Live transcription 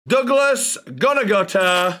Douglas, gonna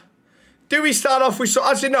gutter. Do we start off with some,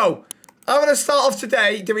 as you know, I'm gonna start off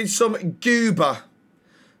today doing some goober.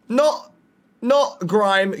 Not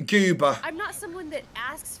grime, goober. I'm not someone that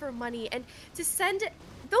asks for money, and to send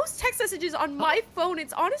those text messages on my phone,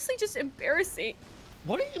 it's honestly just embarrassing.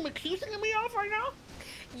 What are you accusing me of right now?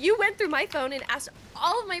 You went through my phone and asked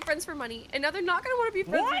all of my friends for money, and now they're not gonna want to be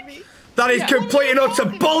friends with me. That is complete and utter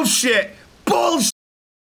bullshit. Bullshit.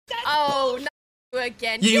 Oh, not you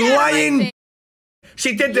again. You lying.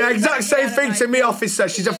 She did the exact same thing to me, officer.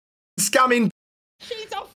 She's a scamming.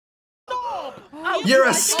 She's a knob. Oh, you're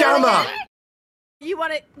a scammer. You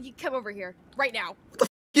come over here right now. What the f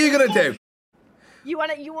are you gonna do? You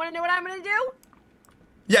wanna know what I'm gonna do?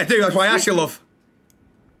 Yeah, do. That's why I asked you, love.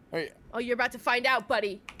 Hey. Oh, you're about to find out,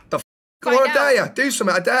 buddy. The f? Come on, I dare you. Do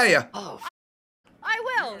something, I dare you. Oh. I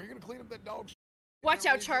will. You're gonna clean up that dog. Watch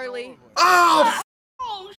out, Charlie. Oh.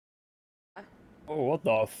 Oh, what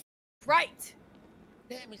the f? Right.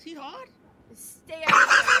 Damn, is he hard? Stay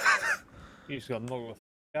out. You just got knocked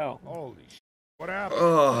the f out. Holy shit. What happened?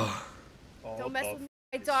 Oh. Oh, Don't mess with my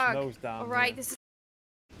It dog. snows down All right, here. this is.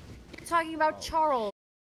 You're talking about Charles.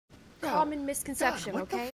 Common misconception, Doug,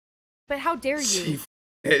 okay? But how dare you? She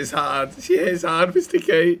hits hard. She hits hard, Mr.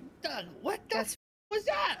 K. Doug, what the That's was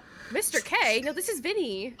that? Mr. K. No, this is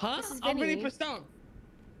Vinny. Huh? This is I'm Vinny. Vinny Pistone.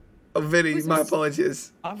 Oh, Vinny, Who's my this?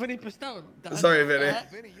 apologies. I'm Vinny Pistone. Doug. Sorry, Vinny.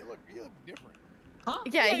 Vinny, you look different. Huh?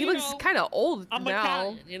 Yeah, he you looks know, kind of old I'm now.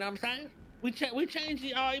 Italian, you know what I'm saying? We changed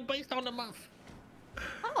the based on the month.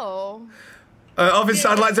 Oh. Officer,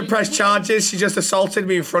 I'd like to press charges. She just assaulted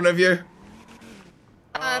me in front of you.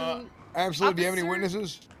 Absolutely. Do you have any officer?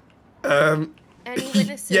 witnesses? Any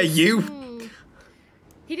witnesses? Yeah, you.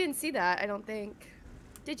 He didn't see that, I don't think.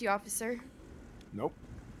 Did you, officer? Nope.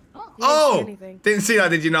 He didn't see Oh, anything. didn't see that,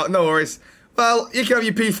 did you not? No worries. Well, you can have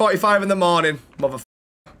your P45 in the morning, motherfucker.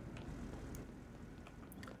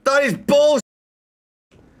 That is bullshit.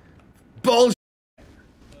 Bullshit.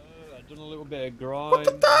 I've done a little bit of grime. What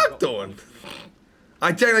the dog doing?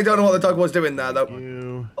 I genuinely don't know what the dog was doing there, though.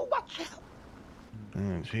 You. Oh, watch out. Oh,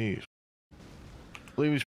 jeez.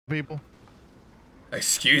 Believe these people.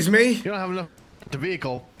 Excuse me? You don't have enough. The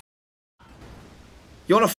vehicle.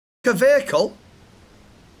 You want to f*** a vehicle?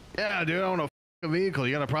 Yeah, dude. I don't want to a vehicle.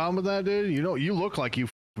 You got a problem with that, dude? You know, you look like you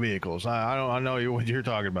vehicles. I know what you're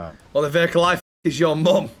talking about. Well, the vehicle I f*** is your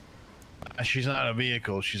mum. She's not a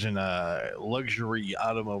vehicle. She's in a luxury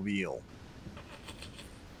automobile.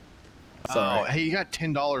 Sorry. Oh, hey, you got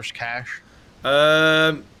 $10 cash?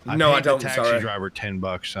 No, I paid don't. the taxi Sorry. driver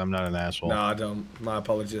 $10. I'm not an asshole. No, I don't. My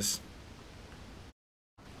apologies.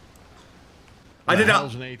 The I did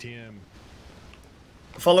hell's not. an ATM?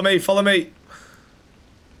 Follow me. Follow me.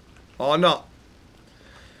 Or not.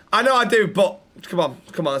 I know I do, but come on.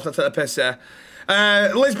 Come on. Let's not take the piss here.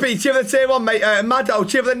 Lisby, cheer for the tier 1, mate. Maddo,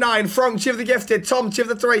 cheer for the 9. Frank, cheer for the gifted. Tom, cheer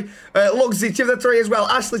for the 3. Lugsy, cheer for the 3 as well.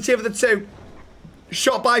 Ashley, cheer for the 2.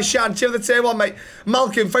 Shot by Shan, cheer for the tier 1, mate.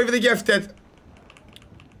 Malcolm, favour the gifted.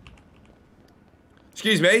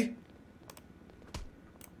 Excuse me.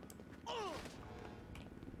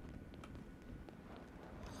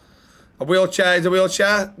 A wheelchair is a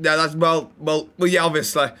wheelchair? Yeah, that's, well, yeah,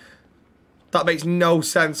 obviously. That makes no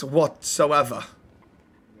sense whatsoever.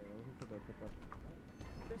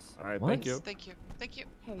 All right, What? thank you. Thank you. Thank you.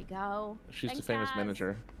 Here you go. She's Thanks, the famous guys.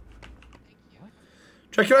 manager. Thank you.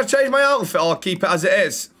 Do you reckon I change my outfit or keep it as it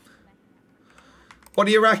is? What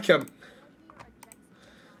do you reckon?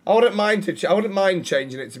 I wouldn't mind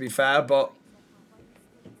changing it, to be fair, but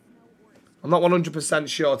I'm not 100%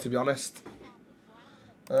 sure, to be honest.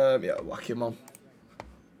 Yeah, whack him on.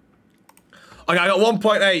 Okay, I got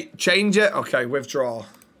 1.8. Change it. Okay, withdraw.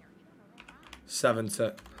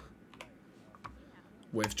 70.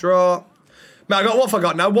 Withdraw. Man, I got what have I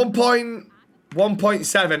got now?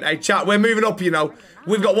 1.7. Hey, chat, we're moving up, you know.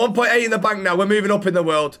 We've got 1.8 in the bank now. We're moving up in the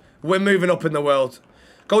world. We're moving up in the world.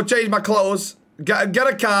 Go change my clothes. Get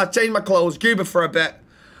a car, change my clothes, Goober for a bit,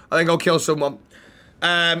 and then go kill someone.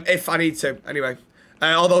 If I need to, anyway.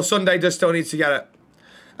 Although Sunday does still need to get it.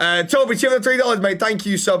 Toby, cheer for the $3, mate. Thank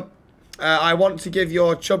you, son. I want to give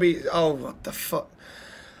your chubby... Oh, what the fuck?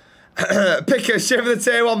 Picker, cheer for the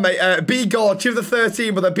tier 1, mate. B Gore, cheer for the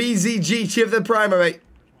 13, but the BZG, cheer for the primer, mate.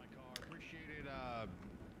 Appreciate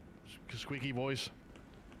it, squeaky voice.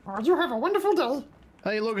 Oh, you have a wonderful day.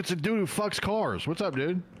 Hey, look, it's a dude who fucks cars. What's up,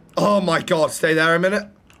 dude? Oh my god, stay there a minute.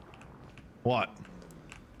 What?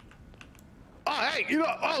 Oh, hey, you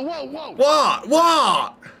know, oh, whoa, whoa. What?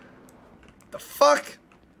 What? The fuck?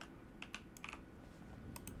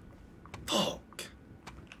 Fuck.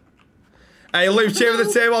 Hey, Lou, cheer for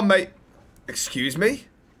the tier 1, mate. Excuse me?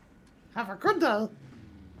 Have a good day.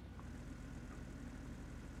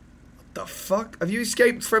 The fuck? Have you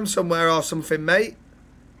escaped from somewhere or something, mate?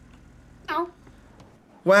 No.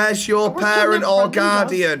 Where's your I was parent kidnapped or by ninjas.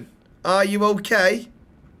 guardian? Are you okay?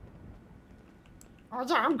 Oh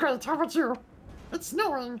yeah, I'm great. How about you? It's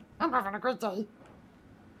snowing. I'm having a great day.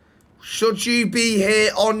 Should you be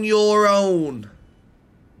here on your own?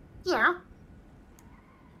 Yeah.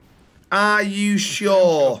 Are you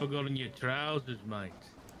sure? Forgotten your trousers, mate.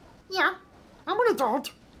 Yeah. I'm an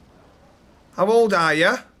adult. How old are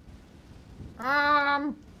you? Let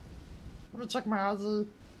me check my ID.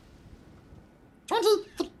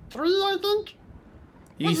 23, I think.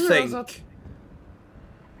 You What year is think? it?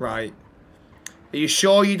 Right. Are you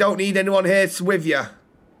sure you don't need anyone here with you?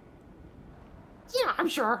 Yeah, I'm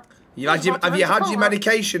sure. Have you had your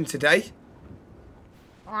medication today?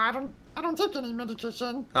 Oh, I don't take any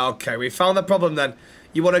medication. Okay, we found the problem then.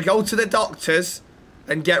 You want to go to the doctors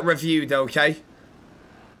and get reviewed, okay?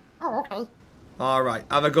 Oh, okay. Alright,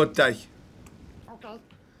 have a good day. Okay.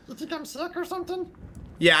 You think I'm sick or something?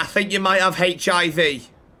 Yeah, I think you might have HIV.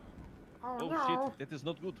 Oh, Oh no. shit, that is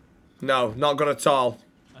not good. No, not good at all.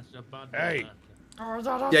 That's a bad Hey. one. Oh, is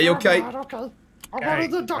that Yeah, you not okay? bad? Okay. I'll go to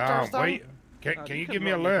the doctor's then. wait. Can you give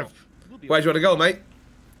me a lift Where do you want to go, mate?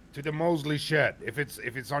 to the Mosley shed if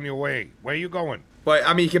it's on your way? Where you going? Wait,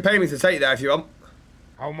 I mean, you can pay me to take there if you want.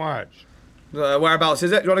 How much? Whereabouts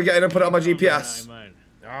is it? Do you want to get in and put it on my GPS? Hey,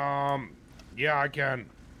 mate. Yeah, I can.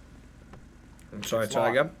 I'm sorry, It's try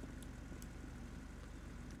locked. again.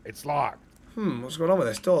 It's locked. What's going on with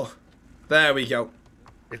this door? There we go.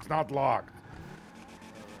 It's not locked.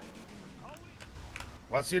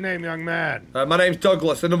 What's your name, young man? My name's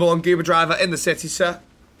Douglas, the #1 Cuba driver in the city, sir.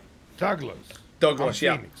 Douglas. Douglas, I'm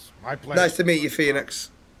yeah. Phoenix. My pleasure. Nice to meet you,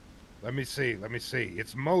 Phoenix. Let me see.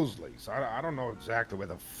 It's Mosley. So I don't know exactly where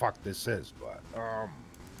the fuck this is, but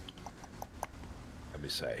let me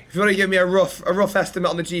see. If you want to give me a rough estimate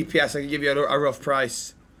on the GPS, I can give you a rough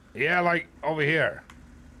price. Yeah, like over here.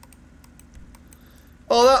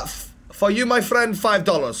 Oh, for you, my friend,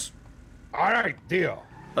 $5. All right, deal.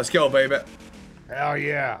 Let's go, baby. Hell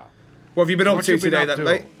yeah. What have you been up What to you been today, up then, to?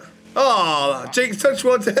 mate? Oh, Jinx touch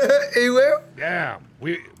one. He will. Damn.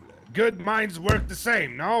 Good minds work the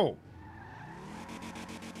same. No.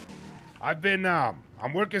 I've been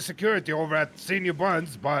I'm working security over at Senior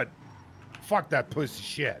Buns, but fuck that pussy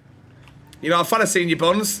shit. You're not a fan of Senior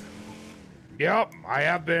Buns? Yep, I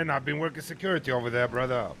have been. I've been working security over there,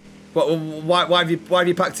 brother. Why have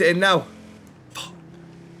you packed it in now?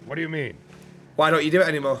 What do you mean? Why don't you do it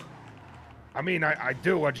anymore? I mean, I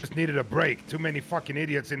do. I just needed a break. Too many fucking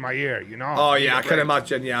idiots in my ear, you know? Oh Need yeah, a I can break.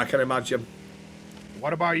 imagine. Yeah, I can imagine.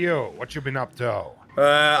 What about you? What you been up to?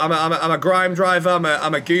 I'm a grime driver.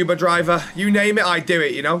 I'm a Goober driver. You name it, I do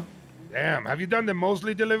it. You know. Damn, have you done the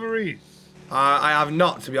Mosley deliveries? I have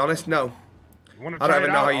not, to be honest. No. You want to I try don't even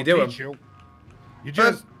it know out? how you I'll do 'em. teach you. You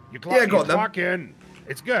just you clock, yeah, go you on then. clock in.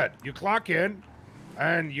 It's good. You clock in,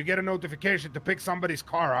 and you get a notification to pick somebody's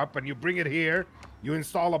car up, and you bring it here. You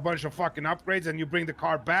install a bunch of fucking upgrades, and you bring the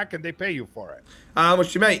car back, and they pay you for it. How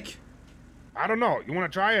much do you make? I don't know. You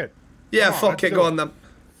want to try it? Yeah, Come on, fuck let's it. do Go on then.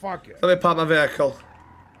 Fuck it. Let me park my vehicle.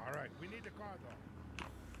 All right. We need the car though.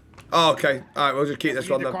 Oh, okay. All right, we'll just keep this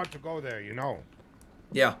We one need the then. car to go there. You know.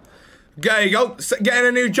 Yeah. There you go. Getting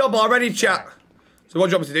a new job already, chat. So what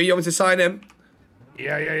do you want me to do? You want me to sign in?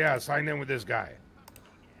 Yeah. Sign in with this guy.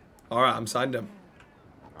 All right, I'm signed in.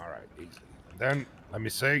 All right, easy. And then let me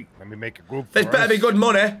see. Let me make a group. This for better be us. good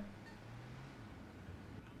money.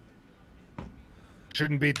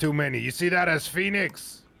 Shouldn't be too many. You see that as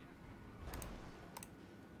Phoenix?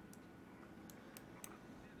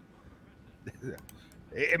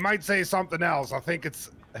 It might say something else. I think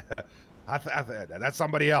it's. That's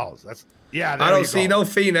somebody else. That's yeah. There I don't you see go. no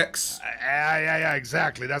Phoenix. Yeah.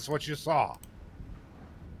 Exactly. That's what you saw.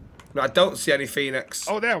 No, I don't see any Phoenix.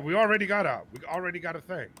 Oh, there. We already got a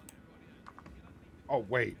thing. Oh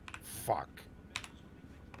wait. Fuck.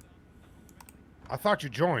 I thought you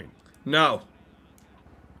joined. No.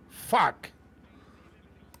 Fuck.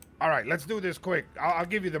 All right, let's do this quick. I'll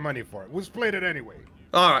give you the money for it. We'll split it anyway.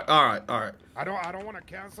 All right. I don't want to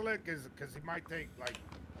cancel it because he might think like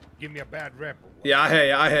give me a bad rep. Or what. Yeah,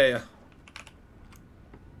 I hear you.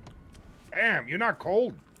 Damn, you're not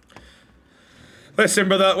cold. Listen,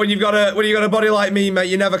 brother, when you got a body like me, mate,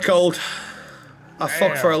 you're never cold. I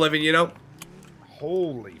fuck for a living, you know.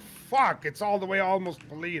 Holy fuck! It's all the way almost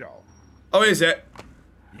Polito. Oh, is it?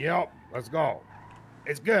 Yep. Let's go.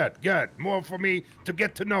 It's good. More for me to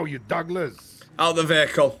get to know you, Douglas. Out the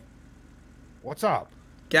vehicle. What's up?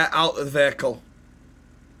 Get out of the vehicle.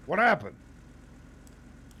 What happened?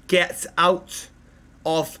 Get out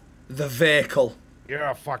of the vehicle. You're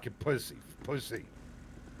a fucking pussy.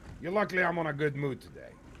 You're luckily I'm on a good mood today.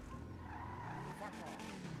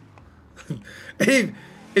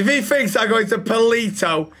 If he thinks I'm going to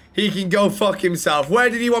Polito, he can go fuck himself. Where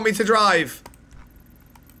did he want me to drive?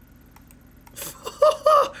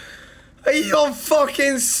 Are you on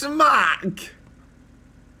fucking smack?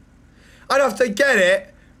 I'd have to get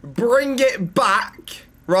it, bring it back,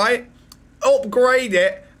 right? Upgrade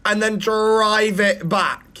it, and then drive it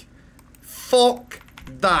back. Fuck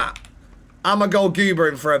that. I'ma go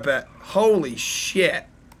goobering for a bit. Holy shit.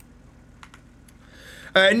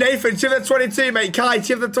 Nathan, cheer the 22, mate. Kai,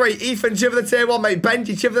 cheer the 3. Ethan, cheer the tier 1, mate.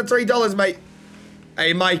 Benji, cheer the $3, mate.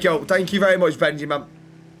 Hey, Michael, thank you very much, Benji, man.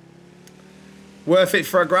 Worth it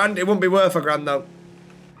for $1,000? It wouldn't be worth $1,000, though.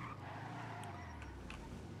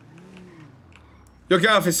 You okay,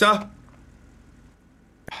 officer?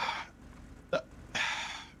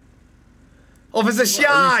 Officer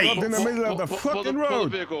Shy! Stopped in the middle of the fucking road. Pull the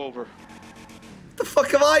vehicle over. What the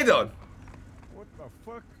fuck have I done? What the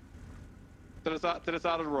fuck? To the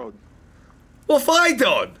side of the road. What have I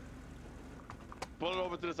done? Pull it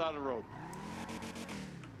over to the side of the road.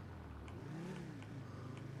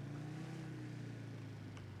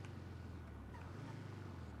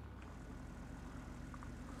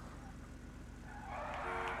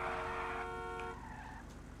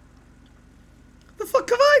 The fuck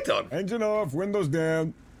have I done? Engine off, windows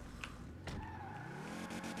down.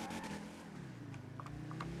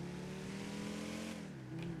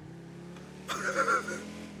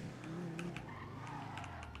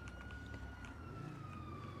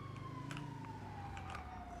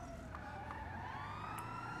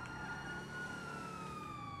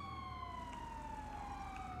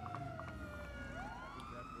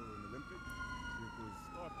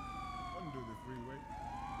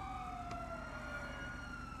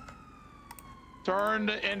 Turn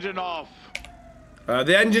the engine off.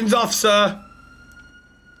 The engine's off, sir.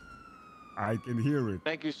 I can hear it.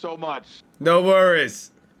 Thank you so much. No worries.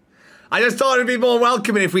 I just thought it'd be more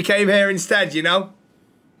welcoming if we came here instead, you know?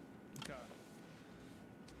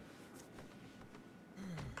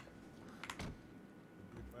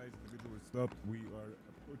 Stop. We are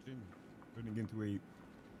approaching, turning into a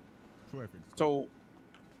traffic. So,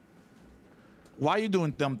 why are you doing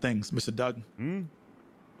dumb things, Mr. Doug?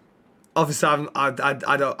 Officer,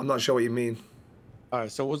 I'm not sure what you mean. All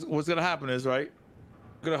right. So what's gonna happen is, right?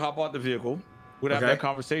 I'm gonna hop out the vehicle. We're gonna have that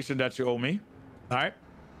conversation that you owe me. All right?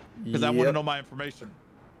 Because I want to know my information.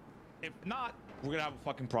 If not, we're gonna have a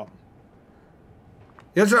fucking problem.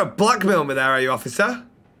 You're trying to blackmail me there, are you, officer?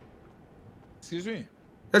 Excuse me.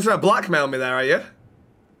 You're trying to blackmail me there, are you?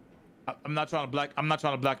 I'm not trying to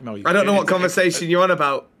blackmail you. I don't know what conversation you're on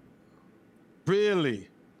about. Really?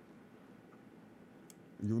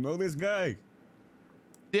 You know this guy?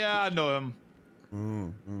 Yeah, I know him.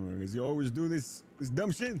 Does he always do this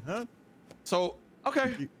dumb shit, huh? So,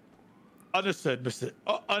 okay. Understood, Mr.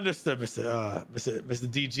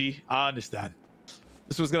 DG. I understand.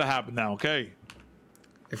 This was gonna happen now, okay?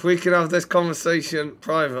 If we could have this conversation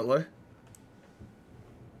privately.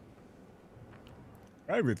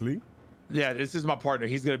 Privately? Yeah, this is my partner.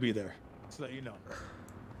 He's gonna be there. Just to let you know.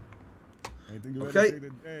 Anything you say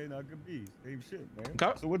that, hey, not could be. Same shit, man.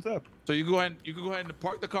 Okay. So what's up? So you go ahead and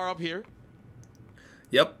park the car up here.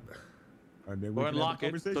 Yep. And then go ahead and lock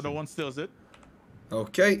it so no one steals it.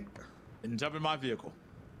 Okay. And jump in my vehicle.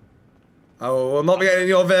 Oh, we'll not be getting in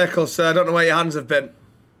your vehicle, sir. I don't know where your hands have been.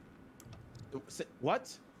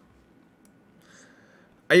 What?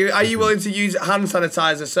 Are you willing to use hand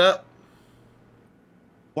sanitizer, sir?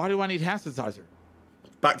 Why do I need hand sanitizer?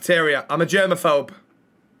 Bacteria. I'm a germaphobe.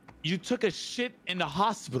 You took a shit in the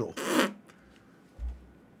hospital.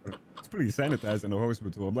 It's pretty sanitized in the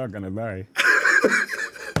hospital, I'm not gonna lie.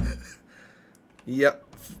 Yep.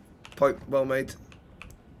 Point well made.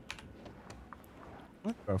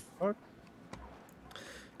 What the fuck?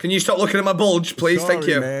 Can you stop looking at my bulge, please? Sorry, Thank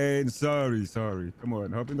you. Man. Sorry. Come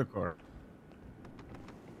on, hop in the car.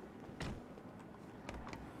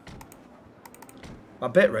 My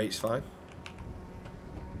bit rate's fine.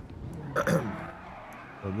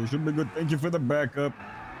 We should be good. Thank you for the backup.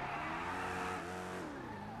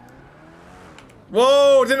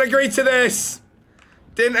 Whoa! Didn't agree to this.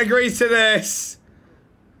 Didn't agree to this.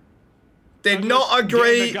 Did not agree.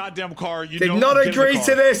 Get in the goddamn car. Did not agree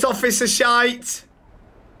to this, Officer Shite.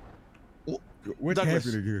 What's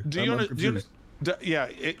happening here? You know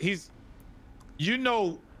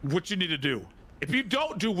what you need to do. If you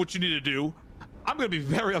don't do what you need to do, I'm gonna be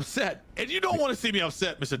very upset. And you don't want to see me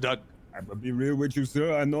upset, Mr. Doug. I'm gonna be real with you,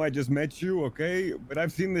 sir. I know I just met you, okay? But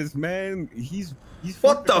I've seen this man. He's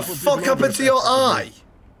what the fuck happened to your eye?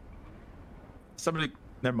 Somebody,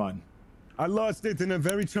 never mind. I lost it in a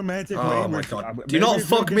very traumatic way. Oh my which, god. Do maybe not if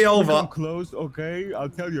we fuck get me to over. become close, okay? I'll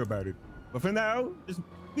tell you about it. But for now, just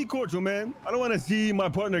be cordial, man. I don't want to see my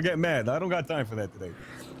partner get mad. I don't got time for that today.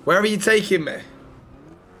 Where are you taking me?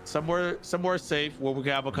 Somewhere safe where we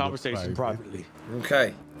can have a conversation privately.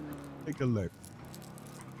 Okay. Take a look.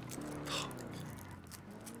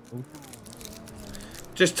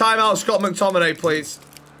 Just time out Scott McTominay, please.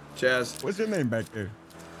 Cheers. What's your name back there?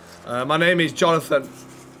 My name is Jonathan.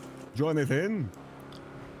 Jonathan.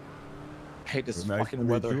 I hate this Nice to fucking meet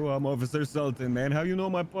weather. you. I'm Officer Sultan, man. How you know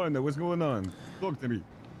my partner? What's going on? Talk to me.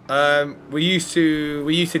 We used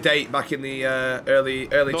to date back in the early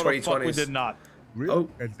No, the 2020s. fuck we did not. Really? Oh.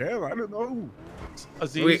 Damn, I don't know.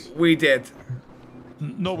 Aziz, We did.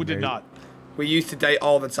 no, we did not. We used to date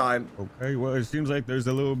all the time. Okay, well, it seems like there's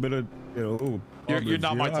a little bit of, You're problems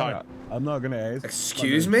not my here. type. I'm not gonna ask.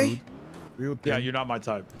 Excuse me? Real Yeah, thing. you're not my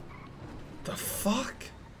type. The fuck?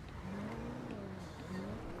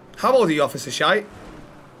 How old are you, Officer Shite?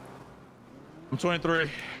 I'm 23.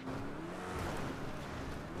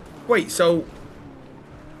 Wait, so...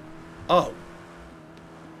 Oh.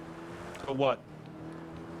 So what?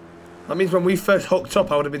 That means when we first hooked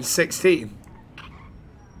up, I would have been 16.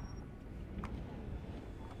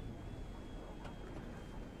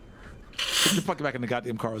 Put your fucking back in the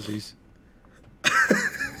goddamn car, Aziz.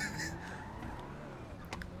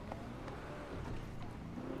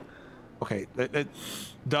 Okay,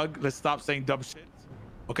 Doug, let's stop saying dumb shit.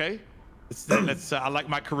 Okay? Let's I like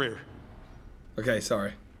my career. Okay,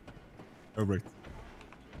 sorry. All right.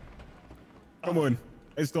 Come on,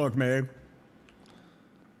 let's talk, man.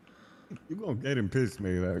 You're gonna get him pissed,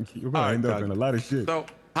 man. Like, you're gonna All right, end up Doug. in a lot of shit. So,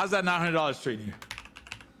 how's that $900 treating you?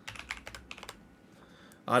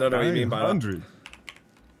 I don't know what you mean by that. 900.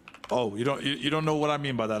 Oh, you don't know what I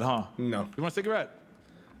mean by that, huh? No. You want a cigarette?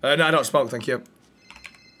 No, I don't smoke, thank you.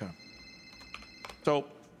 Okay. So,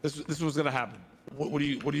 this was gonna happen. What are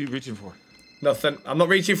you reaching for? Nothing. I'm not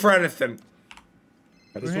reaching for anything.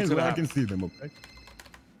 This Your was hands gonna where I happen. can see them, okay?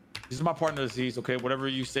 This is my partner Aziz, okay? Whatever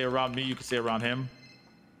you say around me, you can say around him.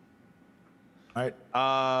 All right.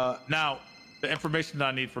 Now, the information that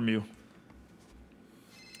I need from you.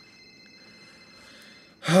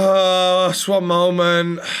 Just one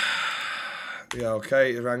moment. Yeah,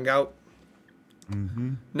 okay, it rang out.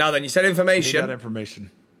 Now then, you said I need that information.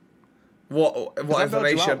 information. What I bailed you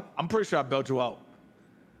information? out. I'm pretty sure I bailed you out.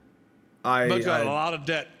 I, Bailed you out a lot of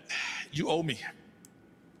debt. You owe me.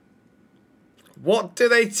 what do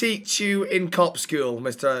they teach you in cop school,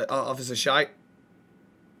 Mr. Officer Shite?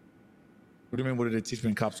 What do you mean? What did they teach me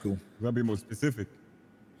in cop school? You gotta be more specific.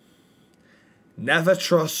 Never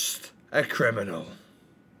trust a criminal.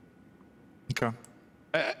 Okay.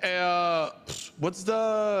 What's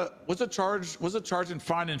the charge? What's the charge and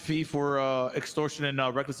fine and fee for extortion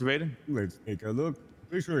and reckless evading? Let's take a look.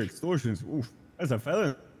 Pretty sure extortion's, oof, that's a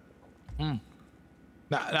felon. Now,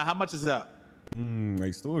 how much is that?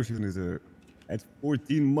 Extortion is that's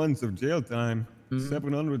 14 months of jail time.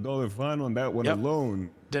 $700 fine on that one Yep. alone.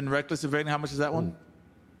 Then reckless evading, how much is that one?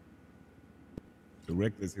 The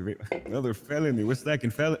reckless another felony. We're stacking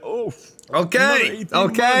felony. Oh. Okay,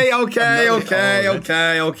 okay. About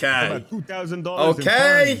 $2,000.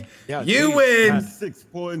 Okay, Yeah, you geez, win. man. 6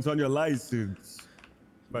 points on your license.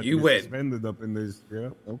 But You you're win. Suspended up in this. Yeah.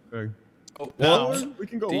 Okay. Oh, now, What We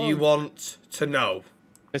can go do on. you want to know?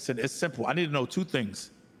 listen, it's simple. I need to know two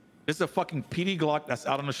things. This is a fucking PD Glock that's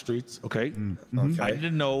out on the streets, okay? I Okay. need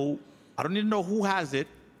to know. I don't need to know who has it.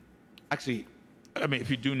 Actually, I mean, if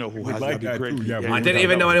you do know who has like it, that'd that be great. too, yeah, I didn't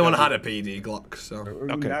even know anyone had a PD Glock, so.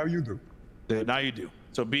 Okay. Now you do. Now you do.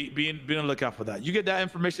 So be on the lookout for that. You get that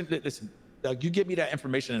information. Listen, Doug, you give me that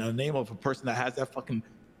information and the name of a person that has that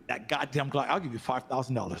goddamn Glock. I'll give you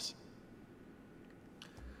 $5,000.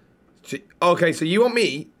 Okay, so you want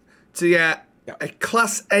me to get a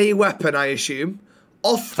Class A weapon, I assume,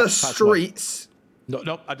 off the streets?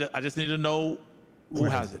 No. I just need to know who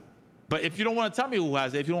has it. But if you don't want to tell me who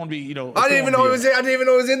has it, if you don't want to be, if I you didn't even don't know it wanna was. I didn't even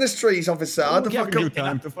know it was in the streets, officer. How the Yeah, fuck? but Give you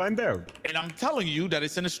time to find out. and I'm telling you that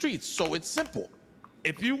it's in the streets. So it's simple.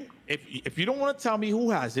 If you don't want to tell me who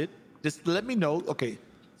has it, just let me know. Okay,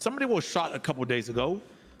 somebody was shot a couple days ago.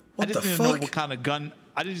 What I just the need to know fuck? what kind of gun.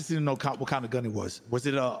 I just need to know what kind of gun it was. Was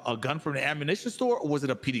it a gun from the ammunition store or was it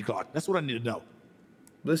a PD Glock? That's what I need to know.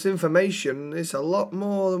 This information is a lot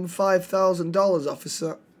more than $5,000,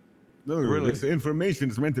 officer. No, Really? this information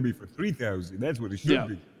is meant to be for 3,000. That's what it should Yeah.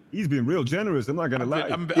 be. He's been real generous. I'm not gonna lie.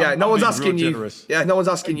 Yeah, no one's being asking real you. generous. Yeah, no one's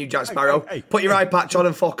asking you, Jack Sparrow. Hey. Put your eye patch on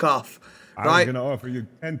and fuck off. I was Right? gonna offer you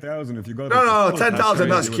 10,000 if you got. No, 10,000.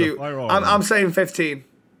 That's cute. I'm saying 15.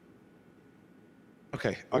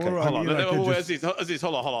 Okay. Or, Hold I on. mean, I could Wait, just- Aziz,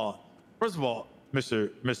 hold on. First of all,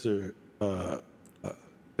 Mr.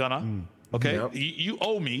 Gunna, okay, Yep. you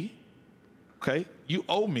owe me, okay, you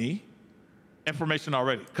owe me information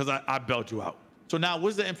already because I bailed you out. So now,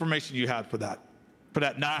 what's the information you had for that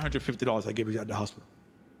 $950 I gave you at the hospital?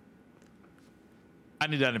 I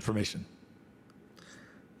need that information.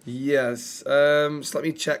 Yes. So let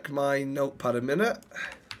me check my notepad a minute.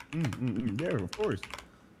 Yeah, of course.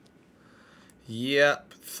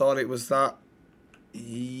 Yep. Thought it was that.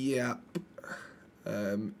 Yep.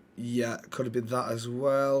 Yeah, could have been that as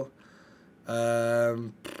well.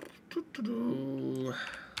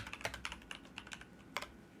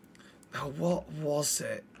 Now, what was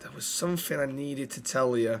it? There was something I needed to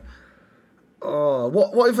tell you. Oh,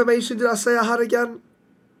 what information did I say I had again?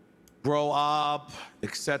 Grow up,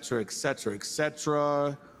 etc., etc.,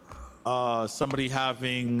 etc. Somebody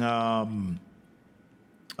having I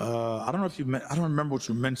don't know if you I don't remember what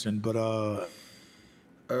you mentioned, but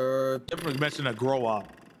definitely mentioned a grow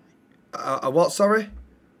up. A what? Sorry.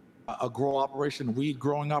 A grow operation, weed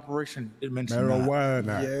growing operation. Didn't mention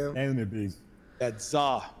Marijuana, Yeah. cannabis, That's you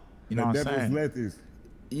know the what I'm devil's saying? lettuce.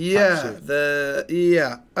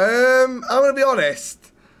 Yeah, I'm gonna be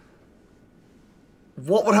honest.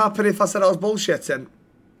 What would happen if I said I was bullshitting?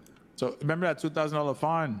 So remember that $2,000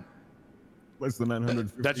 fine What's the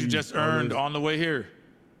 950? that you just earned on the way here?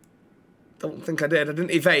 Don't think I did. I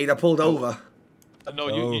didn't evade. I pulled over. No,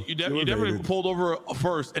 Oh, you definitely evaded. pulled over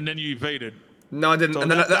first and then you evaded. No, I didn't. So and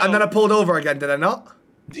then that- I pulled over again. Did I not?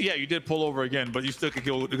 Yeah, you did pull over again, but you still could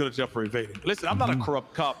go to jail for evading. Listen, I'm not a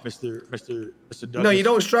corrupt cop, Mr. Douglas. No, you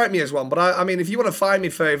don't strike me as one. But I mean, if you want to fine me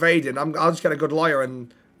for evading, I'll just get a good lawyer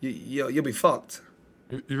and you'll be fucked.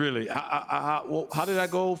 You really? How did that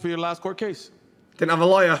go for your last court case? Didn't have a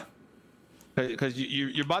lawyer. Because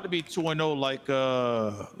you're about to be 2-0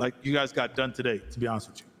 like you guys got done today. To be honest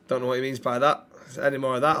with you. Don't know what he means by that. Any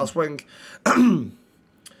more of that, I'll swing.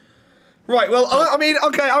 Right. Well, I mean,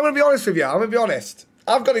 okay. I'm gonna be honest with you. I'm gonna be honest.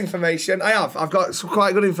 I've got information. I've got some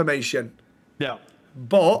quite good information. Yeah.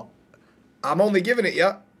 But I'm only giving it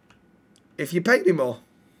you if you pay me more.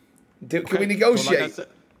 Can we negotiate? So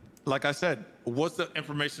like I said, what's the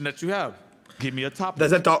information that you have? Give me a topic.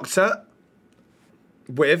 There's a doctor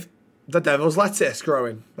with the devil's lettuce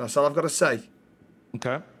growing. That's all I've got to say.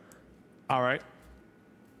 Okay. All right.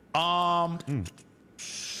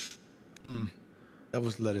 That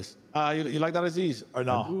was lettuce. You like that, Aziz? Or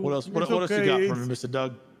no? What else? What else you got for me, Mr.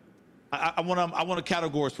 Doug? I want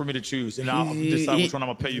categories for me to choose, and I'll decide which one I'm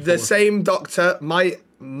gonna pay you for. The same doctor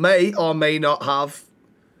may or may not have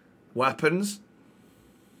weapons,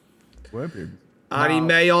 Weapons. and he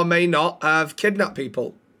may or may not have kidnapped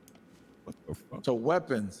people. What the fuck? So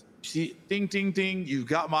weapons. See, ding, ding, ding. You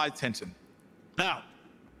got my attention. Now,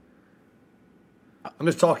 I'm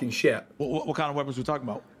just talking shit. what kind of weapons we talking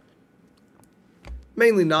about?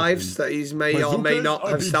 Mainly knives that he may or may Bazookas, not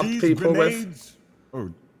have stabbed RPGs, people with. grenades? Oh,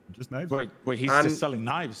 just knives? Wait, he's And- just selling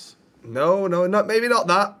knives. No, maybe not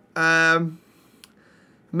that.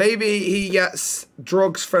 Maybe he gets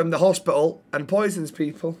drugs from the hospital and poisons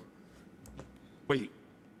people. Wait,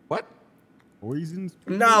 what? Poisons?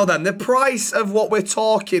 Now then, the price of what we're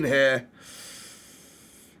talking here.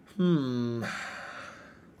 What are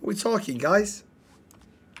we talking, guys?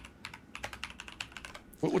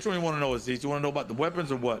 Which one you want to know, Aziz? You want to know about the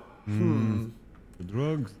weapons or what? The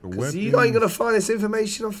drugs, the weapons. You ain't gonna find this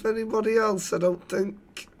information off anybody else, I don't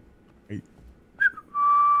think. Hey.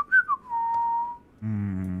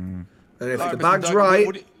 And if All the right, Mr. bag's Doug, right,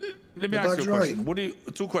 let me the ask bag's you a question.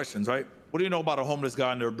 right. Two questions, right? What do you know about a homeless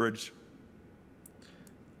guy under a bridge?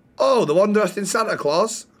 oh, the one dressed in Santa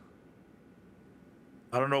Claus.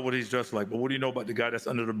 I don't know what he's dressed like, but what do you know about the guy that's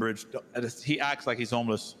under the bridge? He acts like he's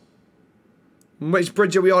homeless. Which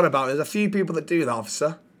bridge are we on about? There's a few people that do that,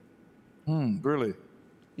 officer. Really?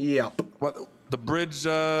 Yep. What the bridge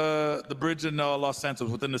in Los Santos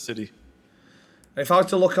within the city? If I was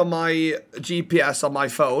to look on my GPS on my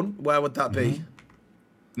phone, where would that be?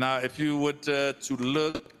 Now, if you would to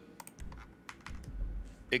look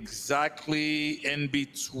exactly in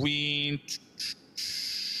between,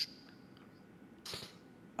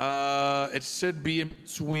 it should be in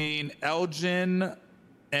between Elgin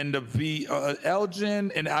and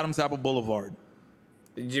Elgin and Adams Apple Boulevard.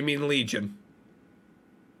 Do you mean Legion?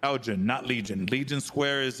 Elgin, not Legion. Legion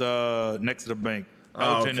Square is next to the bank.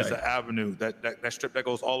 Oh, Elgin is okay. an avenue, that strip that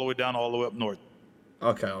goes all the way down, all the way up north.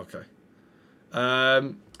 Okay. I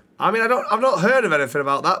mean, I've not heard of anything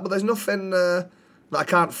about that, but there's nothing that I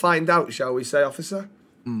can't find out, shall we say, officer?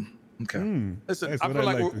 Okay. Listen, That's I what feel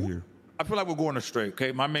I like like to hear. I feel like we're going astray.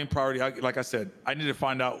 Okay, my main priority, like I said, I need to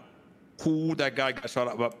find out who that guy got shot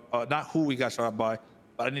up by, not who he got shot up by,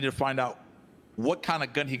 but I need to find out what kind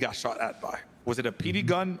of gun he got shot at by. Was it a PD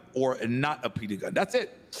gun or not a PD gun? That's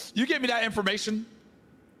it. You give me that information.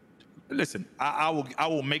 Listen, I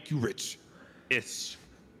will make you rich. Ish.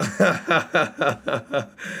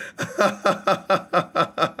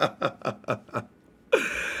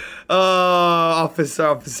 Oh,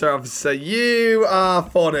 officer, you are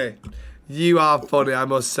funny. You are funny, I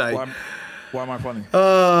must say. Why am I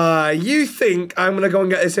funny? You think I'm gonna go and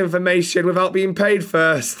get this information without being paid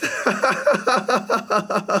first?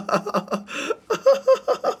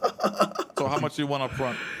 So how much do you want up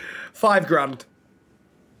front? 5 grand.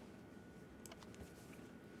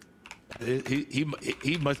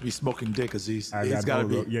 He must be smoking dick, Aziz. It's gotta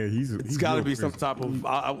be. Yeah, he's gotta be some type of.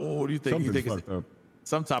 What do you think? You think fucked up.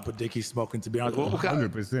 some type of dick he's smoking? To be honest,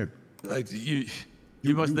 100%. Like you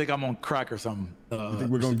must think I'm on crack or something. I think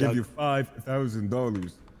we're gonna give you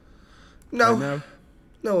 $5,000. No, Right now?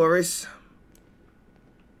 no worries.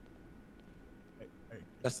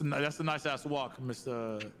 That's a nice ass walk,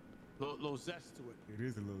 Mr. Low zest to it. It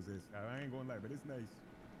is a little zest. I ain't gonna lie, but it's nice.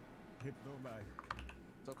 Hit don't lie.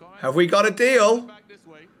 So come on, Have we got a deal? back this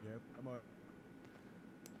way. Yep, I'm up.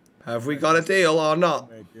 Have we got a deal or not?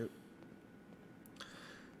 Thank you.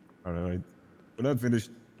 All right, we're not finished.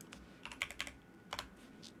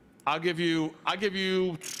 I'll give you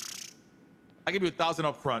 1,000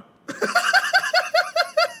 up front.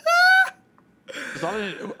 all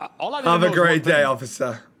I need Have to a know great is one day, thing.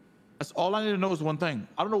 officer. That's all I need to know is one thing.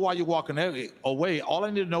 I don't know why you're walking away. All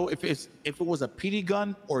I need to know if it was a PD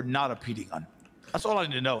gun or not a PD gun. That's all I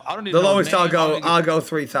need to know. I don't need The to know lowest name. I'll go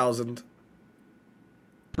 3,000.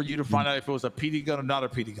 For you to find out if it was a PD gun or not a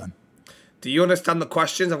PD gun. Do you understand the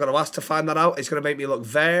questions I'm going to ask to find that out? It's going to make me look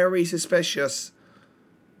very suspicious.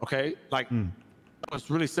 Okay, like it's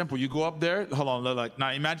really simple. You go up there. Hold on, like now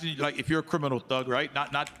imagine like if you're a criminal thug, right?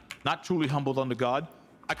 Not truly humbled under God.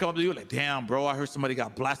 I come up to you like, damn, bro, I heard somebody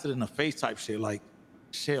got blasted in the face type shit. Like,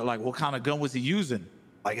 what kind of gun was he using?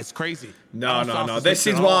 Like, it's crazy. No. This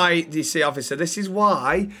is why, you see, officer, this is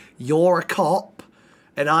why you're a cop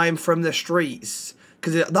and I'm from the streets.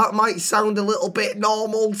 Because that might sound a little bit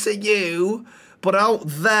normal to you, but out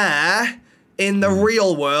there in the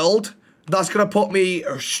real world, that's going to put me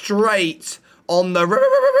straight on the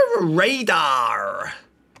radar.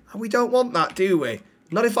 And we don't want that, do we?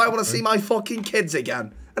 Not if I want to see my fucking kids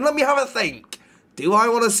again. And let me have a think. Do I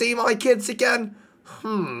want to see my kids again?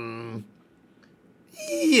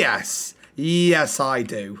 Yes. Yes, I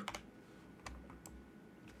do.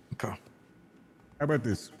 Okay. How about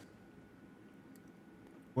this?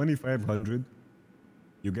 2,500.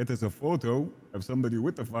 You get us a photo of somebody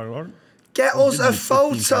with a firearm. Get us a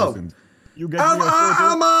photo. You get me a photo.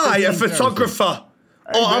 Am I a 15,000. photographer?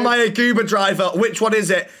 Or am I a Uber driver? Which one is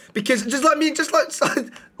it? Because let me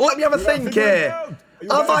have a think here.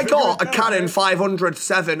 Have I got a Canon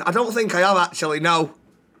 507? I don't think I have actually, no.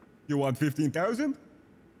 You want 15,000?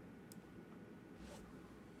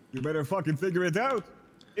 You better fucking figure it out.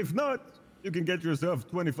 If not, you can get yourself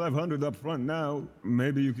 2,500 up front now.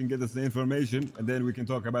 Maybe you can get us the information, and then we can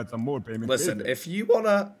talk about some more payments. Listen, later. if you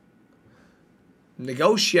wanna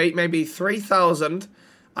negotiate maybe 3,000,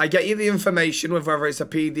 I get you the information with whether it's a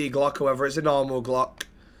PD Glock or whether it's a normal Glock,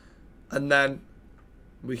 and then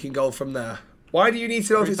we can go from there. Why do you need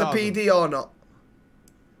to know if it's a PD or not?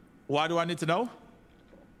 Why do I need to know?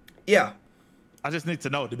 Yeah. I just need to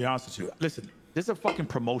know, to be honest with you. Listen, there's a fucking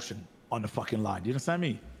promotion on the fucking line. You understand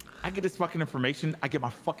me? I get this fucking information. I get my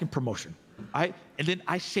fucking promotion. All right? And then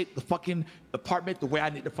I shape the fucking department the way I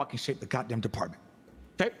need to fucking shape the goddamn department.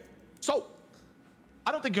 Okay? So,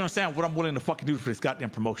 I don't think you understand what I'm willing to fucking do for this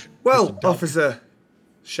goddamn promotion. Well, Officer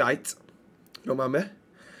Shite, don't mind me.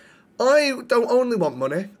 I don't only want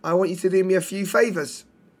money. I want you to do me a few favours.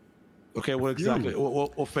 Okay, what exactly?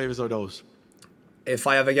 What favors are those? If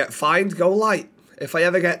I ever get fined, go light. If I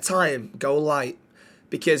ever get time, go light.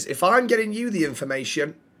 Because if I'm getting you the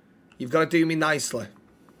information, you've got to do me nicely.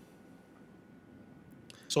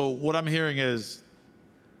 So what I'm hearing is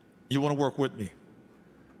you want to work with me.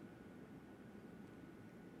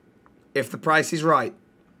 If the price is right.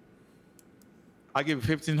 I give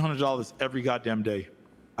you $1,500 every goddamn day.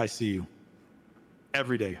 I see you.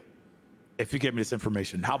 Every day. If you give me this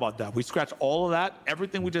information. How about that? We scratch all of that.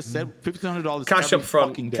 Everything we just said. $1,500 Cash every up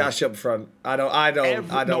front. fucking day. Cash up front. I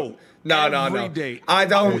don't. No. Every day. I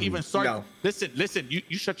don't. will even start. No. Listen.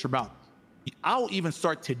 You shut your mouth. I'll even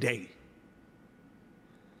start today.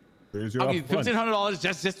 There's your I'll give you upfront.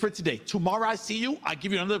 $1,500 just for today. Tomorrow I see you. I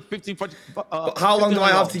give you another $1,500. But how long do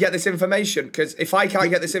I have to get this information? Because if I can't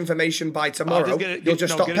get this information by tomorrow, you'll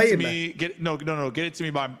just stop paying me. Get it to me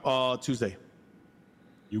by Tuesday.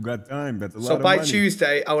 You got time. That's a lot So of by money.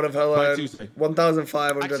 Tuesday, I would have earned Tuesday.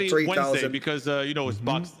 1,500, Actually, 3,000. Wednesday because you know it's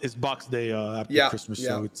box day after Yeah, Christmas, yeah.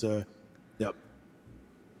 so it's yep.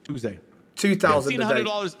 Tuesday. 2,000 a day.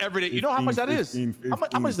 $1,500 every day. You know how much that is? 15,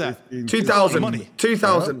 How much is that? 15, 2,000. money.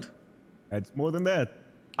 2,000. That's more than that.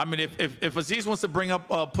 I mean, if Aziz wants to bring up,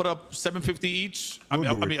 put up 750 each, I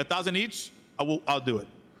We'll do mean it. 1,000 each, I'll do it.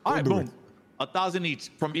 All right, do boom. it. 1,000 each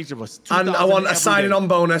from each of us. And I 2,000 want a every signing day. on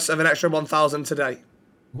bonus of an extra 1,000 today.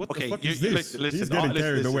 What Okay, the fuck you, is this? listen. He's getting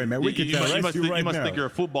carried away, man. We can arrest must, you right you must now. think you're a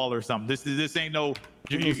footballer or something. This ain't no.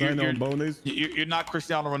 No sign-on bonus? You're not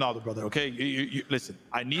Cristiano Ronaldo, brother. Okay, you listen.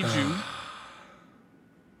 I need you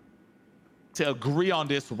to agree on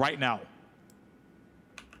this right now.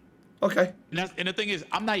 Okay. And the thing is,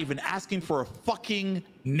 I'm not even asking for a fucking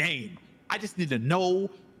name. I just need to know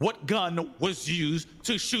what gun was used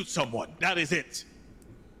to shoot someone. That is it.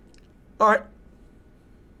 All right.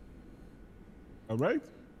 All right?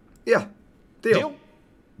 Yeah. Deal.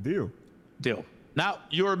 Deal. Now,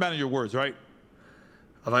 you're a man of your words, right?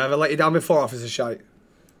 Have I ever let you down before, Officer Shite?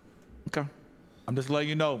 Okay. I'm just letting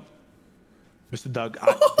you know, Mr. Doug,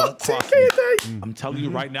 don't cross me. I'm telling you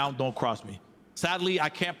right now, don't cross me. Sadly, I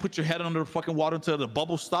can't put your head under the fucking water until the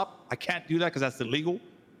bubbles stop. I can't do that because that's illegal.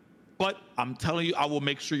 But I'm telling you, I will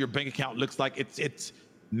make sure your bank account looks like it's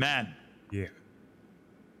man. Yeah.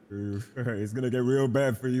 It's gonna get real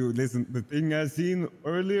bad for you. Listen, the thing I seen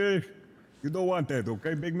earlier, you don't want that,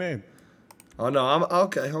 okay, big man? Oh, no, I'm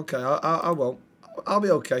okay. I won't. I'll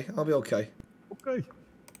be okay. Okay.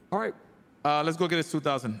 All right. Let's go get this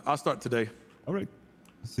 2,000. I'll start today. All right.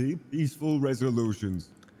 See, peaceful resolutions.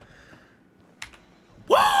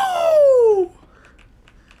 Woo!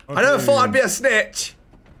 I never thought I'd be a snitch.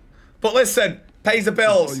 But listen, pays the All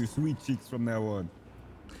bills. you sweet cheeks from now on.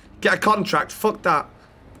 Get a contract. Fuck that.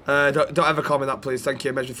 Don't ever call me that, please. Thank you.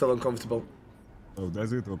 It makes me feel uncomfortable. Oh,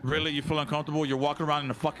 that's it? Okay. Really? You feel uncomfortable? You're walking around in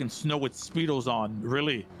the fucking snow with Speedos on.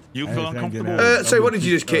 Really? You Hey, feel thank you, uncomfortable? man. So what did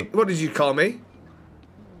you just kick? What did you call me?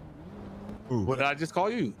 Ooh. What did I just call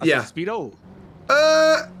you? I Yeah. said Speedo.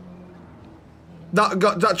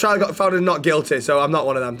 That child got found and not guilty, so I'm not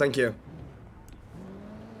one of them. Thank you.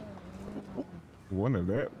 One of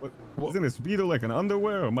that? What? Isn't a Speedo like an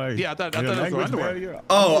underwear? Or am I? Yeah, I thought in a it was language underwear. barrier?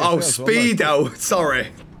 Oh, Yeah, so I'm like, Speedo.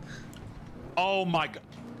 Sorry. Oh my god.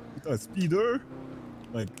 a speeder?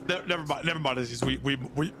 Like, Never mind. Never mind. It's just we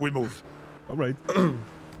move. all right.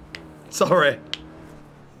 Sorry.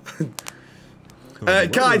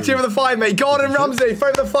 Kai, cheer for the 5, mate. Gordon Ramsay,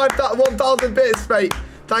 for the 1,000 bits, mate.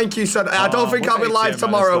 Thank you, son. I don't think I'll be live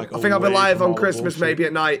tomorrow. like I think I'll be away live from on all the Christmas, bullshit. maybe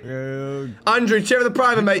at night. Andrew, cheer for the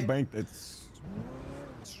private, mate. Bank that's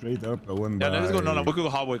straight up. I wouldn't Yeah, buy. let's go. No, we'll go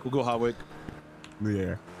Hardwick. We'll go Hardwick.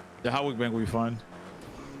 Yeah. The Hardwick bank will be fine.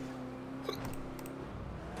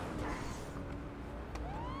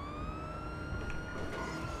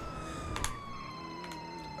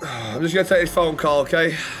 I'm just gonna take this phone call,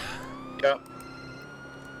 okay? Yeah.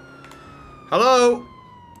 Hello?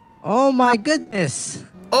 Oh my goodness.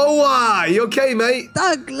 Oh, why? You okay, mate?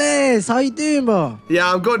 Douglas, how you doing, bro?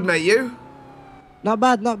 Yeah, I'm good, mate. You? Not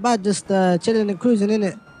bad, not bad. Just chilling and cruising,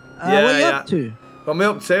 innit? Yeah, what are you yeah. up to? What am I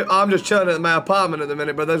up to? I'm just chilling at my apartment at the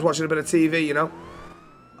minute, brothers, watching a bit of TV, you know?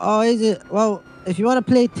 Oh, is it? Well, if you want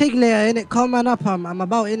to play Tig later, innit? Call man up. I'm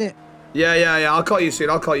about, innit? Yeah. I'll call you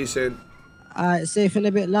soon. Alright, safe in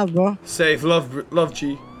a bit, love, bro. Safe, love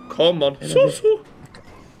G. Come on.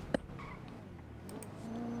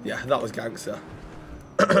 Yeah, that was gangster.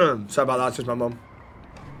 Sorry about that, just my mum.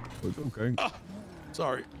 It's okay.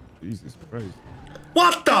 Sorry. Jesus Christ.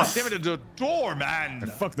 What the? Damn it, the door, man.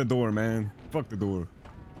 Fuck the door, man. Fuck the door.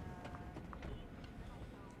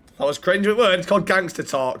 That was cringe with words. It's called gangster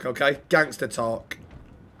talk, okay? Gangster talk.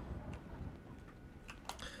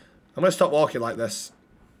 I'm gonna stop walking like this.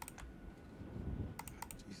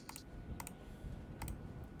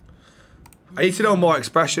 I need to know more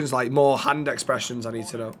expressions, like more hand expressions I need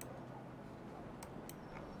to know.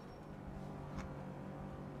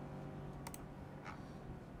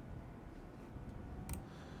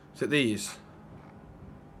 Is it these?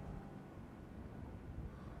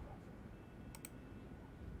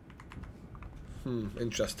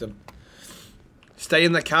 Interesting. Stay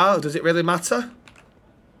in the car, does it really matter?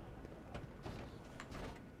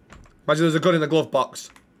 Imagine there's a gun in the glove box.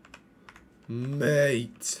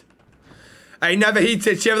 Mate. Hey, never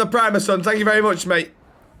heated. Cheer for the primer, son. Thank you very much, mate.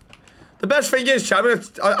 The best thing is, Chad,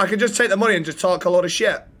 I can just take the money and just talk a lot of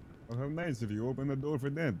shit. Well, how nice if you open the door for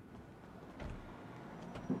them.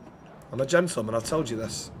 I'm a gentleman, I've told you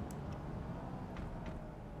this.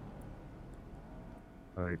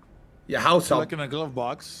 Alright. Your house, So look in a glove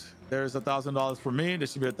box. There's $1,000 for me. There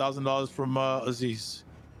should be $1,000 from Aziz.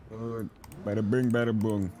 Bada bing, bada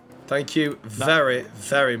boom. Thank you very,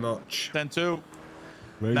 very much. 10-2.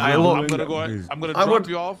 Now, I'm gonna go ahead. I'm gonna drop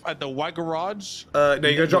you off at the white garage. No,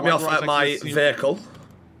 you're gonna drop me off at my vehicle.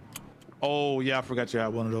 Oh yeah, I forgot you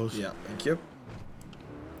had one of those. Yeah, thank you.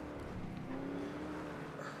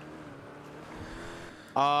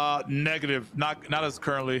 Negative. Not as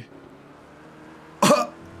currently.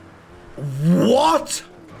 What?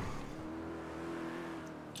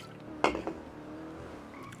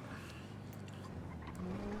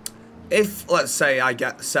 If, let's say, I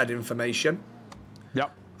get said information.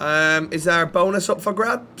 Yep. Is there a bonus up for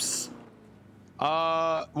grabs?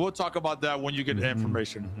 We'll talk about that when you get the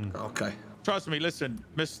information. Okay. Trust me, listen,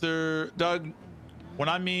 Mr. Doug, when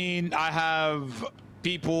I mean I have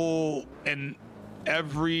people in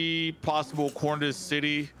every possible corner of the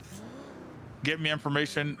city get me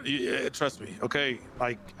information, trust me, okay?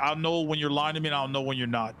 Like, I'll know when you're lying to me and I'll know when you're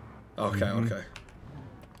not. Okay, okay.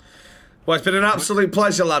 Well, it's been an absolute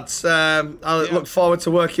pleasure, lads. I look forward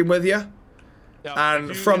to working with you. Yeah,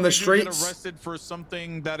 and from the streets. Get arrested for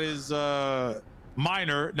something that is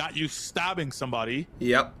minor, not you stabbing somebody.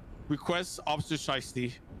 Yep. Request Officer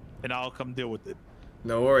Shiesty, and I'll come deal with it.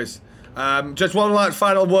 No worries. Just one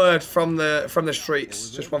final word from the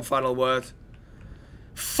streets. Just one final word.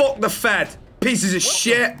 Fuck the Fed, pieces of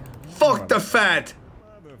shit. Fuck the Fed.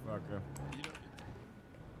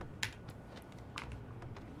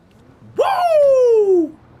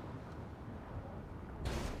 Woo!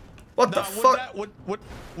 What the fuck?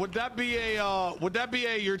 Would that be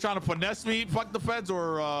a you're trying to finesse me? Fuck the feds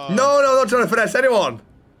or No, not trying to finesse anyone.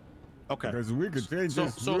 Okay. Because we could change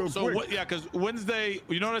this real quick. What, yeah, because Wednesday,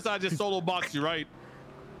 you notice I just solo boxed you, right?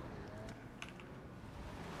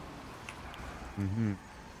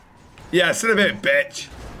 Yeah, son of a bitch.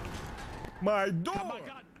 My door. Oh my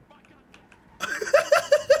God.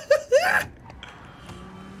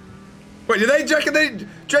 Wait, do you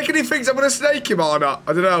reckon he thinks I'm gonna snake him or not?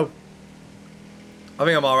 I don't know. I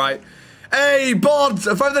think I'm alright. Hey, Bods,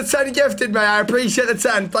 for the 10 gifted, mate. I appreciate the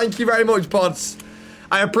 10. Thank you very much, Bods.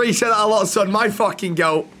 I appreciate that a lot, son. My fucking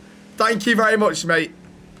goat. Thank you very much, mate.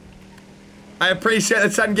 I appreciate the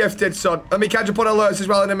 10 gifted, son. Let me catch up on alerts as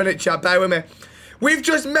well in a minute, chat. Bear with me. We've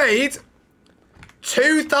just made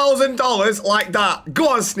 $2,000 like that. Go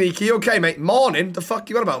on, Sneaky. Okay, mate. Morning. The fuck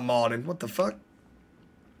you on about morning? What the fuck?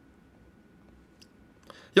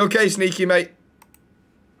 You okay, Sneaky, mate?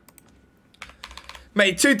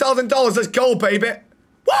 Mate, $2,000. Let's go, baby.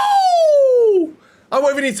 Woo! I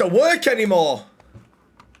won't even need to work anymore.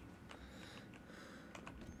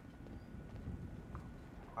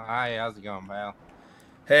 Hi, how's it going, pal?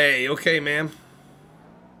 Hey, okay, man.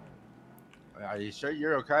 Are you sure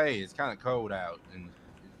you're okay? It's kind of cold out. And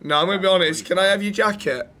no, I'm going to be honest. Can I have your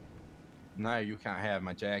jacket? No, you can't have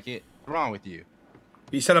my jacket. What's wrong with you?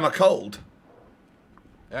 You said I'm a cold.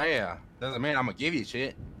 Yeah. Doesn't mean I'm going to give you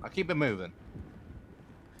shit. I'll keep it moving.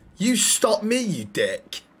 You stop me, you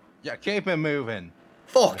dick. Yeah, keep it moving.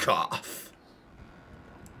 Fuck off.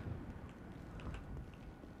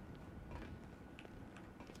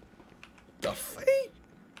 The fuck?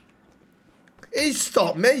 He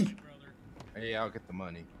stopped me. Yeah, I'll get the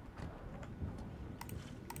money.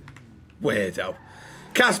 Weirdo.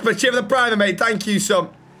 Casper, cheer for the private, mate. Thank you, son.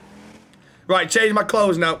 Right, change my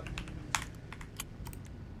clothes now.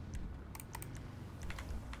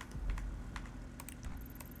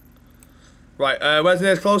 Right, where's the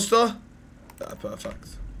nearest clothes store? Ah, perfect.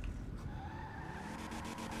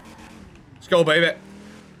 Let's go, baby.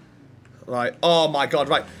 Right, oh my god,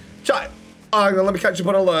 right. Chat. Oh, hang on, let me catch up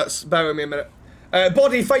on alerts. Bear with me a minute.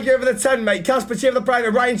 Body, thank you for the 10, mate. Casper, cheer for the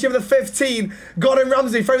private. Ryan, cheer for the 15. Gordon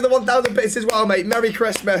Ramsay, thank you for the 1,000 bits as well, mate. Merry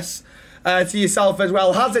Christmas to yourself as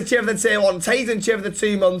well. Hazard, cheer for the tier 1. Tazen, cheer for the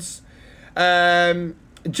 2 months.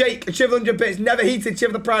 Jake, cheer for the 100 bits. Never Heated, cheer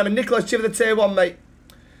for the prime. And Nicholas, cheer for the tier 1, mate.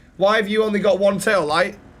 Why have you only got one tail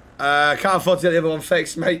light? Can't afford to get the other one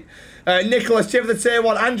fixed, mate. Nicholas, cheer for the tier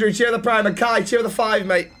 1. Andrew, cheer for the prime. And Kai, cheer for the 5,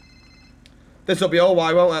 mate. This will be all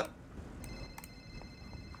why, won't it?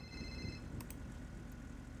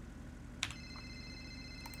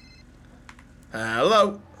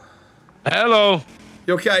 Hello. Hello.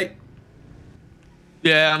 You okay?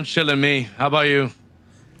 Yeah, I'm chilling, me. How about you?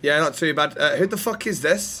 Yeah, not too bad. Who the fuck is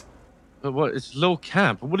this? What? It's low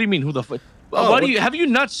camp. What do you mean, who the fuck? Oh, Why do you have you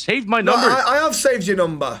not saved my number? No, I have saved your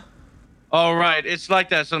number. All right, it's like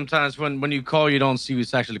that sometimes when you call, you don't see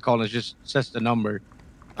who's actually calling. It just says the number.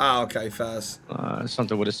 Ah, okay, fast.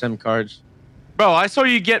 Something with the SIM cards. Bro, I saw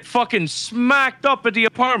you get fucking smacked up at the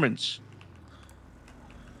apartments.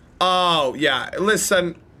 Oh, yeah.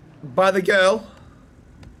 Listen, by the girl.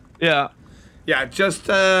 Yeah. Yeah, just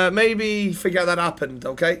maybe forget that happened,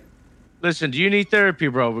 okay? Listen, do you need therapy,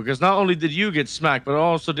 bro? Because not only did you get smacked, but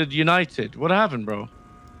also did United. What happened, bro?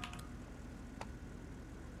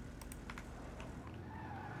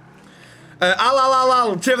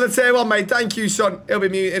 Al. Cheer for the tier 1, mate. Thank you, son. He'll be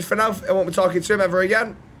muted for now. I won't be talking to him ever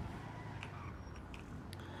again.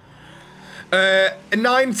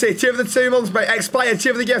 90. Cheer for the 2 months, mate. X-Player,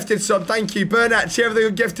 cheer for the gifted, son. Thank you. Burnett, cheer for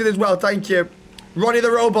the gifted as well. Thank you. Ronnie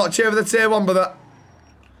the Robot, cheer for the tier 1, brother.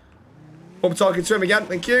 Won't be talking to him again.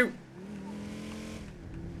 Thank you.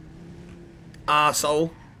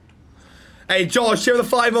 Arsehole. Hey, George, cheer for the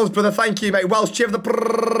 5 months, brother. Thank you, mate. Welsh, cheer for the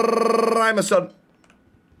primer, son.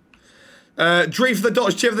 Dree for the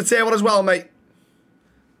Dutch, cheer for the tier 1 as well, mate.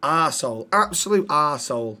 Arsehole. Absolute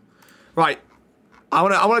arsehole. Right. I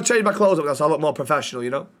wanna change my clothes up because I look more professional, you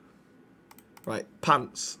know? Right,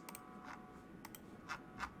 pants.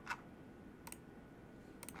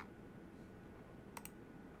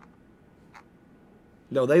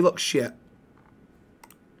 No, they look shit.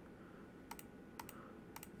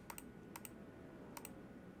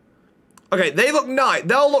 Okay, they look nice.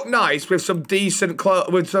 They'll look nice with some decent clothes,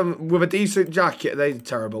 with a decent jacket. They're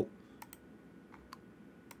terrible.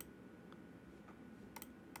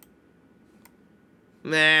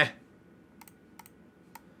 Nah.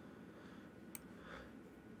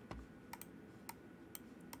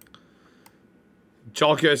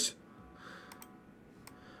 Joggers.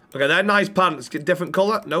 Okay, they're nice pants. Get different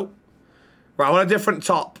colour? Nope. Right, I want a different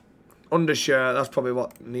top. Undershirt. That's probably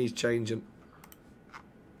what needs changing.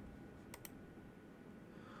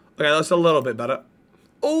 Okay, that's a little bit better.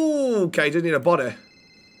 Oh, okay, just need a body.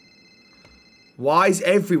 Why is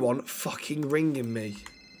everyone fucking ringing me?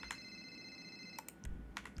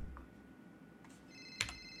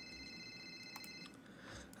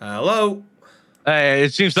 Hello? Hey,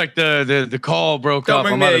 it seems like the call broke Don't up.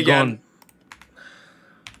 ring I'm me out of again. gun.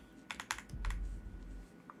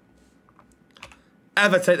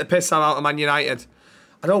 Ever take the piss out of Man United?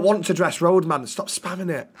 I don't want to dress roadman. Stop spamming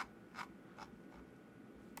it.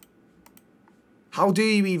 How do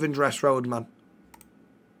you even dress roadman?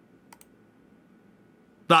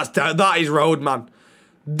 That is roadman.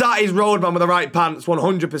 That is roadman with the right pants,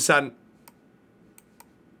 100%.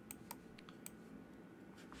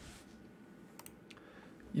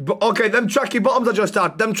 Okay, them tracky bottoms I just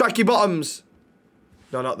had. Them tracky bottoms.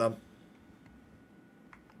 No, not them.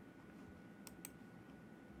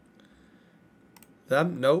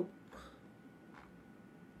 Them? No.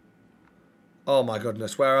 Oh my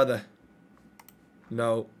goodness, where are they?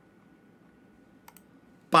 No.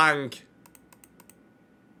 Bang.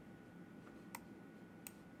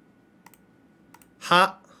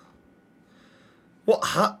 Hat. What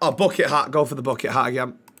hat? Oh, bucket hat. Go for the bucket hat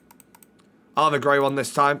again. I'll have a grey one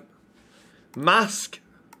this time. Mask.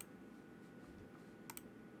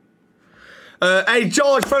 Hey,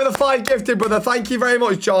 George, for the 5 gifted, brother. Thank you very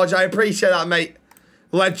much, George. I appreciate that, mate.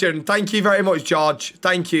 Legend. Thank you very much, George.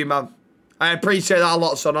 Thank you, man. I appreciate that a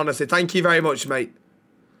lot, son, honestly. Thank you very much, mate.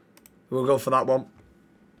 We'll go for that one.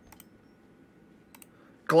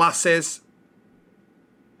 Glasses.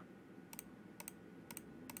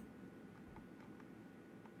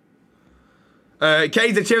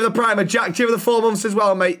 Kader, cheer for the primer. Jack, cheer for the 4 months as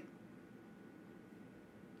well, mate.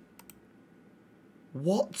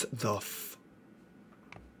 What the f...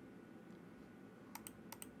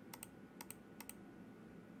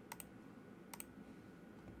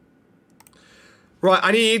 Right,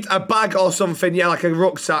 I need a bag or something. Yeah, like a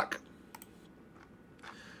rucksack.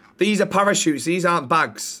 These are parachutes. These aren't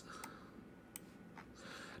bags.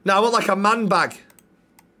 No, I want like a man bag.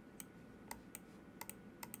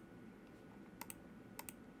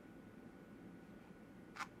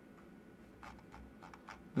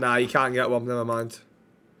 Nah, you can't get one. Never mind.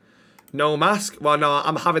 No mask? Well, no,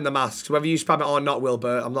 I'm having the masks. Whether you spam it or not,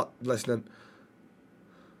 Wilbur, I'm not listening.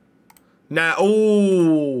 Nah,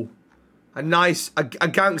 ooh. A nice, a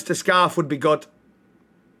gangster scarf would be good.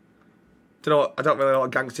 I don't really know what a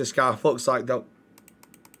gangster scarf looks like, though.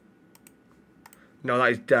 No,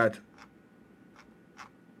 that is dead.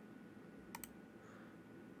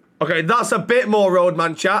 Okay, that's a bit more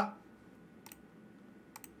roadman chat.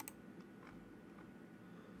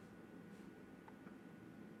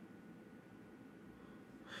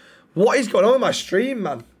 What is going on with my stream,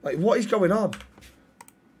 man? Like, what is going on?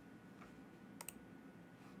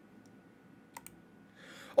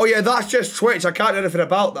 Oh, yeah, that's just Twitch. I can't do anything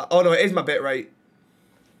about that. Oh, no, it is my bitrate.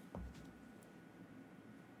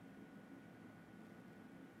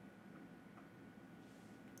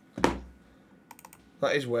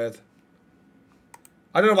 That is weird.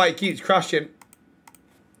 I don't know why it keeps crashing.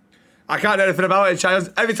 I can't do anything about it,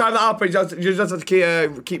 child. Every time that happens, you just have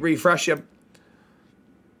to keep refreshing.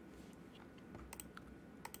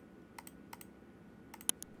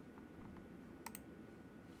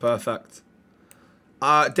 Perfect.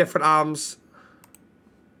 Different arms.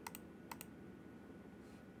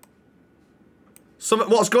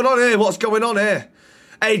 What's going on here? What's going on here?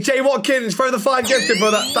 Hey, Jay Watkins, for the fine gifted,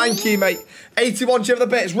 brother. Thank you, mate. 81, cheer for the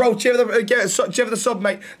bits. Row, cheer for the sub,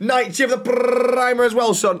 mate. Knight, cheer for the primer as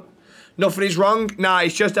well, son. Nothing is wrong. Nah,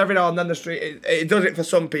 it's just every now and then the street. It does it for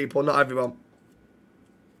some people, not everyone.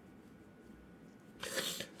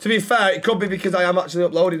 To be fair, it could be because I am actually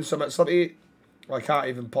uploading something. So I can't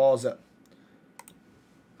even pause it.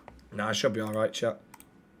 Nah, I should be alright, chat.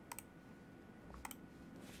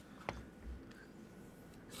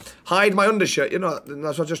 Hide my undershirt. You know,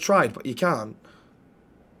 that's what I just tried, but you can't.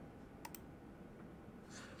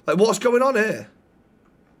 Like, what's going on here?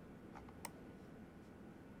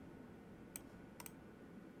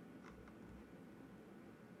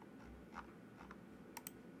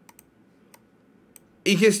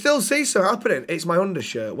 You can still see something happening. It's my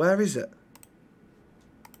undershirt. Where is it?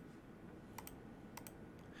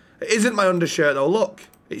 It isn't my undershirt though. Look,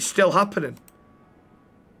 it's still happening.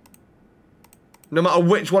 No matter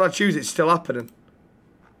which one I choose, it's still happening.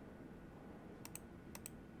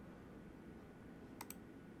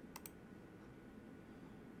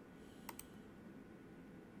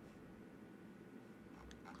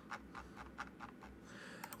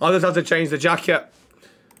 I'll just have to change the jacket.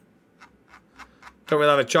 Don't really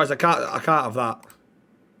have a choice. I can't have that.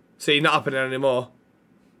 See, not happening anymore.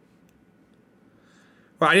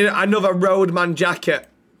 Right, I need another roadman jacket.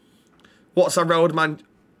 What's a roadman?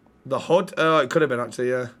 The hood? Oh, it could have been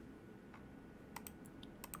actually, yeah.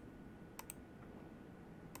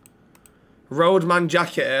 Roadman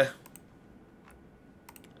jacket here.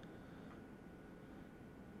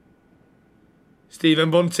 Stephen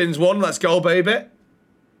Bunting's one. Let's go, baby.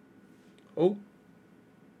 Oh.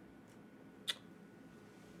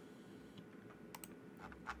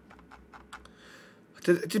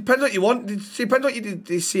 It depends what you want. It depends what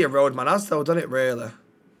you see a roadman as, though, doesn't it, really?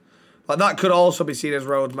 Like, that could also be seen as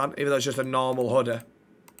roadman, even though it's just a normal hoodie.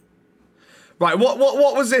 Right, what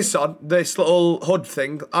was this on? This little hood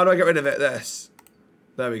thing. How do I get rid of it? This.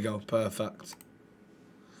 There we go. Perfect.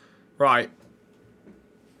 Right.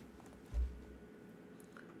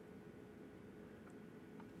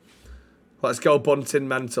 Let's go Bunting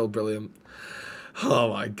mental. Brilliant. Oh,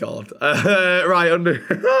 my God. Right, under...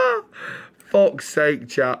 Fuck's sake,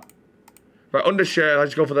 chat. Right, undershirt, I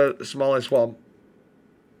just go for the smallest one.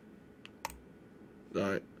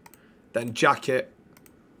 Right. Then jacket.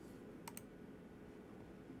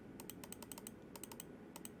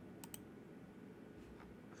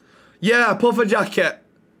 Yeah, puffer jacket.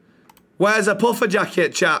 Where's a puffer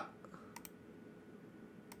jacket, chat?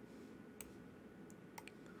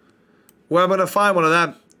 Where am I going to find one of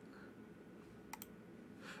them?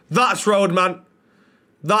 That's roadman.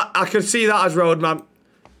 That, I can see that as roadman.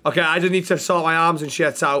 Okay, I just need to sort my arms and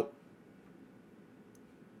shit out.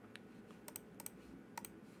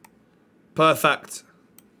 Perfect.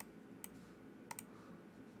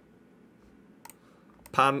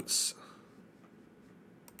 Pants.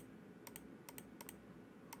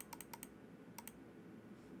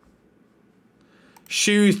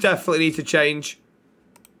 Shoes definitely need to change.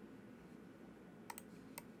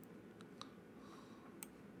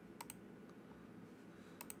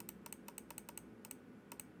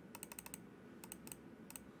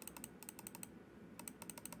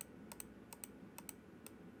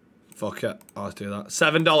 Fuck it. Oh, let's do that.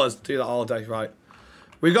 $7. Do that all day. Right.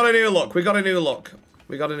 We got a new look. We got a new look.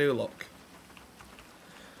 We got a new look.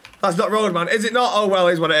 That's not roadman. Is it not? Oh, well,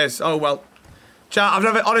 it is what it is. Oh, well. Chat,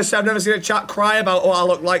 honestly, I've never seen a chat cry about what I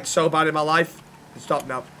look like so bad in my life. Stop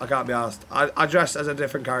now. I can't be asked. I dress as a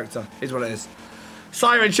different character. Is what it is.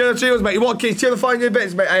 Siren, share the tunes, mate. You want keys? Cheer the fine good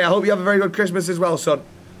bits, mate. Hey, I hope you have a very good Christmas as well, son.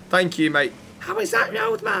 Thank you, mate. How is that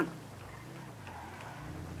roadman?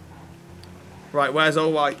 Right, where's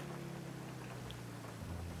all white?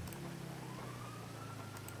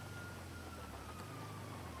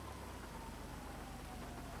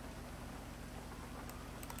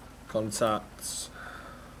 Contacts.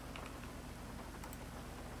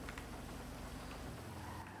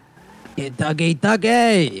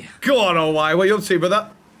 Dougie. Go on, oh why? What you up to, brother?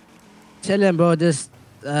 Chilling, bro. Just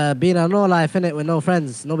being a no life innit with no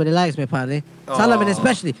friends. Nobody likes me apparently. Solomon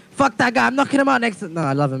especially. Fuck that guy. I'm knocking him out next. No,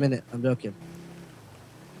 I love him innit. I'm joking.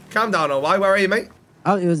 Calm down, oh why? Where are you, mate?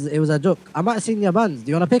 Oh, it was a joke. I might have seen your buns.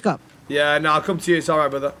 Do you want to pick up? Yeah, no, I'll come to you. It's alright,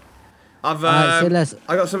 brother. I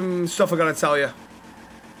got some stuff I gotta tell you.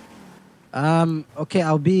 Okay,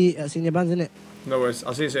 I'll be at Senior Bands, innit? No worries.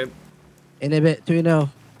 I'll see you soon. In a bit, 2-0.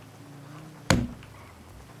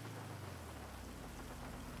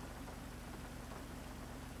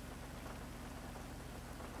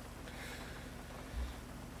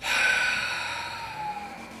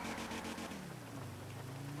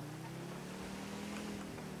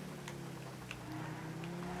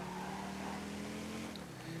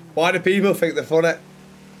 Why do people think they're funny?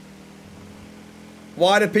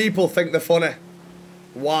 Why do people think they're funny?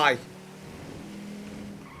 Why?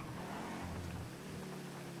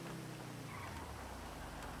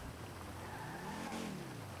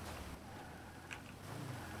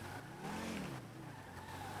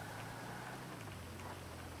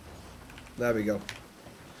 There we go.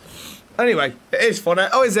 Anyway, it is funny.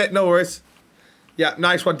 Oh, is it? No worries. Yeah,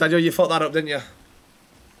 nice one, Daniel. You fucked that up, didn't you?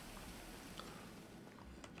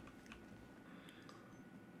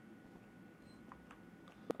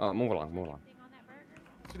 Move along, move along.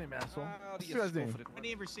 What's your name, asshole? What's your guy's name? I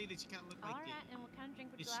never say that you can't look like that. And what kind of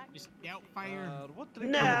drink would you like? Miss Doubtfire.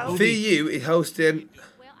 No. VU is hosting.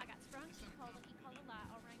 Well, I got sprung, cola, E-cola light,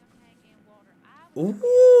 orangutan, and water.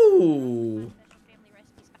 Ooh. Family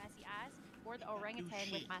recipe spicy eyes, or the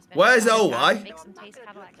orangutan with my special. Where's OY? Makes them taste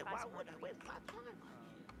kind of like spicy water.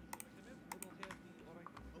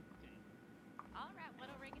 All right, what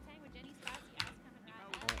orangutan with Jenny's spicy eyes coming right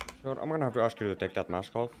now? Sure, I'm gonna have to ask you to take that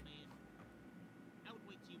mask off.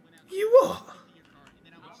 You what?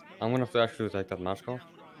 I'm gonna have to ask you to take that mask off.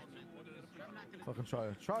 Fucking try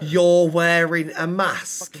it. Try it. You're wearing a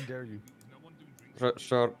mask. Fucking dare you.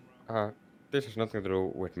 Sir, this has nothing to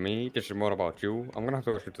do with me. This is more about you. I'm gonna have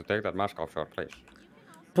to ask you to take that mask off, sir, please.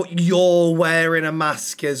 But you're wearing a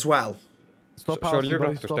mask as well. Stop Sir, policy, you're buddy.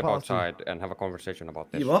 going to Stop step policy. outside and have a conversation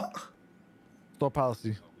about this. You what? Store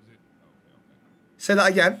policy. Say that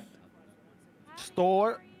again.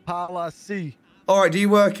 Store policy. Alright, do you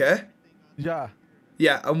work here? Yeah.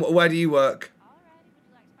 Yeah, and where do you work?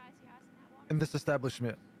 In this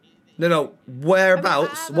establishment. No,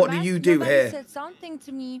 whereabouts? What do you do here? Said something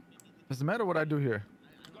to me. Doesn't matter what I do here.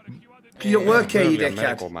 You don't work here, you Probably a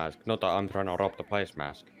medical dickhead. mask, not a I'm trying to rob the place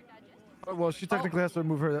mask. Oh, well, she technically has to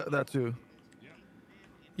remove her that too.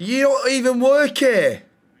 You don't even work here.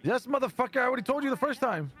 Yes, motherfucker. I already told you the first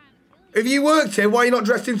time. If you worked here, why are you not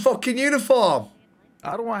dressed in fucking uniform?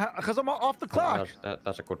 I don't want because I'm off the clock.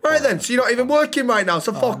 That's a good Right point. then, so you're not even working right now,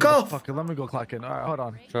 so fuck off. Fuck it, let me go clock in. All right, hold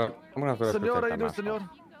on. Sir, I'm gonna have to ask you to Senor, take how that you doing, mask senor? off.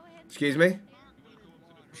 Excuse me?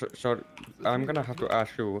 Sir, I'm gonna have to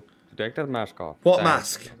ask you to take that mask off. What That-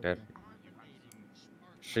 mask? that-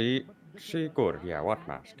 She good, yeah, what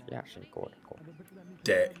mask? Yeah, she good.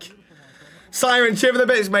 Dick. Siren, cheer for the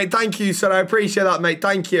bits, mate. Thank you, sir. I appreciate that, mate.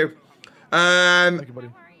 Thank you. Thank you, buddy.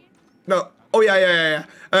 No. Oh yeah.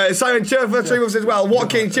 Siren, cheer for the 3 months as well.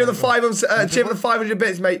 Watkins, cheer for the 5 months. Cheer for the 500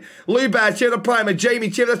 bits, mate. Lou Bear, cheer for the primer. Jamie,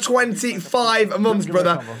 cheer for the 25 months,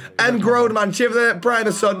 brother. M. Grodeman, cheer for the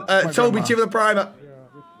primer, son. Toby, cheer for the primer.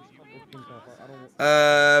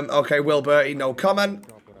 Okay, Will Bertie, no comment.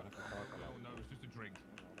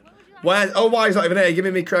 Where's? Oh, why is not even here?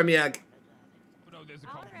 Give me crummy egg.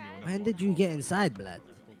 When did you get inside, blood?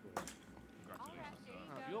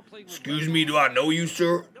 Excuse me, do I know you,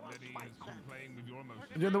 sir?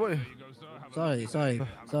 You're in the way.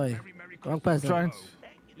 Sorry. Wrong person. Trying.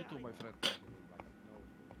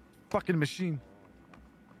 Fucking machine.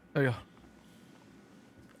 There you go.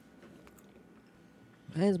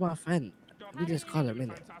 Where's my friend? We just call him,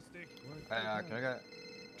 innit? Can I get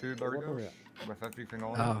 2 burgers with everything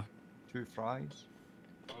on Oh. it, 2 fries,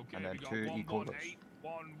 and then 2 E-colas?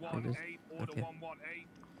 Okay.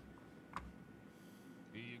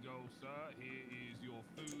 Here you go, sir. Here is your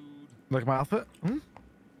food. Like my outfit? Hmm?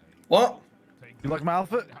 What? You like my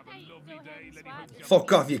outfit?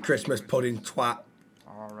 Fuck off, you Christmas pudding twat.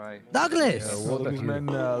 Alright. Douglas! Yeah, look at man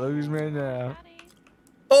now. Look at man now.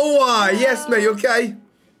 Oh, why? Yes, mate, you okay?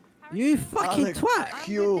 You fucking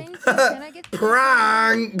twat!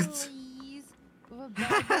 Pranked!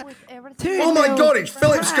 Two Oh my nil. god, it's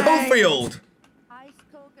Philip Pranked. Schofield!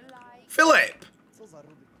 Philip!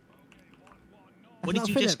 What did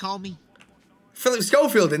you just call me? Philip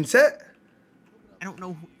Schofield, isn't it? I don't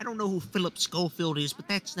know who Philip Schofield is, but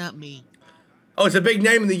that's not me. Oh, it's a big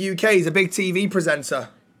name in the UK. He's a big TV presenter.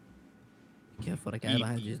 Careful, the guy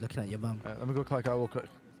behind you is looking at your bum. Let me go clock out real quick.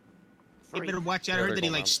 You better watch out. I heard that he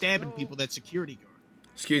likes stabbing people. That security guard.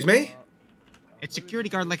 Excuse me? That security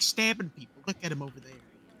guard likes stabbing people. Look at him over there.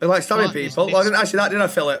 They like stabbing Fuck, people. it's Well, I didn't ask you that, did I,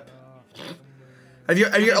 Philip? Have you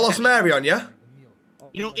got a Lost Mary on you?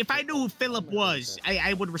 You know, if I knew who Philip was,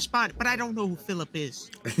 I would respond. But I don't know who Philip is.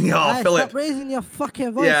 Oh, Hey, Philip. Stop raising your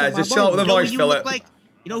fucking voice. Yeah, at my just shut up boy. with the You know voice, who you Philip. look like?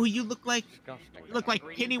 You know who you look like? You look like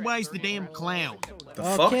Pennywise the damn clown. The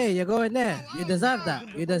fuck? Okay, you're going there. You deserve that.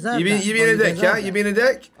 You deserve You that. being a dick, yeah? That. You being a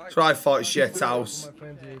dick? That's what I thought, shit house.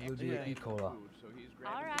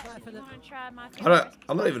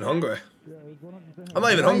 I'm not even hungry. I'm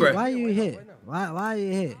not even hungry. Why are you here? Why are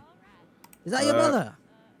you here? Is that your brother?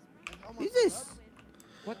 Who's this?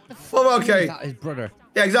 What the fuck? Well, okay. Is that his brother?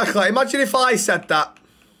 Yeah, exactly. Imagine if I said that.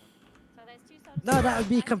 No, that would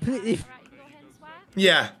be completely.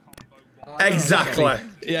 Yeah. Exactly.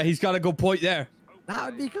 Yeah, he's got a good point there. That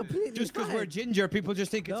would be completely. Just because we're ginger, people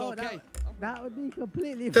just think it's okay. That would be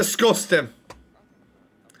completely. Disgusting.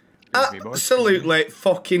 Absolutely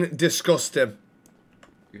fucking disgusting.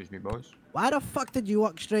 Excuse me, boys. Why the fuck did you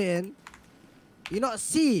walk straight in? You not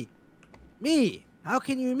see me? How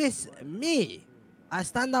can you miss me? I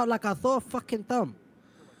stand out like a Thor fucking thumb.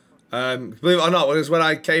 Believe it or not, because when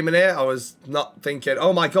I came in here, I was not thinking,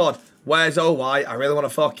 oh my god, where's OY? I really want to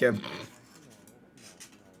fuck him.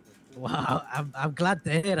 Wow, I'm glad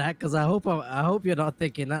to hear that, because I hope you're not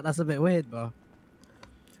thinking that. That's a bit weird, bro.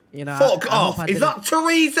 You know. Fuck off! Is that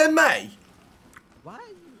Theresa May? Why?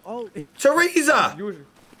 Oh, Theresa!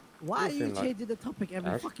 Why are you changing the topic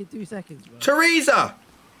every fucking 2 seconds, bro? Theresa!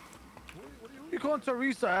 You calling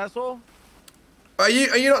Teresa, asshole? Are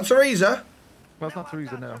you not Theresa? Well, it's not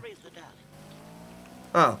Teresa now.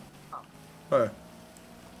 Oh. Oh.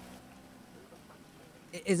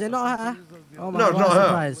 Is it not her? Oh my No, god, not what a her.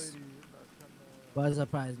 surprise. What a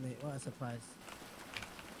surprise, mate. What a surprise.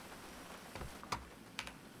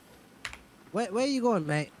 Where are you going,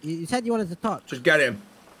 mate? You said you wanted to talk. Just get him.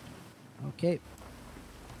 Okay.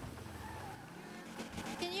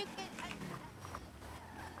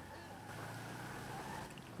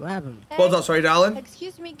 What happened? What's that, sorry, darling?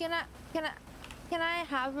 Excuse me, can I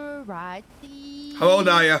have a ride, please? How old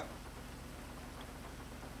are you?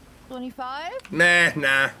 25?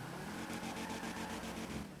 Nah.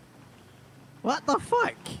 What the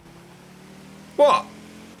fuck? What?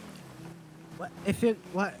 What? If you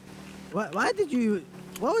what? Why did you?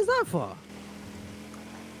 What was that for?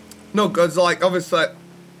 No, because like obviously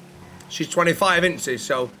she's 25 inches,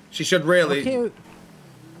 so she should really. Okay.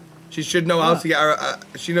 She should know how to get her.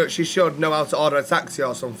 She should know how to order a taxi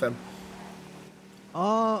or something.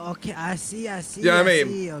 Oh, okay. I see. You know what I mean?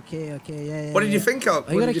 See. Okay. Yeah. What did you think of?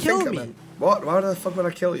 Are you gonna kill me? Then? What? Why the fuck would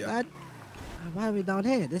I kill you? Why are we down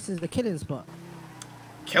here? This is the killing spot.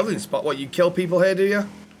 Killing spot? What? You kill people here, do you?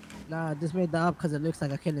 Nah, I just made that up because it looks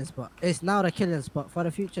like a killing spot. It's now the killing spot. For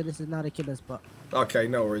the future, this is now the killing spot. Okay,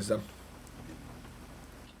 no worries then.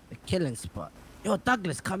 The killing spot. Yo,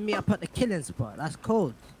 Douglas, come me up at the killing spot. That's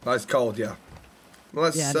cold. That's cold, yeah.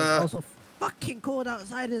 Let's. Yeah, and it's also fucking cold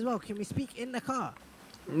outside as well. Can we speak in the car?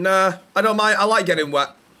 Nah, I don't mind. I like getting wet.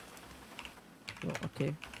 Oh,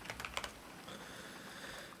 okay.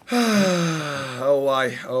 Oh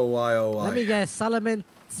why? Let me guess. Solomon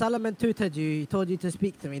tutored you. He told you to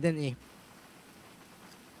speak to me, didn't he?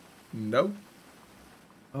 No.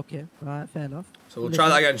 Okay. All right. Fair enough. So we'll try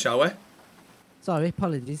that again, shall we? Sorry.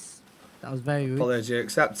 Apologies. That was very rude. Apology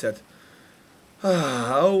accepted.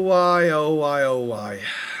 Oh why?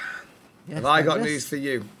 Yes, Have I got Douglas? news for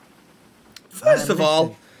you? First of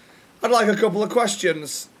all, I'd like a couple of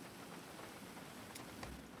questions.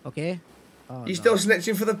 Okay. Oh, You still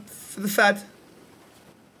snitching for the Fed?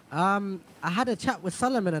 I had a chat with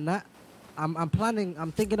Solomon and that. I'm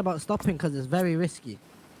thinking about stopping because it's very risky.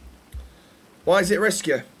 Why is it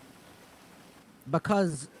risky?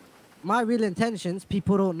 Because my real intentions,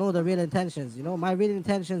 people don't know the real intentions, you know? My real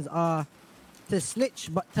intentions are to snitch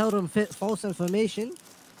but tell them false information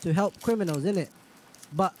to help criminals, innit?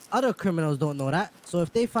 But other criminals don't know that. So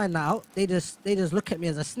if they find that out, they just look at me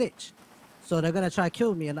as a snitch. So they're gonna try to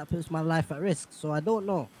kill me and that puts my life at risk. So I don't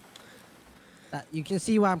know. That you can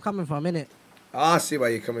see where I'm coming from, innit? I see where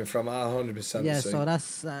you're coming from. I 100% Yeah, see. so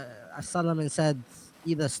that's as Solomon said,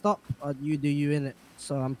 either stop or you do you, innit?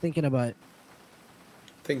 So I'm thinking about it.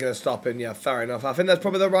 Thinking of stopping, yeah, fair enough. I think that's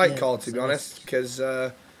probably the right call, to be so honest, because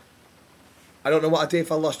I don't know what I'd do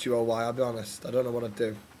if I lost you or why, I'll be honest. I don't know what I'd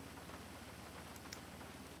do.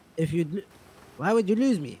 Why would you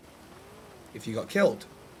lose me? If you got killed.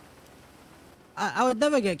 I would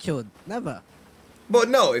never get killed, never. But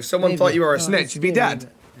no, if someone thought you were a No, snitch, you'd be dead.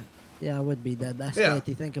 Yeah, I would be dead. That's Yeah. scary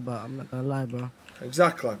to think about. I'm not gonna lie, bro.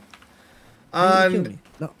 Exactly. Why would you And kill me?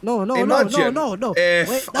 No. imagine No. if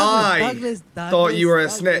Wait, I thought you were a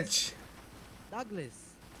snitch. Douglas,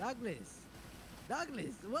 what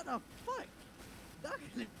the fuck?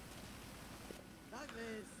 Douglas.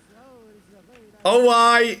 Oh,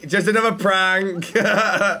 why? Just another prank.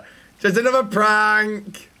 Just another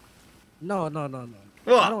prank. No.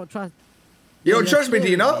 What? I don't trust. You don't trust me, do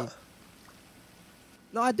you not?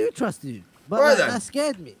 No, I do trust you. But Right like, then. that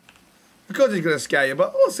scared me. Because he's going to scare you,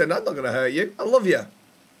 but listen, I'm not going to hurt you. I love you.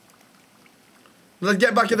 Let's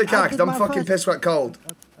get back in the car, because I'm fucking pissed wet cold.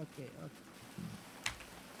 Okay.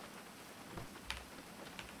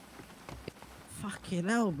 Fucking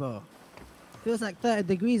hell, bro. Feels like 30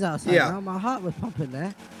 degrees outside Yeah. now. My heart was pumping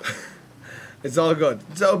there. It's all good.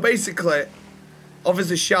 So basically,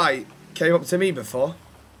 Officer Shy came up to me before.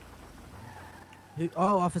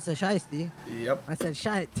 Oh, Officer Shiesty. Yep. I said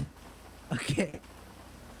shite. Okay.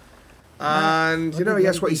 And you know,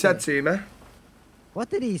 guess what he said to me? What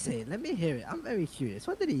did he say? Let me hear it. I'm very curious.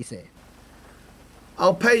 What did he say?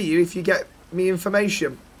 I'll pay you if you get me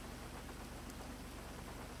information.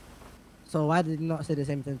 So why did he not say the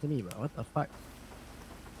same thing to me, bro? What the fuck?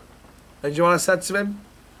 And do you know what I said to him?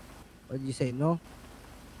 What did you say? No?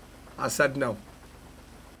 I said no.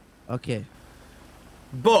 Okay.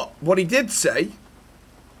 But what he did say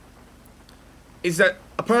is that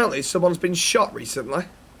apparently someone's been shot recently.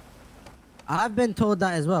 I've been told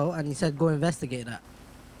that as well, and he said go investigate that.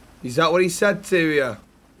 Is that what he said to you?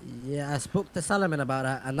 Yeah, I spoke to Solomon about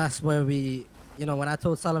that, and that's where we, you know, when I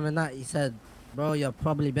told Solomon that, he said, bro, you're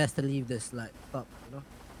probably best to leave this, like, stop, you know?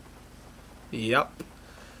 Yep.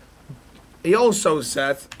 He also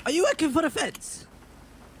said... Are you working for the feds?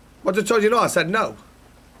 What I told you no, I said no.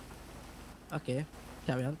 Okay,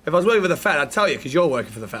 carry on. If I was working for the Fed, I'd tell you, because you're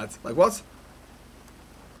working for the Fed. Like, what?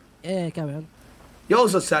 Yeah, carry on. He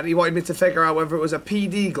also said he wanted me to figure out whether it was a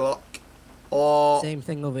PD Glock or... Same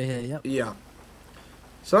thing over here, yep. Yeah.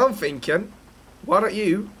 So I'm thinking, why don't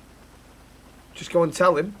you just go and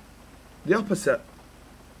tell him the opposite?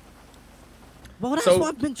 Well, that's So- what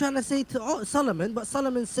I've been trying to say to Solomon, but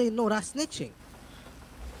Solomon's saying, no, that's snitching.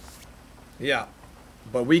 Yeah.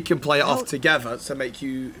 But we can play it off together to make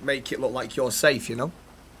it look like you're safe, you know?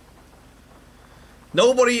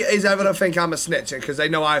 Nobody is ever gonna think I'm a snitcher because they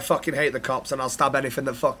know I fucking hate the cops and I'll stab anything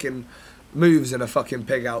that fucking moves in a fucking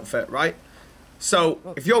pig outfit, right? So,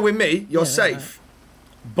 if you're with me, you're safe.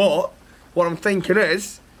 But, what I'm thinking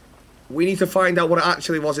is, we need to find out what it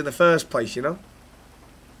actually was in the first place, you know?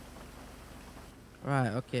 Right,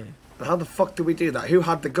 okay. And how the fuck do we do that? Who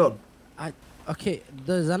had the gun? Okay,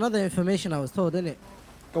 there's another information I was told, innit?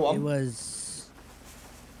 Go on. It was...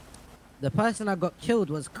 The person that got killed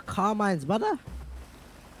was Carmine's brother?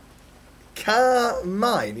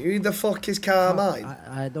 Carmine? Who the fuck is Carmine?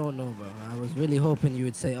 I don't know, bro. I was really hoping you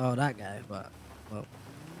would say, oh, that guy, but, well,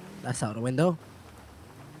 that's out the window.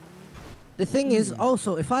 The thing is,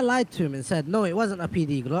 also, if I lied to him and said, no, it wasn't a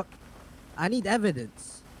PD Glock, I need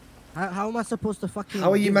evidence. How am I supposed to fucking...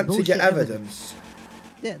 How are you give meant to bullshit get evidence?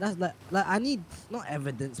 Yeah, that's like I need, not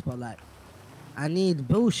evidence, but like, I need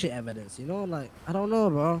bullshit evidence, you know? Like, I don't know,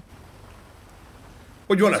 bro.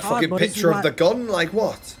 What, do you want It's a hard, fucking but this is picture of why- the gun? Like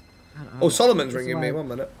what? Oh, Solomon's This is ringing me. why- 1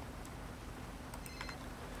 minute.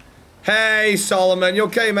 Hey, Solomon, you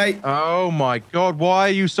okay, mate? Oh my God, why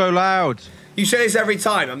are you so loud? You say this every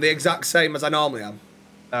time. I'm the exact same as I normally am.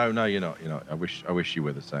 No, you're not. You're not. I wish you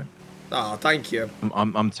were the same. Oh, thank you.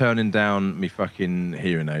 I'm turning down me fucking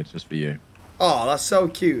hearing aids just for you. Oh, that's so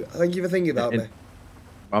cute. Thank you for thinking about me.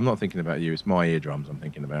 I'm not thinking about you. It's my eardrums I'm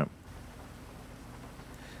thinking about.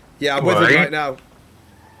 Yeah, I'm with him right now.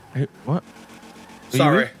 What? Who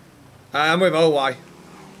Sorry. you I'm with OY.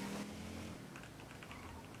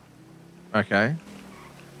 Okay.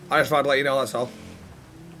 I just wanted to let you know, that's all.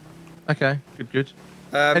 Okay. Good.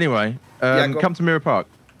 Um, Anyway, yeah, go on. come to Mirror Park.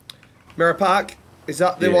 Mirror Park? Is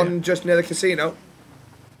that the Yeah. one just near the casino?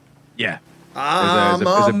 Yeah. I'm There's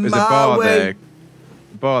a on my bar way. there.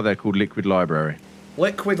 A bar there called Liquid Library.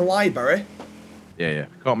 Liquid Library? Yeah.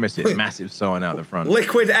 Can't miss it. Massive sign out the front.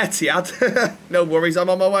 Liquid Etihad? No worries, I'm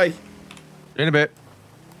on my way. In a bit.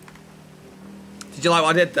 Did you like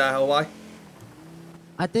what I did there, OY?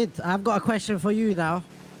 I did. I've got a question for you now.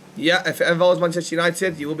 Yeah, if it involves Manchester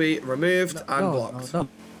United, you will be removed and blocked.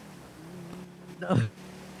 No.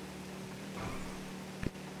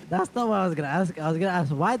 That's not what I was gonna ask. I was gonna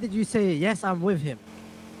ask, why did you say yes? I'm with him.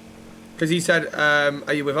 Because he said,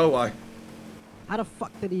 are you with OY? How the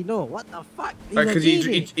fuck did he know? What the fuck? He's a Because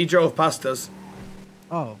genie. he drove past us.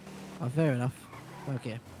 Oh, fair enough.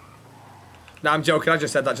 Okay. No, I'm joking. I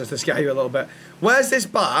just said that just to scare you a little bit. Where's this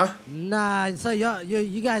bar? Nah, so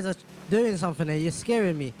you guys are doing something here. You're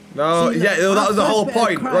scaring me. No, See, yeah, my that was the first whole bit of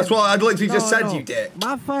point. crime- That's what I literally just said, No. you dick.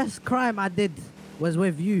 My first crime I did was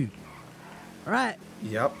with you. Right?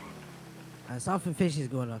 Yep. And something fishy is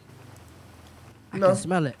going on. I No. can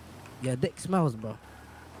smell it. Your dick smells, bro.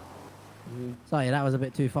 Sorry, that was a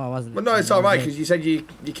bit too far, wasn't it? But no, it's alright, because you said you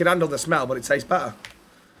can handle the smell, but it tastes better.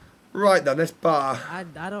 Right then, this bar. I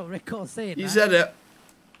don't recall saying that. You said it.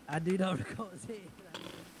 I do not recall saying that.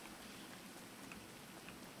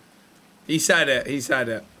 He said it. He said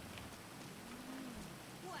it.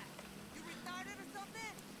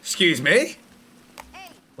 Excuse me?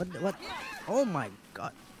 What? Oh my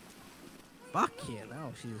god. Fuck yeah,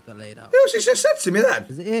 now she's got laid out. You know what she just said to me then?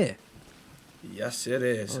 Is it here? Yes, it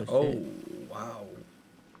is. Oh, wow.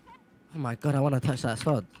 Oh my god, I want to touch that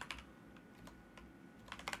sword.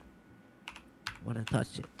 I want to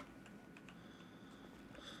touch it.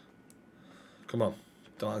 Come on.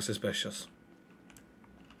 Don't act suspicious.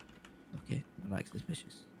 Okay, I'm like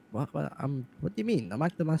suspicious. What do you mean? I'm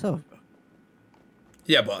acting myself, bro.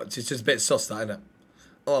 Yeah, but it's just a bit sus, that, isn't it?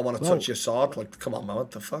 Oh, I want to touch your sword. Like, come on, man.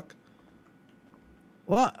 What the fuck?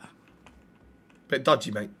 What? Bit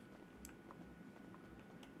dodgy, mate.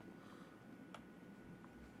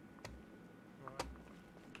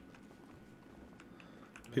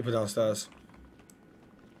 People downstairs.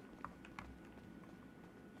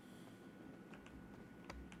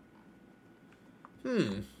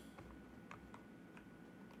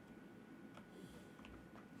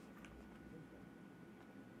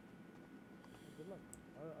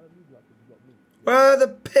 Where the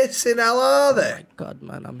pissing hell are they? Oh my god,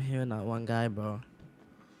 man, I'm hearing that one guy, bro.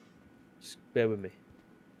 Just bear with me.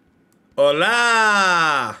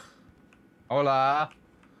 Hola! Hola.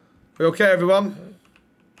 We okay, everyone?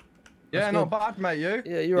 Yeah, not bad, mate. You?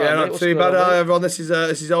 Yeah, you're Yeah, right, not too bad. Everyone, this is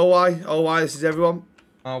OY. OY, this is everyone.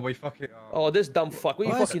 Oh, we fucking. Oh, this dumb fuck. What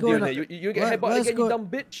are you fucking doing here? You get headbutted again, you dumb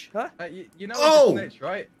bitch? Huh? You know Oh! it's a snitch,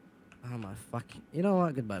 right? Oh my fucking. You know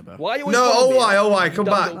what? Goodbye, bro. Why are you always No, following me, huh? OY, You come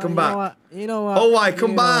dumb back, little come bitch. back. You know what? OY,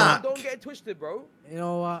 come back. Don't get it twisted, bro. You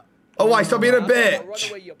know what? OY, stop being a Run bitch.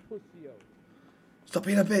 away, you pussy, yo. Stop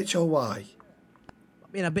being a bitch, OY.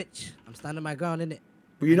 Stop being a bitch. I'm standing my ground, innit?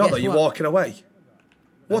 Well, you're not, Guess though. You're what? walking away.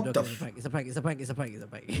 I'm What the joking, f... It's a prank. It's a prank. It's a prank. It's a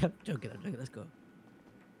prank. It's a prank. I'm joking. Let's go.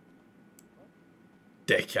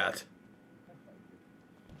 Dickhead.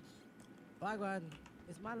 Wagwan.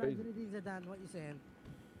 It's my life. Zinedine Zidane. What you saying?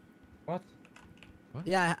 What?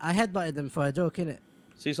 Yeah, I headbutted them for a joke, innit?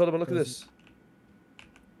 See, Solomon, look at this.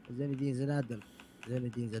 Zinedine Zidane.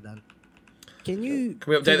 Zinedine Zidane. Can you...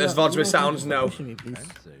 Can we update this VODs with sounds? No. Pushing me, please.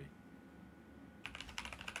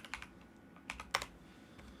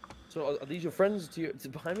 So, are these your friends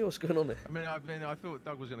behind me? What's going on there? I thought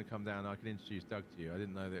Doug was going to come down. I could introduce Doug to you. I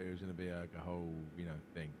didn't know that it was going to be a whole,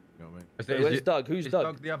 thing. You know what I mean? Where's Doug? Who's Doug?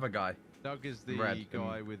 Doug the other guy. Doug is the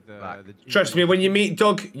guy with the Trust me, when you meet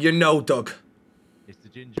Doug, you know Doug. It's the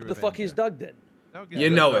ginger. Who the fuck is Doug then? Doug You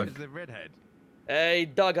know Doug him. is the redhead. Hey,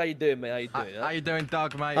 Doug, how you doing, mate? How you doing? How you doing,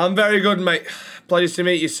 Doug, mate? I'm very good, mate. Pleasure to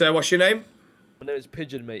meet you, sir. What's your name? My name is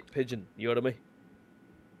Pigeon, mate. Pigeon. You heard of me?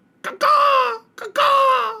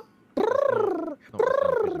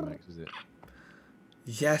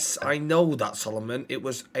 Yes, I know that, Solomon. It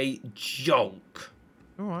was a joke.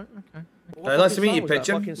 All right, okay. Nice to meet you, Was that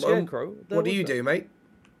Pigeon. fucking scarecrow? What do you do, mate?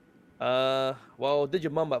 Well, I did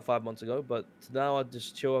your mum about 5 months ago, but now I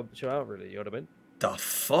just chill out, really. You know what I mean? The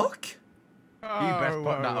fuck? You best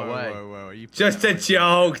put that away. Just a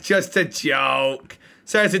joke. Just a joke.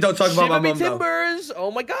 Seriously, don't talk about my Shiver me mum, though. timbers!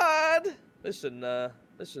 Oh my god!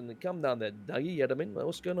 Listen, calm down there, Dougie. You know what I mean?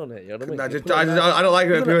 What's going on here? You know what I mean? I don't like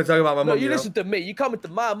it when people talk about my No, mum. you You know? listen to me. You come into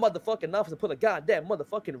my motherfucking office and put a goddamn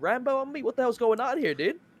motherfucking Rambo on me? What the hell's going on here,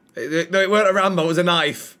 dude? No, it weren't a Rambo. It was a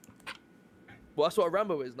knife. Well, that's what a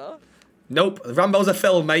Rambo is, nah? Nope. Rambo's a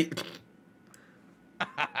film, mate.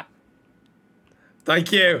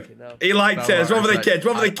 Thank you. He liked it. It's one for the kids.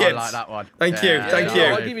 One for the kids. I like that one. Thank you. Thank you.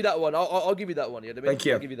 I'll give you that one. I'll give you that one. You know what I mean? Thank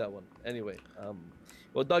you. I'll give you that one. Anyway,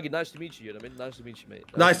 well, Dougie, nice to meet you. You know what I mean? Nice to meet you, mate.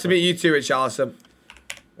 Nice to meet you too, Richarlison.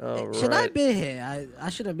 All Should I right. be here? I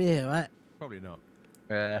shouldn't be here, right? Probably not.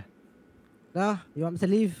 Yeah. No? You want me to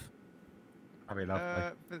leave? I mean,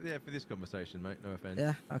 for this conversation, mate. No offense.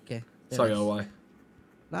 Yeah, okay. Sorry, OY.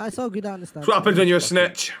 Nah, it's all good, I understand. That's what happens when you're a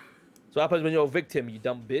snitch. So what happens when you're a victim, you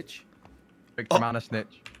dumb bitch? Victim and a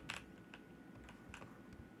snitch.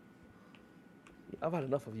 I've had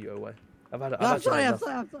enough of you, Owe. I'm sorry.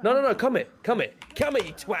 No, come here,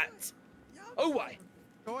 you twat. Owe.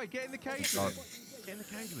 Oh, get in the cage. Get in the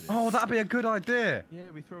cage with it. Oh, that'd be a good idea. Yeah,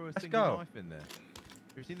 we throw a Let's single go. knife in there.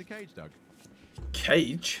 Have you seen the cage, Doug?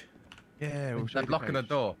 Cage? Yeah, we'll show They're you the blocking the cage.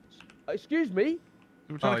 door. Excuse me?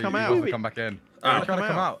 We're trying to come you out. want to come back in. Oh. We're trying to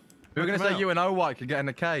come out. We were going to say you and O-White could get in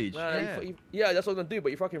the cage. Yeah, that's what I'm gonna do.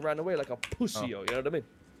 But you fucking ran away like a pussy, yo. You know what I mean?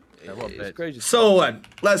 Yeah, what a It's bitch. crazy. So then,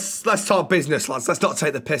 let's talk business, lads. Let's not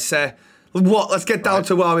take the piss here. Let's get down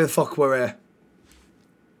to why the fuck we're here.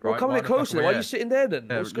 Well, come a bit closer. Why are you sitting there then?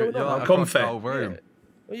 What's going on? I'm comfy. Yeah.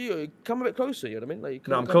 You come a bit closer. You know what I mean? Like,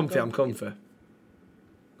 No, I'm comfy. I'm comfy.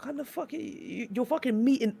 Kind of fucking. You're fucking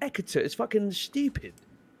meeting etiquette. It's fucking stupid,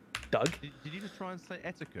 Doug. Did you just try and say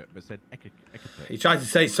etiquette, but said etiquette? He tried to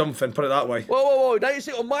say something. Put it that way. Whoa, whoa, whoa! Now you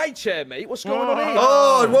sit on my chair, mate. What's going on here?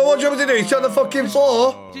 Oh, well, what do you want me to do? Sit on the fucking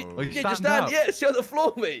floor? Yeah, just stand. Yeah, sit on the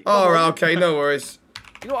floor, mate. All right, okay, no worries.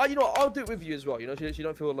 You know what? I'll do it with you as well. You know, so you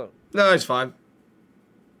don't feel alone. No, it's fine.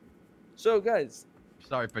 So, guys.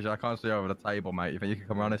 Sorry, Pigeon, I can't see over the table, mate. You think you can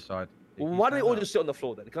come around this side? Why don't we all just sit on the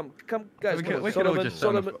floor then? Come, guys. We come can on. all just sit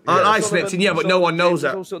on the Solomon, floor. I snitching, yeah, but no one knows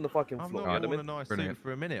that. All sit on the fucking I'm floor. not on a nice seat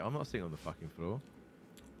for a minute. I'm not sitting on the fucking floor.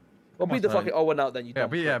 Well, be the fucking odd one out then, you dumb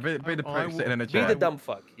fuck. Be the prick sitting in a chair. Be the dumb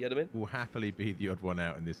fuck, you know what I mean? We'll happily be the odd one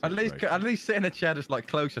out in this At least sit in a chair just like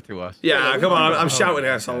closer to us. Yeah, come on, I'm shouting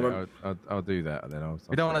here, Solomon. I'll do that then.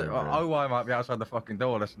 You don't want to. I might be outside the fucking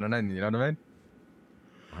door listening in, you know what I mean?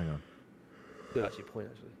 Hang on. Good actually point,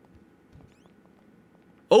 actually.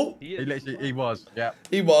 Oh! He was, yeah.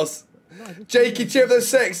 He was. Jakey, cheer for the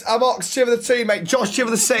 6. Amox, cheer for the 2, mate. Josh, cheer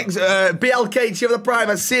for the 6. BLK, cheer for the Prime.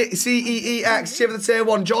 CEEX, cheer for the tier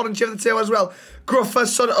 1. Jordan, cheer for the tier 1 as well. Gruffer,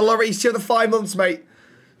 son of Laurie, cheer for the 5 months, mate.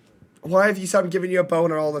 Why have you said I'm giving you a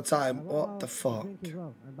boner all the time? What the fuck?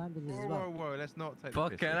 Whoa, whoa, let's not take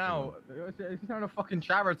Fucking hell. It's not a fucking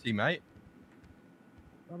charity, mate.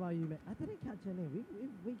 What about you, mate? I didn't catch your name.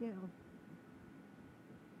 We get on.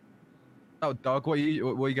 Oh, Doug, what are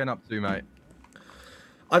you getting up to, mate?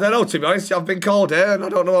 I don't know, to be honest. I've been called here, and I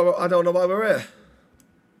don't know why we're here.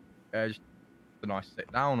 Yeah, just a nice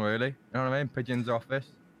sit down, really. You know what I mean? Pigeon's office.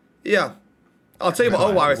 Yeah. I'll tell you what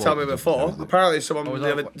Owire was telling me before. Apparently someone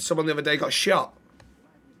the other day got shot.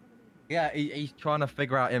 Yeah, he's trying to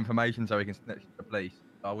figure out information so he can snitch the police.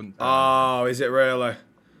 I wouldn't tell Oh, is it really?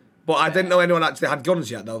 But I didn't know anyone actually had guns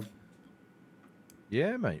yet, though.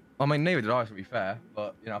 Yeah, mate. I mean, neither did I, to be fair.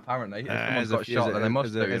 But, you know, apparently, if someone's got shot, then they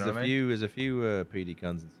must do, you know what I mean? There's a few PD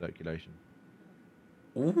guns in circulation.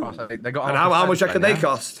 Ooh. Oh, so they got and how much reckon they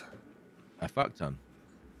cost? A fuck ton.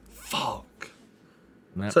 Fuck.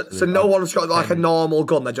 So no one's got like a normal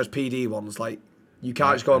gun, they're just PD ones, like you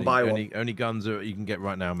can't just go and buy one. Only guns that you can get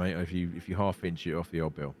right now, mate, if you half inch it off the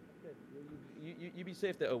old bill. You be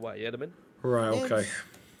safe there away, you know what I mean? Right, okay.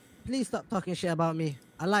 Please stop talking shit about me.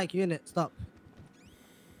 I like you, innit? Stop.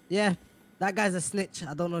 Yeah, that guy's a snitch.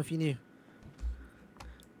 I don't know if you knew.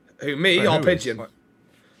 Who, me or Pigeon?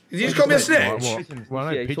 Did you just call me a snitch?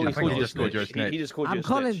 Well, yeah, Pigeon, he just called you a snitch. He just called you a snitch.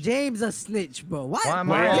 I'm calling James a snitch, bro. What?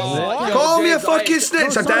 What? Call me a fucking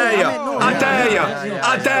snitch, I dare you. I dare you.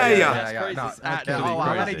 I dare you.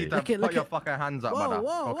 I need you to put your fucking hands up, brother.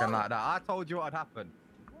 Fucking like that. I told you what had happened.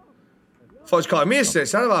 Thought you calling me a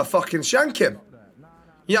snitch. I'm about to fucking shank him.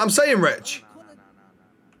 Yeah, I'm saying Rich.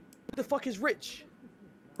 Who the fuck is Rich?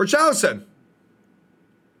 Rich Allison.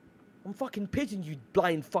 I'm fucking Pigeon, you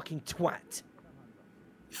blind fucking twat.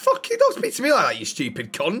 Fucking don't speak to me like that, you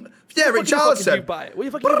stupid cunt. Yeah, Rich Allison. What are you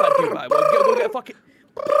fucking do about Dubai? Well, go get a fucking...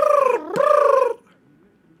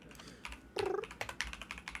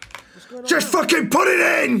 Just fucking put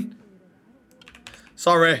it in!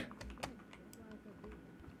 Sorry.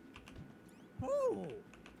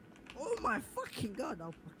 Oh my fucking god.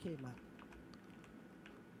 Oh, okay, man.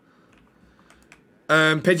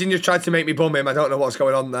 Pigeon just tried to make me bum him. I don't know what's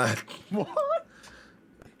going on there. What?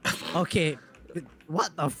 Okay.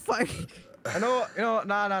 What the fuck? You know what?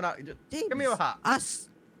 No. Give me your hat.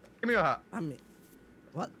 Give me your hat. I mean,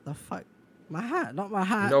 what the fuck? My hat, not my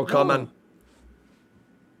hat. No comment.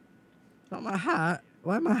 Not my hat.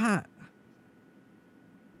 Why my hat?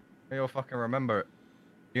 You'll fucking remember it.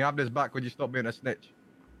 You have this back when you stop being a snitch.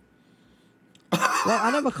 Well,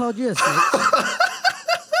 I never called you a snitch.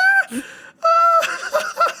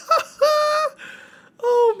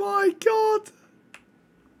 Oh my god.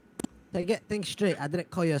 To get things straight, I didn't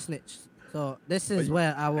call you a snitch. So this is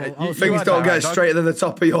where I will. Things don't get straighter than the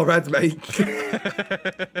top of your head, mate.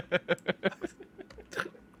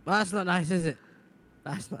 Well, that's not nice, is it?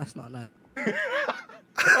 That's not nice.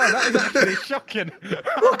 Oh, that is actually shocking.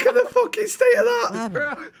 Look at the fucking state of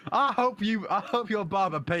that. I hope your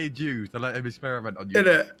barber paid you to let him experiment on you.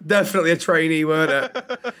 Innit? Definitely a trainee, weren't it?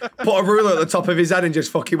 Put a ruler at the top of his head and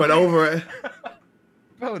just fucking went over it.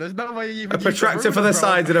 Bro, there's no way you even a protractor for the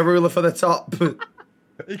sides and a ruler for the top.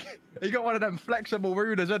 You got one of them flexible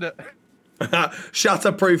rulers, isn't it?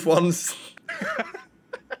 Shatterproof ones.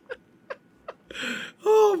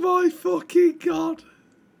 Oh my fucking god.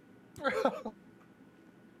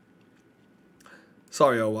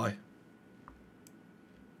 Sorry, OY.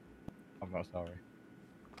 I'm not sorry.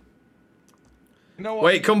 You know what?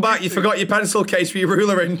 Wait, come back. You forgot your pencil case with your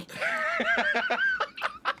ruler in.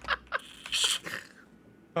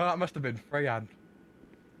 Oh, that must have been freehand.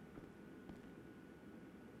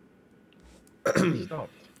 Stop.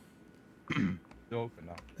 They're open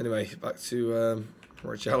now. Anyway, back to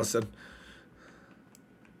Rich Allison.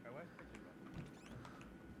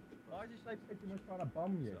 Why did you say Pigeon was trying to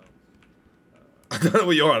bomb you? I don't know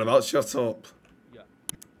what you're on about. Shut up. Yeah.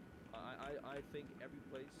 I think every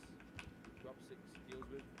place Drop 6 deals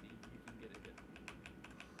with, you can get it hit.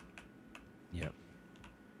 Yep.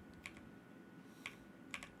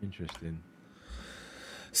 Interesting.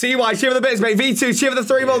 CY, cheer for the bits, mate. V2, cheer for the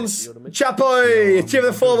 3 months. Chapoy, cheer for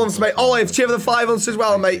the 4 months, mate. Olive, cheer for the 5 months as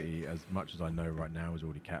well, mate. As much as I know right now is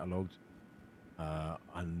already catalogued.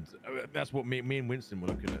 And that's what me and Winston were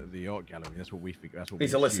looking at the art gallery. That's what we figure. That's what Need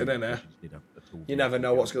to listen in here. You never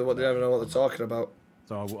know what's gonna. You never know what they're talking about.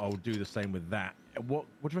 So I'll do the same with that. What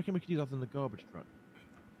do you reckon we could use other than the garbage truck?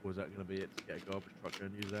 Or is that going to be it to get a garbage truck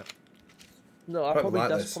and use that? No, I probably like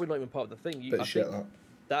that's this. probably not even part of the thing. Bit of shit,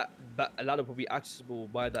 that ladder will be accessible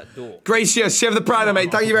by that door. Gracious, cheer for the Pride,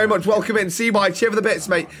 mate. Thank you very much. Welcome in. CY, cheer for the bits,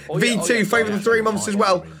 mate. V2, favour the 3 months as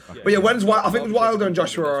well. But yeah, when's I think Wilder and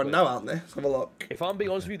Joshua are on now, aren't they? Let's have a look. If I'm being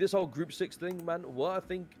honest with you, this whole Group 6 thing, man, what I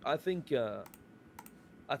think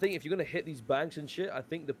if you're gonna hit these banks and shit, I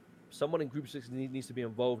think someone in Group 6 needs to be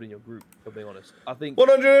involved in your group. If I'm being honest, I think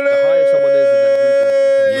 100. The higher someone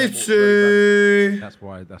is in that group, That's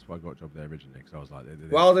why I got a job there originally, because I was like,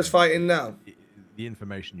 Wilder's fighting now. The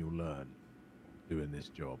information you'll learn doing this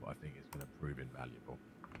job, I think, is going to prove invaluable.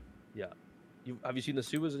 Yeah. Have you seen the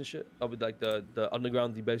sewers and shit? With like the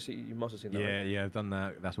underground debase? You must have seen that. Yeah, right? yeah, I've done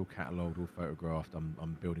that. That's all catalogued, all photographed.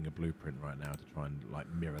 I'm building a blueprint right now to try and like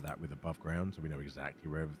mirror that with above ground, so we know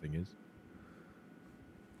exactly where everything is.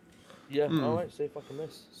 Yeah. All right. See if I can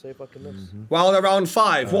miss. See if I can miss. Wilder round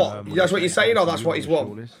 5. What? That's what you're saying, or that's what he's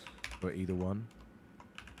won? For either one.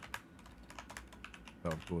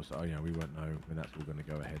 But of course, we won't know when that's all going to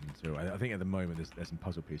go ahead until. I think at the moment there's some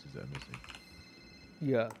puzzle pieces that are missing.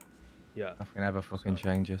 Yeah. Yeah. Nothing ever fucking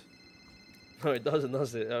changes. No, it doesn't,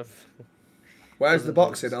 does it? Where's the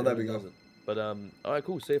boxing? Oh, there we go. But all right,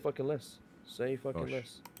 cool. See if I can less. See if I can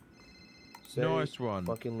less. Nice one.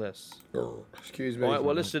 Fucking less. Excuse me. All right.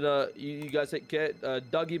 Well, listen. You guys take care.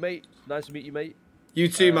 Dougie, mate. Nice to meet you, mate. You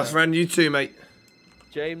too, my friend. You too, mate.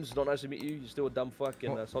 James, not nice to meet you. You're still a dumb fuck.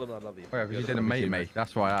 And Solomon, I love you. Well, because you didn't meet me.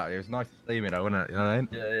 That's why it was nice to see me, though, wasn't it? You know what I mean?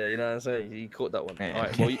 Yeah, you know what I'm saying. You caught that one. All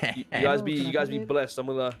right. Well, you guys be blessed. I'm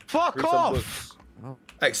gonna fuck off.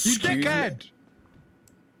 Excuse you dickhead.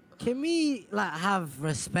 Can we have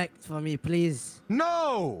respect for me, please?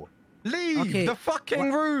 No! Leave the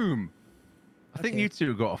fucking room. I think you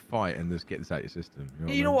two got a fight and just get this out of your system.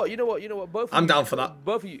 You know what? Both. I'm down for that.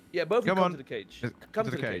 Both of you. Yeah, both of you come to the cage. Come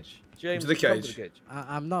to the cage. James, to the come to cage. the cage.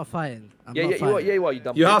 I'm not fighting. You are. You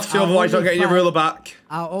dumb. You have to, otherwise you'll get your ruler back.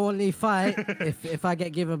 I'll only fight if I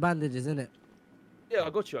get given bandages, innit? Yeah, I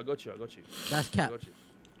got you. That's cap.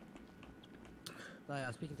 Sorry, I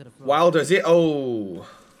was speaking to the floor. Wilder, is it? Oh.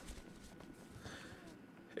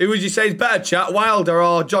 Who would you say is better, chat? Wilder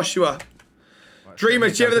or Joshua? Dreamer,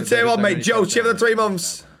 cheer for the tier 1, mate. Joe, cheer for the 3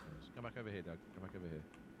 months. Come back over here, Doug. Come back over here.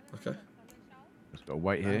 Okay. Just got to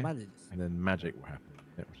wait here, and then magic will happen.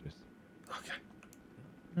 Yeah, watch this. Okay.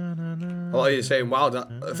 A lot of you saying Wilder.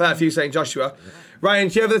 A fair few saying Joshua. Ryan,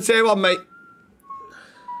 cheer for the tier 1, mate.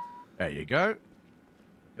 There you go.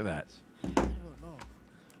 Look at that.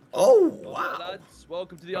 Oh, wow. Lads,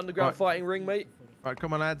 welcome to the underground fighting ring, mate. Right,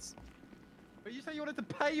 come on, lads. But you said you wanted to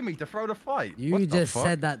pay me to throw the fight. You just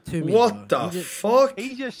said that to me. What the fuck?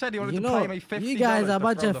 He just said he wanted to pay me $50. You guys are a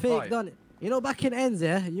bunch of fake, don't it? You know, back in ends,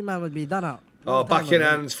 yeah, you man would be done out. Oh, back in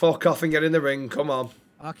hands. Fuck off and get in the ring. Come on.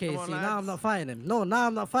 Okay, see, now I'm not fighting him. No, now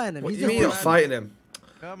I'm not fighting him. What do you mean you're not fighting him?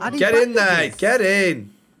 I need Get in there. bandages. Get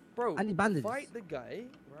in. Bro, I need bandages. fight the guy,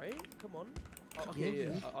 right? Come on. Okay,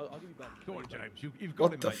 yeah. I'll give you bandages. Come on, James. You've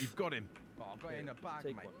got him, mate. You've got him. Oh, I've got it in the bag,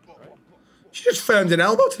 mate. She just firmed an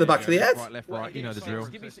elbow to the back of the head. Right, left, right. You know the drill.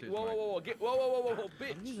 Whoa,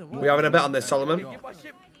 bitch. We having a bet on this, Solomon?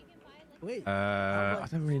 Wait. I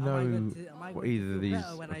don't really know what either of these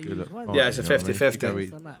are good at. Yeah, it's a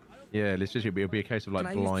 50-50. Yeah, it'll be a case of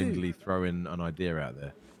like blindly throwing an idea out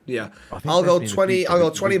there. Yeah, I'll go 20. I'll go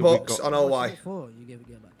 20 bucks on OY. All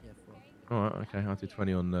right, okay, I'll do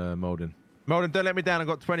 20 on Molden. Molden, don't let me down. I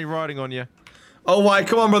got 20 riding on you. OY,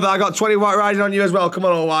 come on, brother. I got 20 riding on you as well. Come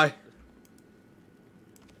on, OY.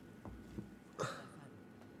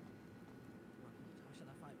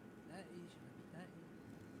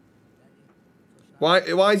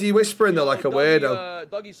 Why is he whispering though like a weirdo?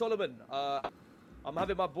 Dougie Solomon, I'm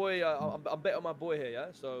having my boy. I'm betting on my boy here, yeah.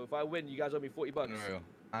 So if I win, you guys owe me $40. Unreal,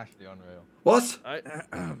 actually unreal. What? Right.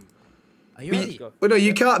 Are you ready? Well, no,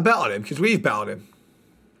 you can't bet on him because we've bet on him.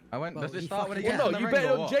 I went. Does it start with a Well, no, you bet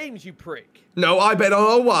on James, you prick. No, I bet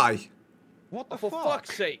on OY. What the fuck? For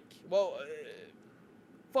fuck's sake. Well,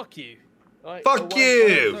 fuck you. Right, Fuck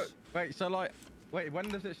you! Wait, so like, when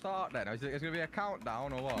does it start then? Is it gonna be a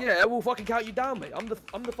countdown or what? Yeah, we'll fucking count you down, mate. I'm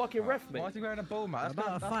the fucking ref, mate. Why is he wearing a bull mat?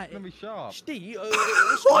 That's gonna be sharp. Steve,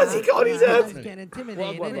 what has he got on his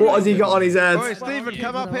head? What has he got on his head? Wait, Stephen,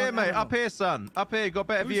 come up here, mate. Up here, son. Up here, got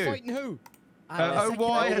better view. Who's fighting who?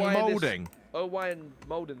 OY and Moulding. OY and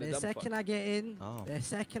Moulding. The second I get in,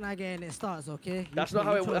 it starts, okay? That's not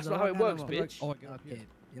how it works, bitch. Oh, okay.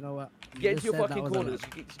 You know what? Get into your fucking corners.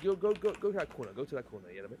 Go to that corner. Go to that corner.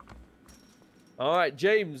 You know what I mean? All right,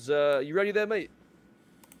 James, you ready there, mate?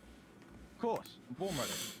 Of course. I'm born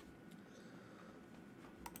ready.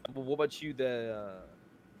 But what about you there?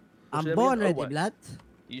 I'm born ready, blood.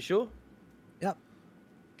 You sure? Yep.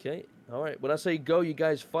 Okay. All right. When I say go, you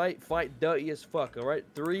guys fight. Fight dirty as fuck. All right.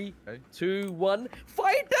 3, 2, 1.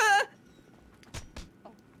 Fight!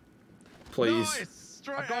 Please. Nice.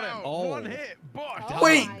 I got him. Oh. One hit. Bosh.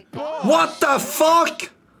 Wait. What the fuck?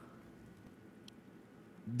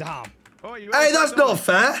 Damn. Oh, Hey, that's not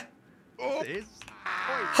fair. Oh.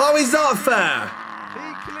 How is that fair?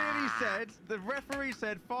 He clearly said, the referee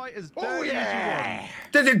said, fight as dirty as you want.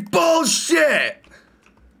 This is bullshit.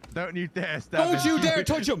 Don't you dare stab him. Don't you dare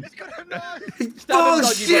touch him.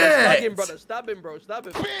 Bullshit. Stab him, brother. Stab him, bro. Stab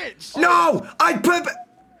him. Bitch. No, I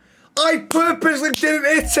purposely didn't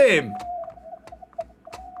hit him.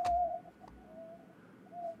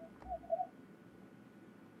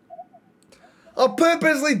 I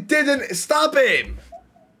purposely didn't stab him.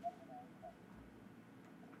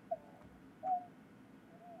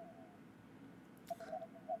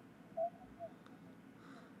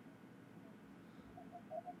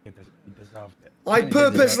 I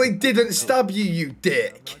purposely didn't stab you, you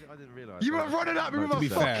dick. You were running at me with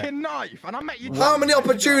a fucking knife, and I met you. How many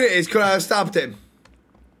opportunities could I have stabbed him?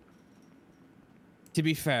 To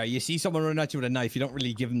be fair, you see someone running at you with a knife, you don't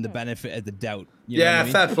really give them the benefit of the doubt. Yeah,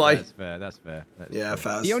 fair play. That's fair. That's fair. Yeah,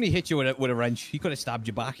 fair. He only hit you with a wrench. He could have stabbed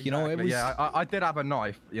you back. You know, it was. Yeah, I did have a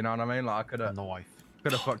knife. You know what I mean? Like I could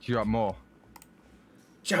have fucked you up more.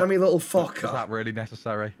 Jammy little fucker. Was that really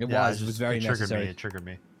necessary? It was very necessary. It triggered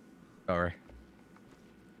me. Sorry.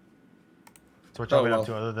 So what y'all been up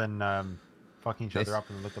to other than fucking each other up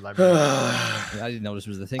in the liquid library? I didn't know this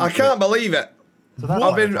was the thing. I can't believe it. So that's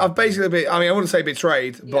I've basically been, I mean, I wouldn't say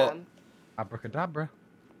betrayed, but. Abracadabra.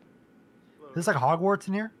 There's like Hogwarts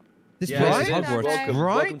in here? This place is Hogwarts.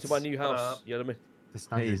 Welcome to my new house. You know what I mean? This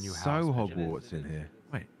is not your new house. So Hogwarts in here.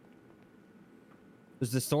 Wait.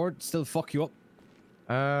 Does the sword still fuck you up?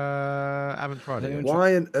 I haven't tried it.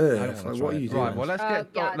 Why on earth? Like, what are you doing? Right, well, let's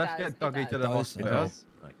get Doggy to the hospital.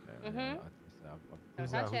 Mm-hmm. Don't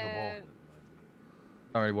touch it.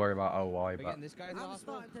 Don't really worry about OY, but This guy's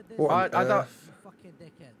awesome. I don't.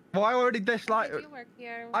 Well, I already dislike. You work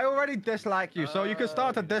here. I already dislike you, so you can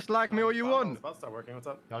start to dislike me all you want. About to start working. What's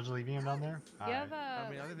up? Y'all just leaving him down there? You have I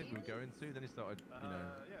mean, I didn't think we were going to. Then he started, you know.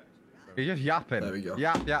 You're just yapping. There we go.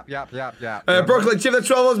 Yap. Brooklyn, cheer for the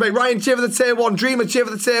 12 mate. Ryan, cheer for the tier 1. Dreamer, cheer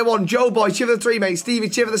for the tier 1. Joe Boy, cheer for the 3, mate. Stevie,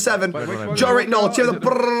 cheer for the 7. Jorick, no, cheer for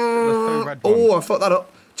the. Oh, I fucked that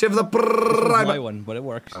up. Cheer for the. My one, but it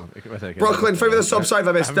works. Brooklyn, favor the sub. Sorry if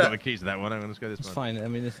I missed I haven't got the it. keys to that one. I'm gonna go this It's one. fine. I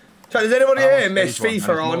mean, it's So, does anybody here miss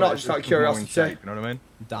FIFA or not? Just out of curiosity. You know what I mean?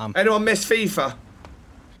 damn. Anyone miss FIFA? Let's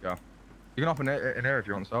go. You can hop in here if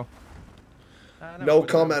you want, so. No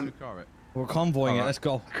comment. We're convoying it. Let's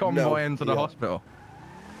go. Convoy into the hospital.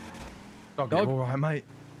 Dog, you all right, mate?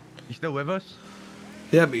 You still with us?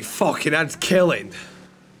 Yeah, me fucking head's killing.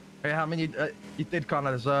 Yeah, I mean, you did kind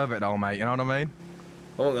of deserve it, though, mate. You know what I mean?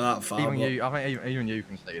 I won't go that far. Even but... you, I think even you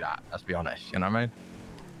can see that. Let's be honest. You know what I mean?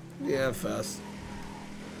 Yeah, first.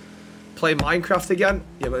 Play Minecraft again?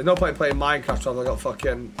 Yeah, but there's no point in playing Minecraft while I got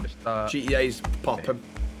fucking GTA's popping.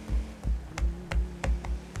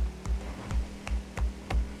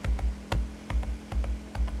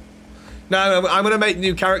 No, I'm going to make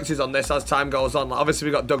new characters on this as time goes on. Like, obviously,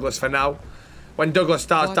 we got Douglas for now. When Douglas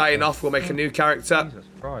starts dying off, we'll make a new character. Jesus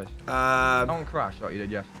Christ. Don't crash like you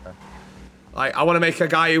did yesterday. I want to make a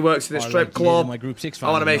guy who works in a strip club. My Group 6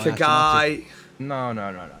 I want to make a guy. No.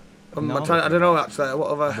 I'm trying, I don't know actually.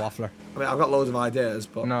 What other? Waffler. I mean, I've got loads of ideas,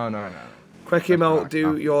 but. No. Quick emote,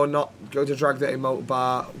 do your not go to drag that emote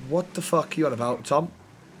bar. What the fuck are you on about, Tom?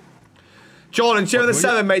 Jordan, cheer for the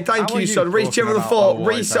 7, mate. Thank you, son. Reese, cheer for the 4.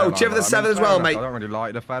 Reso, cheer for the 7 as well, mate. I don't really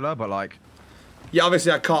like the fella, but like. Yeah,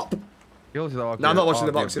 obviously a cop. No, I'm not watching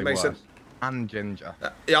the boxing, Mason. And Ginger.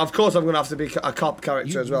 Yeah, of course I'm gonna have to be a cop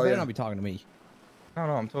character as well. You better Yeah. not be talking to me. No,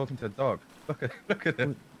 I'm talking to the dog. Look at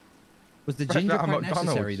him. Was the Fresh ginger out of part McDonald's.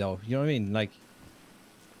 necessary though? You know what I mean? Like,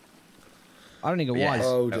 I don't think it Yes. was.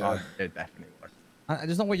 Oh dear. It definitely was.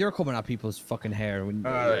 There's no way you're coming at people's fucking hair. When,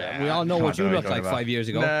 we all know what you looked like 5 years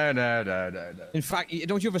ago. No. In fact,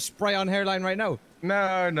 don't you have a spray-on hairline right now? No.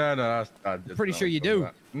 I'm pretty sure you do.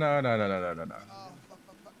 No.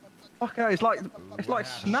 Fuck out, it's like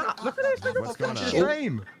Snap. Look at this, look What's at going the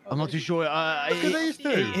same. I'm not too sure. Look at these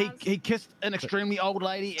two. He kissed an extremely old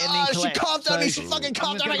lady and then she collapsed. calmed down. She So- fucking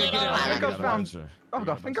calmed down.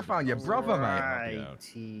 I think I found your brother, man.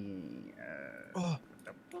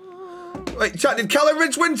 Wait, chat, did Callum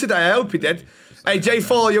Ridge win today? I hope he did. Hey,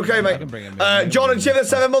 J4, you okay, mate? John and Cheer the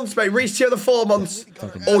 7 months, mate. Reese Cheer the 4 months.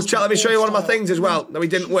 Oh, chat, let me show you one of my things as well. No, he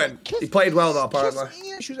didn't win. He played well, though, apparently.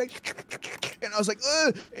 She was like, and I was like,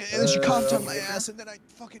 ugh, and then she calmed down my ass, and then I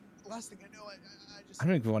fucking, last thing I know, I just... I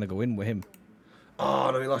don't even want to go in with him. Oh,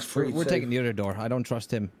 no, he lost 3-2. We're taking the other door. I don't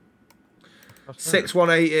trust him.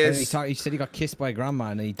 618 is... He said he got kissed by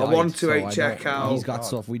grandma and he died. 128 check out. He's got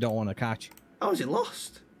stuff we don't want to catch. How was he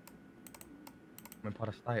lost?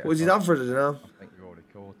 What was his average, you know? I think you already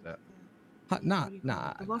caught it.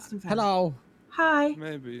 Nah. I lost him. Hello. Hi.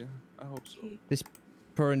 Maybe. I hope so. This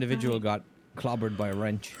poor individual got clobbered by a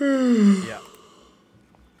wrench. Yeah.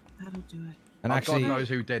 That'll do it. And actually, God knows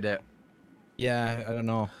who did it. Yeah, I don't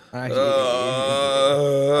know. Actually,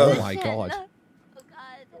 oh my god.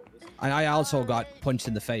 And I also got punched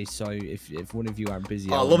in the face, so if one of you aren't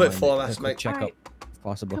busy, I love it for us, mate. Check up, if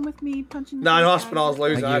possible. Come with me, punching. No, no, Aspinall's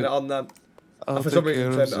losing. I had it on them. I'll For take some reason,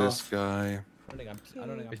 care of turned it this off. guy.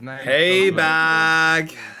 Hey,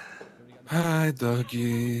 bag. Hi,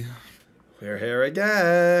 doggy. We're here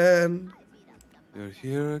again. You're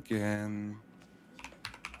here again.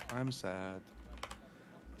 I'm sad.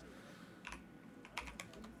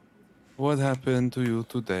 What happened to you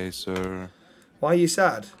today, sir? Why are you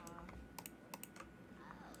sad?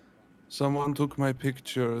 Someone took my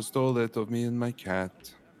picture, stole it of me and my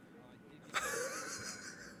cat.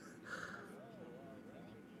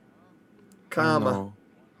 Karma. No.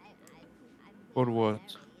 For what?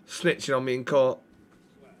 Snitching on me in court.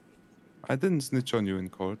 I didn't snitch on you in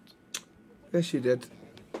court. Yes, you did.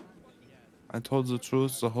 I told the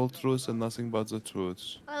truth, the whole truth, and nothing but the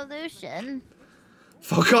truth. Pollution.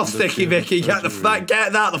 Fuck off, Sticky Vicky. Get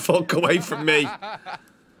that the fuck away from me.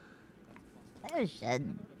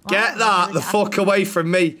 Pollution. Get that the fuck away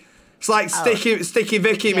from me. It's like Sticky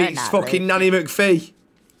Vicky You're meets not fucking Nanny McPhee.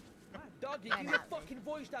 Dog, keep your fucking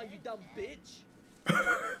voice down, you dumb bitch.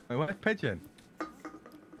 Wait, where's Pigeon?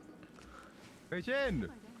 Pigeon!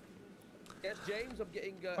 Yes, James, I'm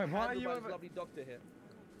getting Wait, why are handled you by over- this lovely doctor here.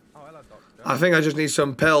 Oh, hello, doctor. I think I just need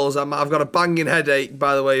some pills. I've got a banging headache,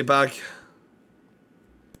 by the way, bag.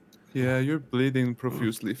 Yeah, you're bleeding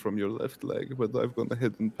profusely from your left leg, but I've gone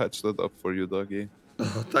ahead and patched that up for you, doggy.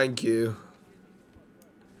 Oh, thank you.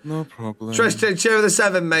 No problem. Tristan, cheer of the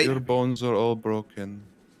 7, mate. Your bones are all broken.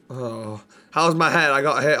 Oh, how's my head? I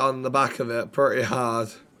got hit on the back of it pretty hard.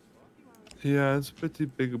 Yeah, it's a pretty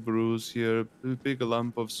big bruise here, a big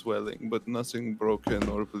lump of swelling, but nothing broken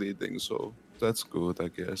or bleeding, so that's good, I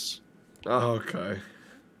guess. Oh, okay.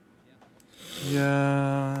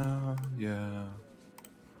 Yeah.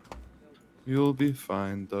 You'll be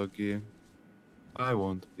fine, doggy. I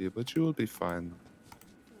won't be, but you'll be fine.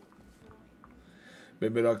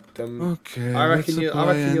 Maybe Okay, I let's reckon you'll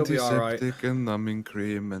be alright. antiseptic and numbing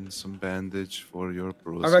cream and some bandage for your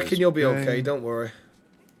bruises. I reckon you'll be okay, don't worry.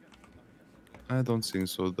 I don't think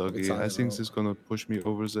so, doggy. I think it's gonna push me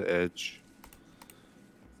over the edge.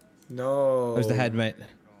 No. How's the head, mate?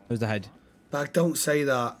 How's the head? Bag, don't say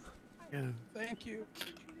that. Thank you.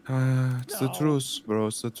 It's the truth, bro.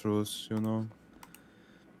 It's the truth, you know.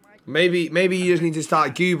 Maybe you just need to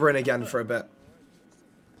start goobering again for a bit.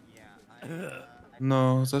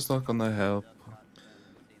 No, that's not gonna help.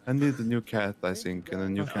 I need a new cat, I think, and a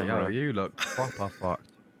new camera. Yo, you look proper fucked.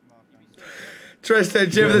 Tristan,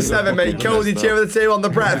 cheer of the 7, mate. Cody, cheer of the 2 on the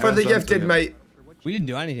Brett. For the gifted, mate. We didn't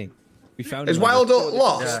do anything. We found Is him. Wild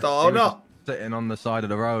lost or he was not? Sitting on the side of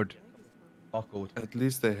the road. Buckled. At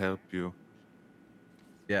least they help you.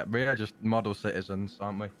 Yeah, we're just model citizens,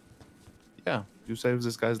 aren't we? Yeah, you saved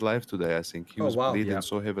this guy's life today, I think. He was bleeding Yeah.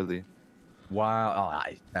 so heavily. Wow, oh,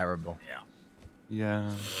 that is terrible.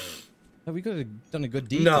 Yeah. We could have done a good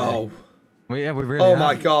deed. No. Today. Yeah, we really Oh have.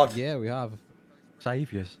 my god. Yeah, we have.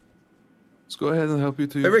 Saviors. Let's go ahead and help you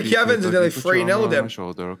to Hey, your Ricky feet. Evans is Doggy. nearly Put your 3-0'd arm around him. my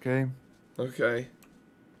shoulder, okay? Okay.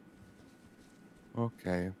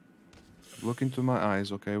 Okay. Look into my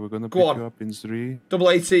eyes, okay? We're gonna Go pick on. you up in 3, Double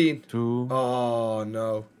 18. 2, Oh,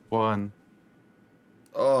 no. 1.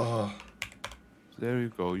 Oh. There you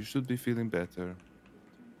go. You should be feeling better.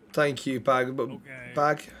 Thank you, Bag. But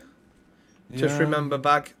Bag. Just Yeah. remember,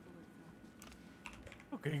 Bag.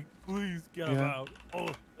 Okay, please get him Yeah. out. Oh,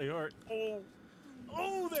 they hurt. Oh.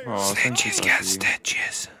 Snitches get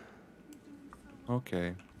stitches.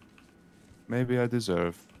 Okay. Maybe I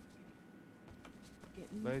deserve.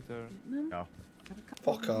 Later. No.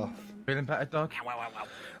 Fuck off. Feeling better, dog?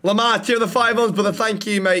 Lamar, cheer the 5 months, brother. Thank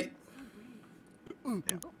you, mate.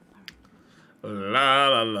 La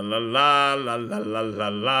la la la la la la la la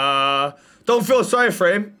la. Don't feel sorry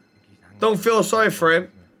for him. Don't feel sorry for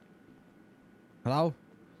him. Hello?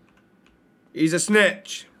 He's a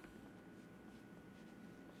snitch.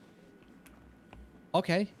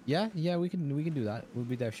 Okay. Yeah, we can do that. We'll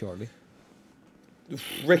be there shortly.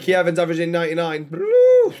 Ricky Evans averaging 99.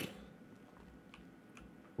 We're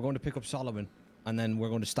going to pick up Solomon, and then we're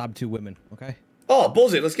going to stab 2 women. Okay? Oh,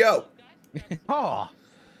 buzz it. Let's go. Oh.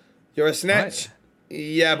 You're a snitch? Right.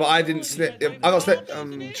 Yeah, but I didn't snitch. I got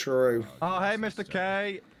snitch. True. Oh, hey, Mr.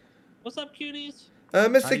 K. What's up, cuties?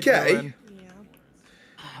 Mr. K?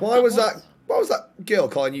 Why was that girl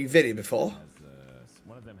calling you Vinny before?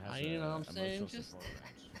 You know what I'm saying? Just,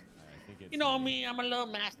 you know me, I'm a little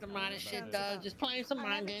mastermind and shit, just playing some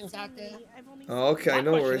mind games out there. Okay,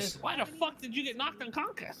 no worries. Why the fuck did you get knocked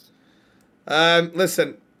unconscious?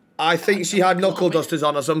 Listen, I think she had knuckle dusters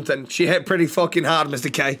on or something. She hit pretty fucking hard,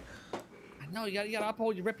 Mr. K. I know, you gotta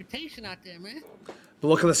uphold your reputation out there, man. But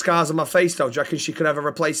look at the scars on my face, though. Do you reckon she could ever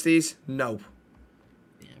replace these? No.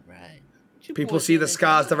 Yeah, right. People see the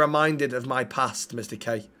scars, they're reminded of my past, Mr.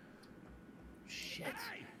 K. Shit.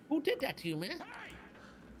 Who did that to you, man?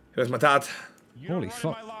 It was my dad. Holy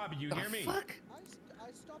fuck. Fuck?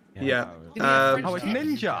 Yeah. Oh, it's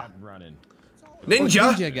Ninja.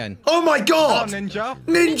 Ninja? Ninja again. Oh my god! Oh, Ninja.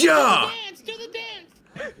 Ninja! Do the dance!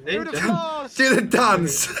 Do the floss. Do the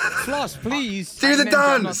dance! Floss, please. Do the Ninja,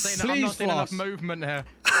 dance! I'm not seeing enough Floss. movement here.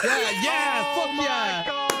 Yeah, fuck yeah!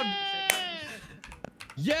 God.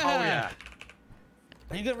 Yeah! Oh, yeah.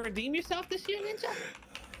 Are you gonna redeem yourself this year, Ninja?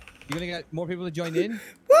 You gonna get more people to join in? Woo!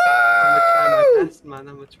 I'm gonna try my best, man.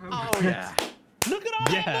 I'm gonna try my best. Oh, yeah. Look at all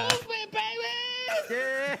that movement, baby!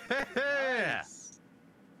 Yeah.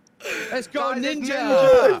 Let's go, Guys, it's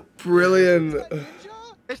Ninja! Brilliant.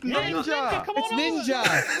 It's Ninja! Come It's on Ninja!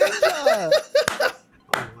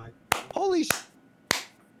 Oh my. Holy sh.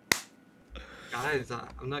 Guys,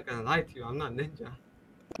 I'm not gonna lie to you. I'm not ninja.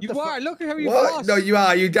 You are. Look at how you What? floss. No, you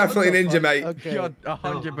are. You're definitely ninja, mate. Okay. You're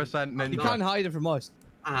 100% Ninja. You can't hide it from us.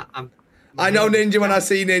 I know ninja when I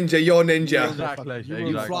see ninja. You're ninja. Exactly.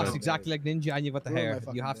 You floss exactly like Ninja, and you've got the hair.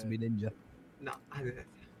 You have to be Ninja. No,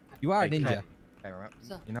 You are a Ninja.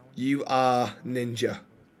 You know. You are ninja.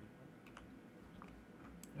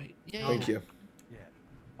 Yeah. Thank you. Yeah.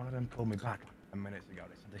 One of them called me back a minute ago.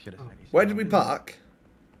 They should have said he's Where did we park?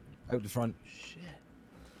 Out the front. Shit.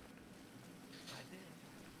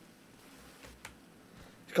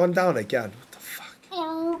 It's gone down again. What the fuck?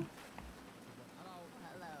 Hello.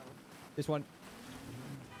 This one.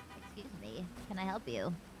 Excuse me. Can I help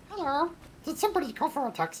you? Hello. Did somebody go for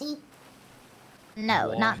a taxi? No,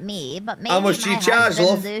 What? not me, but maybe How much do you my charge, husband,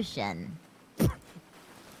 love? Lucian.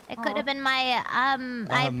 It could have been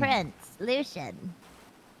my prince, Lucian.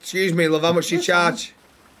 Excuse me, love. How much do you charge?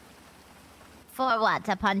 For what?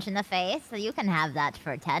 A punch in the face? So you can have that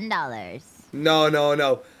for $10. No, no,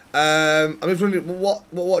 no. I'm just wondering,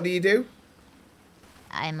 what do you do?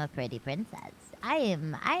 I'm a pretty princess. I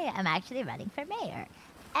am actually running for mayor.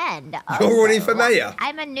 And You're running for also, mayor?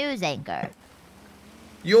 I'm a news anchor.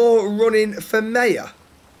 You're running for mayor?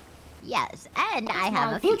 Yes, and I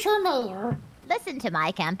have a future mayor. Listen to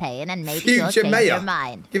my campaign and maybe you'll Future change mayor? your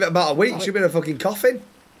mind. Give it about a week. She'll be in a fucking coffin.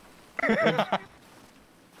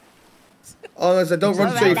 Oh, no, don't run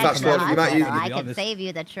Alright, too that's fast, love. You might hospital. use I can save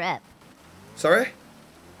you the trip. Sorry?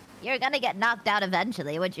 You're gonna get knocked out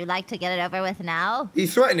eventually. Would you like to get it over with now?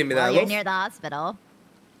 He's threatening me there, While you're love. near the hospital.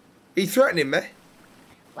 He's threatening me.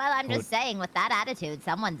 Well, I'm just saying, with that attitude,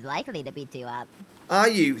 someone's likely to beat you up. Are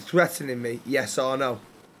you threatening me? Yes or no?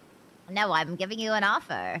 No, I'm giving you an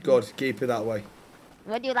offer. Good. Keep it that way.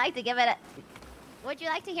 Would you like to give it a... Would you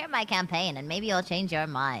like to hear my campaign and maybe you'll change your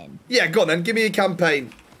mind? Yeah, go on then. Give me a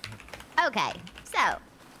campaign. Okay, so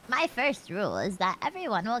my first rule is that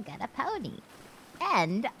everyone will get a pony.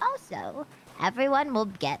 And also, everyone will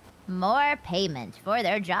get more payment for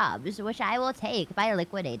their jobs, which I will take by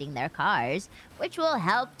liquidating their cars, which will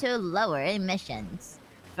help to lower emissions.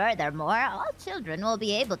 Furthermore, all children will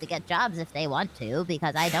be able to get jobs if they want to,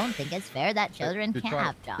 because I don't think it's fair that children can't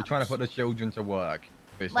have You're jobs. trying to put the children to work.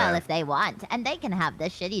 Well, if they want, and they can have the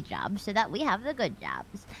shitty jobs so that we have the good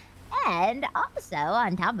jobs. And also,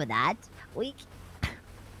 on top of that, we...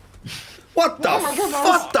 What the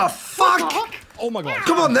what the fuck? Oh my god.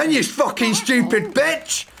 Come on then, you fucking stupid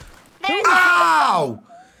bitch. Ow!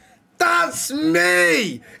 That's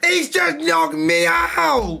me! He's just knocked me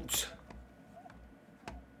out!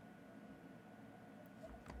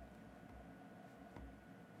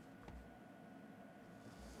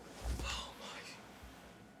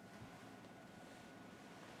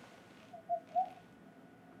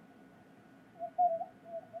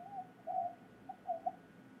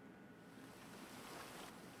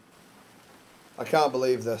 I can't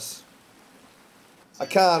believe this. I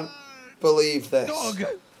can't believe this. Dog!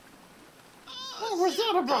 What was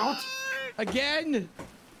that about? Again!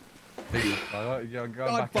 God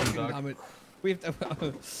God fucking damn it. We have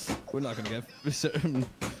to, we're not gonna get...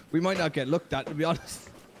 We might not get looked at, to be honest.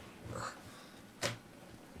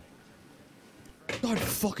 God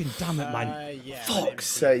fucking damn it, man. Yeah, fuck's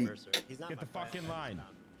sake. Get the fuck in line.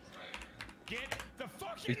 Get the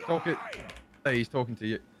fuck He's talking. Hey, he's talking to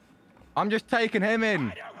you. I'm just taking him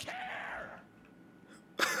in.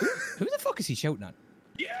 Who the fuck is he shouting at?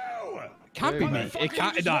 You! It can't be me. It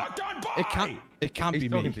can't. No. It can't be me.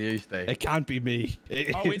 He's talking to you, Steve. It can't be me.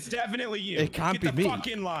 Oh, it's definitely you. It can't Get be the me. fuck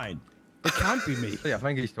in line. It can't be me. Yeah, I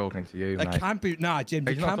think he's talking to you, mate. It can't be. Nah, Jim.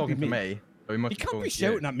 He's It not can't be talking to me. me. So he must He be can't talking be to you.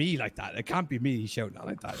 shouting at me like that. It can't be me. He's shouting at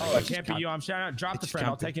like that. Oh, it can't be you. I'm shouting out. Drop the friend.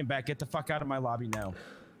 I'll take him back. Get the fuck out of my lobby now.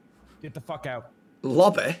 Get the fuck out.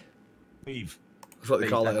 Lobby? Leave. That's what they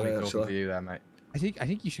call it, Talking actually. to you there, mate. I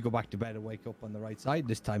think you should go back to bed and wake up on the right side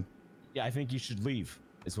this time. Yeah, I think you should leave.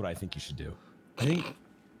 Is what I think you should do. I think.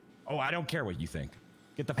 Oh, I don't care what you think.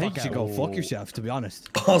 Get the I fuck think you out. should go fuck yourself. To be honest.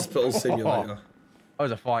 Hospital simulator. That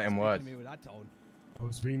was a fighting word. Me with that tone. I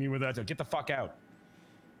was speaking with that. Get the fuck out.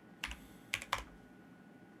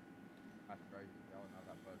 That's crazy. I don't know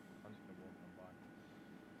that bird. I'm just gonna walk on by.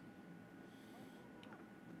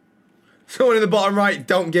 Someone in the bottom right,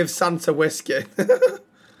 don't give Santa whiskey.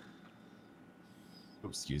 Oh,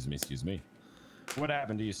 excuse me, excuse me. What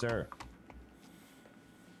happened to you, sir?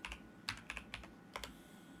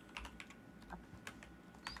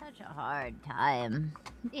 Such a hard time.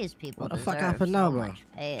 These people What the deserve fuck happened now, so bro? much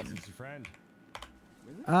pain. Is your friend?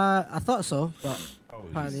 I thought so, but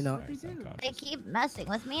apparently not. They keep messing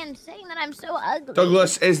with me and saying that I'm so ugly.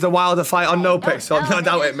 Douglas is the wilder fight on NoPixel. No, I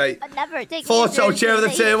doubt it, mate. But never take me Forto, cheer for the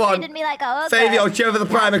seriously. tier They 1. treated me like a hooker. Fabio, cheer for the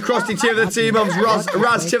prime. Krusty, cheer for the team mums.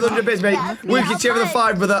 Raz, cheer for the 100 biz, mate. Wookie, cheer for the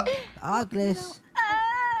 5, brother. Douglas.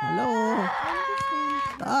 Hello.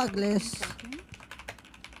 Douglas.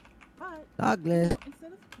 Douglas.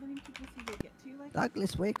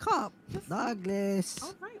 Douglas, wake up.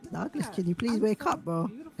 Douglas. Douglas, can you please wake up, bro?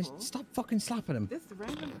 Stop fucking slapping him. This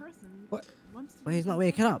random person What? Well, he's not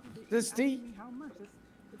waking up. This D.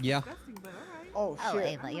 Yeah. Oh Oh,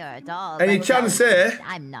 Ava, you're a dog. Any chance here?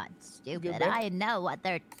 I'm not stupid. babe? I know what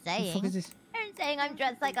they're saying. fuck is this? They're saying I'm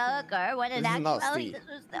dressed like a hooker when in This is not actuality Steve. this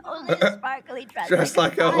was the only sparkly dress. Dressed I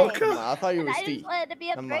like could a find. hooker. Nah, I thought you And were I just Steve. wanted to be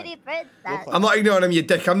a Never pretty mind. princess. I'm not ignoring him, you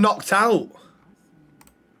dick. I'm knocked out.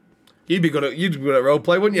 You'd be good at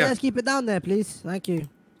roleplay, wouldn't you? Let's keep it down there, please. Thank you.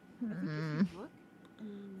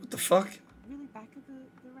 What the fuck? Really back of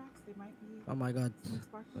the racks, they might be Oh my god.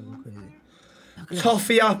 sparkly That's ones crazy. there.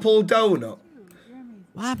 Toffee apple donut.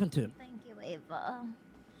 What happened to him? Thank you, Ava.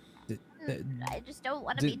 The I just don't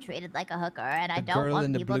want to the- be treated like a hooker, and I the don't girl want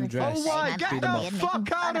in the people blue to dress. think Oh my, I'm get ugly the and making fuck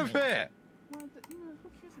fun of me. here! Well, who cares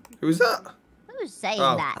if people Who's that? Who's saying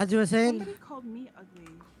Oh. that? As you were saying, Somebody called me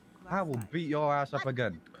ugly. I will beat your ass up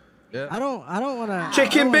again. Yeah. I don't wanna.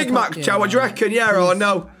 Chicken Big Mac, chow. What do you reckon? Yeah or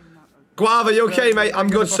no? Guava, you okay, mate? I'm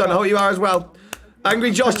good, son. I hope you are as well.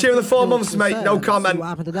 Angry Josh, cheer the 4 months, mate. No comment. What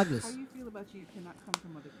happened to Douglas? How you feel about you cannot come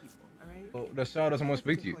from other people, alright? Well, the star doesn't want to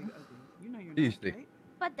speak to you. You know you're Do you, not, Steve? right?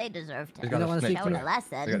 But they deserve to. He's got don't a wanna snitch. speak Show to a me?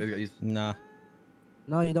 lesson. He's Nah.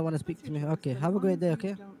 No, you don't want to speak to me. Okay, have a great day,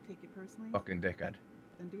 okay? Don't take it personally. fucking dickhead.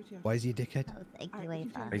 Then do what you have Why is he a dickhead? Oh, thank to. you, Alright,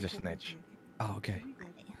 Ava. He's a snitch. Oh, okay.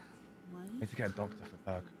 One, Need to get a doctor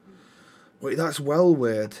for Berg. Wait, that's well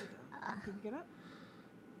weird. can you get up?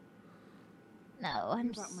 No, I'm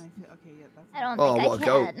About just, my okay, yeah, that's I don't Oh, think what a I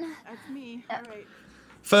goat. can. That's me. Alright.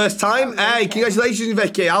 First time? Hey, congratulations,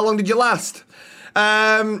 Vicky. How long did you last?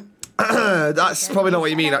 That's probably not what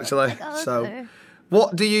you mean, actually. So,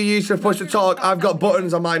 what do you use to push to talk? I've got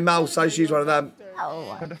buttons on my mouse. I just use one of them.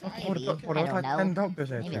 Oh, maybe. I don't know.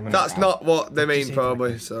 Maybe That's not what they mean,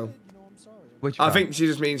 probably. So, Which I guy? think she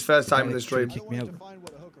just means first time in the stream. Kick me out.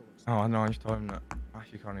 Oh, no, I just told him that. I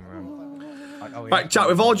actually can't even remember. Oh, yeah. Right, chat,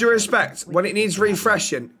 with all due respect, when it needs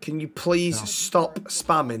refreshing, can you please stop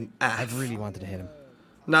spamming I F? really wanted to hit him.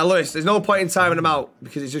 Now, Lewis, there's no point in timing them out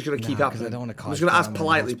because it's just going to keep Nah, 'cause I happening. don't wanna I'm cause just going to ask drama in the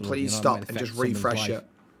politely, hospital, please you know, it stop might and just affect someone's refresh life. it.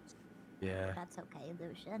 Yeah. That's okay,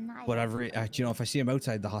 Lucian. Whatever. You know, if I see him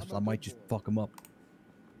outside the hospital, I might just fuck him up.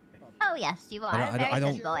 Oh yes, you are. I a very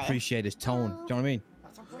don't good boy. appreciate his tone. Do you know what I mean?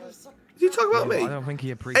 you talking about me? I don't think he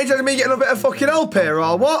Ain't appreciates. talking me getting a bit of fucking help here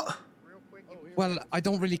or what? Well, I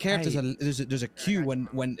don't really care if there's a queue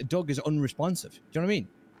when Doug is unresponsive. Do you know what I mean?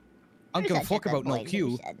 I don't give a fuck about no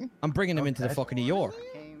queue. I'm bringing him into the fucking ER.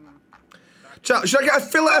 Should I get a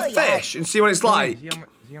fillet of fish and see what it's like?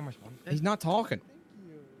 He's not talking.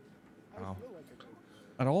 Oh.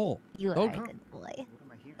 At all. You are Doug. a good boy.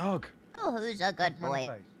 Doug. Oh, who's a good boy?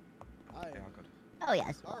 Oh,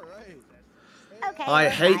 yes. Okay. I we're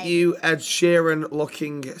hate fine. you, Ed Sheeran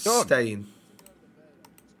looking stain.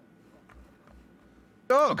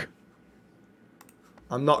 Doug.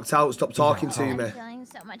 I'm knocked out. Stop talking to I'm me. feeling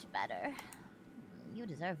so much better. You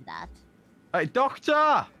deserve that. Hey,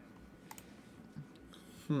 doctor.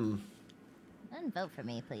 And vote for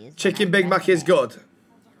me, please. Chicken Big Mac is good.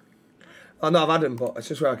 Oh no, I've had them, but it's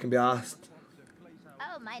just where I can be asked.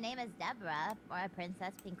 Oh, my name is Deborah, or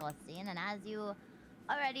Princess Pinkelstein, and as you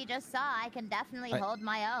already just saw, I can definitely hold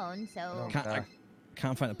my own, so... I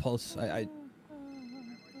can't find the pulse.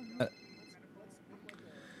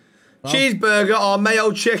 Cheeseburger or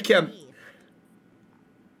mayo chicken?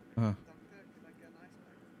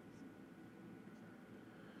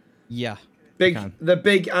 Yeah. The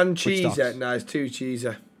big and Which cheesy. stocks? No, it's too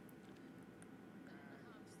cheesy.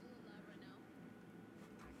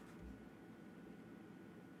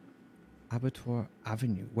 Abattoir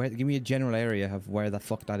Avenue. Where? Give me a general area of where the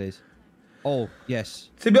fuck that is. Oh yes.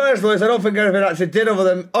 To be honest, Lewis, I don't think anything actually did other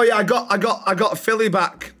than. Oh yeah, I got Philly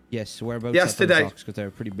back. Yes. Whereabouts? Yesterday. Because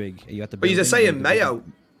they're pretty big. Are you at the? But you're just saying mayo.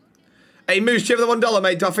 Hey Moose, do you have the $1,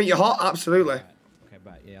 mate? Do I think you're hot? Absolutely. Okay,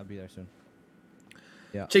 bye. Yeah, I'll be there soon.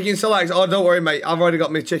 Yeah. Chicken selects. Oh, don't worry, mate. I've already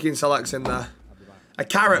got my chicken selects in there. A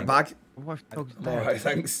carrot bag. All right,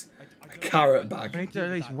 thanks. A carrot bag. We need to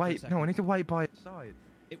at least wait. No, we need to wait by its side.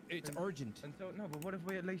 It's urgent. Until, no, but what if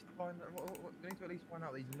we at least find? We need to at least find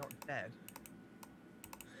out that he's not dead.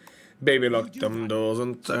 Baby, lock them doors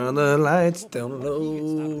and turn the lights down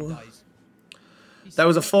low. There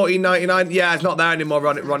was a $14.99. Yeah, it's not there anymore,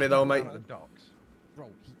 Ronnie though, mate. Bro,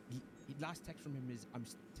 last text from him is I'm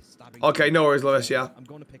stabbing. Okay, no worries, Lewis. Yeah. I'm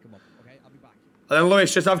going to pick him up. Okay, I'll be back. And then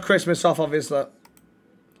Lewis, just have Christmas off, obviously.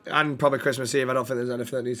 And probably Christmas Eve. I don't think there's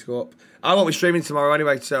anything that needs to go up. I won't be streaming tomorrow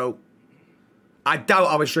anyway, so I doubt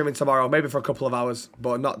I'll be streaming tomorrow. Maybe for a couple of hours,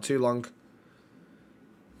 but not too long.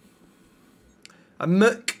 A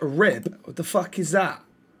McRib? What the fuck is that?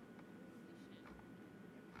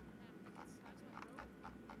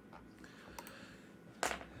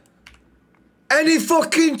 Any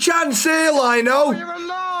fucking chance here, Lino? Oh, you're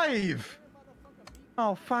alive!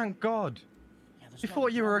 Oh, thank God. We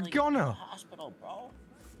thought you were a goner.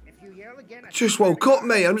 Just woke up,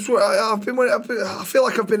 mate. I feel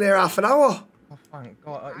like I've been here half an hour. Oh, thank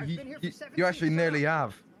God. You actually nearly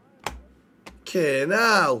have. Okay,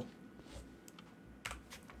 now.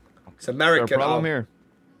 It's American. problem here?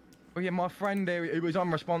 Well, yeah, my friend here, he was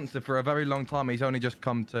unresponsive for a very long time. He's only just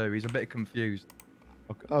come to. He's a bit confused.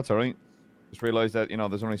 Okay, that's all right. Just realised that, you know,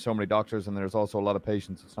 there's only so many doctors and there's also a lot of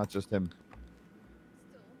patients. It's not just him.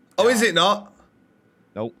 Oh, is it not?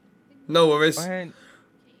 Nope. No worries. But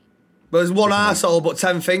there's one arsehole but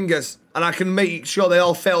 10 fingers. And I can make sure they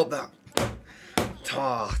all fit up that.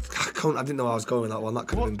 Oh, I didn't know I was going with that one. That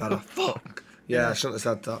could have been better. Fuck. Yeah, I shouldn't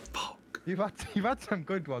have said that. Fuck. You've had some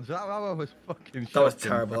good ones. That one was fucking shocking. That was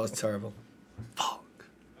terrible. That was terrible. Fuck.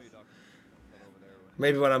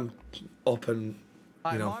 Maybe when I'm up and,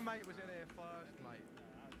 you know. My mate was in here first, mate.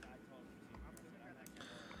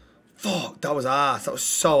 Fuck, that was arse. That was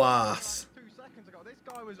so arse. 2 seconds ago, this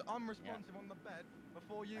guy was unresponsive on the bed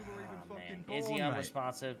before you were even fucking born, Is he mate.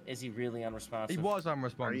 unresponsive? Is he really unresponsive? He was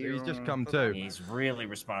unresponsive. He's just come to. He's really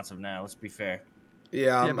responsive now. Let's be fair.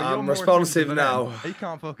 Yeah, but you're I'm more responsive than now. him. He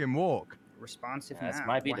can't fucking walk. Responsive This now.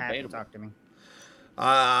 might be What happened? debatable. Talk to me.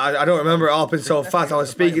 I don't remember it all been so fast. I was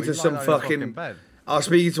speaking to some lying on your fucking fucking. bed. I was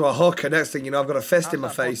speaking to a hooker. Next thing you know, I've got a fist in my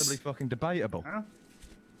How's that face. possibly fucking debatable?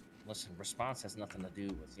 Listen, response has nothing to do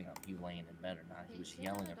with, you know, you laying in bed or not. He was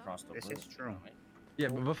yelling across the room. This is true. Yeah,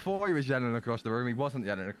 but before he was yelling across the room, he wasn't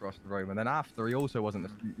yelling across the room, and then after, he also wasn't.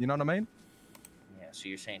 You know what I mean? Yeah, so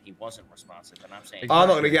you're saying he wasn't responsive, and I'm saying. I'm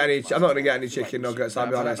not gonna get any. I'm not gonna get any chicken nuggets. I'll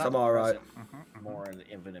be honest. I'm all right. More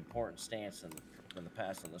of an important stance than the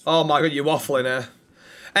past on this. Oh my god, you're waffling here.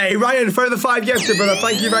 Hey Ryan, for the 5 gifted, brother.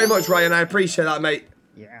 Thank you very much, Ryan. I appreciate that, mate.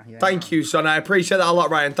 Yeah. Thank you, son. I appreciate that a lot,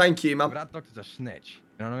 Ryan. Thank you, man. But that doctor's a snitch.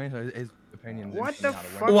 You know what I mean? So his opinion. What the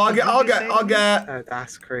fuck? Well, I'll get.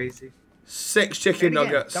 That's crazy. 6 chicken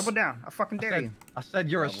nuggets. Double down. I fucking dare you. I said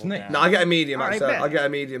you're a snitch. No, I get a medium. Alright, Actually, bet. I get a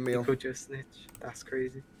medium meal. Could you snitch? That's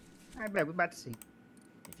crazy. I bet we're about to see.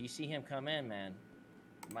 If you see him come in, man,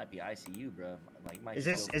 it might be ICU, bro. Like, might Is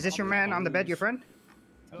this your man on the bed? Your friend?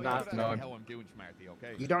 Not, no. How I'm doing, Smarty,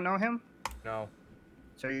 okay? You don't know him? No.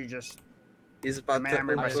 So you just He's about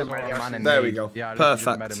enamored by somebody else. There we go. Yeah, I literally just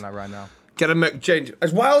Perfect. met him like right now. Get a McChange.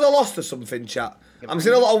 Has Wilder lost or something, chat? I'm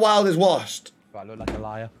seeing a lot of Wilders washed. I look like a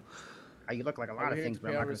liar. You look like a lot of things, but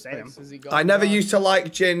I'm not gonna say them. I never used to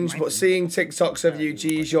like Ginge, but seeing TikToks of you,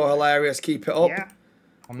 geez, you're hilarious. Keep it up. Yeah.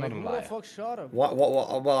 I'm not a liar. What?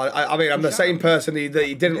 Well, I mean, I'm the same person that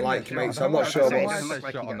he didn't like, mate, so I'm not sure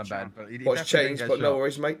what's changed, but no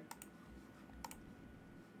worries, mate.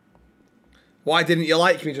 Why didn't you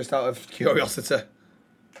like me, just out of curiosity?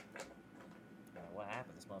 What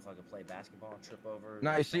happened? This motherfucker played basketball and trip over.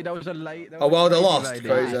 No, you see, there was a late. Oh, well, they lost.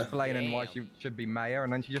 Crazy. Explaining why she should be mayor,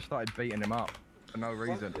 and then she just started beating him up for no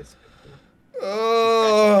reason.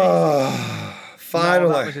 Oh, finally.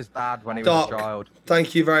 No, that was his dad when he was Doc, a child.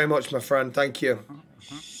 thank you very much, my friend. Thank you.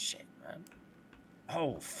 Shit, man.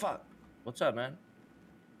 Oh, fuck. What's up, man?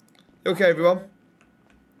 You okay, everyone?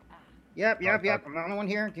 Yep. I'm the only one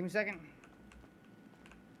here. Give me a second.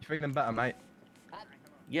 You feeling better, mate?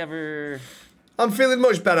 You ever... I'm feeling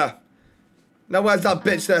much better. Now where's that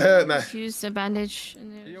bitch that hurt me? Used a bandage.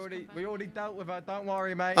 We already dealt with her. Don't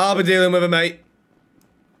worry, mate. I'll be dealing with her, mate.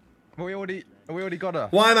 We already got her.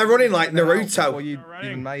 Why am I running like Naruto? Before you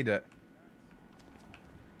even made it.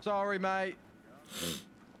 Sorry, mate.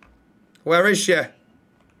 Where is she?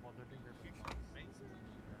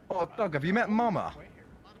 Oh, Doug, have you met Mama?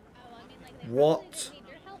 What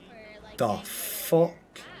the fuck?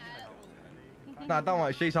 Nah, don't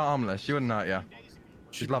worry. She's harmless. She wouldn't hurt you.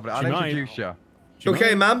 She's lovely. I'll introduce you. You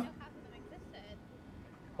okay, ma'am?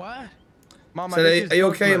 What? Mama, So this is are you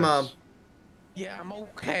okay, Douglas. ma'am? Yeah, I'm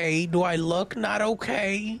okay. Do I look not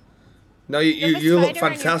okay? No, you look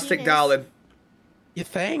fantastic, darling. You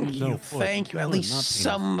thank you. Thank you. At least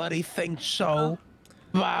somebody thinks so.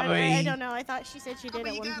 Bobby. I don't know. I thought she said she did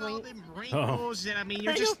at one point. Wrinkles, and I mean,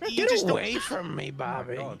 you're just Get you just away from me,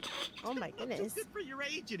 Bobby. Oh my goodness. Good for your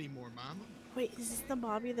age anymore, Mama. Wait, is this the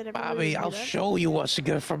Bobby that Bobby, I'll show you what's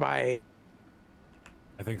good for my age.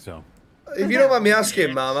 I think so. If you don't mind me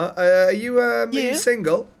asking, Mama, are you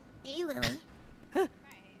single? Hey, Lily.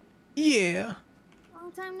 Yeah.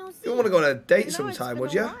 Long time no see. You want to go on a date sometime,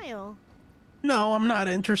 would you? No, I'm not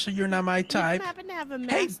interested. You're not my type. Happen to have a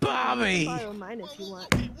Hey, Bobby. Borrow mine if you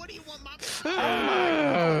want.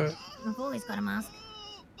 I've always got a mask.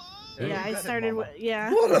 Yeah, I started with,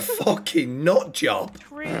 yeah. What a fucking nut job.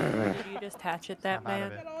 Did you just hatchet that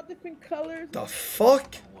man? All different colors. The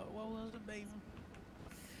fuck?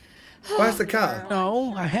 Where's the car?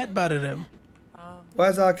 No, I headbutted him.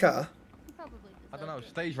 Where's our car? I don't know.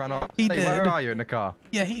 Stage ran off. He Stage, did. Where are you in the car?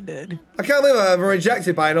 Yeah, he did. I can't believe I'm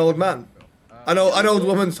rejected by an old man. An old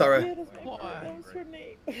woman, sorry.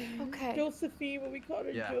 Okay. Josephine, what we call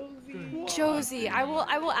her, Josie. Josie, I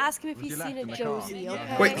will ask him if he's seen a Josie.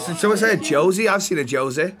 Okay. Wait, so someone said Josie? I've seen a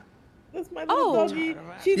Josie. That's my little doggy.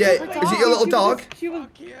 She Yeah, looked like is it your little dog? She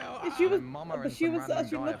looked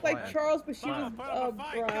like Charles, but she was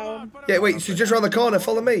brown. Yeah, wait, she's just around the corner.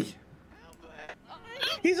 Follow me.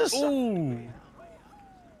 He's a. Ooh.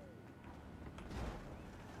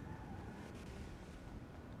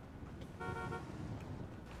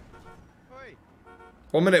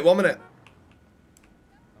 1 minute, 1 minute.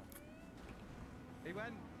 He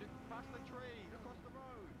went just past the tree, across the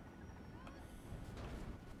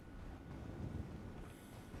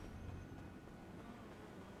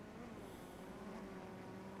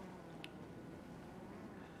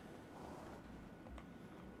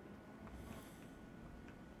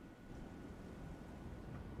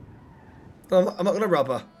road. I'm not gonna rob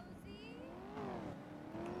her.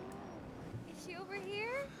 Is she over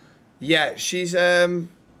here? Yeah, she's Josie.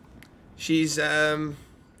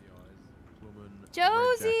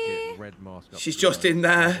 Red mask up she's to just the in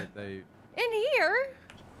there. In here?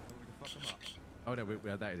 Oh no,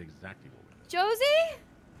 that is exactly what we Josie?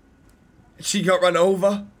 She got run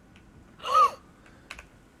over.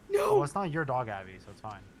 No. Oh, it's not your dog, Abby, so it's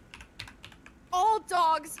fine. All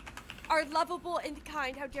dogs are lovable and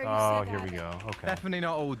kind. How dare you say Oh, that? here we go. Okay. Definitely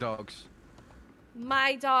not all dogs.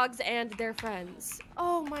 My dogs and their friends.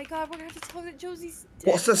 Oh my god, we're gonna have to tell her that Josie's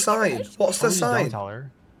dead. What's the sign? What's the Please sign? Don't tell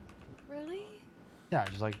her. Really? Yeah,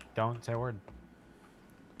 just like don't say a word.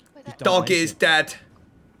 Dog is dead.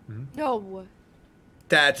 No.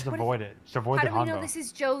 Dead. Just avoid it. Just avoid How the do we know convo. this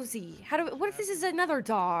is Josie? What if this is another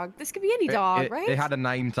dog? This could be any dog, right? It had a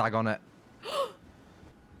name tag on it.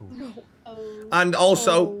 No. And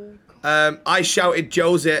also, I shouted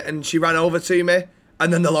Josie and she ran over to me,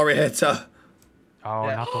 and then the lorry hit her. Oh,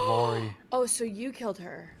 not the lorry. Oh, so you killed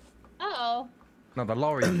her. Uh-oh. No, the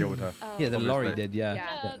lorry killed her. Yeah, the lorry Obviously. did. Yeah.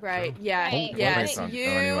 Yeah, right. Yeah. Right. Yeah. Right. It's So you.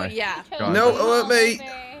 anyway. Yeah. No, let me.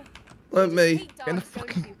 Let me. In the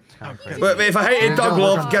fucking. Let me. If I hated dog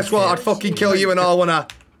love, guess what? I'd fucking kill you and all, wouldn't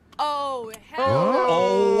I? Oh, hell.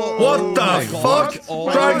 Oh. What the fuck?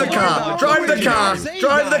 Oh, Drive the car. Drive the car.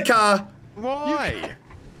 Drive the car. Why?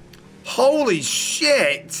 Holy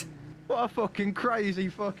shit. What a fucking crazy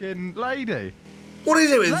fucking lady. What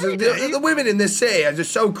is it with the women in this city are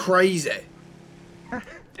just so crazy.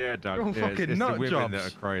 Yeah, Doug. You're all Yeah, fucking it's the nut women that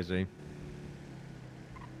jobs. are crazy.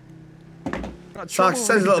 Says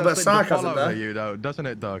a little bit of sarcasm there. You know, doesn't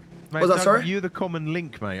it, Doug? Mate, Was that Doug, sorry? You're the common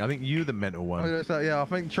link, mate. I think you're the mental one. Yeah, I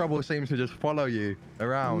think trouble seems to just follow you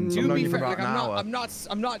around. To I've known be you for fair, about like, an hour.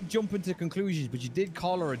 I'm not jumping to conclusions, but you did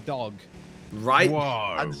call her a dog. Right.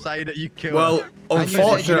 Whoa. And say that you killed Well, her.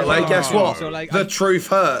 unfortunately, guess what? So, like, The truth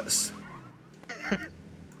hurts.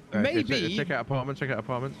 Maybe. Check out apartments. Check out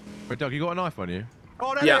apartments. Wait, Doug, you got a knife on you?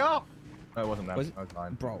 Oh, there Yeah. they are. No, it wasn't them. Was it? I was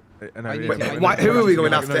fine. Bro. No, I yeah, need yeah, to- yeah, Why- who are we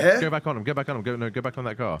going after here? Go back on him. Go back on him. Go back on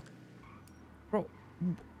that car.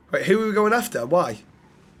 Wait, who are we going after? Why?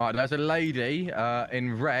 Alright, there's a lady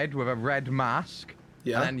in red with a red mask.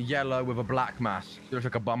 Yeah. And then yellow with a black mask. She looks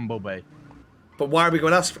like a bumblebee. But why are we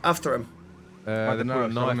going after him? They don't put know, a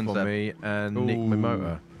knife someone on said. me and nicked my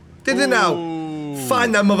motor. Did they now?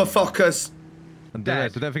 Find them motherfuckers. And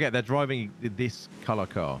Dead. so don't forget, they're driving this colour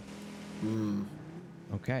car.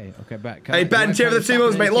 Okay, back. Hey, Ben, cheer for the 2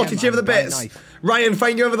 months, mate. Lottie, cheer for the bits. Ryan,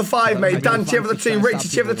 thank you over the 5, mate. Dan, cheer for the 2. Richie,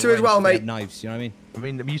 cheer for the 2 as well, mate. Knives, you know what I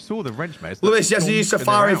mean? I mean, you saw the wrench, mate. It's Lewis, like yes, you use donk and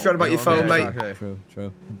Safari they're if you're on about out, your you know phone, what I mate. mean? Okay.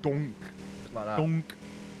 True. Donk. Like that. Donk.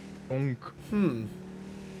 Donk. Hmm.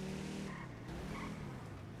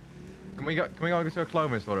 Can we go to a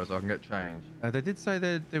clothing store so I can get changed? They did say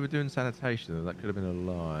they were doing sanitation. That could have been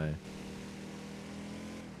a lie.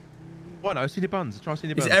 What? No, see the buns. Try see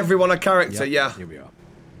the Is buns. everyone a character? Yeah. Here we are.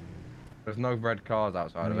 There's no red cars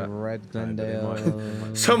outside of it. Red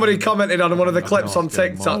Glendale. Somebody commented on one of the clips on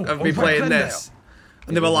TikTok of me playing this.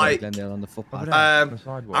 And they were like, Glendale on the footpath.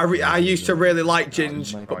 I used to really like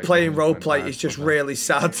Ginge, but playing roleplay is just really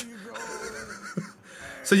sad.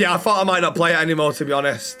 So yeah, I thought I might not play it anymore, to be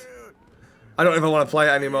honest. I don't even want to play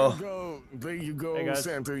it anymore. There you go,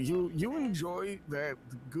 Santa. You enjoy that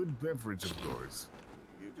good beverage of yours.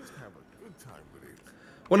 You just have a good time with it.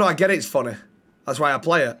 Well, no, I get it, it's funny. That's why I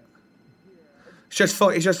play it. It's just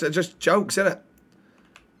fun. It's just jokes, isn't it?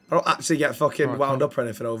 I don't actually get fucking wound up or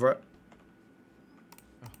anything over it.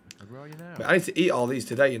 Where are you now? Mate, I need to eat all these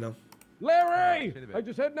today, you know. Larry, I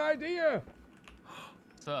just had an idea.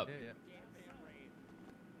 What's up?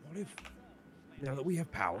 What if, now that we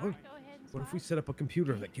have power, what if we set up a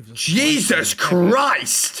computer that gives us... Jesus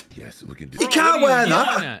Christ! Yes, we can do. You can't wear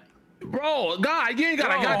that. Bro, God, you ain't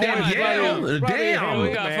got a goddamn Damn.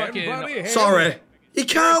 We got fucking. Sorry. You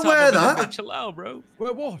can't wear that. Chill out, bro.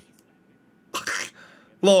 Wear what?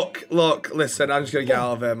 Look, listen, I'm just gonna get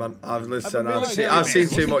out of here, man. I've seen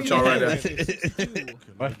too much already.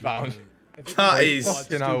 I found. That is.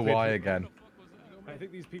 Fucking know why again. I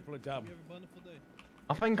think these people are dumb.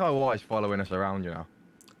 I think I's following us around, you know.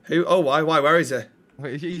 Who? Oh, why? Where is he?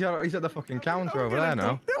 Wait, he's at the fucking counter over there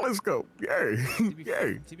now. Telescope. Yay.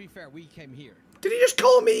 Yay. To be fair, we came here. Did he just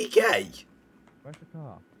call me gay? Where's the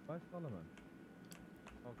car? Where's Solomon?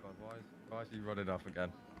 Oh god, why is he running off again?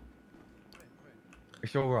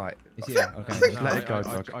 It's all right. Is he? Okay. Just let it go,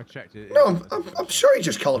 Doug. I checked it. No, I'm sure he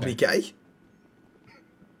just called me gay.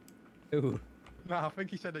 Ooh. No, I think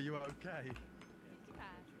he said that you were okay.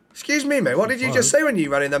 Excuse me, mate. What did you just say when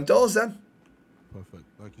you ran in them doors, then? Perfect.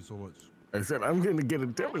 Thank you so much. I said I'm gonna get a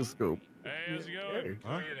telescope. Hey, how's it going?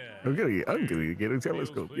 Huh? I'm gonna get a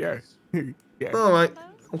telescope. Yeah. Yeah. All right.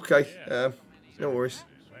 Okay. No worries.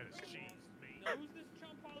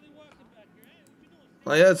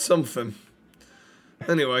 I heard something.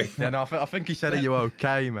 Anyway. Yeah, no, I think he said that you were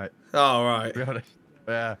okay, mate. All right. To be honest.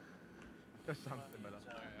 Yeah. Just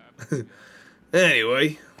something,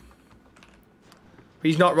 Anyway.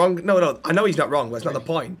 He's not wrong. No, I know he's not wrong. That's not the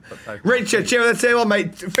point. Richard, cheer for the table,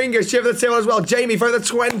 mate. Fingers, cheer for the table as well. Jamie for the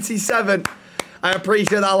 27. I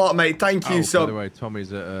appreciate that a lot, mate. Thank you, By son. the way,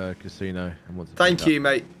 Tommy's at a casino and wants to Thank you,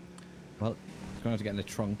 mate. Well, he's going to have to get in the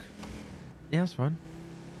trunk. Yeah, that's fine.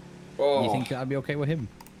 Oh. You think that'd be okay with him?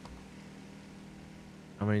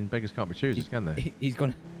 I mean, beggars can't be choosers, can they? He's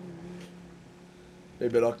going to...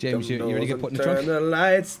 Maybe lock James, them you ready to doors get put in and the trunk? turn the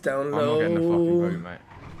lights down low. I'm not getting the fucking boot, mate.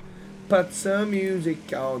 Put some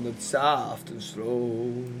music on that's soft and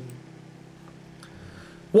slow.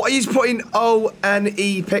 What are you putting O N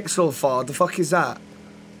E pixel for? The fuck is that?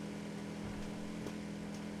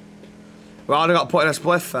 Well, I got to put in a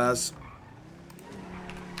spliff first.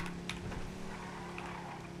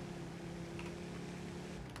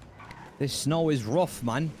 This snow is rough,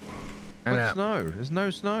 man. What snow? There's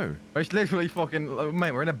no snow. It's literally fucking...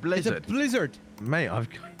 Mate, we're in a blizzard. It's a blizzard. Mate, I've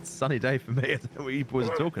got a sunny day for me. I don't know what you boys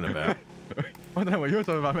are talking about. I don't know what you're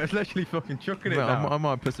talking about, mate. It's literally fucking chucking it now. I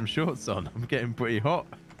might put some shorts on. I'm getting pretty hot.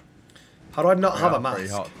 How do I not have a mask?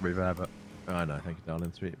 Pretty hot to be fair, but... I know, thank you,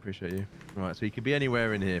 darling. Sweet, appreciate you. Right, so you could be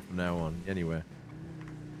anywhere in here from now on. Anywhere.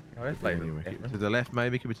 Anywhere. To the left,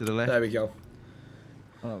 maybe. Could be to the left. There we go.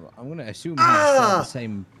 I'm gonna assume he's the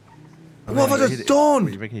same. What have I just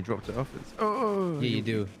done? You reckon he dropped it off? Oh, yeah, you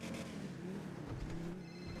do.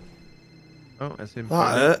 Oh, that's him.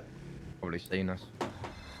 That hurt. Probably seen us.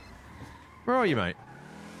 Where are you, mate?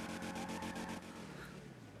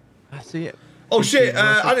 I see it. Oh shit!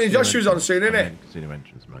 Anthony, your shoes on soon, innit? Casino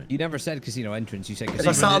entrance, mate. You never said casino entrance. You said If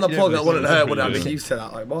casino. I sat on the plug, that wouldn't hurt, would I? I'm used to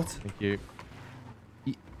that. Like what? Thank you.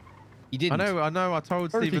 You didn't. I know. I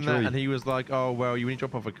told Stephen that, and he was like, "Oh well, you need to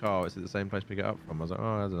drop off a car. It's at the same place to pick it up from." I was like, "Oh,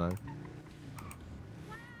 I don't know."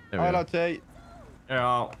 Hello, T.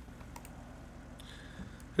 Yeah.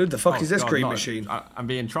 Who the fuck is this green machine? I'm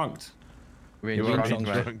being trunked. You're being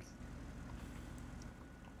trunked.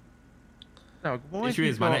 No, why issue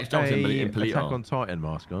is my next job's in Polito. Attack on Titan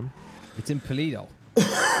mask on? It's in Polito. Yeah,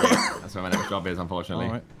 that's where my next job is, unfortunately.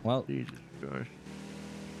 All right. Well, Jesus Christ.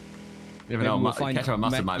 You never know. Ketchup and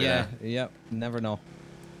mustard might be there. Yeah. Never know.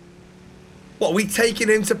 What, are we taking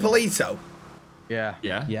him to Polito? Yeah.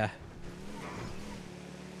 Yeah. Yeah.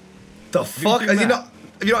 The fuck? Have you not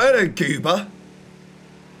heard of Goober?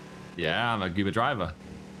 Yeah, I'm a Goober driver.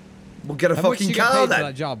 We'll get a How much fucking you get car paid then. for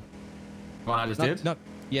that job? What I just did?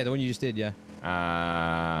 Yeah, the one you just did. Yeah.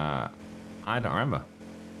 I don't remember.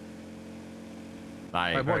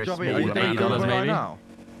 Like, Wait, what job are you small, doing $80 right maybe. now?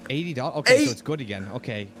 $80. Okay, so it's good again.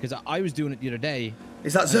 Okay, because I was doing it the other day.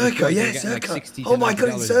 Is that Zerka? Yeah, Zerka. Oh my god,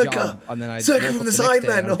 it's Zerka. Zerka from the side,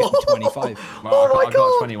 man. 25. Well, Oh my I got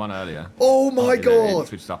god. 21 earlier. Oh my It god.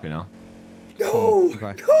 switched up, you know. No.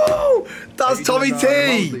 Okay. No. That's Tommy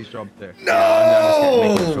T.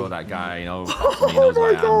 No. Making sure that guy, you know, Oh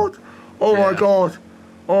my god. Oh my god.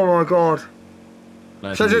 Oh my god.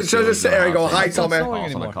 So just sit here and go, hi Tommy.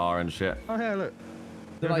 On the car and shit. Oh, yeah, look.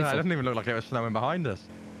 It doesn't even look like it was snowing behind us.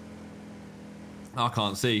 I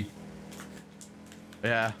can't see.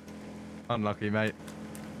 Yeah. Unlucky, mate.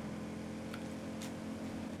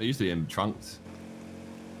 They used to be in trunks.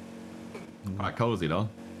 Quite cozy though.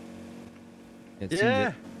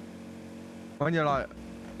 Yeah. When you're like,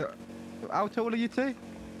 how tall are you two?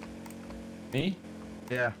 Me?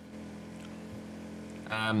 Yeah.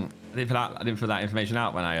 I didn't fill that information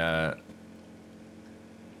out when I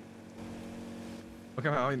Okay,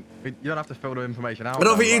 I mean, you don't have to fill the information out. I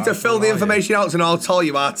don't think you need to fill the information out, and I'll tell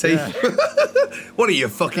you, RT. Yeah. What are you,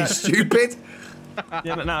 fucking stupid?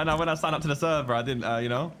 Yeah, but no, when I signed up to the server, I didn't, you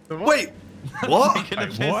know. Wait, what?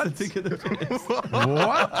 What?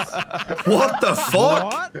 What the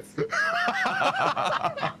fuck?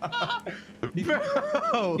 He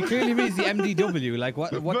clearly means the MDW. Like,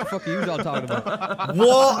 what the fuck are you all talking about?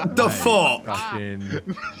 What the fuck?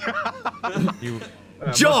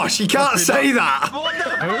 Josh, you can't say that.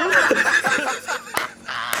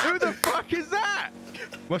 Who the fuck is that?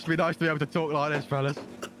 Must be nice to be able to talk like this, fellas.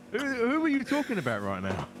 Who are you talking about right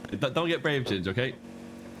now? Don't get brave, Ginger, okay?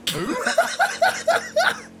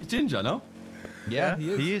 He's Ginger, no? Yeah,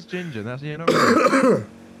 he is Ginger. That's you know.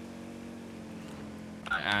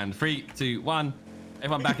 And 3, 2, 1,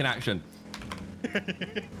 everyone back in action.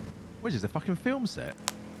 What is this, a fucking film set?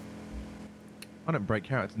 I don't break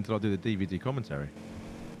characters until I do the DVD commentary.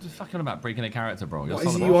 Just fucking about breaking a character, bro. What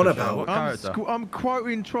is he on about? I'm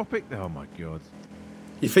quoting Tropic. Oh my god.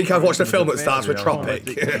 You think I've watched a film that starts with Tropic?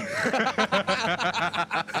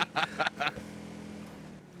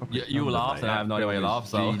 You will laugh, and I have no idea why you laugh,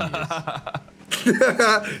 so.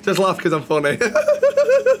 Just laugh because I'm funny.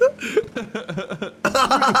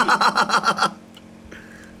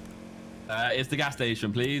 It's the gas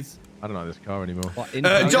station, please. I don't like this car anymore.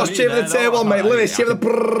 Josh, cheer for the tier 1, mate. Lewis, cheer for the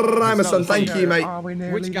primer, son. Thank you, mate.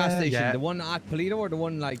 Which gas station? Yeah. The one at Polito or the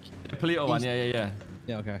one like... The Polito one, yeah.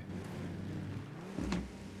 Yeah, okay.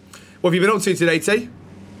 What have you been up to today, T?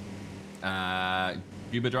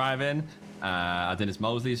 Uber driving. I did this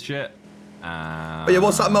Mosley's shit. Oh yeah,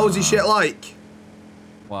 what's that Mosey shit like?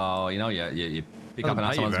 Well, you know, you pick up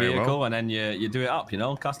someone's vehicle and then you do it up, you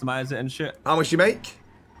know, customize it and shit. How much you make?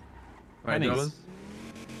 $20.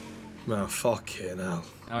 Oh, fucking hell.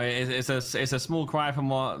 I mean, it's a small cry from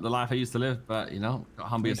what the life I used to live, but you know, gotta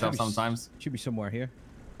humble yourself sometimes. Should be somewhere here.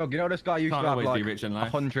 Oh, you know this guy used to have like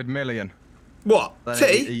 100 million. What? Then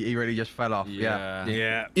T? He really just fell off. Yeah.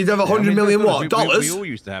 Yeah. You'd have 100 million what? Dollars? We all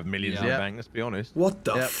used to have millions in the bank, let's be honest. What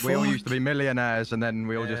the fuck? We all used to be millionaires, and then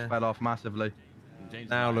we all just fell off massively.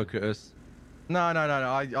 Now look at us. No.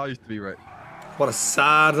 I used to be rich. What a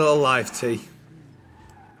sad little life, T.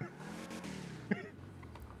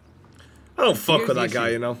 I don't fuck with that guy,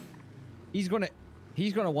 you know. He's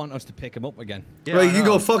gonna want us to pick him up again. Yeah, well, he can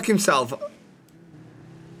go fuck himself.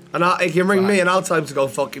 And he can ring me and I'll tell him to go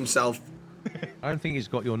fuck himself. I don't think he's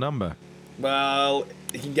got your number. Well,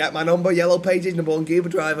 he can get my number, Yellow Pages, number 1 Cuba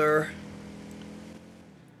driver.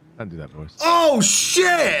 Don't do that, boys. Oh,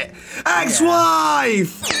 shit!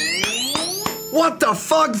 Ex-wife! What the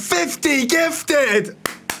fuck? 50 gifted!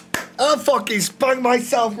 I'll fucking spunk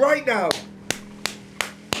myself right now.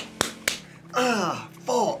 Ah,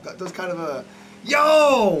 fuck. That does kind of a...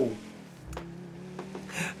 Yo!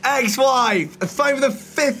 Ex-wife! Thank you for the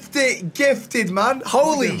 50 gifted, man.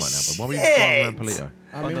 Holy shit!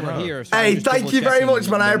 I mean, we're here, so hey, thank you very much,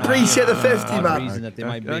 man. I appreciate the 50, man.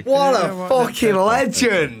 What a fucking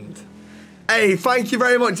legend! Hey, thank you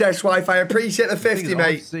very much, ex-wife. I appreciate the 50, mate.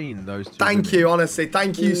 I've seen those two thank you, honestly.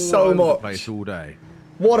 Thank you so much. Place all day.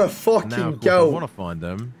 What a fucking go. I want to find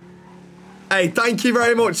them. Hey, thank you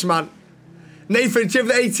very much, man. Nathan, cheer for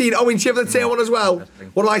the 18. Owen, cheer for the tier 1 as well.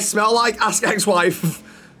 What do I smell like? Ask ex-wife.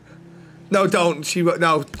 No, don't.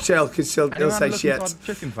 No, chill, because he'll say shit.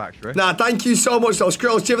 Chicken factory. Nah, thank you so much, though.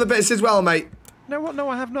 Skrulls, cheer for the bits as well, mate. No, what? No,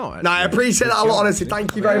 I have not. Actually. Nah, I appreciate that a lot, honestly.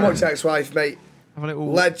 Thank you very much, ex-wife, mate.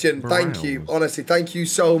 Legend, thank you. Honestly, thank you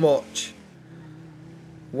so much.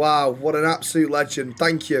 Wow, what an absolute legend.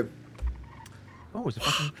 Thank you. Oh, it's a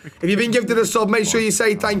fucking if you've been gifted a sub, make sure you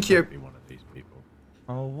say thank you.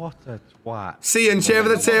 Oh, what a twat. See you and cheer for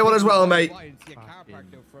the tier 1 as well, mate.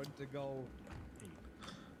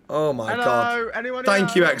 Oh my god.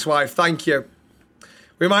 Thank you, ex-wife. Thank you.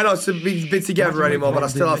 We might not be together anymore, but I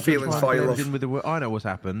still have feelings for you, love. I know what's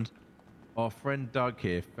happened. Our friend Doug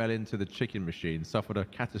here fell into the chicken machine, suffered a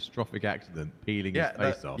catastrophic accident, peeling his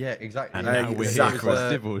face off. Yeah, exactly. And now we're here for a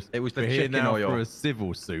civil. It was the we're here chicken now oil. for a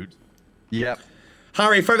civil suit. Yep.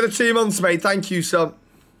 Harry, for the 2 months, mate. Thank you, son.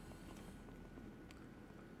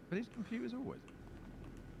 But his computer's always.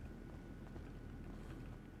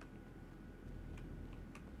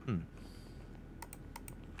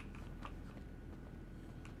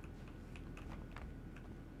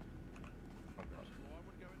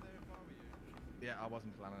 Yeah, I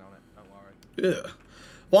wasn't planning on it. Don't worry. Yeah.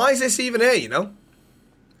 Why is this even here, you know?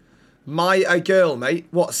 My girl, mate.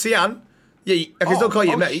 What, Sian? Yeah, I can still call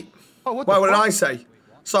you mate. Oh, what Why, what did I say?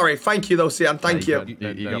 Sorry, thank you though, Sian. Thank you. You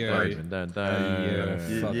funny that,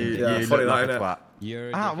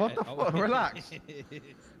 innit? What the fuck? Relax.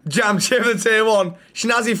 Jam, cheer for the tier 1.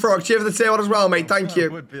 Snazzy Frog, cheer for the tier 1 as well, mate. Thank you.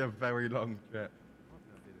 It would be a very long trip.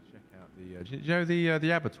 Do you know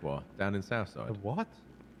the abattoir down in Southside? The what?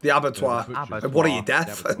 The abattoir. What are you,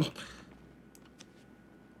 deaf?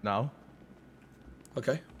 No.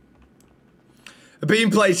 Okay. A bean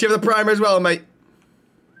place, cheer for the primer as well, mate.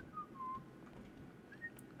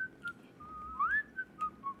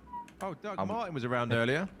 Oh, Doug Martin was around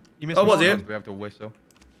earlier. You missed was he? We have to whistle.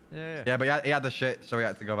 Yeah. Yeah, but he had the shit, so he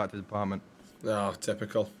had to go back to his apartment. Oh,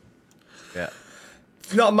 typical. Yeah.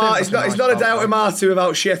 It's not a doubt with Marty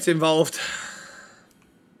without shit involved.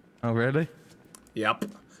 Oh, really? Yep.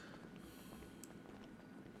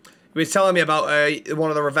 He was telling me about one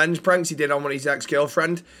of the revenge pranks he did on his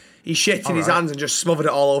ex-girlfriend. He shit in his hands and just smothered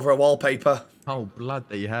it all over a wallpaper. Oh,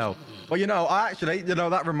 bloody hell. Well, you know,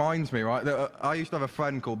 that reminds me, right? That, I used to have a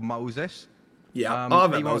friend called Moses. Yeah, I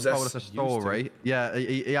met he once Moses. told us a story. Yeah,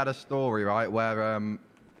 he had a story, right, where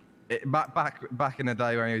back in the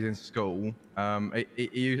day when he was in school, him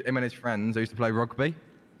and his friends used to play rugby.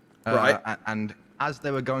 Right. And as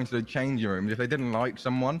they were going to the changing rooms, if they didn't like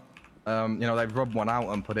someone, they'd rub one out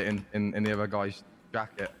and put it in the other guy's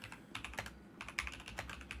jacket.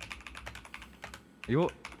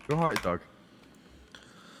 You're alright, Doug?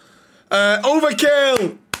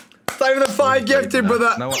 Overkill! Thank you for the 5 gifted,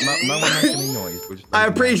 brother. No one makes any noise. I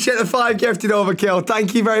appreciate the 5 gifted, Overkill.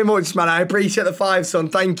 Thank you very much, man. I appreciate the 5, son.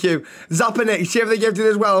 Thank you. Zappanik, cheer for the gifted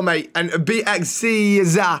as well, mate. And BXC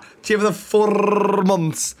Za, cheer for the 4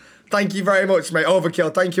 months. Thank you very much, mate.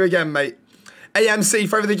 Overkill, thank you again, mate. AMC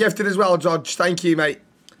for the gifted as well, George. Thank you, mate.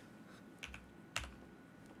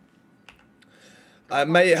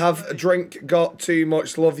 May have a drink, got too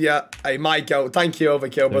much, love ya. Hey, my goat. Thank you,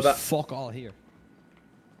 Overkill, brother. Fuck all here.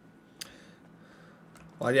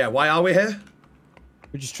 Well, yeah, why are we here?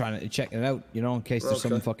 We're just trying to check it out, you know, in case there's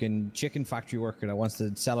some fucking chicken factory worker that wants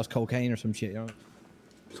to sell us cocaine or some shit, you know.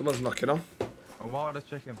 Someone's knocking on. Why the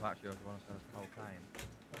chicken factory want to sell us cocaine?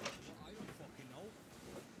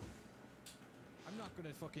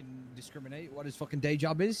 gonna fucking discriminate what his fucking day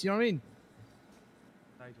job is. You know what I mean?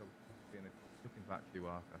 Day job being a looking factory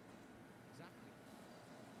worker. Exactly.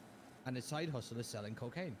 And his side hustle is selling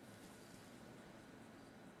cocaine.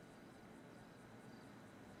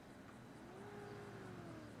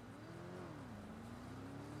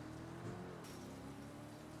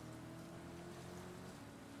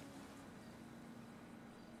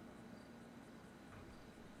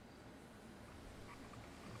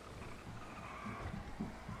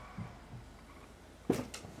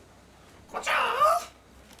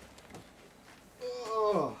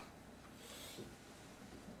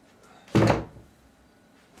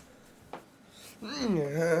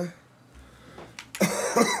 Yeah.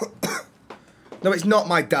 No, it's not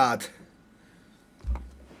my dad.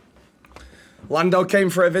 Lando came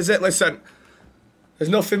for a visit. Listen, there's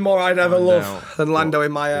nothing more I'd ever love than Lando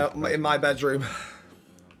in my bedroom.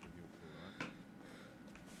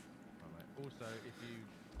 Also, if you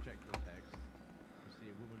check your text, you see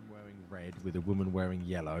a woman wearing red with a woman wearing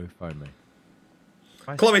yellow. Phone me.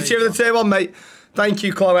 Chloe, cheer for the tier 1, mate. Thank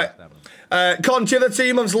you, Chloe. Con, cheer for the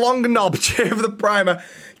team months. Long Knob, cheer for the primer.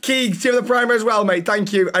 Keeg, cheer for the primer as well, mate.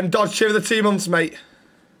 Thank you. And Dodge, cheer for the 2 months, mate.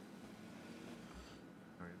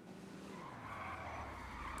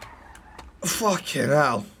 Fucking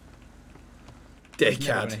hell. Dickhead.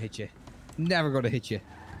 Never gonna hit you. Never gonna hit you.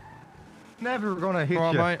 Never gonna hit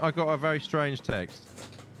Right, you. mate, I got a very strange text.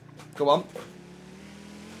 Go on.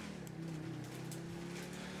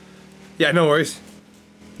 Yeah, no worries.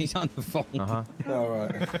 He's on the phone. Uh-huh. All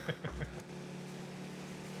right.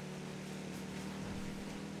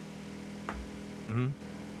 Mm-hmm.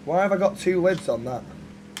 Why have I got 2 lids on that?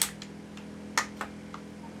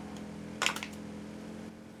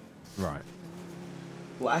 Right.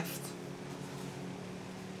 Left.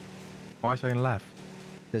 Why are you saying left?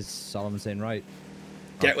 There's Solomon saying right.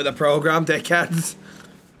 Get with the program, dickheads.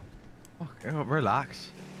 Okay, relax.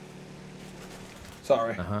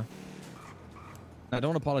 Sorry. Uh-huh. Now,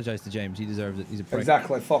 don't apologise to James. He deserves it. He's a prick.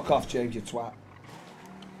 Exactly. Fuck off, James, you twat.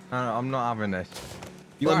 No, I'm not having this.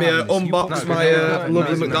 Let me unbox my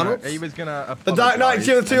lovely McDonald's. He was gonna. The Dark Knight,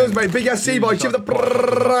 cheer the 2s, mate. Big SC boy, cheer the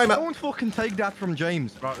primer. Don't fucking take that from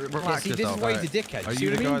James. Right, relax see, this yourself, is why he's a mate. dickhead. Are See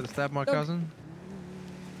you what the I guy mean? that stabbed my cousin?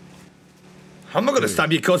 I'm not going to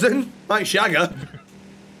stab your cousin. Like Shagger.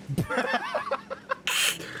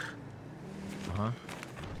 Uh-huh.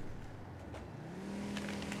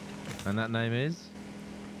 And that name is?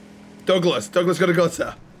 Douglas. Douglas Gonna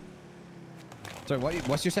Gutter. Sorry,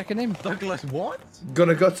 what's your second name? Douglas what?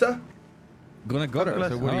 Gonna Gutter? Gonna Gutter.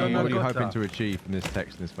 So what are you Gutter. hoping to achieve from this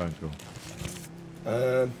text and this phone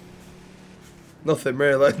call? Nothing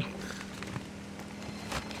really.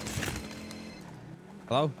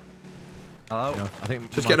 Hello? Hello? You know, I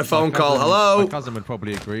think Just get a phone call. Hello? My cousin would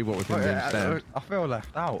probably agree what with him being stabbed. I feel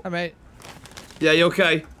left out. Hi, mate. Yeah, you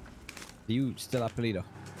okay? Are you still at Polito?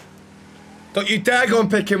 Don't you dare go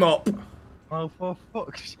and pick him up. Oh, for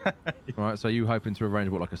fuck's sake. Right, so you hoping to arrange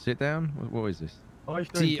what, like a sit down? What is this? Oh, he's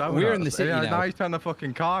See, doing we're in the donuts. city Yeah, now. Now he's turned the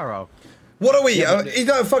fucking car off. What are we? Yeah, He's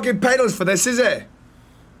not fucking paying us for this, is he?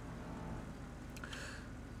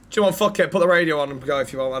 Do you want fuck it? Put the radio on and go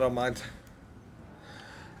if you want. I don't mind.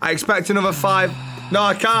 I expect another 5. No,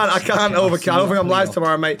 I can't. I can't overcast. I don't think I'm live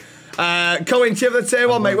tomorrow, mate. Cohen, cheer for the tier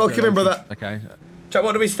 1, mate. Welcome in, brother. Okay. Check,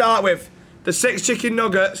 what do we start with? The 6 chicken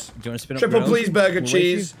nuggets, Do you want to spin up triple grills? please burger We'll wait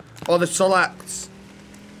cheese, or the selects.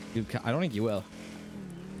 I don't think you will.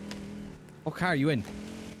 What car are you in?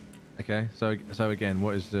 Okay, so again,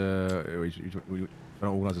 what is the... We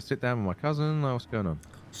don't organise a sit down with my cousin? What's going on?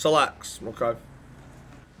 Selects, okay.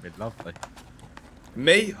 It'd lovely.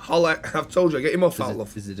 Me? Holly, I've told you, get him off out,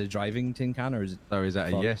 love. Is it a driving tin can or is it... So is that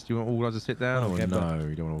a Fuck. yes? Do you want to organise a sit down Okay, or no? bro.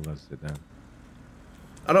 You don't want to organise a sit down.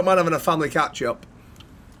 I don't mind having a family catch up.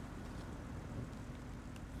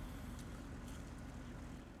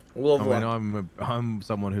 Lovely. I mean, I'm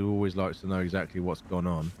someone who always likes to know exactly what's gone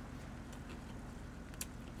on.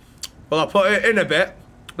 Well, I put it in a bit,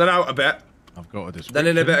 then out a bit, I've got a description. then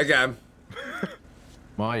in a bit again.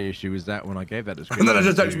 My issue is that when I gave that description then I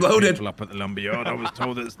just to exploded. people up at the lumberyard, I was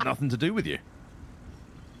told that it's nothing to do with you.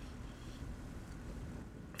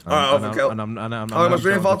 Alright, overkill. How much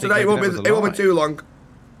doing for today? It won't be too long.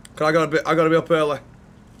 Cause I gotta be up early.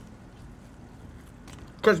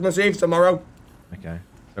 Christmas Eve tomorrow. Okay.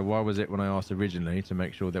 So why was it when I asked originally to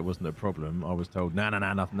make sure there wasn't a problem, I was told no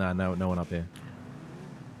one up here.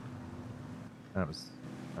 That was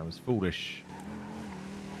foolish.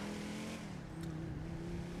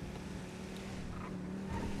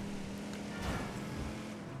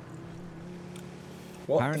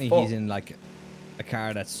 What Apparently the fuck? he's in like a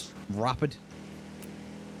car that's rapid.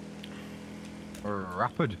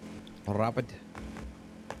 Rapid. Rapid.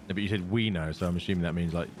 No, but you said we know, so I'm assuming that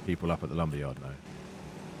means like people up at the lumberyard know.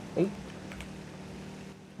 Oh.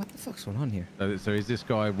 What the fuck's going on here? So is this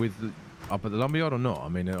guy up at the lumberyard or not? I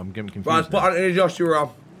mean, I'm getting confused. Right, let's put Anthony Joshua on.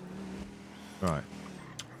 Right.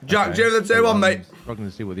 Jack, Okay. 0 to 2 on, mate. I'm struggling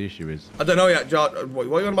to see what the issue is. I don't know yet, George. What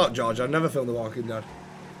are you on about, George? I've never filmed The Walking Dead.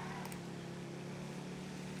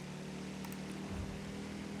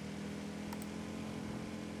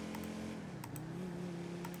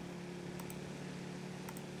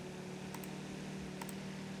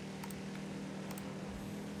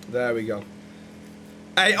 There we go.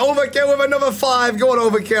 Hey, Overkill with another 5. Go on,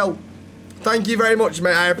 Overkill. Thank you very much,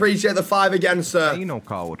 mate. I appreciate the 5 again, sir. Penal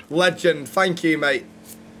code. Legend. Thank you, mate.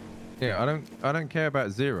 Yeah, I don't care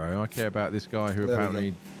about 0. I care about this guy who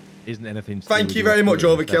apparently isn't anything to do Thank with you your very much,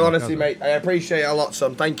 story. Overkill, honestly, mate. I appreciate it a lot,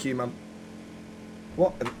 son. Thank you, man.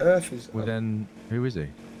 What on earth is... Well, then, who is he?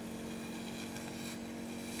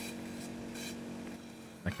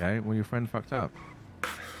 Okay, well, your friend fucked up.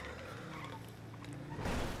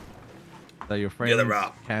 So your friend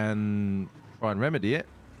can try and remedy it,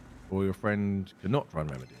 or your friend cannot try and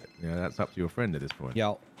remedy it. Yeah, that's up to your friend at this point.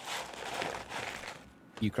 Yo.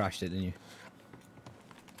 You crashed it, didn't you?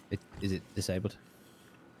 Is it disabled?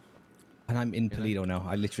 And I'm in Polito now.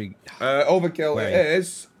 I literally... Overkill, it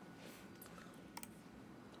is...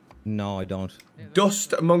 No, I don't.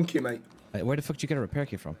 Dust Monkey, mate. Where the fuck did you get a repair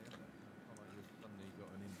kit from?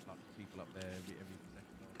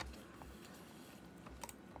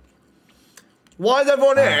 Why is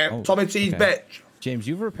everyone here? Tommy T's bitch. James,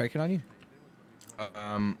 you have a repair kit on you?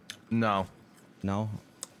 No. No?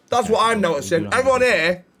 That's what I'm noticing. Everyone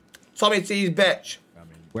here, Tommy T's bitch.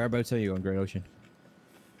 Whereabouts are you on Great Ocean?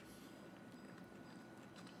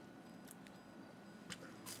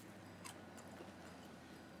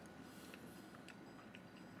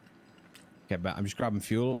 Okay, but I'm just grabbing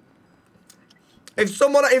fuel. If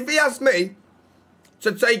he asked me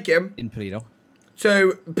to take him in Polito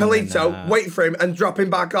to Polito, wait for him and drop him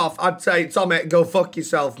back off, I'd say, Tommy, go fuck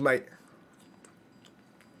yourself, mate.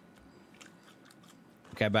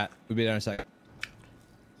 Okay, bet. We'll be there in a second.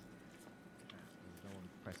 No one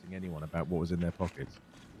pressing anyone about what was in their pockets.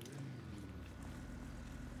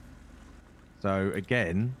 So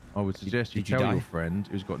again, I would suggest you tell your friend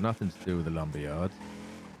who's got nothing to do with the lumberyard.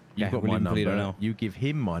 You've got my number. You give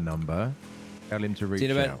him my number. Tell him to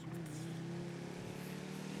reach out.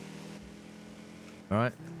 All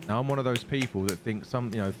right. Now I'm one of those people that think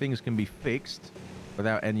things can be fixed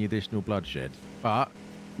without any additional bloodshed. But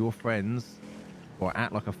your friends will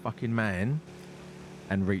act like a fucking man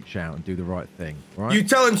and reach out and do the right thing. Right? You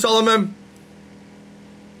tell him, Solomon.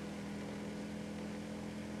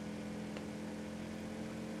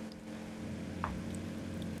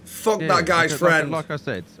 Fuck that guy's friend. Like I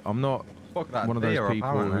said, I'm not one of those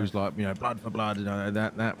people who's like, blood for blood.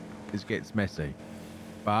 That gets messy.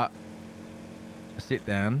 But a sit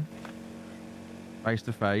down, face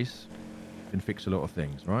to face, can fix a lot of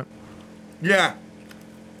things, right? Yeah.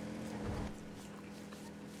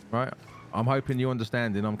 Right. I'm hoping you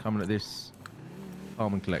understand, and I'm coming at this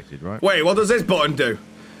calm and collected, right? Wait, what does this button do?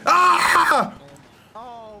 Ah!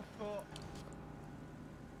 Oh, fuck.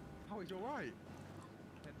 Oh, he's alright.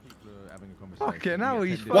 Okay, now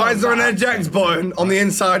he's Why is there an eject button on the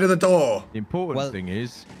inside of the door? The important thing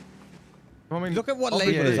is... I mean, look at what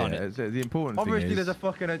label is on it. The important obviously thing is... there's a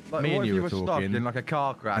fucking... Like, me what and if you you were were stopped talking, in like a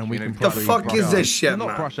car crash? and we can The fuck is this shit, not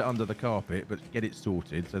man? brush it under the carpet, but get it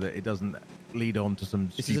sorted so that it doesn't lead on to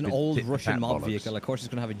some This is an old Russian mob vehicle. Of course it's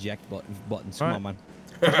going to have eject buttons. Come on, man.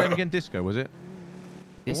 What's your name again? Disco, was it?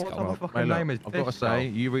 Disco. What the fucking name is I've got to say,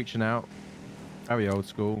 you reaching out, very old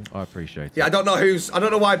school. I appreciate it. Yeah, I don't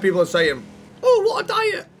know why people are saying, oh, what a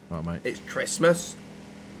diet. Right, mate. It's Christmas.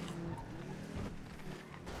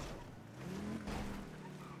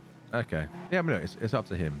 Okay. Yeah, I mean, look, it's up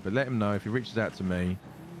to him. But let him know if he reaches out to me,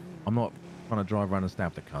 I'm not trying to drive around and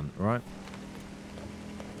stab the cunt, all right?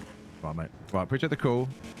 Right, mate. Right, appreciate the call.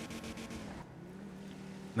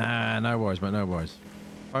 Nah, no worries, mate, no worries.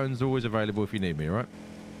 Phone's always available if you need me, all right?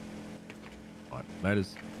 Right,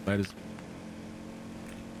 laters.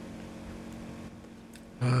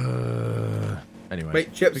 Anyway.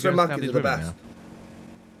 Mate, chips and mackies are the best. Now.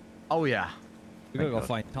 Oh, yeah. We're going to go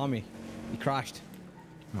find Tommy. He crashed.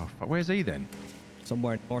 Oh, fuck. Where's he then?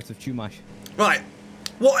 Somewhere north of Chumash. Right.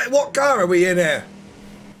 What car are we in here?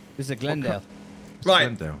 This is a Glendale.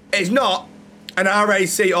 Right. Glendale. It's not an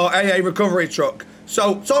RAC or AA recovery truck.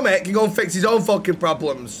 So Tommy can go and fix his own fucking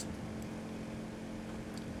problems.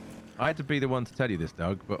 I had to be the one to tell you this,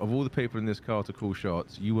 Doug, but of all the people in this car to call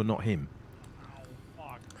shots, you were not him.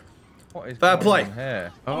 What is Fair going play. on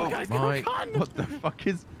here? Oh my! What the fuck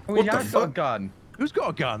is? What the fuck? Got a gun. Who's got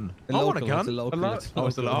a gun? The I want a local, gun. it's a local, Oh, it's a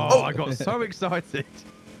it's a local. oh, I got so excited.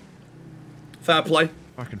 Fair play.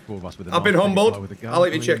 Fucking four of us with a I've been knife, humbled. with a gun. I'll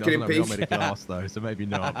leave your I mean, chicken in I don't know, peace. we got made of glass though, so maybe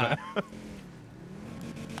not. But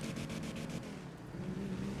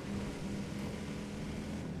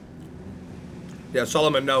Yeah,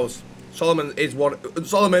 Solomon knows. Solomon is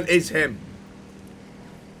him.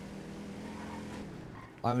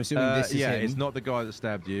 I'm assuming this is yeah, him. it's not the guy that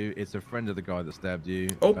stabbed you. It's a friend of the guy that stabbed you.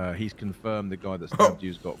 Oh. He's confirmed the guy that stabbed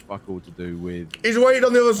you's got fuck all to do with. He's waiting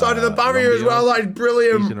on the other side of the barrier as well. That is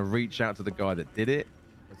brilliant. He's gonna reach out to the guy that did it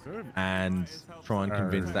and try and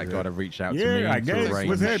convince that guy to reach out to me I to guess.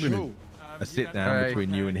 What's arrange happening? a sit down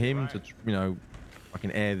between you and him to, you know,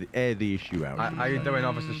 fucking air the issue out. How you doing,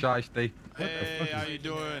 Officer Shiesty? Hey, how you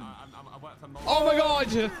doing? Oh my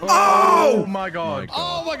god! Oh my god!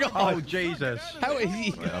 Oh my god! Oh Jesus! How is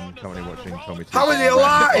he? I'm currently watching Tommy. How is he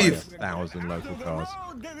alive? 1,000 local cars.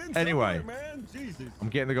 Anyway, I'm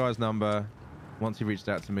getting the guy's number. Once he reached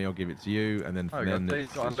out to me, I'll give it to you, and then from then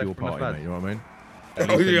it's your party, mate. You know what I mean? At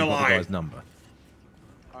least then you've got the guy's number.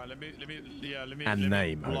 Alright, let me And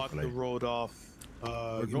name, block hopefully. the road off.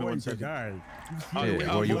 We're Give me one going to second. die. Yeah,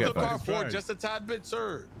 well, you move get the car both. forward just a tad bit,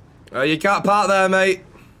 sir. You can't park there, mate.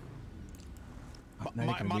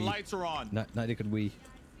 My lights are on. Neither could we.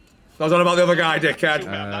 I was on about the other guy, dickhead.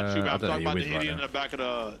 Not too bad. I I'm don't know talking who about the he is right idiot in now. the back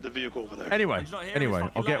of the vehicle over there. Anyway,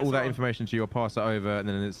 I'll get all that information to you. I'll pass it over, and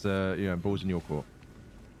then it's you know, balls in your court.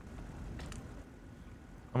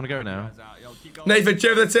 I'm gonna go now. Nathan,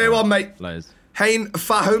 cheer for the tier 1, mate. Layers. Hain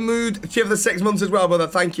Fahumud, cheer for the 6 months as well, brother.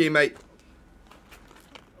 Thank you, mate.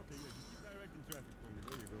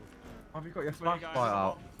 Have you got your flashlight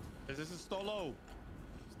out? Is this a Stolo?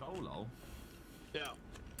 Stolo? Yeah.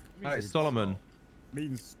 It's Solomon.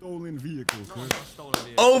 Means stolen vehicles.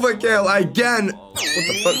 Overkill again. What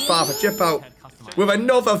the fuck's bar for chip out? With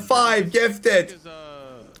another 5 gifted.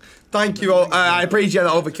 Thank you. I appreciate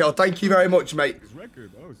that, Overkill. Thank you very much, mate.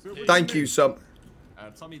 Thank you, son.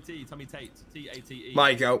 Tommy Tate, T-A-T-E.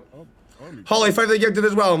 My go. Holly, thank you for the gifted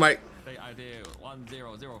as well, mate. State ID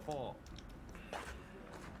 1004.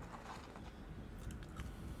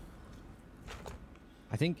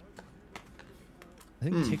 I think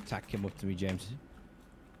Tic Tac came up to me, James.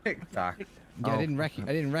 Tic Tac. Yeah, I didn't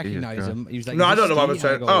recognize him. He was like, no, I "Is don't know this what I'm Steve?"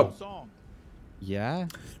 saying. And I go, Oh. Yeah.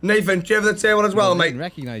 Nathan, cheer for the tier 1 as well, I mate. didn't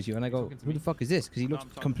recognize you, and I go, "Who the fuck is this?" Because he looks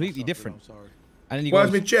completely different. And then he Where's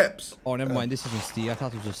goes, my chips? "Oh, never mind. This isn't Steve. I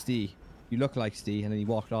thought it was just Steve. You look like Steve." And then he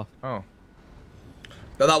walked off. Oh.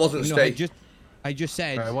 No, that wasn't No, Steve. I just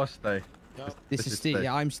said. No, it was Steve. This is Steve.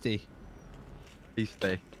 Yeah, I'm Steve. He's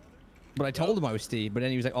Steve. But I told him I was Steve. But then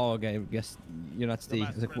he was like, "Oh, okay. I guess you're not Steve."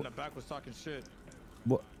 I was like, in the back was talking shit.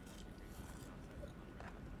 "What?"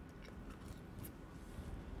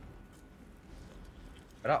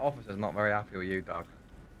 But that officer's not very happy with you, dog.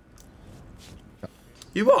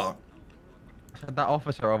 You what? I said that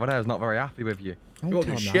officer over there is not very happy with you. You won't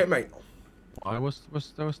do shit, mate. I was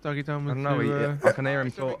Dougie done with. No, I can hear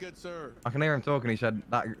him talk. I can hear him talking. He said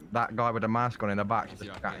that guy with the mask on in the back is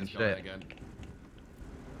just chatting shit.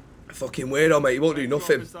 Fucking weirdo, mate. You won't do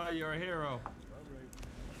nothing. You're a hero.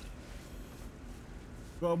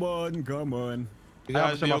 Come on, come on.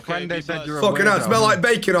 Yeah, so my friend, they said you're a Fucking hell, smell like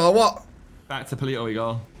bacon or what? Back to Polito we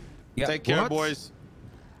go. Yep. Take care, boys.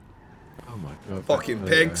 Oh my god. Fucking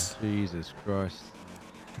pigs. Jesus Christ.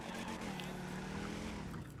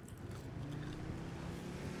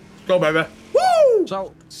 Go, baby. Woo!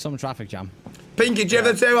 So, some traffic jam. Pinky, cheer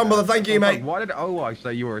for the tier 1, brother. Thank you, mate. Why did I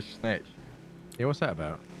say you were a snitch? Yeah, what's that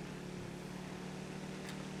about?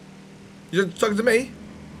 You just talking to me?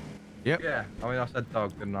 Yep. Yeah, I mean, I said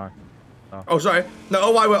dog, didn't I? No. Oh, sorry.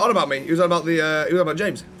 No, why went on about me? He was on about the, he was on about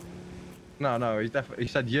James. No, he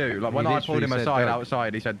said you. Like, when I pulled him aside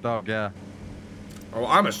outside, he said dog, yeah. Oh,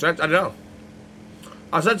 I'm a stretch. I don't know.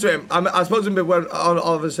 I said to him, I spoke to him when,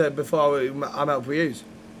 obviously, before I met up with you.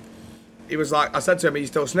 He was like, I said to him, he's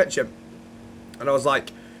still snitching. And I was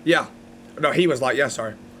like, yeah. No, he was like, yeah,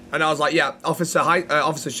 sorry. And I was like, yeah, Officer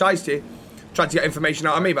Shiesty tried to get information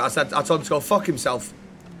out of me, but I told him to go fuck himself.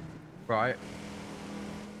 Right.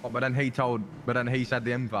 Oh, but then he said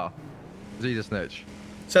the info. Was he the snitch?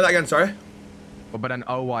 Say that again, sorry. Well, but then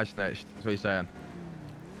OY snitched. That's what he's saying.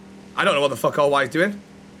 I don't know what the fuck OY's doing.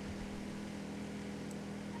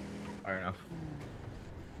 Fair enough.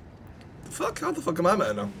 Fuck, how the fuck am I meant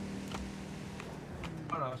to know?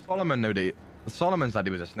 I don't know. Solomon knew the. Solomon said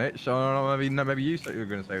he was a snitch. So I don't know. Maybe you said you were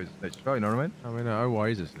going to say he was a snitch. Well, you know what I mean? OY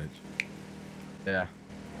is a snitch. Yeah.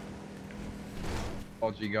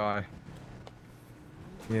 Dodgy guy.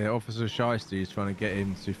 Yeah, Officer Shiesty is trying to get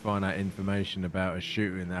him to find out information about a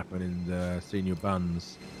shooting that happened in the Senior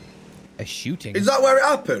Buns. A shooting? Is that where it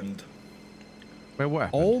happened? Where what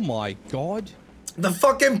happened? Oh my god. The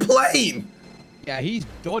fucking plane! Yeah, he's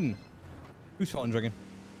done. Whose phone's ringing?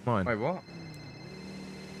 Mine. Wait, what?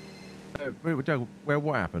 Where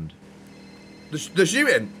what happened? The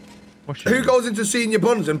shooting? Who goes into Senior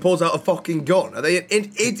Buns and pulls out a fucking gun? Are they an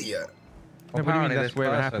idiot? No, what do you mean that's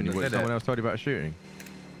where it happened? Someone else told you about a shooting?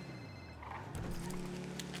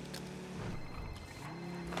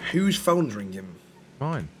 Whose phone's ringing?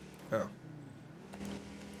 Mine. Oh.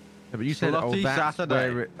 Yeah, but you said, that's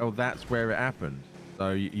where it happened.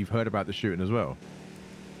 So you've heard about the shooting as well?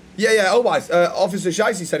 Yeah, always. Officer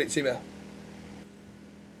Shicey said it to me.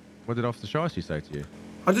 What did Officer Shiesty say to you?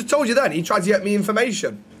 I just told you then. He tried to get me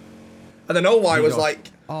information. And then OY was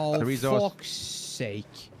like... Oh, fuck's sake.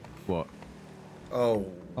 What? Oh.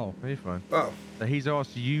 Oh. You're fine. Oh. So he's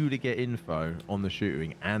asked you to get info on the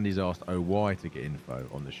shooting, and he's asked OY to get info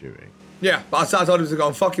on the shooting. Yeah, but I told him to go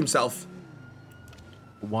and fuck himself.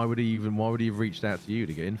 Why would he have reached out to you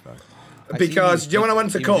to get info? Because, do you know when I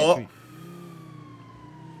went to court?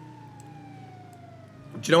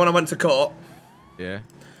 Do you know when I went to court? Yeah.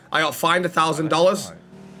 I got fined $1,000,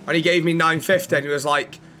 and he gave me $950, and he was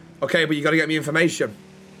like, "Okay, but you got to get me information."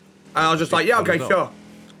 And I was just like, "Yeah, okay, sure."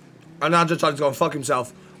 And I just tried to go and fuck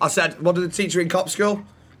himself. I said, "What did the teacher in cop school?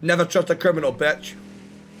 Never trust a criminal, bitch."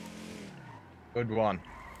 Good one.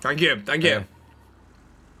 Thank you, thank you.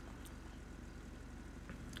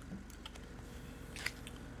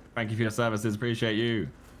 Thank you for your services. Appreciate you.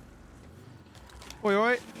 Oi,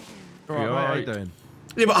 oi. All right, mate, how you doing?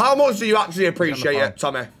 Yeah, but how much do you actually appreciate it,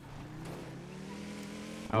 Tommy?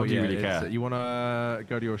 Oh, do you really care? You want to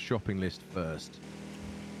go to your shopping list first?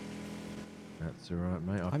 That's all right,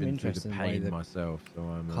 mate. I've been through the pain myself, so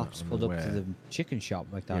I'm cops I'm pulled aware. up to the chicken shop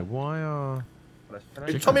like that. Yeah, why are...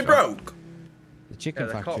 Is Tommy broke? The chicken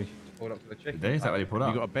factory. Pulled up to the chicken Is that what he pulled up?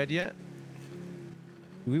 You got a bed yet?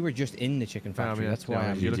 We were just in the chicken factory. That's why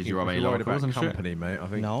I'm Did you rob any locals and company, mate? I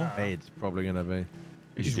think no. bed's probably going to be...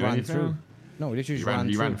 We just ran through. No, we literally just ran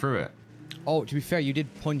through. You ran through it? Oh, to be fair, you did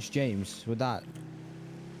punch James with that.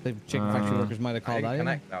 The chicken factory workers might have called that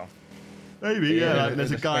in. Maybe, yeah. Like,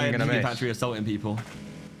 there's a guy in the chicken factory assaulting people.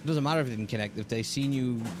 It doesn't matter if it didn't connect. If they seen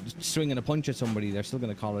you swinging a punch at somebody, they're still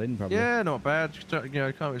going to call it in, probably. Yeah, not bad. You know,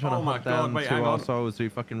 I can't be trying to hunt down two arseholes who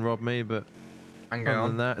fucking robbed me, but other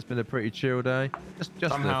than that, it's been a pretty chill day.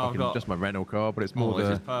 Just my rental car, but it's more this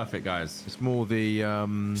is perfect, guys. It's more the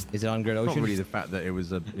Is it on Grid Ocean? Not really the fact that it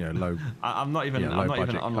was a low. I'm not even. low I'm not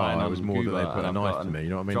budget even online. car. It was more that they put a knife to me. You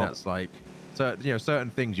know what I mean? That's like. So,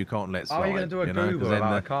 certain things you can't let slide. How are you going to do a Google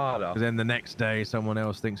about a car, though? Because then the next day, someone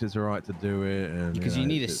else thinks it's alright to do it. Because you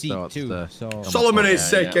need a seat, too. So. Solomon is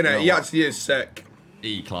sick, innit? He actually is sick.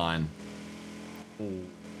 Decline.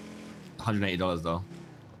 $180, though.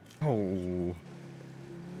 Oh.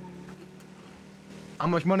 How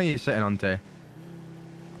much money are you sitting on, Tay?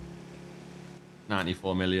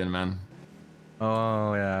 94 million, man.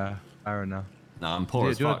 Oh, yeah. Fair enough. Nah, I'm poor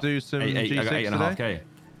as do you fuck. want to do some I got G6 8.5K.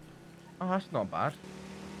 Oh, that's not bad.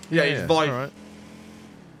 Yeah, he's fine. Right.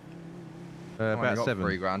 About 7.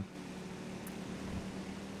 $3 grand.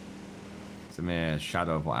 It's a mere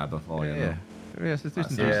shadow of what I had before, you know. Yeah, so let's do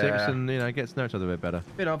some G6 and get to know each other a bit better.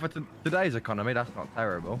 You know, for today's economy, that's not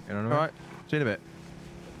terrible. You know what I mean? Alright, see you in a bit.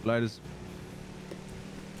 Loaders.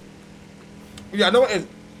 Yeah, I know what it is.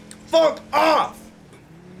 Fuck off!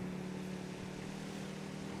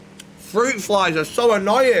 Fruit flies are so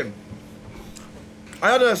annoying. I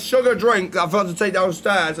had a sugar drink that I forgot to take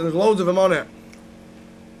downstairs, and there's loads of them on it.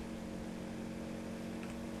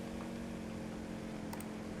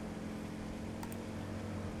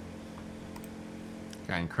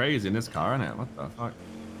 Going crazy in this car, isn't it? What the fuck?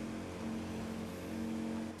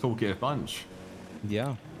 Talkative bunch.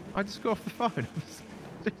 Yeah. I just got off the phone.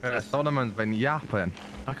 Solomon's been yapping.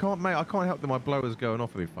 I can't help that my blower's going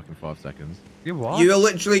off every fucking 5 seconds. You what? You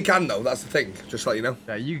literally can though, that's the thing, just to let you know.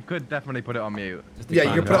 Yeah, you could definitely put it on mute. Yeah,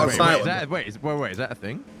 you can put it on silent. Wait, is that a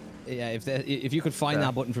thing? Yeah, if you could find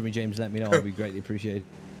that button for me, James, let me know. I'd be greatly appreciated.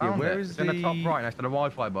 Yeah, where is it? It's in the top right next to the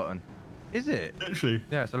Wi-Fi button. Is it? Actually.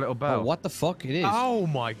 Yeah, it's a little bell. Oh, what the fuck? It is. Oh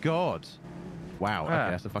my god. Wow,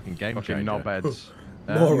 okay, that's a fucking game changer. Knobheads.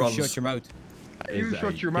 Morons. Shut your mouth. You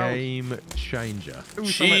shut your mouth. Game changer.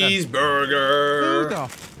 Cheeseburger. Who the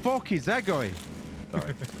fuck is that guy?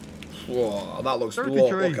 Sorry. Whoa, that looks.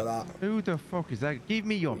 Look at that. Who the fuck is that? Give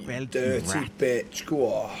me your belt, Dirty you rat. bitch. Go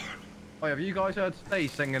on. Oh, have you guys heard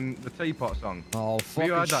Steve singing the Teapot song? Oh, Have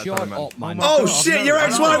you heard that, shut Simon? up, man. Oh shit, your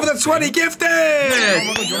ex-wife with the 20 gifted!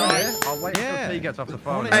 I'll wait until T gets off the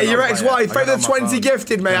phone. Hey, your ex-wife with the 20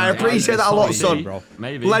 gifted, mate. I appreciate that a lot, son.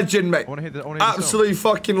 Legend, mate. Absolute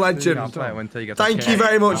fucking legend. Thank you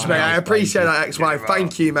very much, mate. I appreciate that, ex-wife.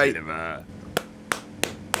 Thank you, mate.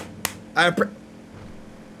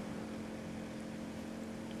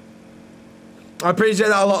 I appreciate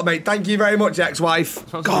that a lot, mate. Thank you very much,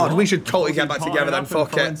 ex-wife. God, we should totally get back together then.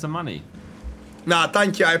 Fuck it. Some money. Nah,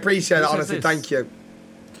 thank you. I appreciate it, honestly. Thank you.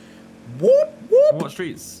 Whoop, whoop. What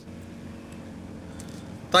streets?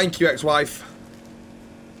 Thank you, ex-wife.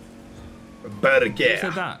 Better get. Who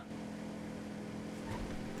said that?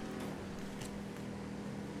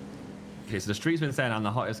 Okay, so the street's been saying I'm the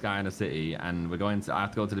hottest guy in the city, and we're going to. I have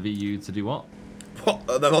to go to the VU to do what? What?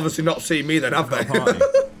 They've obviously not seen me then, have they?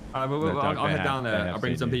 I'll head down there. I'll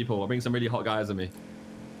bring some people. I'll bring some really hot guys with me.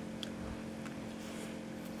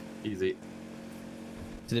 Easy.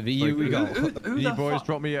 To the VU we go. You boys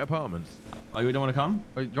drop me at apartments. Oh, you don't want to come?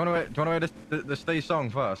 Do you want to hear the Steve song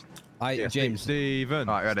first? James. Steven.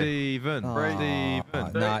 All right, ready? Steven.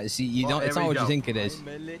 Steven. Nah, see, you don't. It's not what you think it is. I'm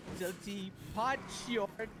a little teapot, short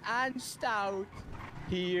and stout.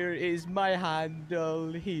 Here is my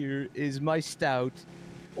handle. Here is my stout.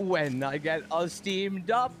 When I get all steamed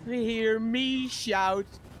up, hear me shout.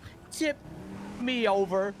 Tip me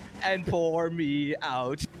over and pour me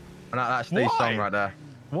out. And that's Steve's song right there.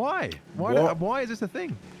 Why? Why is this a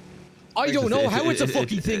thing? I don't know how it's a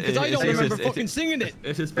fucking thing because I don't remember fucking singing it.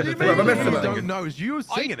 You don't know, is you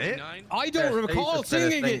singing it? I don't recall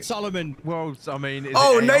singing it, Solomon. Well, I mean,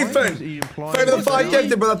 oh, Nathan! Favour the 5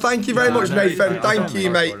 gifted, brother. Thank you very much, Nathan. Thank you,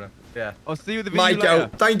 mate. Yeah. I'll see you with the video Michael,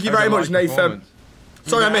 later. thank you very much, Nathan.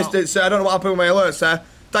 Sorry I missed it, sir. I don't know what happened with my alert, sir.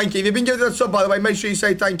 Thank you. If you've been given a sub, by the way, make sure you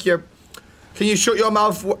say thank you. Can you shut your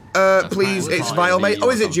mouth, please? It's Vile, mate. Oh,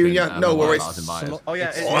 is it Junior? No worries. Oh,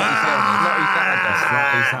 yeah.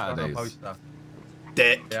 It's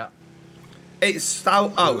Dick. Yeah. It's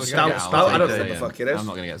Stout. Oh, Stout. I don't know what the fuck it is. I'm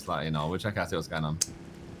not going to get slutty, no. We'll check out, see what's going on.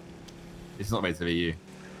 It's not made to be you.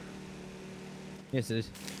 Yes, it is.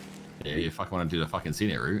 Yeah, you fucking want to do the fucking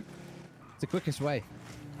scenic route. It's the quickest way.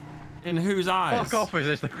 In whose eyes? Fuck off, is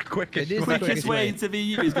this the quickest way? The quickest way to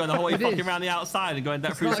VU is going the whole way fucking around the outside and going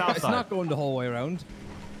through the south It's side. not going the whole way around.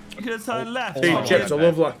 You could have turned left. Dude, chips are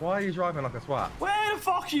lovely. Why are you driving like a swat? Where the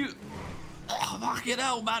fuck you? Oh, fucking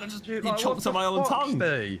hell, man. I just chopped on my own tongue.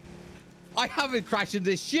 Steve? I haven't crashed in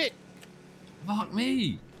this shit. Fuck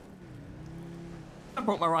me. I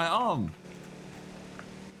broke my right arm.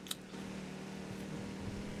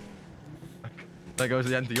 There goes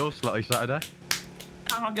the end of your slutty Saturday.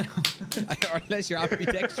 How am I gonna... Unless you're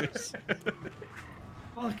ambidextrous.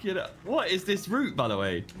 Fuck it up. What is this route, by the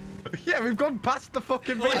way? Yeah, we've gone past the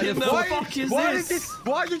fucking What video. the fuck is this?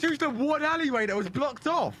 Why did you choose the one alleyway that was blocked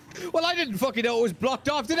off? Well, I didn't fucking know it was blocked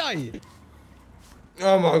off, did I?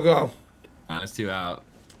 Oh my god. Let's 2 out.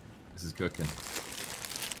 This is cooking.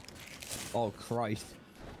 Oh, Christ.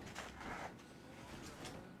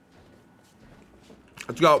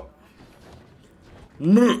 Let's go.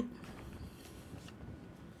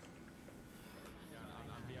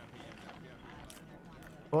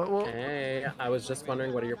 Hey, I was just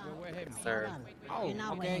wondering what are your plans, sir? Oh, you're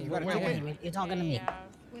not okay. You're talking to me.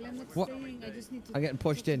 What? I'm getting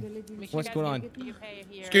pushed in. What's going on?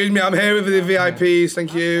 Excuse me, I'm here with the VIPs.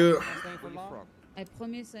 Thank you. I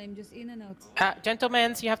promise I'm just in and out.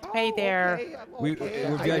 Gentlemen, you have to pay there. We're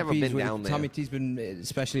VIPs with Tommy T's been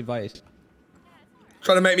specially invited.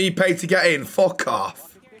 Trying to make me pay to get in. Fuck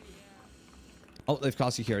off. Oh, they've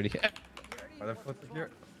called security.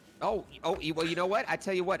 Oh, well, you know what? I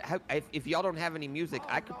tell you what, if y'all don't have any music,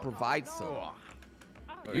 I could provide some.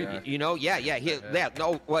 You know, yeah,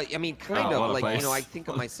 no, well, I mean, kind of, like, you know, I think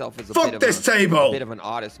of myself as a bit of an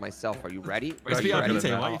artist myself. Are you ready? Are you ready?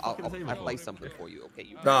 I'll play something for you,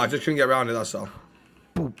 okay? No, I just couldn't get around it, that's all.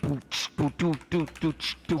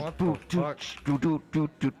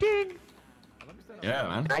 Yeah,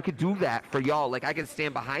 man. I could do that for y'all. Like, I could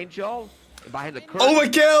stand behind y'all. Behind the curtain.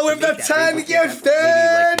 Overkill with the 10 gifted!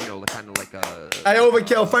 Like, you know, kind of like a... Hey,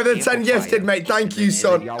 Overkill, for the 10 gifted, mate. Thank you,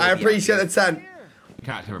 son. I appreciate the 10. You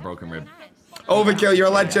can't have a broken rib. Overkill, you're a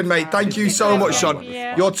legend, mate. Thank you so much, son.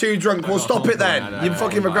 You're too drunk. We'll stop it then. You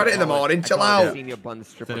fucking regret it in the morning. Chill out. Said it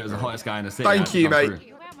was the hottest guy in the city. Thank you,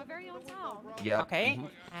 mate. Yeah. Okay.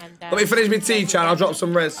 Let me finish my tea, Chan. I'll drop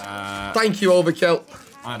some riz. Thank you, Overkill.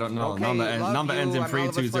 I don't know. Number ends in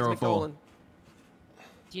 3204.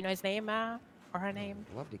 Do you know his name, or her name?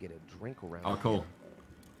 I'd love to get a drink around. Oh, cool.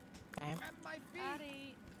 Okay.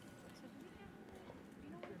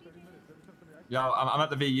 Yeah, I'm at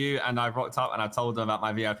the VU and I rocked up and I told them about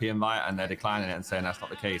my VIP invite and they're declining it and saying that's not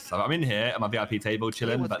the case. So I'm in here at my VIP table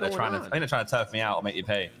chilling, but they're trying to. I think they're trying to turf me out or make you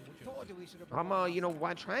pay. I'm you know,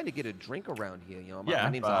 why trying to get a drink around here, you know. My Yeah,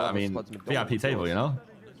 name's but I mean, VIP table, you know.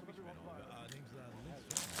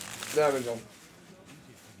 There we go.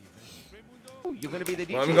 You're gonna be the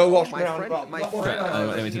DJ. I'm gonna go wash my friend.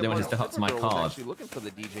 They want to step up to my was card. actually looking for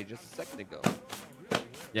the DJ just a second ago.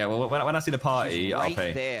 Yeah, well, when I see the party, I'll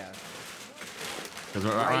pay. There. Because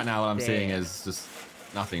right now what I'm seeing is just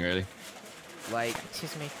nothing really. Like,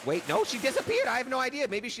 excuse me. Wait, no, she disappeared. I have no idea.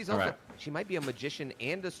 Maybe she's also. Right. She might be a magician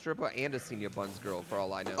and a stripper and a senior buns girl for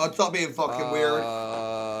all I know. Oh, stop being fucking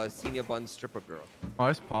weird. Senior buns stripper girl. Oh,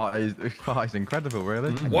 this party's incredible,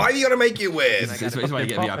 really. Why are you gonna make it weird? It's why you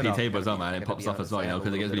get a VIP table as well, man. It pops off as well, you know,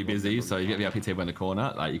 because it gets really busy. So you get a VIP table in the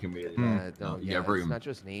corner, like you can really, you get a room. It's not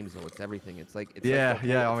just names though. It's everything. It's like. It's Yeah, like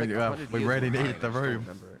yeah. I it's mean, like well, we really need the room.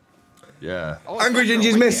 Yeah. Oh, Angry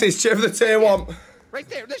Ginger's missus, cheer for the tier 1. Right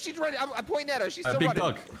there. She's running. I'm pointing at her. She's still Big running.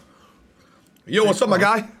 dog. Yo, what's up, my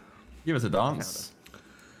guy? Give us a dance.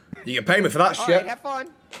 You can pay me for that All shit. right, have fun.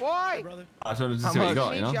 Why? I just wanted to see what you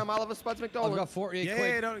got, you know. I'm Oliver Spuds McDonald. I've got 48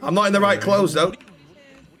 quid. I'm not in the right clothes, though.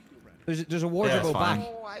 There's a wardrobe back.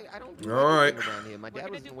 I don't do All right. around here. My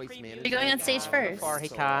dad was in waste management. You're going on stage first.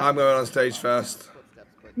 I'm going on stage first.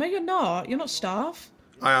 No, you're not. You're not staff.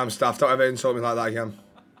 I am staff. Don't ever insult me like that again.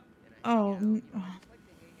 Oh.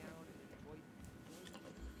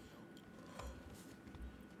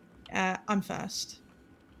 I'm first.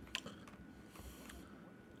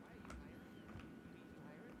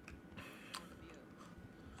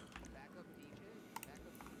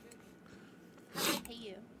 Hey,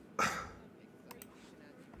 you. Honestly.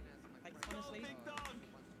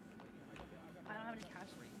 I don't have any cash.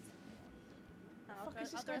 What the fuck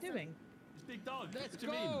is this guy doing? Big dog. Let's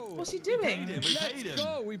go. What's he doing? Let's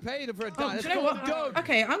go. We paid him for a Oh, dance. do you know what? Go.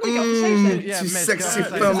 Okay, I'm gonna go off the stage then. Too sexy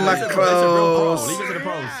for my clothes. Leave it to the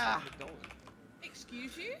pros.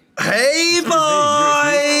 Excuse you? Hey,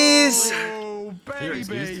 boys! Oh,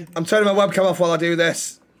 baby. I'm turning my webcam off while I do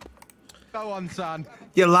this. Go on, son.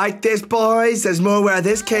 You like this, boys? There's more where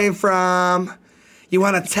this came from. You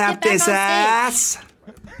want to tap this ass?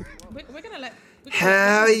 We're gonna let.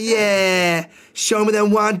 Hell yeah. Show me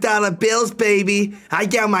them $1 bills, baby. I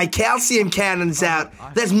got my calcium cannons out.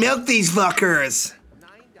 Let's milk these fuckers.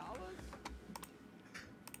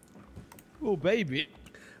 Oh, baby.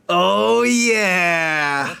 Oh,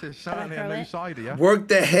 yeah. That's certainly a new side of you. Work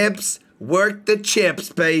the hips, work the chips,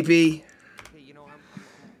 baby.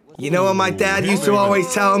 You know what my dad used to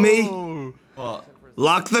always tell me? What?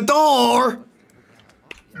 Lock the door.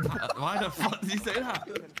 Why the fuck did you say that?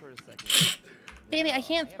 Baby, I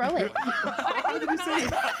can't throw it. Why did you say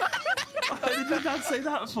that? Why did your dad say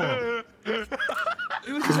that for?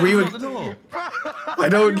 Because we would. The door? I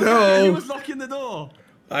don't He know. was locking the door.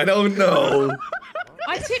 I don't know.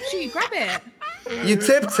 I tipped you. Grab it. You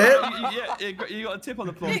tipped it. Yeah, you got a tip on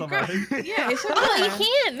the floor somewhere. I think. Yeah, it's okay. Oh, you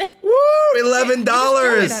can. Woo! $11.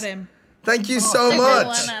 $11. Thank you so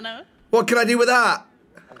much. What can I do with that?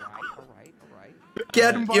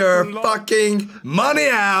 Get your fucking money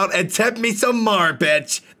out and tip me some more,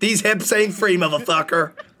 bitch. These hips ain't free,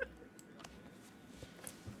 motherfucker.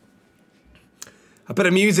 A bit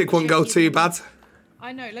of music won't go too bad.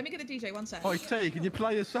 I know. Let me get a DJ. 1 sec. Oh, T, can you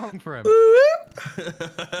play a song for him?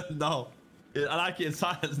 No. I like it in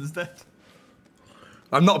silence instead.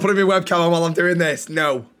 I'm not putting my webcam on while I'm doing this.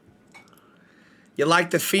 No. You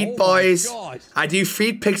like the feet, boys? I do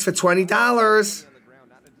feet pics for $20.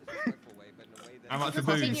 How much for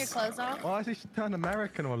Taking your booze? clothes off. Why is he turn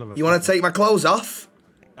American all of a You want to take my clothes off?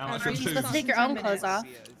 How much You're for supposed to booze? take your own clothes off.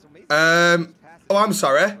 Oh, I'm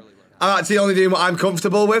sorry. I'm actually only doing what I'm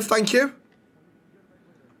comfortable with, thank you.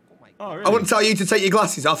 Oh, really? I wouldn't tell you to take your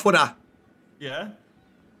glasses off, would I? Yeah.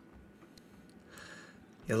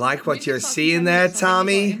 You like what you're seeing there,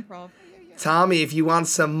 Tommy? Tommy, if you want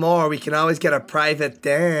some more, we can always get a private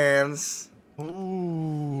dance.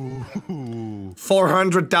 Ooh. $400.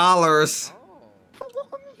 400?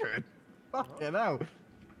 Fucking hell.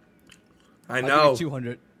 I know.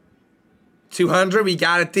 200. 200, we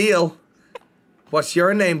got a deal. What's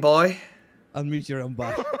your name, boy? I'll meet you around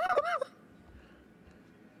back.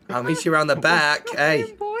 I'll meet you around the back.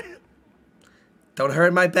 Hey. Don't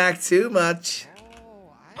hurt my back too much.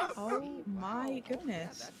 Oh my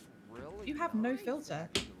goodness. You have no filter.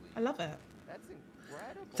 I love it.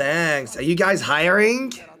 Thanks. Are you guys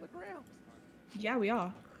hiring? Yeah, we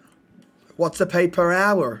are. What's the pay per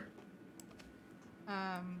hour?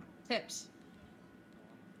 Tips.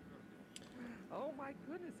 Oh my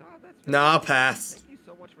goodness. Oh, that's No, I'll pass. Thank you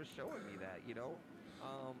so much for showing me that, you know.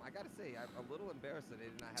 I gotta say, I'm a little embarrassed that I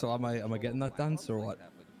did not have. So am I getting that dance or what?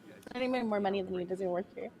 I think made more money than you. Doesn't work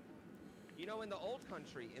here. You know, in the old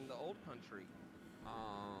country, it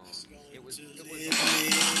was. You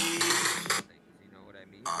know what I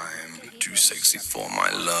mean? I'm too sexy for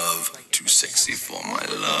my love, too sexy for my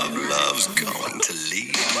love. Love's going to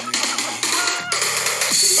leave.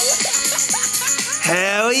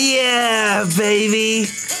 Hell yeah, baby!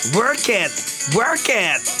 Work it, work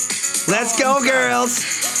it. Let's go, girls.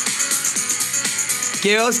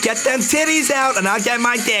 Girls, get them titties out, and I'll get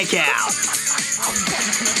my dick out.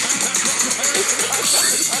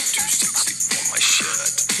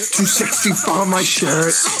 Too sexy for my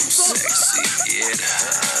shirt. So sexy it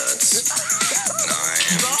hurts.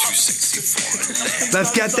 I'm too sexy for my legs.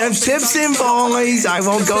 Let's get them tips in, boys. I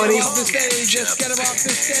won't go any.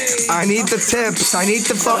 I need the tips. I need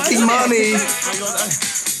the fucking money.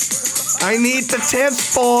 I need the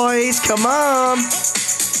tips, boys. Come on.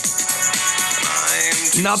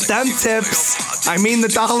 Not them tips. I mean the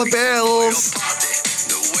dollar bills.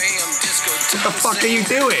 What the fuck are you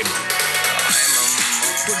doing?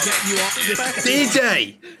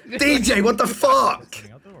 DJ, what the fuck?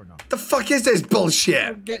 The fuck is this bullshit?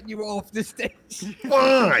 I'm getting you off the stage.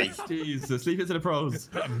 Why? Jesus, leave it to the pros.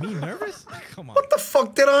 Me nervous? Come on. What the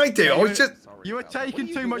fuck did I do? I was just You were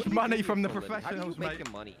taking too much money from the professionals, mate.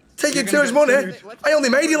 taking too much money. I only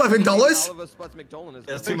made $11.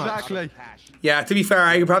 That's too much. Exactly. Yeah, to be fair,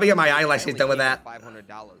 I could probably get my eyelashes done with that. $500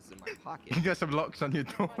 in my pocket. You got some locks on your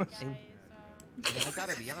doors. I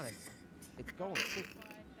gotta be honest, it's going quick.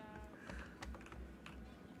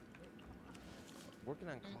 Working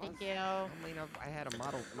on cars. Thank you. I mean, I had a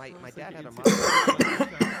model. My dad had a model.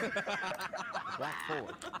 Black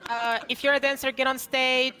Ford. If you're a dancer, get on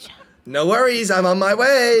stage. No worries, I'm on my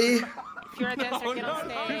way. If you're a dancer, get on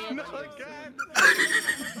stage.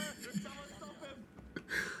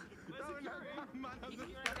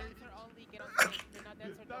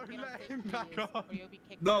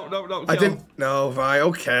 No. I didn't. No, right,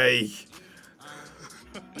 okay.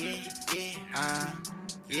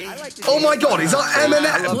 Oh my god, is that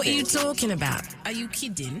Eminem? What are you talking about? Are you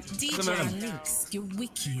kidding? DJ Links, you're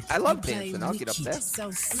wicked. I love you dancing. I'll get up there.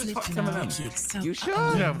 So slipping wicked. So You should.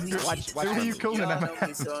 Yeah. Watch Who are you calling Eminem?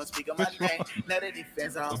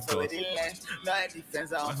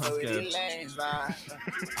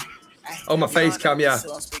 Oh, my face cam, yeah.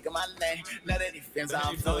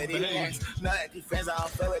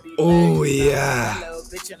 Oh, yeah.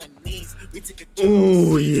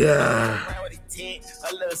 Oh, yeah.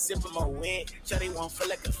 A little sip of my wig, Shawty won't feel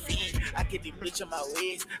like a fiend. I get the bitch on my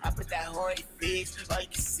wigs, I put that horny fix. All you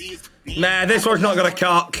can see is beat. Nah, this one's not gonna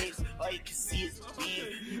cock. All you can see is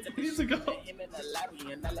beat.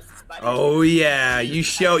 Oh yeah,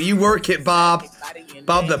 you work it, Bob.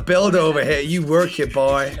 Bob the builder over here, you work it,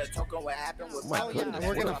 boy.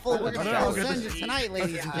 We're gonna send you tonight,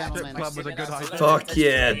 ladies and gentlemen. Fuck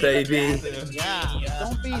yeah, baby. Yeah,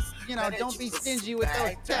 don't be stingy with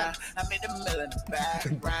those tips.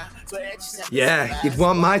 Yeah, you'd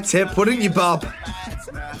want my tip, wouldn't you, Bob?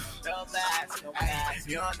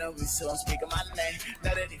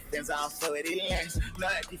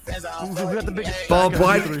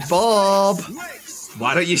 Bob,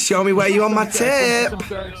 why don't you show me where you want my tip?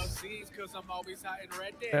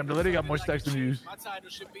 Damn, the lady got more sex than you.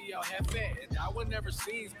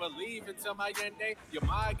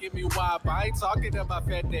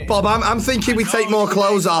 Bob, I'm thinking we take more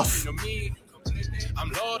clothes off.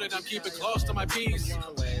 I'm loaded, I'm keeping close to my piece.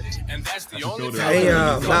 And that's the only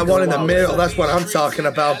Damn, that one in the middle, that's what I'm talking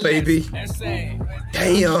about, baby.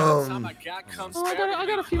 Damn. I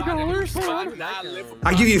got a few dollars.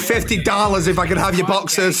 I'll give you $50 if I could have your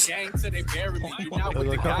boxers. Cover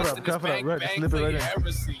it up, right, slip it right in.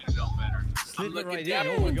 Slip it right in,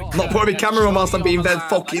 oh my god. Not putting my camera on whilst I'm being very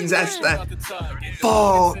fucking zesty.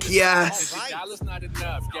 Fuck, yes.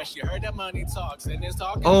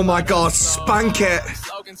 Oh my god, spank it.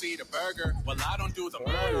 Fuck.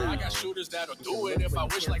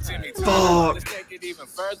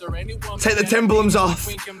 Take the Timberlands off.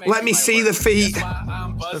 Let me see the feet.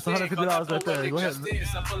 That's $150 right there. Go ahead.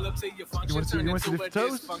 You want to see the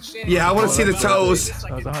toes? Yeah, I want to see the toes.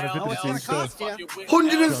 That's $150.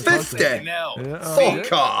 150?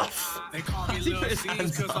 Fuck off.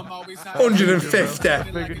 150.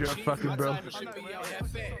 Fucking bro.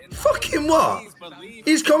 Fucking what?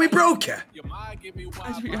 He's called me broker. Why'd you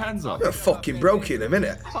put your hands up? I'm gonna fucking broke you in a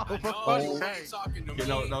minute.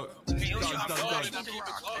 No.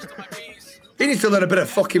 He needs to learn a bit of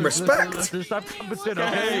fucking respect. Stop compensating,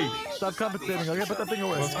 okay? Stop compensating. Okay, put that thing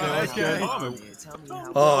away.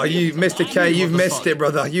 Oh, you, Mr. K, you've missed it,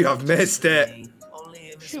 brother. You have missed it.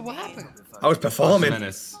 Shit, what happened? I was performing.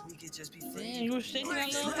 Damn, you were shaking that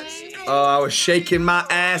little thing? Oh, I was shaking my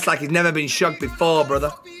ass like he's never been shook before,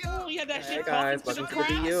 brother. Oh, yeah, that shit. Hey guys, welcome to the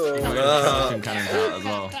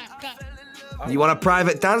BU. You want a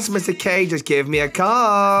private dance, Mr. K? Just give me a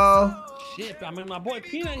call. Shit, I mean, my boy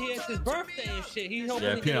Peanut here, it's his birthday and shit. He's hoping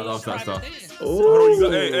Yeah, to Peanut get a loves that little stuff. private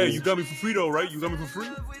Ooh. Hey, you got me for free though, right? You got me for free?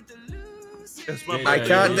 That's my I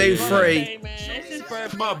can't do free.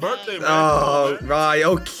 It's my birthday, man. Oh, right,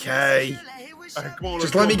 okay. Right, come on,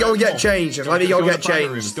 Just let me go and get changed. Just let me go and get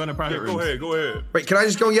changed. Go in the private room. Go ahead, go ahead. Wait, can I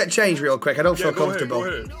just go and get changed real quick? I don't feel go ahead, comfortable. go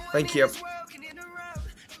ahead. Thank you. Oh,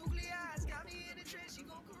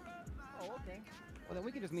 okay. Well, then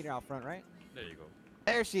we can just meet her out front, right? There you go.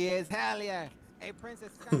 There she is. Hell yeah. Hey,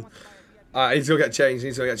 Princess. Sky wants to buy a Alright, I need to go get changed. I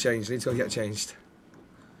need to go get changed. I need to go get changed.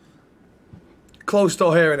 Closed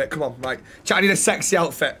door here, innit? Come on, right. Chat, I need a sexy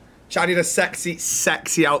outfit. Chat, I need a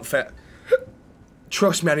sexy outfit.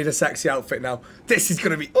 Trust me, I need a sexy outfit now. This is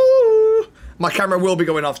gonna be. Ooh. My camera will be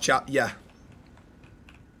going off, chat. Yeah.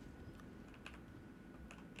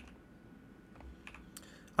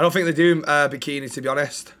 I don't think they do bikinis, to be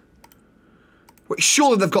honest. Wait,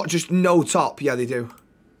 surely they've got just no top. Yeah, they do.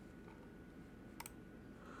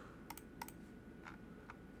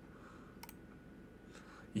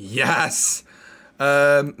 Yes.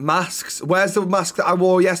 Masks. Where's the mask that I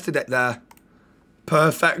wore yesterday? There.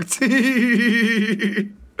 Perfect.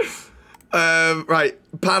 Right.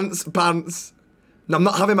 Pants. No, I'm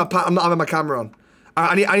not having my camera on.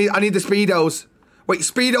 I need the speedos. Wait,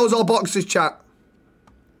 speedos or boxers, chat?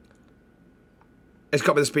 It's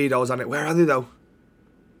got me the speedos on it. Where are they though?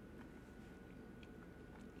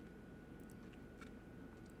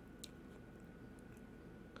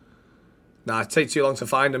 Nah, it'd take too long to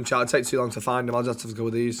find them, chat. It'd take too long to find them. I'll just have to go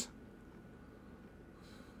with these.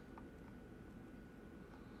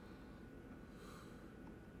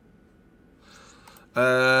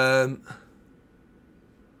 Right.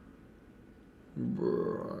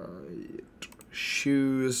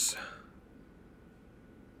 Shoes.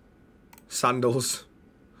 Sandals.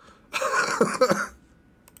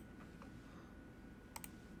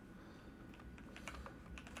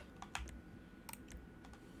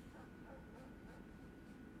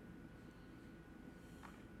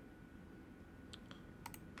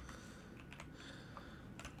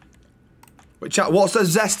 Wait, chat, what's the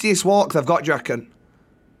zestiest walk they've got, do you reckon?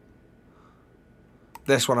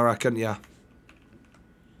 This one, I reckon, yeah.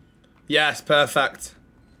 Yes, perfect.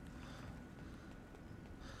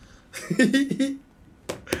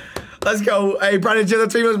 Let's go. Hey, Brandon, cheer the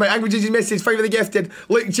 3 months, mate. Angry Gigi's misses. Favour the gifted.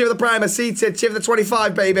 Luke, cheer the primer. Seated, cheer the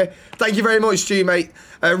 25, baby. Thank you very much, Stu, mate.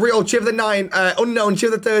 Real, cheer the 9. Unknown,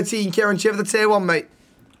 cheer the 13. Kieran, cheer the tier 1, mate.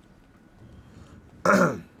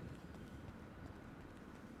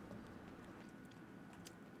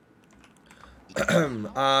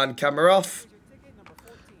 And camera off.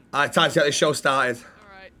 Alright, time to get this show started.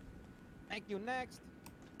 Alright. Thank you. Next.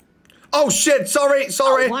 Oh shit, sorry.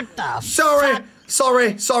 Oh, what the Sorry.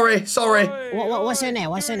 What's your name?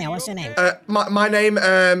 What's your name? My name,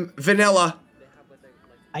 Vanilla.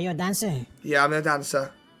 Are you a dancer? Yeah, I'm a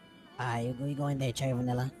dancer. You go in there, Cherry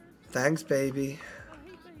Vanilla. Thanks, baby.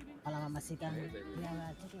 Hola, mamacita.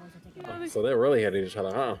 So they're really hitting each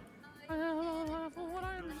other, huh?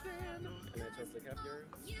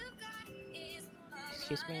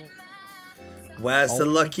 Excuse me. Where's the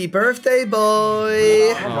lucky birthday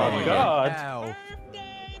boy? Oh my god.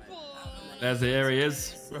 There he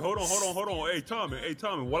is. Wait, hold on. Hey,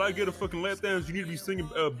 Tommy, while I get a fucking lap dance, you need to be singing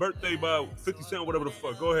birthday by 50 Cent, whatever the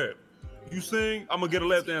fuck. Go ahead. You sing, I'm gonna get a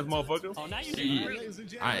lap dance, motherfucker. Oh, now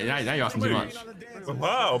you're asking too much.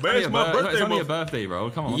 Wow, man, it's my birthday. It's only your birthday, bro.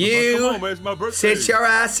 Come on. You Come on, man, it's my birthday. sit your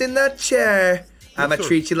ass in the chair. I'ma sir.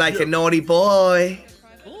 treat you like a naughty boy.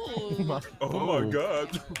 Oh my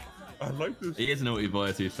god. I like this. He is a naughty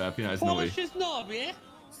boy, too, fair. You know, it's naughty. She's not, yeah?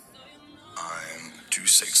 I'm too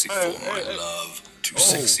sexy for my love. Too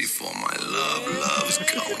sexy for my love. Love's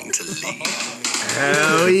going to leave.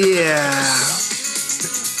 Hell yeah.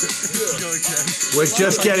 We're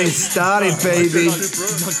just getting started, baby.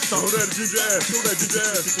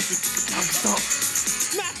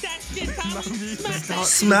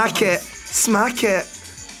 Smack it. Smack it.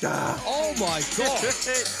 Oh my god.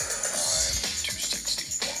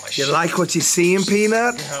 You like what you're seeing,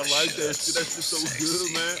 Peanut? Yeah, I like that shit. That shit's so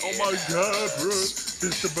good, man. Oh my god, bro.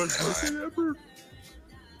 It's the best birthday ever.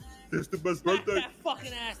 It's the best birthday. That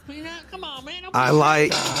fucking ass Peanut. Come on, man. I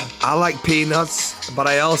like peanuts, but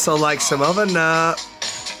I also like some other nut.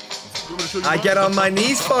 I get on my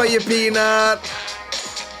knees for you, Peanut.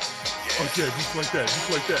 Oh yeah, just like that.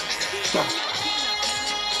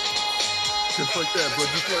 Just like that, bro.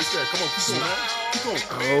 Just like that. Come on, keep going, man. Keep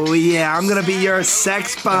going. Oh yeah, I'm gonna be your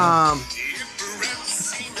sex bomb.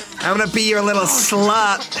 I'm gonna be your little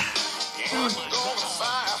slut.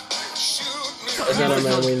 Is that a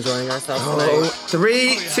man we enjoying ourselves Oh, tonight?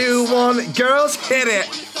 3, 2, 1, girls, hit it.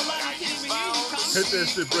 Hit that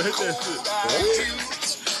shit, bro. Hit that shit.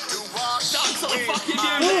 Dog, fucking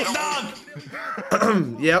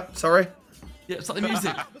you. Yep, sorry. Yeah, start the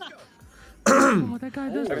music.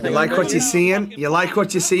 You like what you're seeing? You like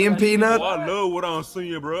what you're seeing, Peanut? Oh, I love what I'm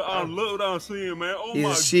seeing, bro. I love what I'm seeing, man. Oh You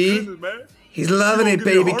my see? goodness, man. He's loving You it,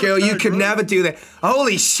 gonna give me a baby heart girl. You attack, could bro. never do that.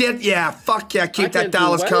 Holy shit, yeah. Fuck yeah. Keep that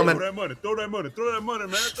dollars coming. Throw that money. Throw that money. Throw that money,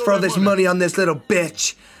 man. Throw this money on this little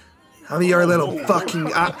bitch. I'm your little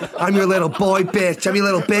fucking... I'm your little boy bitch. I'm your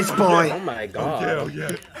little bitch boy. Oh my god. Oh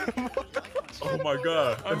yeah. Oh my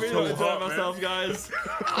god. I'm really so enjoying hot, myself, guys.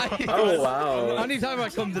 Oh wow. Anytime I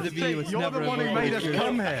come to the video, it's You're never the one who made us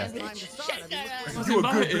come here.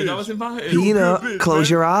 I was invited. Peanut, close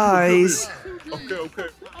your eyes. Okay, okay.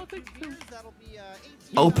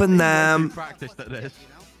 Open them. Practiced at this.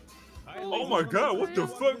 Oh my god, what the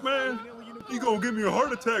fuck, man? You gonna give me a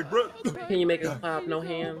heart attack, bro? Can you make us clap? No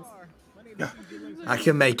hands. I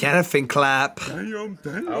can make anything clap. Damn.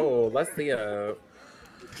 Oh, let's see.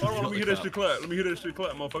 Hold on, let me hear that shit clap. Let me hear that shit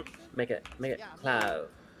clap, motherfucker. Make it clap.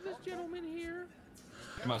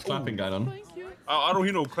 Come on, clapping going on. I don't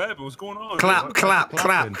hear no clapping. What's going on? Clap, clap,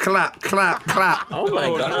 clap, clap, clap, clap. Oh my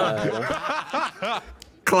god.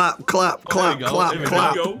 Clap, clap, clap, clap,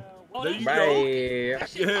 clap. There you go.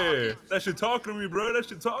 Yeah, that shit talking to me, bro. That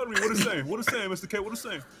shit talking to me. What it's saying? What it's saying, Mr. K? What it's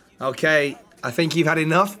saying? Okay, I think you've had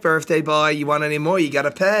enough, birthday boy. You want any more? You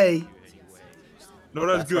gotta pay. No,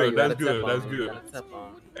 that's good. That's good. That's You good. gotta tip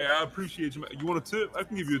on. Hey, I appreciate you, man. You want a tip? I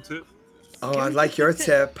can give you a tip. Oh, I'd like your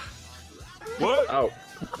tip. What? Oh.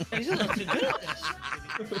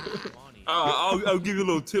 I'll give you a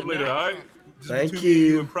little tip later, all right? Just Thank between me and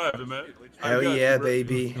you. in private, man. I Hell got yeah, you, bro.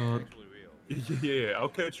 baby. Yeah, I'll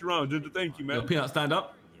catch you around. Ginger, thank you, man. Yo, Peanut, stand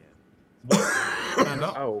up. Stand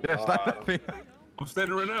up. Oh, Yeah, stand up. I'm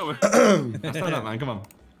standing right now, man. Stand up, man. Come on.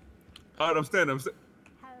 All right, I'm standing.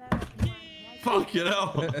 Fuck you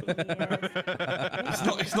know.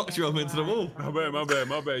 It's knocked you over into the wall.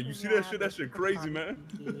 My bad. You see that shit? That shit crazy, man.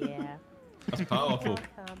 Yeah. That's powerful.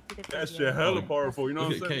 That shit hella powerful, you know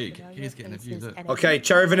what I'm Look at saying? Cake. He's getting a view. Look. Okay,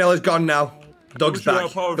 Cherry Vanilla's gone now. Doug's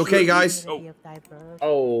back. Okay, guys.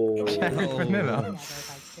 Oh. Vanilla.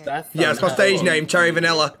 That's Yeah, it's my stage name, Cherry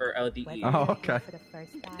Vanilla. Or LDE. Oh, okay.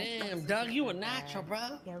 Damn, Doug, you a natural, bro.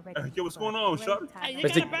 Yo, what's going on, shot? Hey, you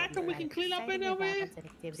got a bathroom we can clean up in there, man?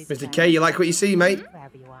 Mr. K, you like what you see, mate?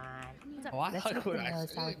 Oh, I like what I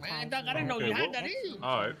see, man. Doug, I didn't know you had that in you.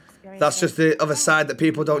 All right. That's just the other side that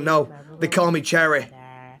people don't know. They call me Cherry.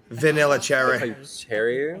 Vanilla Cherry.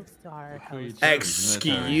 Cherry?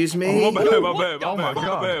 Excuse me? Oh, my bad. Oh my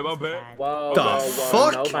god. My bad. Whoa, The whoa,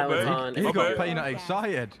 fuck? No violence on. He got Peanut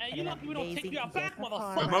excited. Hey, you lucky we don't take you out back,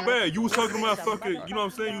 motherfucker. My bad. You was talking to my fucking, you know what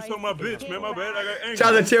I'm saying? You was talking to my bitch, man. My bad. I got angry.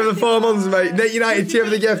 Shout out to Team of the 4 months, mate. Net United, Team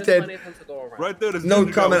of the Gifted. Right there. No Ginger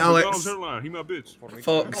guy comment, with the Alex. Donald's hairline. He my bitch.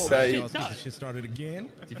 Fuck's sake. Shit started again.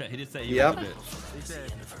 He did say you Yep. wanted it.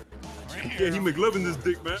 Yeah, he McLovin this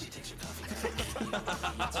dick, man.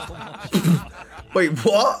 Wait,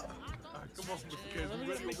 what?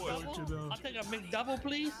 I'll take a McDouble,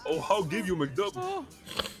 please. Oh, I'll give you a McDouble. Oh.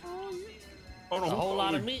 Hold A on. whole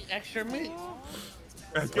lot of meat, extra meat.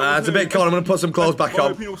 It's a bit cold. I'm going to put some clothes back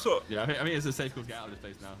on. What's up? Yeah, I think it's a safe call. Get out of this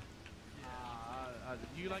place now.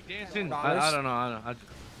 You like dancing? I don't know.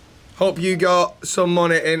 Hope you got some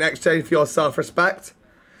money in exchange for your self-respect.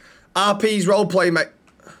 RP's roleplay, mate.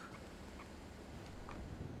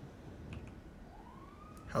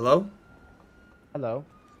 Hello? Hello.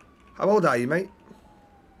 How old are you, mate?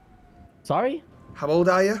 Sorry? How old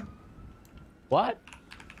are you? What?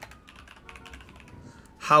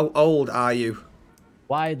 How old are you?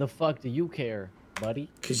 Why the fuck do you care, buddy?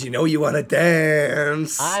 Because you know you want to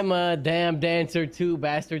dance. I'm a damn dancer too,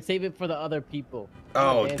 bastard. Save it for the other people.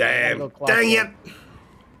 Oh, damn. Dang it.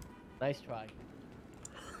 Nice try.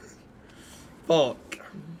 Fuck.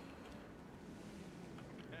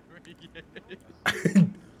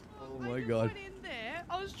 Oh my god.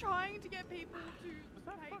 I was trying to get people to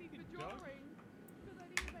pay me for drawing.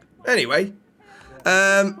 Anyway.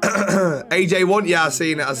 AJ1, yeah, I've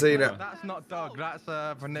seen it. That's not Doug, that's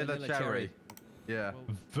vanilla cherry. Yeah.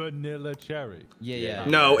 Vanilla cherry. Yeah.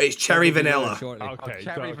 No, it's cherry vanilla. Okay.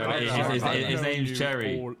 Cherry His name's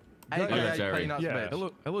Cherry. Cherry. Yeah.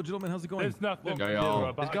 Hello, gentlemen. How's it going? There's nothing.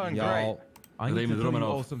 It's going great. I need to tell you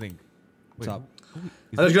all something. What's up? I'm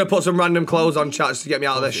just going to put some random clothes on chat just to get me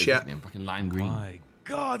out of this shit. Fucking lime green. My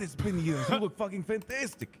God, it's been years. You look fucking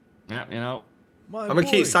fantastic. Yeah, you know. My I'm gonna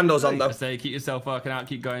keep sandals on though. I say keep yourself working out,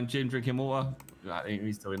 keep going gym, drinking water. I think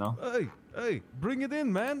we still, you know. Hey, bring it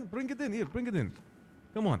in, man. Bring it in. Here, bring it in.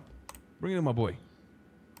 Come on. Bring it in, my boy.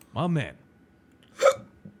 My man.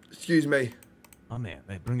 Excuse me. My man.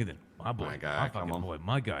 Hey, bring it in. My boy. My guy, fucking boy.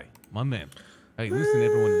 My guy. My man. Hey, listen,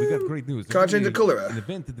 everyone. We got great news. Can I change the color? An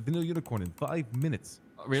event at the Vanilla Unicorn in 5 minutes.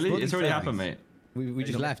 Really? It's already happened, mate. We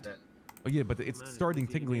just left. Oh yeah, but it's starting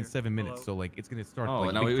technically in 7 minutes, so like it's gonna start. Oh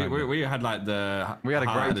like, no, we had like the had a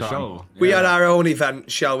great show. We had our own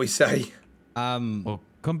event, shall we say? Well,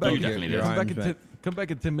 come back. You Come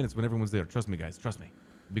back in 10 minutes when everyone's there. Trust me, guys. Trust me.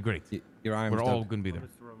 It'll be great. Your arms. We're all gonna be there.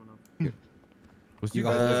 You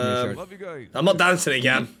got holes in your shirt. Love you guys. I'm not dancing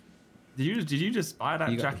again. Did you just buy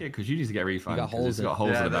that jacket? Because you need to get a refund. You got holes it's got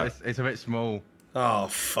holes in the back. It's a bit small. Oh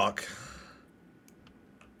fuck.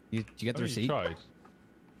 Did you get the receipt?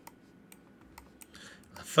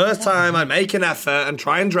 First time I make an effort and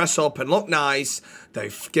try and dress up and look nice, they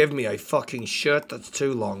give me a fucking shirt that's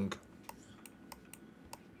too long.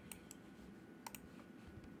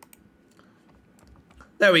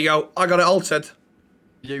 There we go. I got it altered.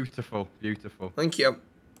 Beautiful, beautiful. Thank you.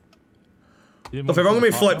 Nothing wrong with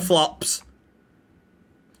me flip-flops.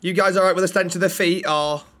 You guys alright with the stench of the feet,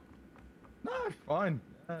 or? No, fine.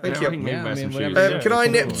 Thank you. Yeah, can I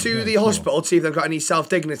nip to the hospital to see if they've got any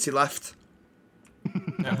self-dignity left?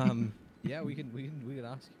 Yeah, we can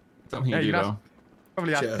ask. Something you do, though.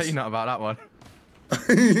 Probably ask Peanut about that one.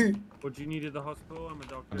 What do you need at the hospital? I'm a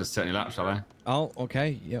doctor. I'm just setting you up, shall I? Oh,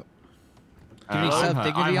 okay. Yep. Do you need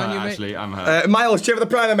self-dignity on you, mate? Actually, I'm hurt. Miles, cheer for the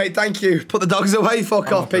primer, mate. Thank you. Put the dogs away.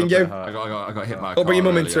 Fuck off, Pingu. I got hit by a Go car bring your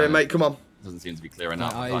mum into earlier. it, mate. Come on. Doesn't seem to be clear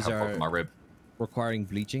enough. My I eyes have are my rib. requiring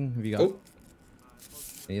bleaching. Have you got? Oh.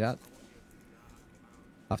 Need that?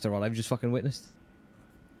 After all I've just fucking witnessed.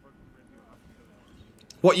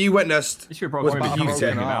 What you witnessed You should was probably beauty.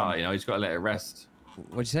 him out. You know, he's got to let it rest.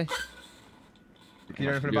 What'd you say? You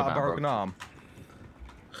know anything about a broken arm?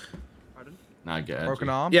 No, I get it. Broken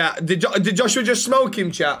arm? Yeah. Did Joshua just smoke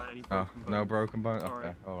him, chat? Oh, no broken bone.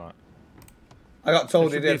 Okay, all right. I got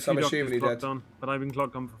told he did, so I'm assuming he did. But I've been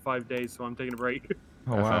clocked on for 5 days, so I'm taking a break.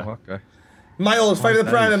 Oh wow. Okay. Miles, favour the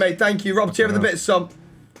primer, mate. Thank you. Rob, cheer for the bits, son.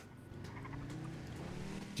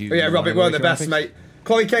 Oh, yeah, Rob, it weren't the best, mate.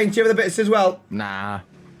 Chloe Kane, cheer for the bits as well. Nah.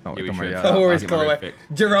 No worries, Chloe.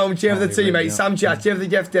 Jerome, cheer for the team, mate. Sam Chat, cheer for the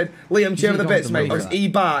gifted. Liam, cheer for the bits, mate. Oh, it's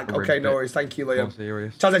E-Bark. Okay, no worries. Thank you, Liam.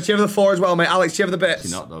 Chaz, cheer for the 4 as well, mate. Alex, cheer for the bits.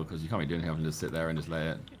 You're not, though, because you can't be doing anything. Just sit there and just let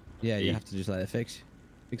it. Yeah, you have to just let it fix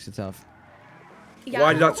itself.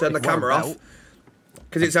 Why did I turn the camera off?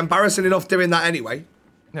 Because it's embarrassing enough doing that anyway.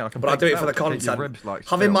 Yeah, but I do it for the content.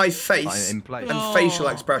 Having my face and facial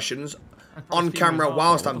expressions on camera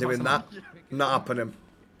whilst I'm doing that, not happening.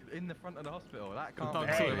 In the front of the hospital, that can't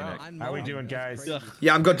be. How we doing, guys?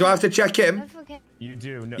 Yeah, I'm good. Do I have to check in? You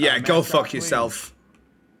do. No, Yeah, go fuck yourself.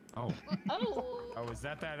 Oh, is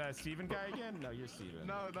that Steven guy again? No, you're Steven.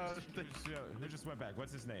 No. Who just went back?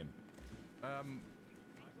 What's his name?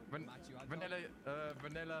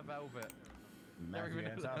 Vanilla Velvet. Matthew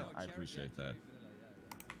Anton? I appreciate that.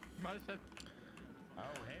 Oh,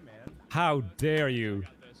 hey, man. How dare you?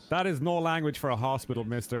 That is no language for a hospital,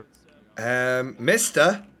 mister.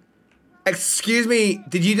 Mister? Excuse me,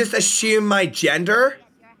 did you just assume my gender?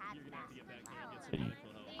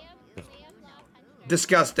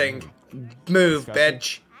 Disgusting. Move,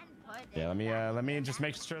 bitch. Yeah, let me just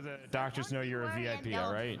make sure the doctors know you're a VIP,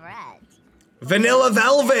 all right? Vanilla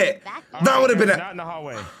Velvet! That would have been Not in the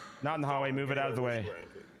hallway. Not in the hallway. Move it out of the way.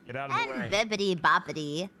 Get out of the way. Bibbidi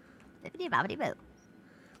boppity. Bibbidi boppity boo.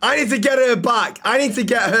 I need to get her back. I need to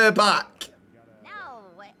get her back. No,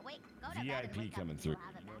 wait, go to VIP coming through. You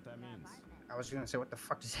know what that means? I was gonna say, what the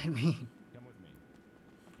fuck does that mean? Come with me.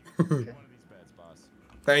 One of these beds, boss.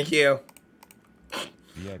 Thank you.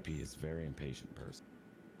 VIP is a very impatient person.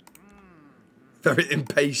 Very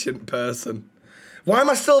impatient person. Why am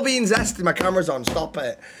I still being zested? My camera's on. Stop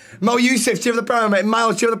it. Mo Yusuf, cheer for the primer, mate.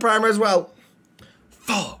 Miles, cheer for the primer as well.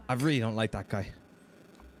 Fuck. I really don't like that guy.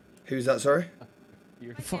 Who's that, sorry?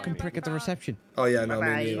 The fucking prick at the reception. Oh, yeah, no,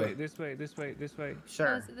 me neither. This way.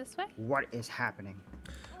 Sir, this way? what is happening?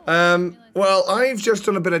 Well, I've just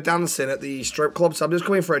done a bit of dancing at the strip club, so I'm just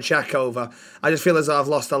coming for a check over. I just feel as though I've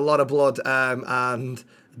lost a lot of blood and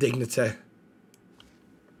dignity.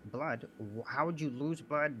 Blood? How would you lose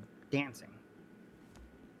blood dancing?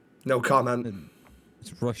 No comment.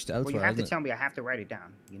 It's rushed elsewhere. Well, you have to tell me. I have to write it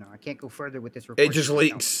down. You know, I can't go further with this report. It just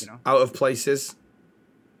leaks out of places.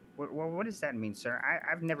 Well, what does that mean, sir?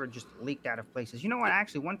 I've never just leaked out of places. You know what?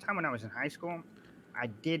 Actually, one time when I was in high school, I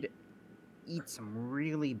did eat some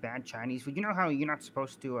really bad Chinese food. You know how you're not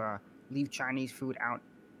supposed to leave Chinese food out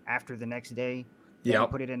after the next day? Yeah.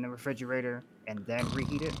 Put it in the refrigerator and then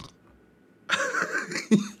reheat it.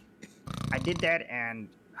 I did that, and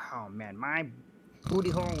oh man, my booty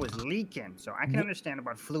hole was leaking. So I can understand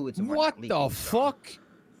about fluids and what leaking, the fuck?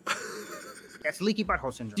 That's leaky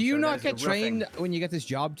butthole syndrome. Do you sir. not That is get a real trained thing. when you get this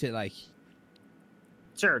job to like?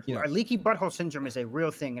 Sir, You know. leaky butthole syndrome is a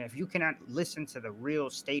real thing, and if you cannot listen to the real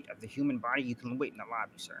state of the human body, you can wait in the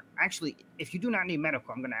lobby, sir. Actually, if you do not need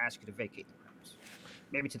medical, I'm going to ask you to vacate the premise.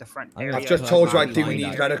 Maybe to the front area. I've just told you I do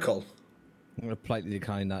need medical. I'm gonna politely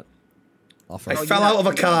decline that offer. I fell out of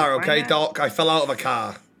a car, okay, Doc? I fell out of a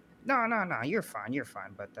car. No, you're fine,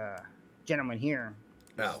 but gentleman here,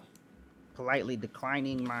 no, politely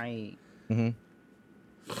declining my.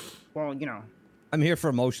 Well, you know. I'm here for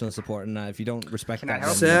emotional support, and if you don't respect that,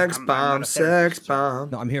 then- Sex bomb, sex bomb.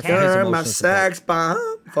 No, I'm here for his You're emotional my support. sex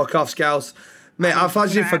bomb. Fuck off, Scouse. Mate, I've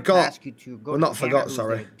actually forgot. Ask you to go Well, to not Tanner, forgot, who's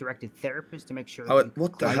sorry. the directed therapist to make sure. Oh, that you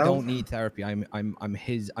what the I hell? don't need therapy. I'm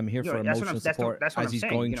here Yo, for that's what emotional I'm- support that's what as I'm he's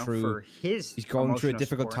saying, going you know, through. for his He's going through a emotional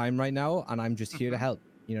difficult support. time right now, and I'm just here to help.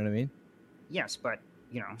 You know what I mean? Yes, but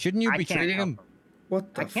you know. Shouldn't you I be can't treating help him? What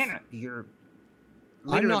I can't. You're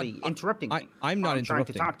I'm not- literally interrupting me. I'm not I'm trying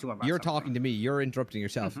interrupting. to talk to him about You're something. talking to me. You're interrupting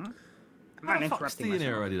yourself. I'm not interrupting in here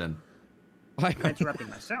myself. already then. I'm interrupting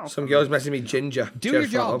myself. Some girls messaging me ginger. Do your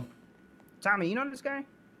job. Tommy, you know this guy?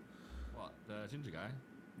 What, the ginger guy?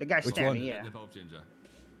 The guy Which standing, one? yeah. The Bob ginger.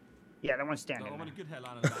 Yeah, the one standing. The one there. with a good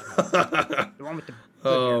hairline and a bad hair. The one with the.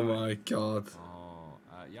 Oh my god. Oh,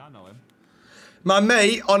 yeah, I know him. My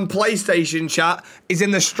mate on PlayStation chat is in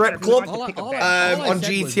the strip club on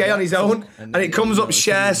GTA on his own, and it comes up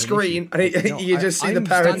share screen, and you just see the I'm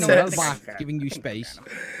pair of standing tits. well back, giving you space.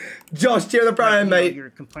 Josh, cheer the Brian, mate.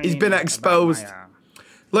 He's been exposed.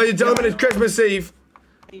 Ladies and gentlemen, it's Christmas Eve.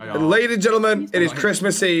 And ladies and gentlemen, it is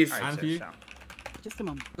Christmas Eve. And for you? Just a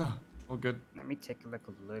moment. All good. Let me take a look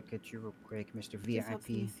at you real quick, Mr. Just helps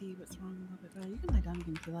me VIP. see what's wrong with it. You can lie down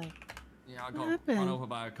again if you like. Yeah, I What got happened? run over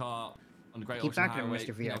by a car on the Great Keep Ocean talking, Highway.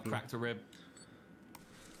 Mr. You know, VIP. cracked a rib.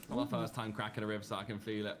 Not my first time cracking a rib, so I can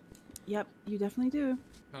feel it. Yep, you definitely do.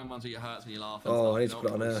 Kind of ones where it hurts when you laugh. And Oh, stuff, I need to you put it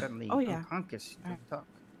know? on air. Suddenly, Oh, yeah. unconscious. Talk.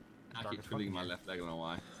 I keep twiddling my left leg, I don't know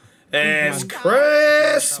why. It's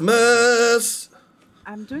Christmas.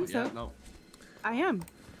 I'm doing so. Yeah, no. I am,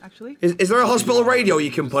 actually. Is there a hospital radio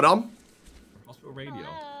you can put on? Hospital radio.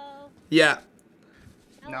 Yeah.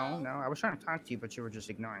 No, I was trying to talk to you, but you were just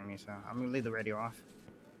ignoring me, so I'm gonna leave the radio off.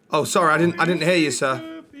 Oh, sorry, I didn't hear you, sir.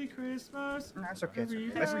 Happy Christmas. No, it's okay.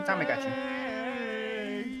 That's the time I got you.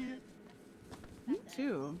 Me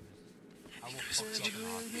too.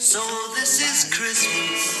 So this is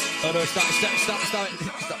Christmas. Oh no!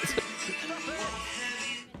 Stop!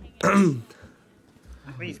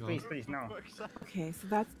 Please, no. Okay, so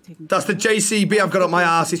that's taking. That's the JCB I've got up my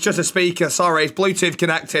ass. It's just a speaker. Sorry, it's Bluetooth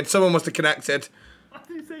connected. Someone must have connected. Why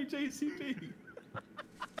did you say JCB?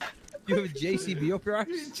 You have a JCB up your ass?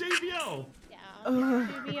 JBL.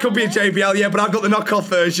 Could be a JBL, yeah, but I've got the knockoff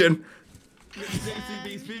version.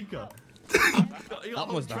 JCB speaker. You got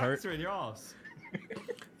a must have hurt. tractor in your ass.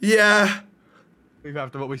 Yeah. We've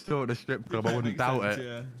after what we saw at the strip club, I wouldn't doubt it.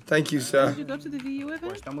 Yeah. Thank you, sir. Did you go to the VU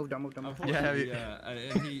event? Don't move. Yeah,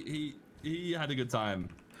 And he had a good time.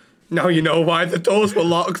 Now you know why the doors were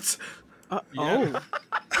locked. Yeah.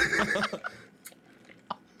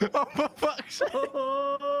 Oh, for fuck's sake.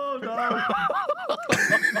 Oh no!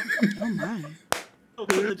 Oh my. Don't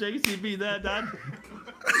put the JCB there, Dad.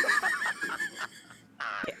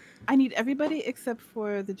 I need everybody except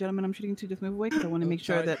for the gentleman I'm shooting to just move away because I want to make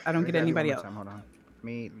sure that I don't get anybody else. Hold on.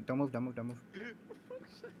 Don't move. All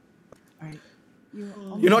right.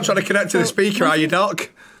 You're not trying to connect to the speaker, are you, Doc?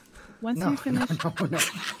 Once you finish. No.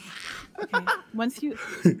 Okay. Once you.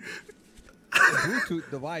 Bluetooth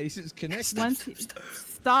device is connected. Once you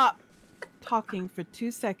stop talking for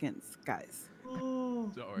 2 seconds, guys.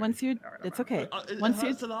 Once you're, it's okay. Once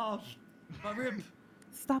you're, to laugh. My rib.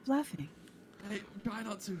 stop laughing. Hey, try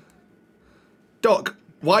not to. Doc,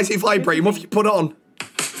 why is it vibrating? What have you put on?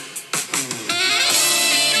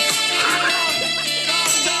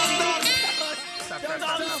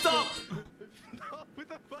 Stop! With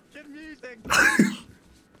the fucking music.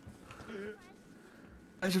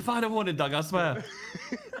 I should find a warning, Doug, I swear.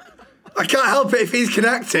 I can't help it if he's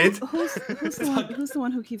connected. Who's the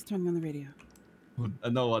one who keeps turning on the radio?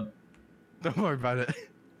 No one. Don't worry about it.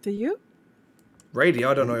 Do you?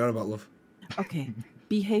 Radio? I don't know what you're on about, love. Okay.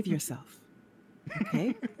 Behave yourself.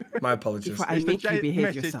 Okay? My apologies. Before I make you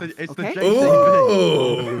behave yourself. Okay?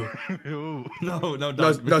 Ooh. No,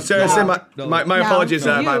 No, seriously, my apologies,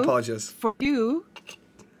 Now, my you- apologies. For you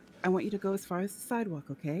I want you to go as far as the sidewalk,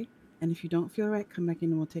 okay? And if you don't feel right, come back in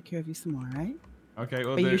and we'll take care of you some more, right? Okay,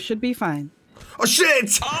 well, But you should be fine. Oh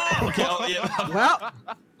shit! Oh, okay. Oh, yeah.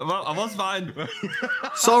 Well, I was fine.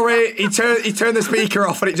 Sorry, he turned the speaker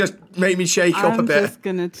off and it just made me shake up a bit. I'm just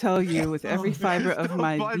gonna tell you, with every fiber of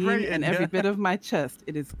my being and every bit of my chest,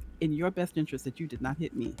 it is in your best interest that you did not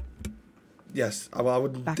hit me. Yes, I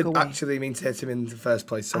didn't actually mean to hit him in the first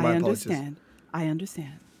place, so my apologies. I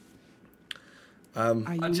understand. Are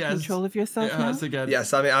you in Jazz, control of yourself now? Again.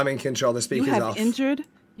 Yes, I'm in control. The speaker's off.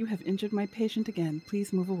 You have injured my patient again.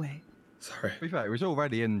 Please move away. Sorry. To be fair, he was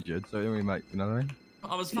already injured, so it didn't really make, you know what I mean?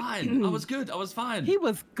 I was fine. I was good. I was fine. He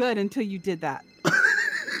was good until you did that.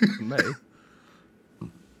 Me? Is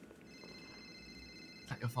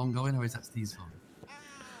that your phone going, or is that Steve's phone?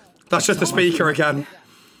 That's just the speaker again.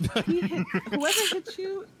 Whoever hit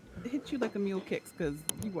you like a mule kicks, because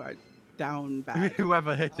you are down bad.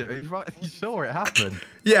 Whoever hit it, you saw it happen.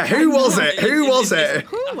 Yeah, who was it? Who was it?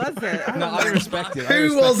 Who was it? No, I respect it.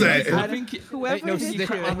 Who was it? I think whoever hit you.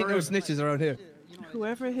 Ain't no snitches around here.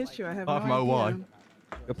 Whoever hit you, I have Half no my idea.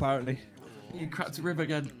 Apparently. You cracked a rib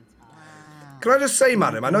again. Can I just say,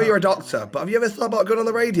 madam, I know you're a doctor, but have you ever thought about going on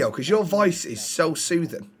the radio? Because your voice is so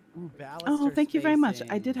soothing. Oh, thank you very much.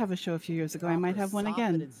 I did have a show a few years ago. I might have one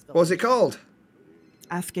again. What was it called?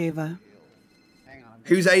 Ask Ava.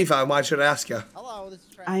 Who's Ava and why should I ask her?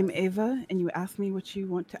 I'm Ava, and you ask me what you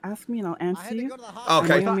want to ask me, and I'll answer you.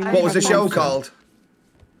 Okay, what was the show called?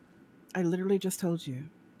 I literally just told you.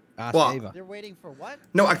 Ask what? Ava. They're waiting for what?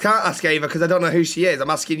 No, I can't ask Ava because I don't know who she is. I'm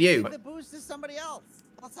asking you. The boost is somebody else.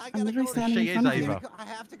 I'm literally standing She in is front of you. Ava. I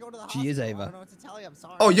have to go to the She is hospital. I Ava. don't know what to tell you. I'm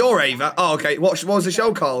sorry. Oh, you're Ava? Oh, okay. What was the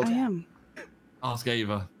show called? I am. Ask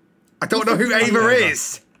Ava. I don't know who Ava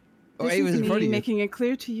is. Oh, This Ava's is in front me of you. making it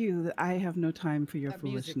clear to you that I have no time for your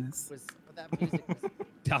foolishness.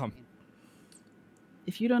 Damn.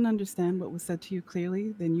 If you don't understand what was said to you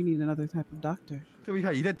clearly, then you need another type of doctor. To be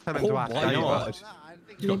fair, you did tell him to ask my Ava. God.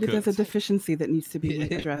 Maybe there's a deficiency that needs to be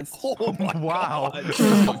addressed. Oh my Wow.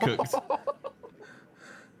 Got cooked.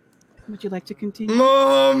 Would you like to continue?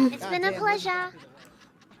 Mom! It's been a pleasure.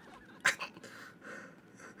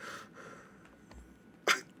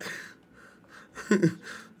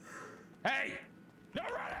 Hey! No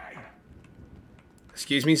running!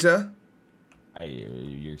 Excuse me, sir? Hey,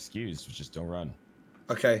 you're excused. Just don't run.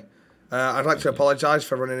 Okay. I'd like to apologise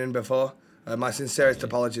for running in before. My sincerest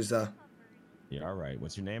apologies there. Yeah, all right.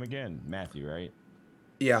 What's your name again? Matthew, right?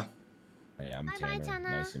 Yeah. Hey, I'm Bye-bye, Tanner. Tanner.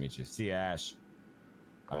 Nice to meet you. See you, Ash.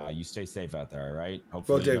 You stay safe out there, all right?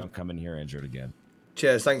 Hopefully Will do. you don't come in here injured again.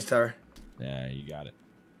 Cheers. Thanks, Tara. Yeah, you got it.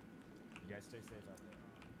 You guys stay safe out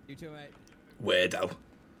there. You too, mate. Weirdo.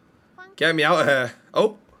 Get me out of here.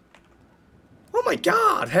 Oh. Oh my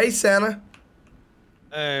God. Hey, Santa.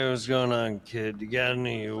 Hey, what's going on, kid? You got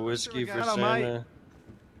any whiskey for Hello, Santa?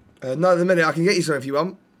 Not at the minute. I can get you some if you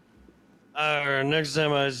want. Next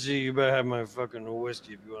time I see you, better have my fucking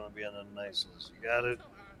whiskey if you want to be on the nice list. You got it?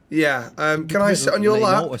 Yeah. Can I sit on your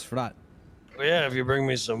lap? Notice for that. Well, yeah, if you bring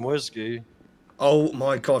me some whiskey. Oh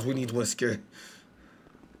my God, we need whiskey.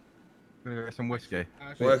 We're gonna get some whiskey.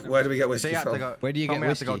 Where do we get whiskey from? Where do you get Tommy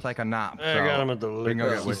has to go whiskey? take a nap. I got him at the we can go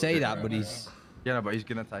liquor get store. You say whiskey. that, but he's... Yeah, no, but he's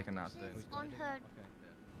gonna take a nap soon. On her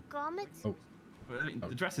garments? Oh.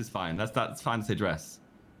 The dress is fine. That's fine to say dress.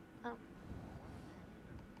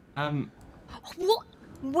 Oh. What?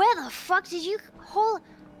 Where the fuck did you haul?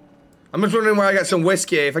 I'm just wondering where I get some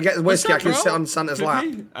whiskey. If I get whiskey, I can bro? sit on Santa's Could lap.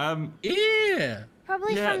 we? Yeah.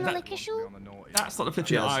 Probably Yeah, from the that- liquor shop. That's not the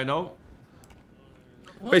flipping Cheers. I know.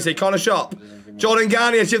 Basically, corner shop. Jordan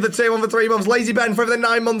Garnier, cheer for the 2, 1 for 3 months. Lazy Ben for the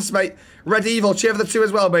 9 months, mate. Red Evil, cheer for the 2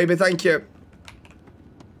 as well, baby. Thank you.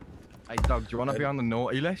 Hey, Doug, do you want to be on the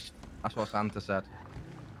naughty list? That's what Santa said.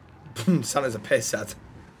 Santa's a pisshead.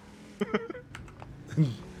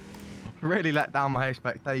 Really let down my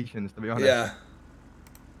expectations, to be honest. Yeah.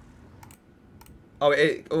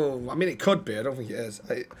 Oh, I mean, it could be. I don't think it is.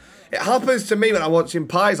 It happens to me when I'm watching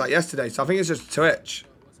Pies like yesterday, so I think it's just Twitch.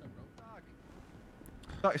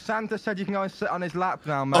 Look, Santa said you can go and sit on his lap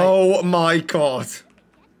now, mate. Oh my God.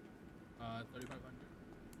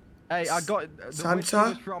 Hey, I got the Santa? whiskey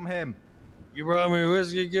was from him. You brought me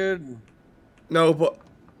whiskey, kid? No, but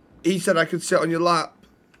he said I could sit on your lap.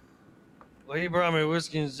 Well, he brought me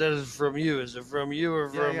whiskey and said it's from you. Is it from you or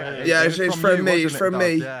from him? Yeah, it's from me. It's from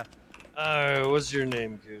me. Yeah. Alright, what's your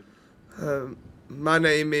name, kid? My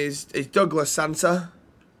name is Douglas Santa.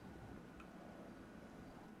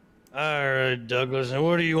 Alright, Douglas, and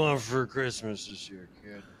what do you want for Christmas this year,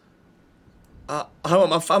 kid? I want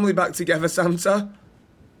my family back together, Santa.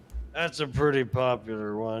 That's a pretty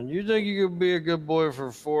popular one. You think you could be a good boy for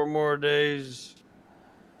 4 more days?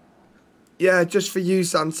 Yeah, just for you,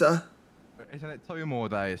 Santa. Isn't it 2 more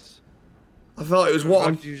days? I thought it was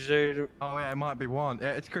 1. What you say to... Oh yeah, it might be 1.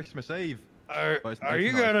 Yeah, it's Christmas Eve. Are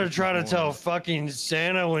you gonna try to tell fucking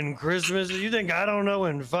Santa when Christmas is? You think I don't know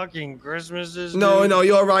when fucking Christmas is? No, dude? no,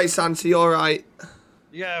 you're right, Santa. You're right.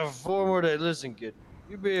 You got 4 more days. Listen, kid.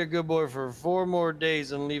 You be a good boy for 4 more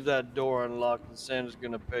days and leave that door unlocked, and Santa's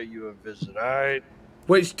gonna pay you a visit. All right?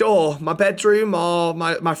 Which door? My bedroom or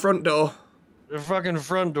my front door? The fucking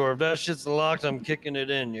front door. If that shit's locked, I'm kicking it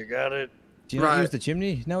in. You got it? Do you not use the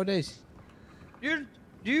chimney nowadays? Do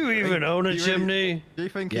you even own a chimney? Do you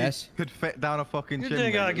think Yes. you could fit down a fucking You chimney?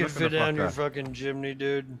 think I could Look at fit the down your fucker. fucking chimney,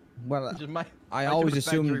 dude? Well, Just make- I make always the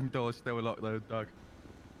assumed. bedroom door's still locked though, Doug.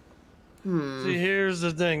 See, here's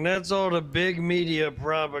the thing. That's all the big media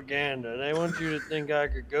propaganda. They want you to think I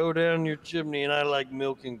could go down your chimney and I like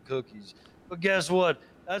milk and cookies. But guess what?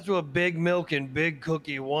 That's what Big Milk and Big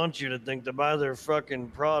Cookie want you to think, to buy their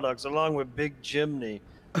fucking products along with Big Chimney.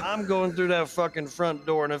 I'm going through that fucking front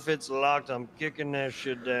door, and if it's locked, I'm kicking that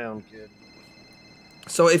shit down, kid.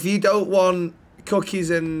 So if you don't want cookies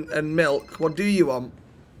and milk, what do you want?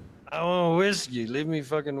 I want whiskey. Leave me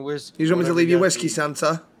fucking whiskey. You just want me to Whatever leave you got whiskey, eat.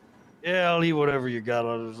 Santa? Yeah, I'll eat whatever you got,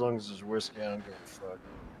 as long as it's whiskey. I don't give a fuck.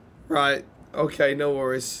 Right. Okay, no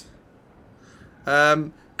worries.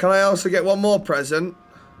 Can I also get one more present?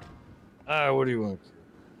 Alright, what do you want?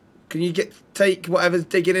 Can you take whatever's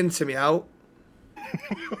digging into me out?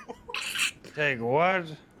 Take what?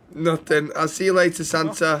 Nothing. I'll see you later,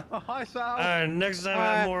 Santa. Oh, hi, Sal. Alright, next time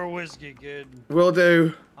have more whiskey, kid. Will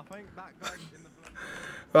do. I think that guy's in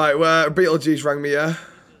the Right, where Beetlejuice rang me, yeah?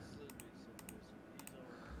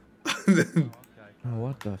 Oh,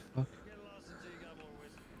 what the fuck?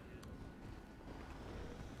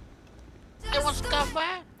 Hey, what's up,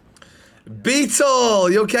 man?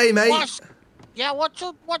 Beetle! You okay, mate? Yeah, what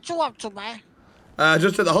you up to, man?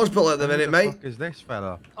 Just at the hospital at the minute, mate. What is this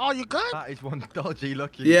fella? Oh, you good? That is one dodgy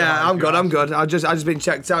looking Yeah, guy. I'm good, I'm good. I just been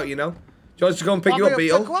checked out, you know? Do you want us to come pick you up,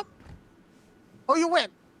 Beetle? Pick you up? Who you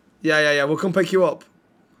with? Yeah, we'll come pick you up.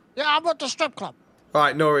 Yeah, I'm at the strip club.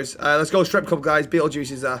 Alright, no worries. Let's go strip club, guys.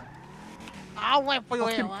 Beetlejuice is there. I'll wait for you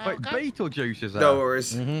here, Wait, okay? Beetlejuice is there? No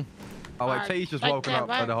worries. Oh, wait, Alright, T's just take woken care, up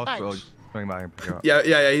at the man. hospital. Thanks. Bring back and pick him up.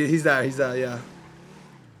 Yeah, he's there, yeah.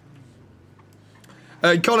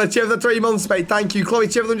 Connor, cheer for the 3 months, mate. Thank you. Chloe,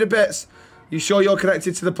 cheer for the 100 bits. You sure you're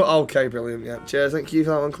connected to the... Okay, brilliant, yeah. Cheers, thank you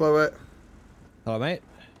for that one, Chloe. Hello, mate.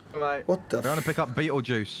 Mate. What the... We're going to pick up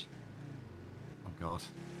Beetlejuice. Oh, God.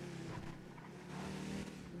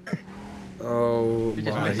 Oh, You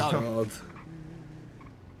just my made Doug. God.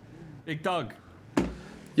 Big Doug.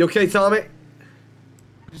 You okay, Tommy?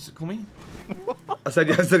 Just call me. I said,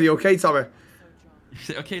 you okay, Tommy? You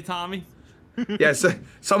say, okay, Tommy? Yeah, so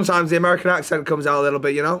sometimes the American accent comes out a little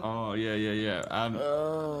bit, you know? Oh, yeah.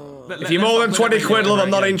 If you're more than 20 quid, love, I'm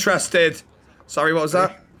not interested. Sorry, what was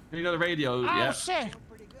that? You know the radio, yeah? Oh,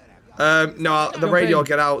 shit. No, the radio will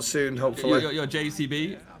get out soon, hopefully. Your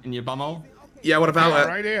JCB in your bumhole? Yeah, what about it?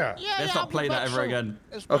 Right here. Let's not play that ever again.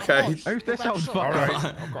 Okay. Who's this old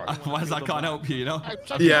fuck? Otherwise, I can't help you, you know?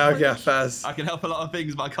 Yeah, okay, fairs. I can help a lot of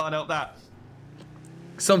things, but I can't help that.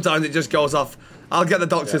 Sometimes it just goes off. I'll get the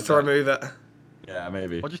doctors to remove it. Yeah,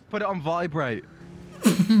 maybe. Or just put it on vibrate.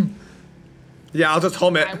 Yeah, I'll just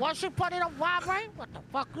hum it. Hey, once you put it on vibrate, what the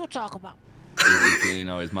fuck you talk about? You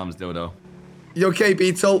know, his mum's dildo. You okay,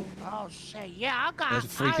 Beetle? Oh, shit, yeah, I got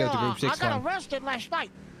Six I got one. arrested last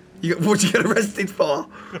night. What'd you get arrested for?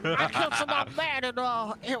 I killed some old man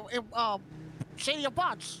in Senior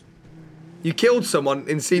Buns. You killed someone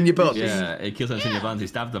in Senior Buns? Yeah, he killed someone in Senior Buns, he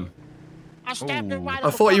stabbed them. I stabbed him right I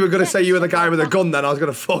thought you were going to say you were the guy with a gun then. I was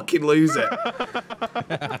going to fucking lose it.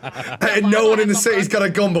 And no one in the city's got a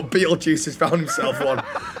gun, but Beetlejuice has found himself one.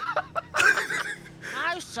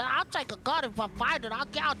 I said, I'll take a gun if I find it.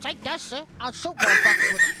 I'll take that shit. I'll shoot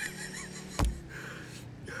motherfuckers with it.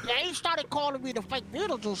 Yeah, he started calling me the fake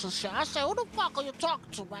Beetlejuice and shit. I said, who the fuck are you talking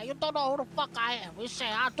to, man? You don't know who the fuck I am. He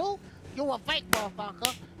said, I do? You a fake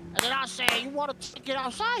motherfucker. And then I said, you want to take it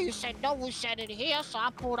outside? He said, no, we said it here. So I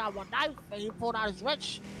pulled out my knife, and he pulled out his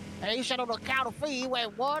wrench. And he said, on the count of 3, he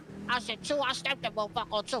went 1. I said 2. I stabbed that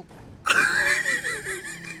motherfucker on 2.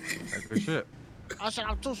 Good shit. I said,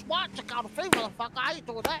 I'm too smart to count to 3, motherfucker. I ain't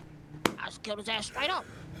doing that. I just killed his ass straight up.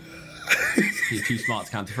 You're too smart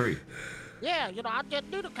to count to 3. Yeah, you know, I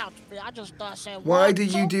didn't do the count to 3. I just said, Why 1,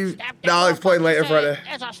 did you 2, do... stabbed No, I'll that explain motherfucker. later, He said- Freddy.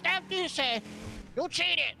 As I stabbed you, he said, you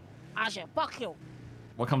cheated. I said, fuck you.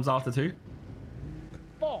 What comes after 2?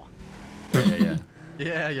 4. Yeah.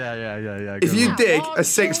 Yeah. If you dig a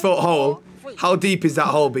 6-foot hole, how deep is that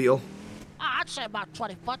hole, Beetle? I'd say about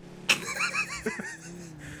 20 foot.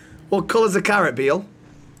 What colour's a carrot, Beetle?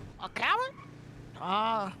 A carrot?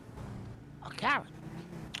 A carrot.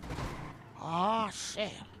 Oh,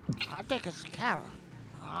 shit. I think it's a carrot.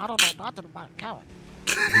 I don't know nothing about a carrot.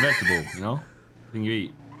 It's a vegetable, you know? Thing you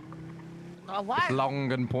eat. What? It's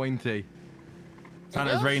long and pointy.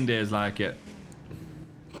 Santa's reindeers like it.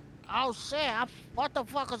 Oh, shit. What the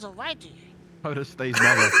fuck is a reindeer? Oh, that's Steve's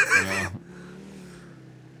mother. Yeah.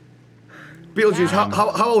 Beetlejuice,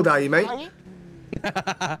 how old are you, mate?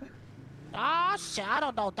 Oh, shit. I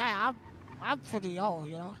don't know that. I'm pretty old,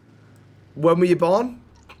 you know? When were you born?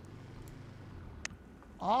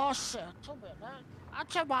 Oh, shit. 2 minutes, man. I'll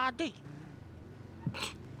check my ID.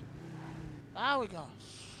 There we go.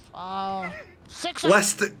 6'8".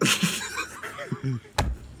 Less than...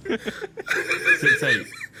 6'8".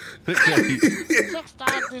 6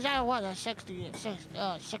 times, is that what?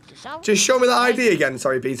 67? Just show me that ID again,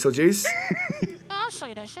 sorry, Beetlejuice. I'll show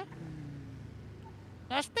you that shit.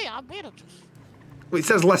 That's me, I'm Beetlejuice. Well, it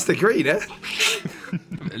says Lester Green, eh?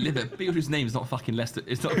 Beetlejuice's name is not fucking Lester.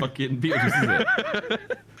 It's not fucking Beetlejuice, is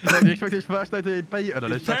it? Do you expect his first name to be Beetle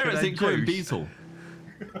and his His second parents name didn't call him Juice? Beetle.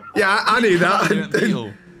 Yeah, I knew that.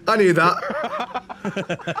 Beetle. I knew that.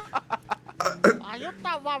 You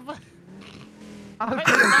thought my... I'm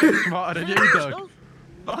smarter than you, Doug.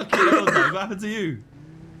 Fucking hell, Doug. What happened to you?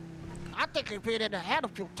 I think he been in the head a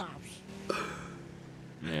few times.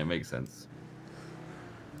 Yeah, it makes sense.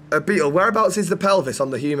 Beetle, whereabouts is the pelvis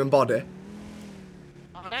on the human body?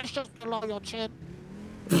 That's just below your chin.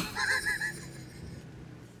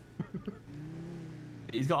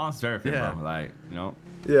 He's got answers for everything, Yeah. bro. Like, you know.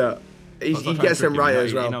 Yeah. He gets them right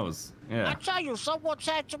as well. He knows. Yeah. I tell you, someone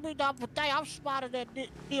said to me the other day, I'm smarter than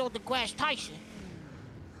Neil deGrasse Tyson.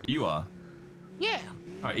 You are? Yeah.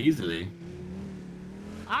 Alright, easily.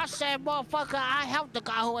 I said, motherfucker, I helped the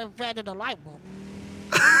guy who invented the light bulb.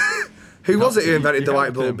 Who was it who invented the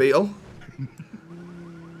light bulb, Beetle?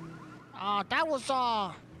 That was,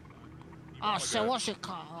 shit, what's it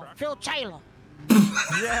called? Phil Taylor.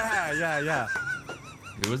 Yeah.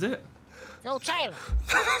 Who was it? Phil Taylor.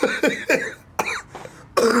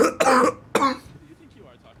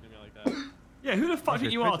 Yeah, who the fuck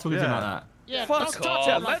think you are talking to him like that? Yeah, Fuck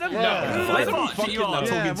off. Let him know. Who the fuck think you are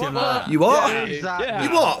talking to him like that? You what? Yeah. You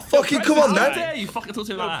what? Fucking come on, How then. dare you fucking talk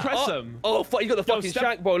to him like that? Press him. Oh, fuck, you got the fucking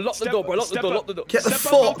shank, bro. Lock the door, bro. Lock the door, lock the door. Get the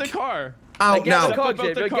Step out of the fuck car. out Get out the now. car,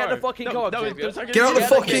 Xavier. Get the fucking car, Xavier. Get out the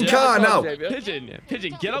fucking car now.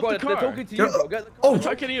 Pigeon, get out Bro, the they're car. talking to you, bro. Get the Oh, I'm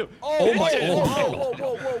talking to you. oh my. Whoa,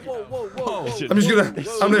 Oh. whoa.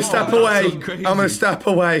 I'm gonna step away. I'm gonna step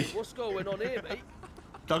away. What's going on here, mate?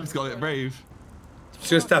 Doug's got it brave. Just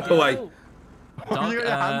gonna step away.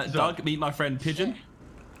 Doug, meet my friend Pigeon.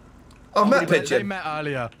 I've met They Pigeon. met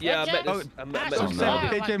earlier. Yeah, I met Oh, this. I met That's this. a car,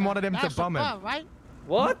 Pigeon wanted him to That's a bum him. car, right?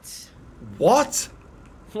 What? What?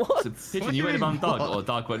 What? Pigeon, you went about Doug, or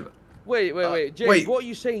Doug went... Wait. James, wait. what are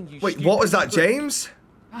you saying, you Wait, stupid what was that, prick? James?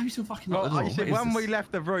 How are you so fucking Well, locked the door? you see, What is when we this?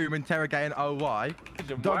 left the room interrogating OY,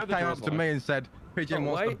 Doug came up to me and said, Pigeon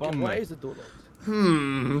wants to bomb Why me. is the door locked?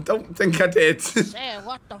 Don't think I did. Sam,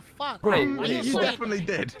 what the fuck? Bro, Why You saying- definitely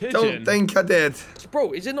did. Don't think I did.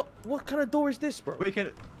 Bro, is it not? What kind of door is this, bro? We can.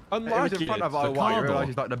 It was Unlock in front it. of the OY. car You door. realise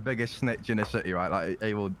he's like the biggest snitch in the city, right? Like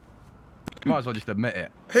he will. You might as well just admit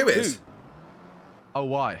it. Who is?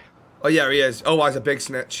 OY. Oh yeah, he is. Oh, he's a big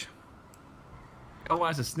snitch. Oh, why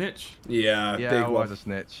is a snitch? Yeah, Yeah, big OY's one. a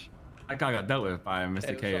snitch. That guy got dealt with by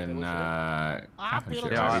Mr. K and Cap and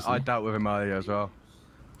shit. Yeah, I recently. dealt with him earlier as well.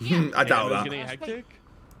 I doubt Was that. getting hectic?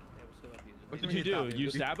 What did you do? You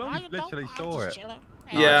stab him? Literally saw it.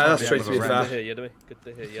 Yeah, that's true to be Good to fair. hear you, Demi. Good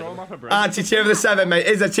to hear you. Throw him off a bridge. Anti-tier of the 7, mate.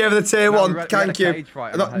 Is a tier of the tier No, 1. we had a Thank you. cage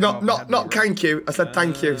fight and I had him off the Not head. thank you. I said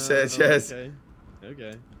thank you. Cheers.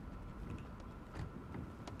 Okay.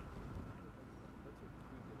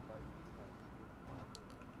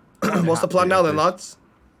 What's the plan now then, lads?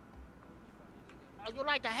 Oh, you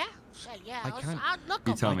like the hair? Say, yeah. I can't- I look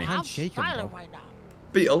You up tell like me. I'm Can't shake 'em, smiling bro. right now.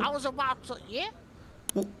 Beetle, I was about to, yeah?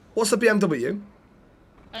 what's the BMW?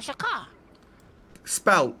 It's a car.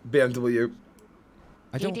 Spell BMW.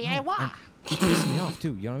 I don't know. GDAY. And he pisses me off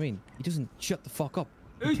too, you know what I mean? He doesn't shut the fuck up.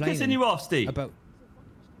 Who's complaining pissing you off, Steve? About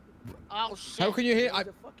Oh, shit. how can you hear? He's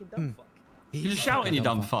a fucking dumb fuck. You're just shouting, you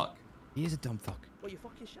dumb fuck. He is a dumb fuck. What you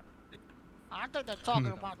fucking shut? I think they're talking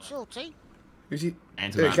about you, T. Who's he?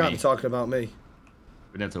 Ain't He about can't me. be talking about me.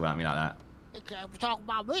 We don't talk about me like that. They can't be talking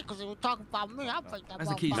about me, because if you're talking about me, I'll break that Where's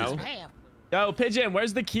the keys? motherfucker's No. hand. Yo, Pigeon,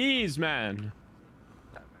 where's the keys, man?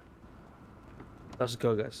 Let's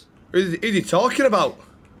go, guys. Who's he talking about?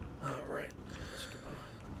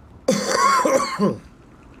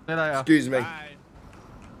 Excuse me.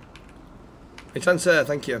 It's answer,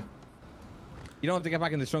 thank you. You don't have to get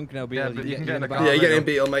back in the trunk now, Beetle. Yeah, but you can get in the back. car. Yeah, you get in,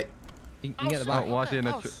 Beetle, mate. You can get the back. Why is he in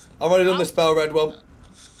a... I've already done the spell red one.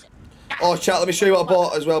 Oh, chat, let me show you what I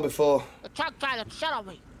bought as well before. The truck trying to shut on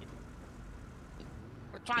me.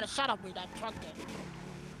 They're trying to shut on me, that truck did.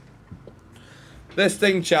 This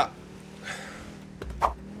thing, chat. I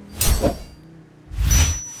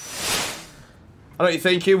know what you're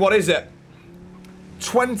thinking. What is it?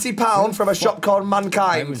 £20 from a shop called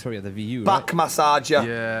Mankind. The VU, back massager.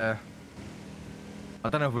 Yeah. I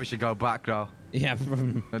don't know if we should go back though. Yeah.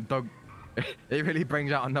 The dog. It really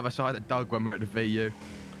brings out another side of Doug when we're at the VU.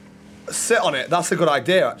 Sit on it. That's a good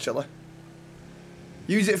idea, actually.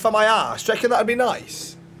 Use it for my arse. Do you reckon that'd be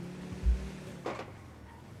nice?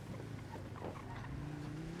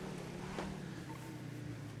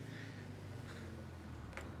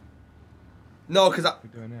 No, because I...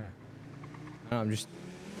 I'm just...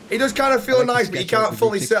 It does kind of feel like nice, but you can't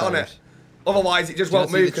fully sit on it. Otherwise, it just won't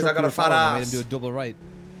move because I got a fat ass. I made him do a double right.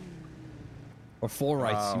 Or 4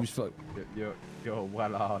 rights. He was You're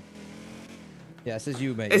well hard. Yeah, it says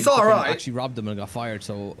you, mate. It's You all fucking right. Actually robbed them and got fired,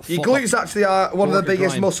 so... Your fuck glutes off. actually are one of the Work at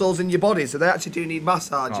biggest Grime. muscles in your body, so they actually do need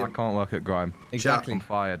massaging. No, I can't work at Grime. Exactly. I'm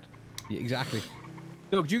fired. Yeah, exactly.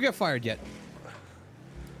 Look, did you get fired yet?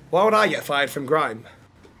 Why would I get fired from Grime?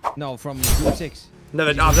 No, from Group 6. I've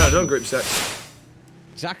never done Group 6.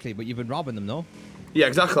 Exactly, but you've been robbing them, no? Yeah,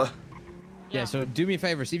 exactly. Yeah, so do me a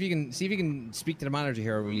favor, see if you can speak to the manager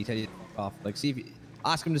here, or will he tell you to fuck off? Like, see if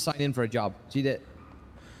ask him to sign in for a job. See the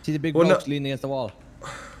big blokes leaning against the wall.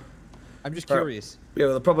 I'm just curious. Yeah,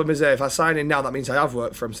 well, the problem is if I sign in now, that means I have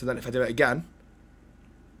worked for him. So then if I do it again,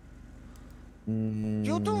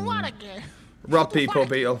 You do what again? rob people,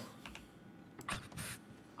 Beetle.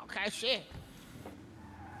 Okay, shit.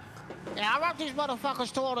 Yeah, I rob these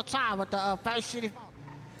motherfuckers too all the time with the face shitty.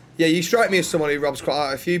 Yeah, you strike me as someone who robs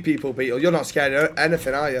quite a few people, Beetle. You're not scared of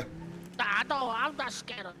anything, are you? Nah, I know, I'm not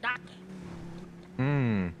scared of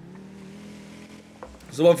nothing.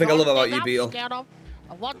 It's the one thing I love about you, I'm Beetle. scared of,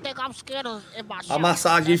 and one thing I'm scared of is myself. I'll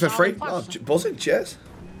massage you for That's free. the only Oh, person. buzzing, cheers.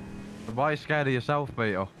 Why are you scared of yourself,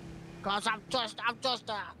 Beetle? Cause I'm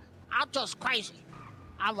just crazy.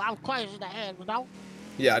 I'm crazy in the head, you know?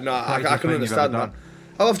 Yeah, no, I Craziest can thing you've ever understand that. done.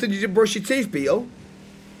 How often did you brush your teeth, Beetle?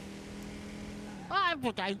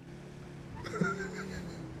 Every day.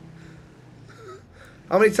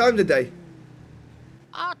 How many times a day?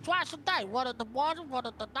 Twice a day. One in the morning, one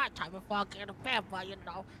at the nighttime before I get in bed, but you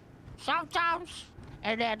know. Sometimes,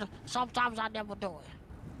 and then sometimes I never do it.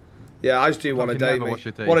 Yeah, I just do one a You day, never wash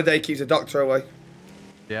your mate. teeth. One a day keeps the doctor away.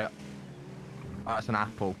 Yeah. That's an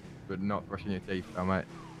apple, but not brushing your teeth, though, mate.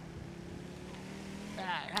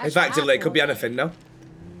 Effectively, it could be anything, no?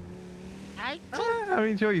 I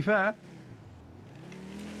mean, to be fair.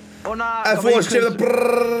 Oh no! F4's to the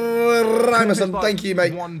Ramerson, thank you,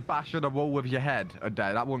 mate. One bash of the wall with your head a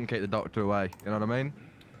day, that wouldn't keep the doctor away. You know what I mean?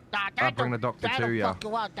 I'd bring the doctor to you. Right,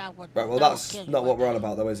 well, that's not what we're on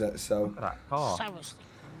about, though, is it? So. car.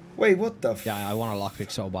 Wait, what the? Yeah, I want a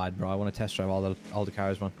lockpick so bad, bro. I want to test drive all the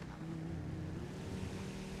cars, man.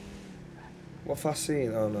 What have I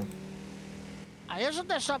seen? Oh no. Isn't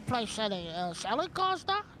there some place selling cars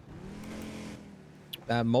now?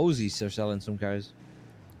 Mosey's are selling some cars.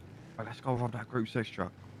 Right, let's go rob that Group 6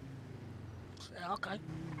 truck. Yeah, okay.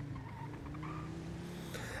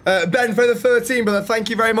 Ben for the 13, brother. Thank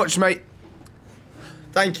you very much, mate.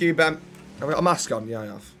 Thank you, Ben. Have I got a mask on? Yeah, I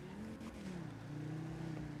have.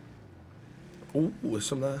 Ooh, there's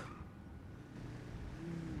some there.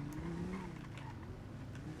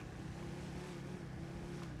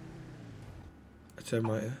 I turn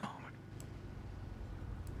right here.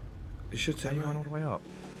 You should turn right. all the way up.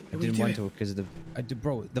 I didn't want to because of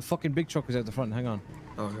bro, the fucking big truck was out the front. Hang on.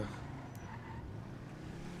 Okay.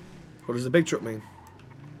 What does the big truck mean?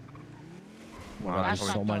 Wow, there's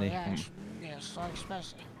so many. Yeah, it's so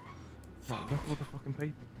expensive. Fuck, look at all the fucking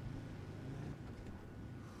people.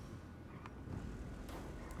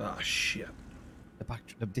 Ah, shit.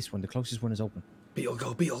 This one, the closest one is open. Beetle,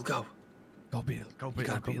 go, Beetle, go. Go, Beetle. Go, You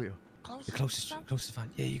Beetle, got it, go, Beetle. Beetle. The closest fan.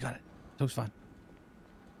 Yeah, you got it. Close fan.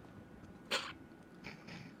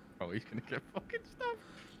 Oh, he's gonna get fucking stuff.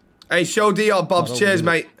 Hey, show DR Bob's. Cheers,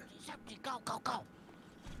 mate. Go, go, go.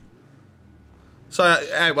 Sorry,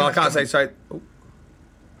 hey, well, I can't say sorry. Oh.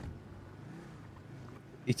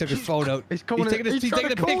 He took his phone out. He's coming. He's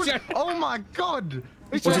taking a picture. Oh my god!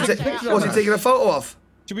 What's he taking a photo of?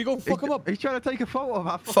 Should we go fuck him up? He's trying to take a photo of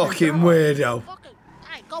that fucking weirdo.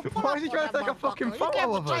 Hey, go pull Why up is he on trying to that take a fucking motherfucker.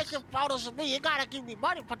 photo of You us? can't be taking photos of me. You gotta give me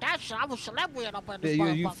money for that shit. I'm a celebrity up in Yeah,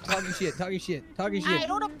 this you motherfucker. talking shit, talking shit, talking shit. Hey,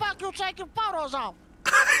 who the fuck you taking photos of?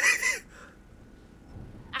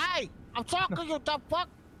 Hey, I'm talking to you, dumb fuck.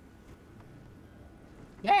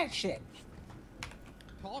 Yeah, shit.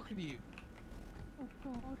 Talking to you.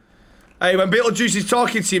 Hey, when Beetlejuice is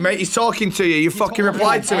talking to you, mate, he's talking to you. You fucking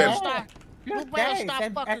replied to him. You better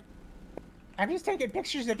stop fucking. I'm just taking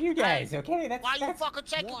pictures of you guys, okay? Why you fucking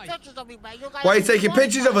taking pictures of me, man? You Why are you taking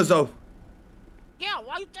pictures of us, though? Yeah,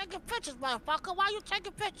 why you taking pictures, motherfucker? Why you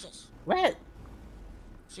taking pictures? What?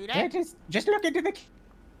 See that? Yeah, just look into the. You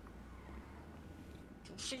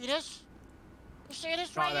see this? You see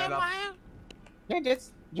this right here, man? Yeah,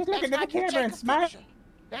 just look into the camera and smile.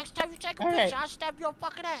 Next time you take a picture, I'll stab your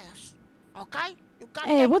fucking ass. Okay?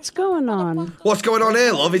 Hey, what's going on? What's going on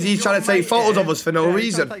here, love? Is he trying to take photos of us for no He's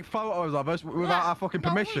reason? trying to take photos of us without our fucking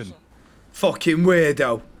permission. Fucking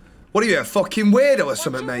weirdo. What are you, a fucking weirdo or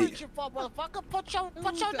something, mate? Put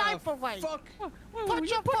your knife away. Put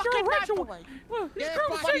your fucking knife away.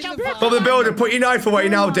 From the building, put your knife away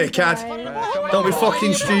now, dickhead. Don't be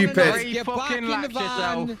fucking stupid.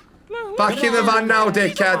 Back in the van now,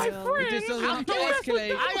 dickhead. Put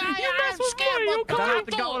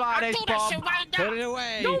it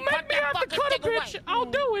away. Don't make me have to cut a bitch. I'll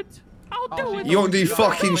do it. I'll do it. You won't do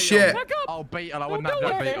fucking shit. Oh, Beetle, I wouldn't have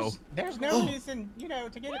that Beetle. There's no reason, you know,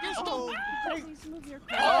 to get it. Oh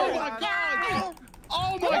my god!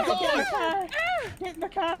 Oh my god! Get in the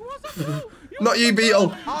car. Not you,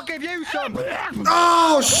 Beetle. I'll give you some.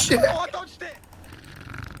 Oh, shit. Oh, I dodged it.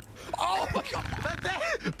 Oh my god!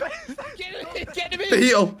 Get him in!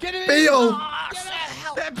 Beetle. Get him in! Beetle.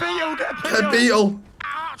 They're Beetle. Get Beetle.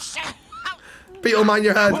 Beetle, mind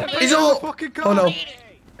your head. He's all. Oh, no.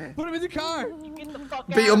 Put him in the car!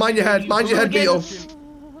 Beetle, mind your head. Mind your head, Beetle.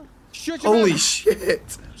 Shut your Holy mouth.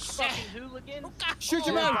 shit. Shut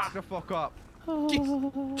your mouth! Back the fuck up.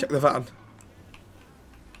 Check the van.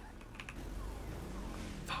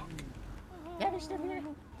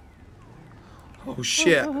 Oh,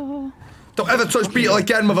 shit. Don't ever touch Beetle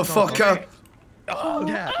again, motherfucker. Oh,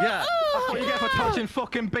 yeah. That's what you get for touching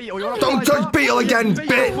fucking Beetle. Don't touch Beetle again,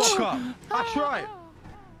 bitch. That's right.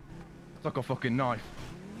 It's like a fucking knife.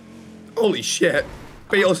 Holy shit.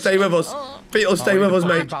 Beetle, stay with us. Beetle, stay with us,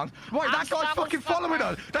 mate. Wait, that guy's fucking following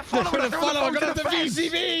us. They're following us. Got the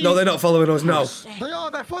VCV. No, they're not following us, no. They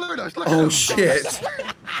are. They're following us. Look Oh, at shit.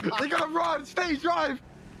 They gotta run. Stay drive.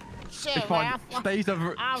 Shit, Fine. man.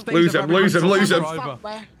 Lose him. Lose him. Fuck,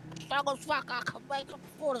 man. Strong as fuck, I can make him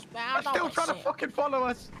for this, man. They're still trying to fucking follow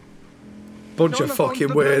us. Bunch of fucking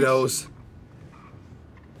weirdos.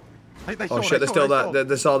 Oh shit, they're still there.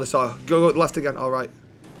 They saw. Go left again. All right.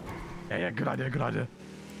 Yeah, good idea.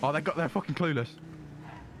 Oh, they're fucking clueless.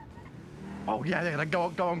 Oh yeah, they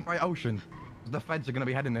go on Great Ocean. The feds are gonna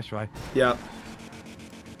be heading this way. Yeah.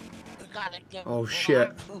 Oh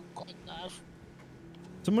shit.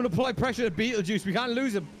 Someone apply pressure to Beetlejuice. We can't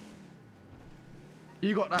lose him.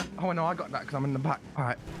 You got that? Oh no, I got that because I'm in the back. All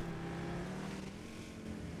right.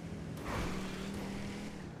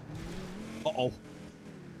 Uh-oh.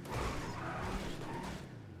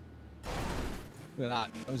 Look at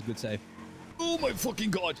that. That was a good save. Oh my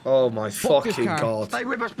fucking god. Oh my Fuck fucking god. Stay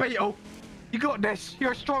with us, Beetle. You got this.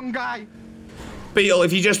 You're a strong guy. Beetle,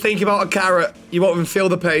 if you just think about a carrot, you won't even feel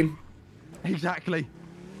the pain. Exactly.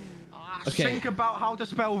 Okay. Think about how to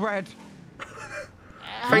spell red.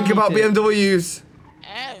 Think about BMWs.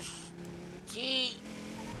 S-G-E.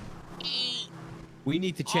 We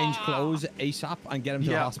need to change clothes ASAP and get him to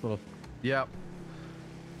the hospital. Yep.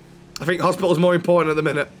 I think hospital's more important at the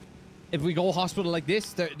minute. If we go hospital like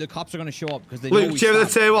this, the cops are going to show up because they Luke, know cheer the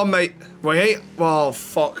tier 1, mate. Wait. Oh,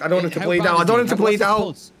 fuck. I don't want him to bleed out. I don't want him to bleed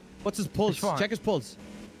out. What's his pulse? Check his pulse.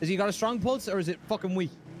 Has he got a strong pulse or is it fucking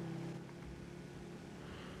weak?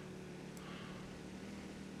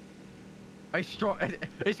 He's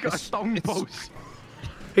got a strong pulse.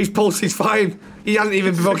 His pulse is fine. He hasn't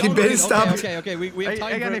even fucking been stabbed. Okay. We have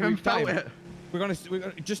time for it. Even felt it. We're gonna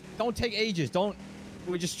just don't take ages.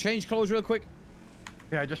 We just change clothes real quick.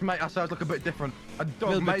 Yeah, just make ourselves look a bit different. And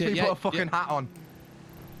Doug, maybe put a fucking hat on.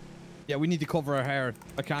 Yeah, we need to cover our hair.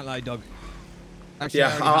 I can't lie, Doug. Actually,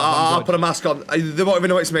 Yeah, I'll put a mask on. They won't even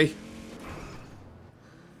know it's me.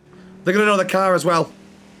 They're gonna know the car as well.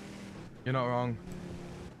 You're not wrong.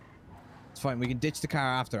 It's fine. We can ditch the car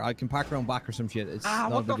after. I can park around back or some shit. It's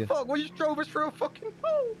not what a the big deal. fuck? Well, you drove us through a fucking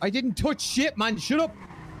hole. I didn't touch shit, man. Shut up.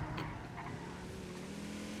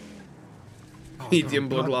 Medium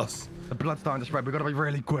blood loss. The blood's starting to spread. We've got to be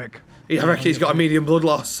really quick. Yeah, I reckon he's got a medium blood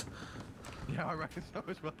loss. Yeah, I reckon so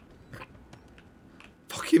as well.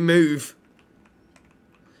 Fucking move.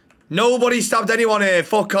 Nobody stabbed anyone here.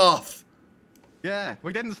 Fuck off. Yeah,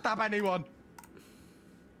 we didn't stab anyone.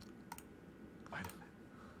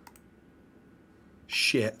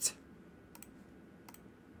 Shit.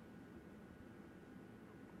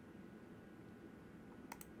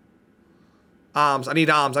 Arms. I need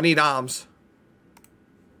arms.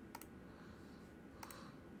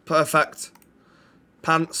 Perfect.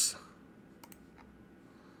 Pants.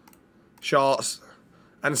 Shorts.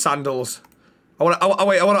 And sandals. I want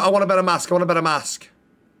a better mask. I want a better mask.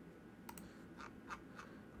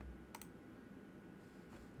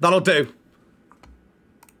 That'll do.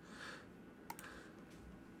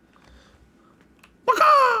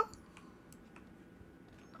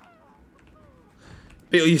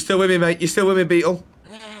 Beetle, you still with me, mate? You still with me, Beetle?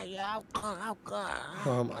 Yeah, I'm good.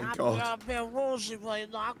 Oh my god. I'm being woozy, but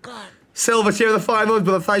I'm good. Silver, cheer of the 500,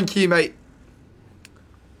 brother. Thank you, mate.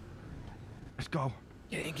 Let's go.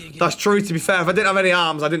 That's true, to be fair. If I didn't have any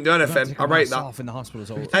arms, I didn't do anything. I rate that. In the hospital,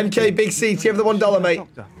 so MK Big C, cheer of the $1, mate.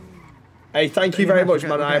 Hey, thank you very much,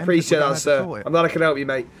 man. I appreciate that, sir. I'm glad I can help you,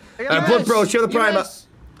 mate. Blood Bro, cheer of the Primer.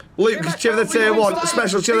 Luke, cheer of the Tier 1.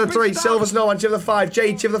 Special, cheer of the 3. Silver Snowman, cheer of the 5.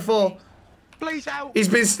 Jade, cheer of the 4. Please help. He's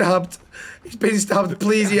been stabbed. He's been stabbed.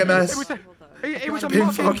 Please, EMS. It was a been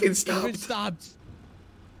mugging. fucking stabbed. He's been stabbed.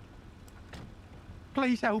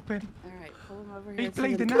 Please help him. Alright, pull him over here. He's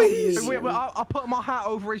bleeding now. Please. I put my hat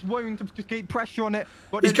over his wound to keep pressure on it.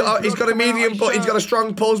 But He's got a medium, but he's got a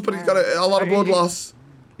strong pulse, but he's got a lot of blood loss.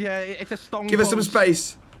 Yeah, it's a strong. Give us some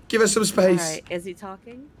space. Give us some space. Alright, is he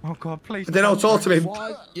talking? Oh god, please. Then I'll talk to him.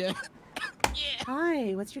 Yeah.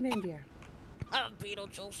 Hi, what's your name, dear?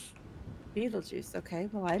 Beetlejuice. Beetlejuice, okay.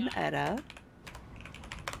 Well, I'm Etta.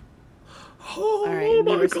 Oh, Alright, you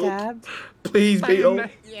my were god. stabbed? Please, Beetle.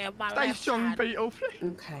 Yeah, my Stay left strong, side. Beetle.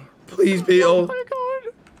 Okay. Please, Beetle. Oh my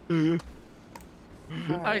god.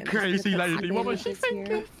 Alright, That crazy lady. What was she bandages here.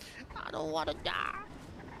 thinking? I don't want to die.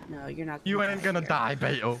 No, you're not You ain't gonna die,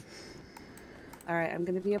 Beetle. Alright, I'm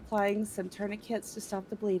gonna be applying some tourniquets to stop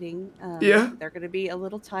the bleeding. Yeah. They're gonna be a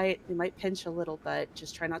little tight. They might pinch a little, but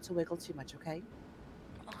just try not to wiggle too much, okay?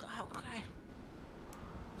 Okay.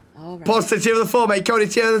 Alright. Positive, cheer of the 4, mate. Cody,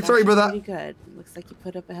 cheer of the 3, brother. Pretty good. Looks like you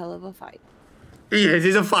put up a hell of a fight. He is.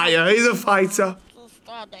 He's a fighter. He's a fighter. So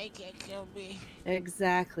strong they can't kill me.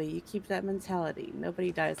 Exactly. You keep that mentality.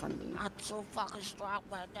 Nobody dies on me. I'm so fucking strong,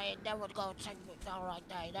 but they never gonna take me down like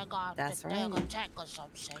that. They're gonna, That's they're right. gonna attack or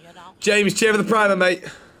something, you know? James, cheer of the Primer, mate.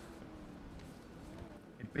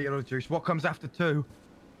 Beetlejuice. What comes after 2?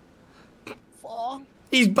 4.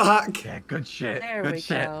 He's back. Yeah, good shit. There good we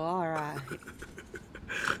shit. go. Alright.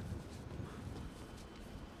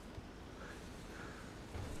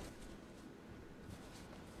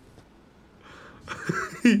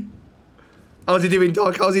 How's he doing,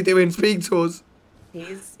 Doc? How's he doing? Speak to us.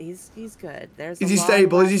 He's good. There's Is a he lot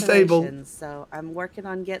stable? of Is he stable? lacerations, So I'm working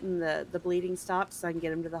on getting the bleeding stopped so I can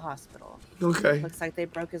get him to the hospital. Okay. Looks like they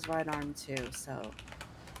broke his right arm too, so.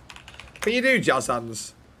 Can you do jazz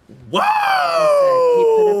hands? He put up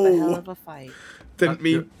a hell Whoa! of a fight. Didn't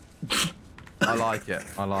mean. I like it.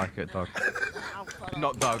 I like it, Doug.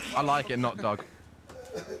 Not Doug. I like it, not Doug.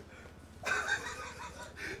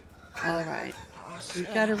 Alright.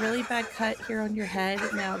 You've got a really bad cut here on your head.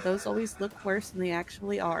 Now, those always look worse than they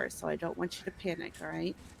actually are, so I don't want you to panic,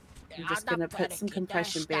 alright? I'm just I'm gonna not put some panicking.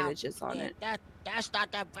 compression That's not- bandages on yeah, it. That's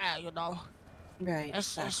not that bad, you know? Right.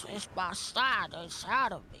 It's my side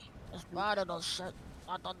inside of me. It's bad of those shit.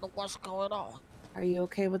 I don't know what's going on. Are you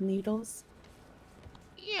okay with needles?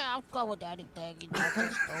 Yeah, I'm good with anything, you know?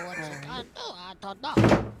 Just do what you gotta do. I don't know.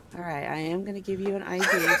 Alright, I am gonna give you an IV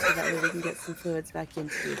so that way we can get some fluids back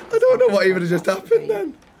into you. I don't know what even just happened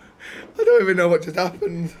then. I don't even know what just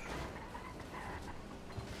happened.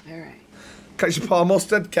 Alright. Ketchup,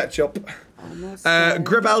 mustard, ketchup. Almost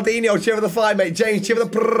Gribaldino, cheer for the 5, mate. James, cheer for the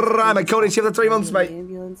Primer. Cody, cheer for the 3 months, mate.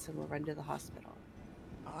 Ambulance and we'll run to the hospital.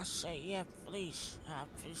 I say, yeah, please.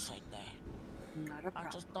 Please say that. Not a problem. I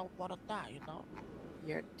just don't want to die, you know?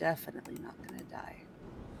 You're definitely not gonna die.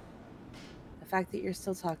 The fact that you're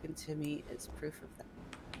still talking to me is proof of that.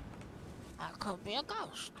 I could be a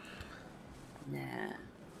ghost. Nah.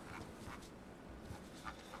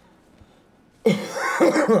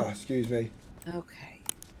 Excuse me. Okay.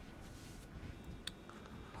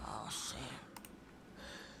 Oh, shit.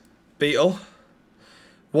 Beetle.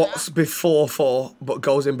 What's before 4 but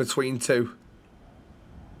goes in between 2?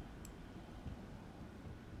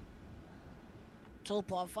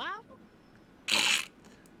 2.5?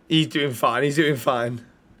 He's doing fine. He's doing fine.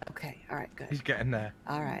 Okay, alright, good. He's getting there.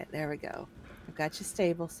 Alright, there we go. I've got you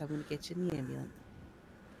stable, so I'm gonna get you in the ambulance.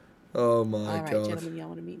 Oh my Alright, god. gentlemen, y'all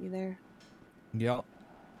wanna meet me there? Yep.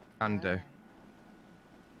 Can do.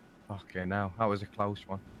 Okay, now that was a close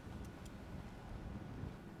one.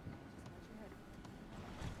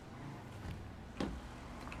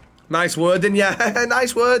 Nice wording, yeah.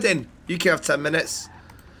 Nice wording. You can have 10 minutes.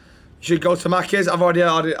 You should go to Macca's. I've already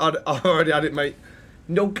had it, mate.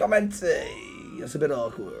 No commenting. That's a bit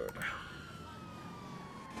awkward.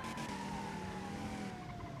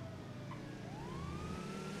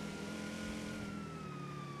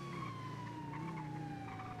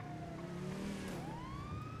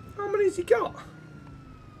 money has he got?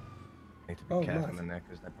 Need to be careful in there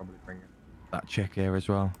because they probably bring that chick here as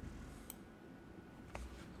well.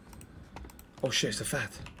 Oh shit, it's the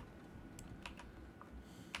fat.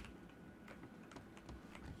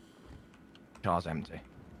 Car's empty.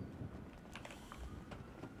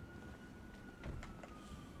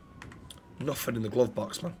 Nothing in the glove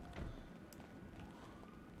box, man.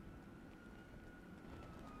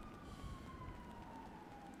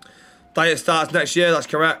 Diet starts next year, that's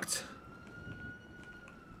correct.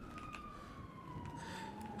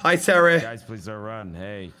 Hi Terry. Guys, please don't run.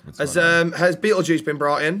 Hey. Has Beetlejuice been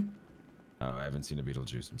brought in? Oh, I haven't seen a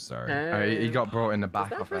Beetlejuice. I'm sorry. He got brought in the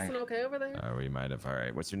back, Is that I think. person okay over there? Oh, we might have. All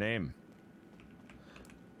right. What's your name?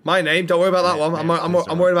 My name? Don't worry about that one.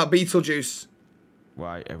 I'm worried about Beetlejuice.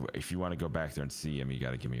 Why? If you want to go back there and see him, you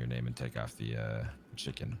got to give me your name and take off the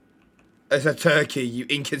chicken. It's a turkey, you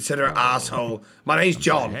inconsiderate asshole. My name's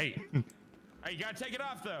John. Hey, hey, you gotta take it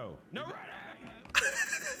off though. No.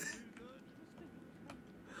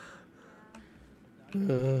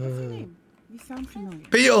 You sound familiar.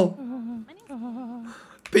 Beetle.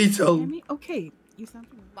 Beetle. Okay, you sound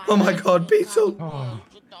familiar. Oh my God, Beetle.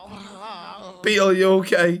 Beetle, you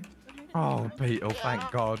okay? Oh, Beetle, thank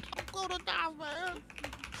God.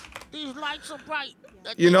 These lights are bright.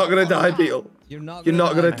 You're not gonna die, Beetle. You're not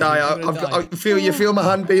gonna die. I feel. You feel my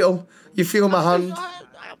hand, Beetle. You feel my hand.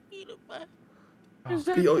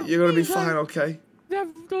 Beetle, you're gonna be fine, okay?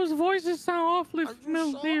 Those voices sound awfully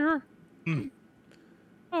familiar.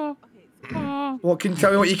 What can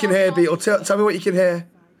tell me what you can hear, Beetle? Tell me what you can hear.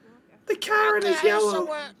 The carrot is yellow.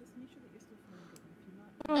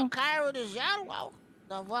 The carrot is yellow.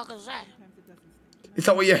 The fuck is that? Is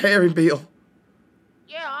that what you're hearing, Beetle?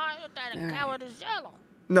 Yeah, I heard that the carrot is yellow.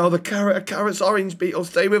 No, a carrot's orange, Beetle.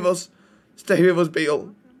 Stay with us. Stay with us,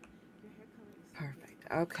 Beetle. Perfect.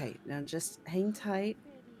 Okay, now just hang tight.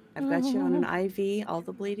 I've got you on an IV. All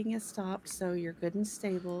the bleeding has stopped, so you're good and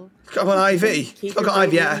stable. Got an IV. Keep I've your got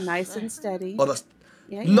breathing IV. nice and steady. Oh, that's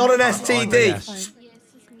Yeah, not an yeah. STD.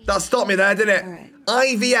 That stopped me there, didn't it?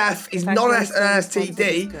 IVF is not an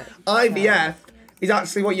STD. IVF is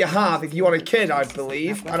actually what you have if you want a kid, I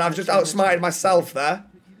believe. And I've just outsmarted myself there.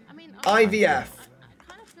 IVF.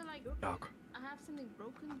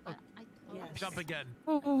 Jump again.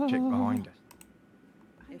 Chick behind us.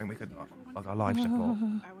 I think we could, like, our life support.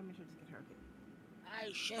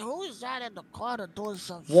 Hey, shit, who is that in the corner doing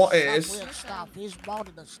some What some is? weird stuff? He's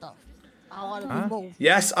moaning and stuff. I want to move.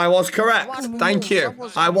 Yes, I was correct. Thank you.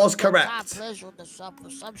 I was correct.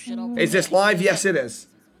 Is this live? Yes, it is.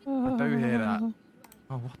 I do hear that.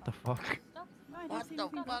 Oh, what the fuck? What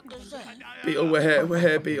the fuck is that? Beetle, we're here. We're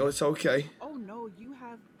here, Beetle. It's okay. Oh no, you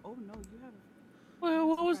have. Oh no, you have. Well,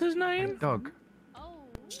 what was his name? Dog.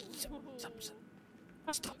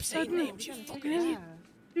 Stop saying names, you fucking idiot.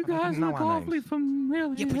 You guys look awfully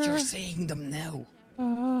familiar. Yeah, but you're saying them now.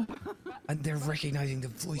 And they're recognizing the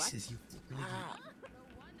voices, you fucking idiot.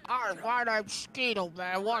 Alright, my name's Skeetle,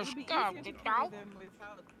 man. What's up, you know?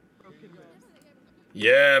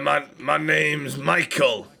 Yeah, my name's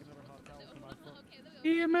Michael.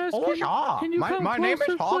 EMS, Oh, yeah. can you come My name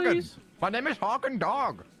is closer, Hagen. please? My name is Hagen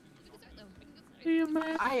Dog. EMS.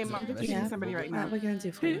 I'm just seeing somebody right now. What are we gonna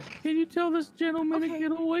do for you? Can you tell this gentleman to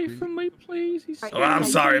get away from me, please? He's Oh, I'm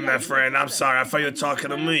sorry, my friend. I'm sorry. I thought you were talking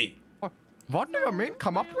to me. What do you mean?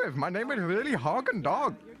 Come up with? My name is really Hagen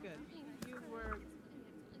Dog.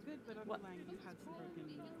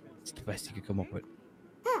 It's the best you could come up with. Do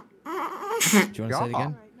you want to say it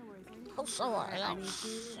again? I'm sorry.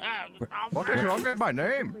 What is wrong with my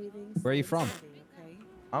name? Where are you from?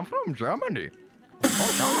 I'm from Germany.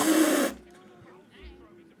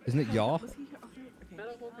 Isn't it Yaw?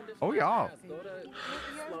 Oh, yeah. Go to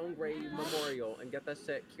Sloan Gray Memorial and get that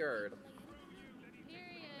shit cured.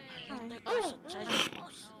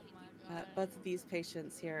 Both of these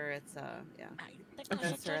patients here, it's yeah.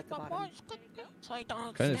 That's her at the bottom.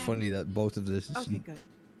 Kind of funny that both of the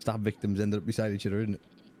stab victims ended up beside each other, isn't it?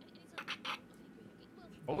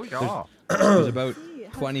 Oh, yeah. There's about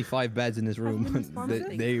 25 beds in this room.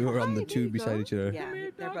 They were on the two beside each other. Yeah,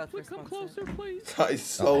 they're both responsive. That is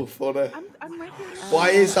so funny. Why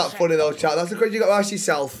is that funny though, chat? That's the question you got to ask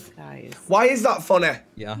yourself. Why is that funny?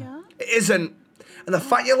 Yeah. It isn't. And the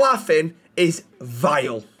fact you're laughing is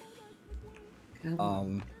vile.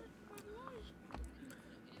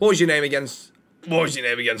 What was your name again? What was your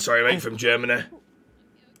name again? Sorry, mate, from Germany.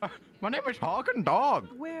 My name is Hagen Dog.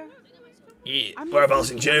 Where? Yeah. Whereabouts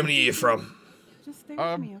in Germany are you from? Just stay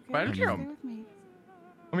with me, okay? Belgium. Stay with me.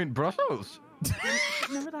 I mean, Brussels.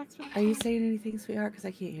 Are you saying anything, sweetheart? Because I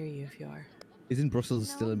can't hear you if you are. Isn't Brussels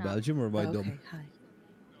still in Belgium, or am I dumb?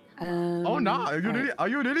 Hi. Oh no! Are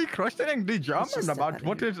you really questioning the German about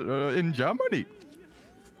what is in Germany?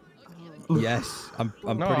 Yes, I'm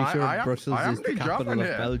pretty sure Brussels is the capital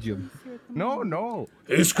of Belgium. No.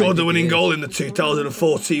 Who scored the winning goal in the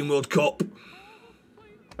 2014 World Cup?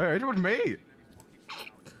 Hey, it was me.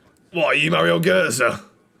 What, are you Mario Götze?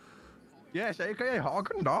 Yes, aka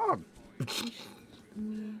Hagen Dog.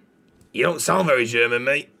 You don't sound very German,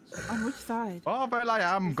 mate. On which side? Oh, well, I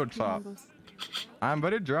am, good sir. I'm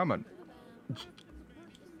very German.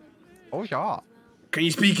 Oh, yeah. Can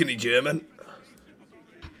you speak any German?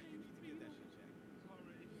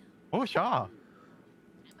 Oh, yeah.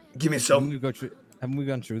 Give me some. Haven't we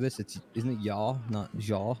gone through this? Isn't it ja, not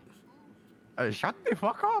ja? Shut the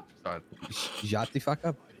fuck up, son. Shut the fuck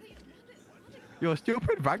up. You're a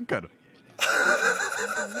stupid wanker.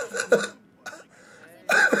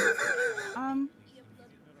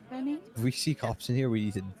 Benny, If we see cops in here, we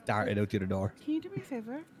need to dart it out the other door. can you do me a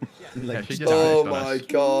favor? Like, oh my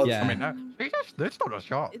god. Yeah. I mean, that's not a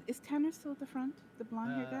shot. Is Tanner still at the front? The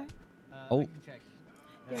blonde hair guy? Oh.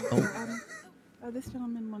 Yeah, this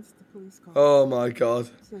gentleman wants the police call. Oh my god.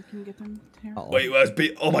 So can you get them to here? Wait, where's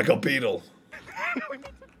Oh my god, Beetle.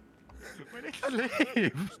 We need to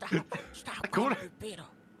leave. Stop calling me Beetle.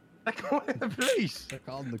 They're calling the police. They're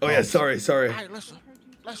calling the Oh yeah, sorry. Hey, listen.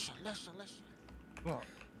 What?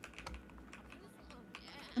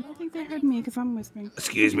 I don't think they heard me because I'm whispering.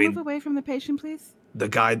 Excuse Can you me. Move away from the patient, please. The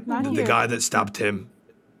guy that stabbed him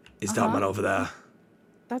is that Uh-huh. man over there.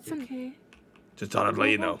 That's okay. Just thought I'd let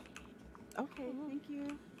you know. Okay, thank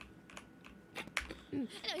you.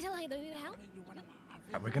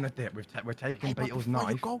 We're gonna dip. We're taking Beetle's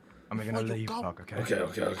knife, and we're gonna leave. Look, okay?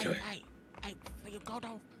 Okay. Hey, before you go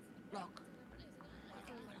though, look.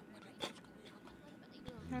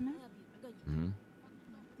 Tanner?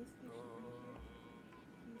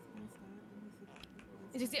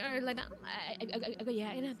 Is it like that? Yeah,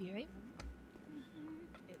 I can help you, right?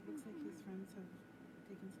 It looks like his friends have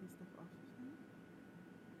taken some stuff off of him.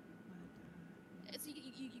 So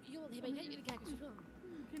you want him to get as well?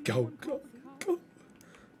 Go.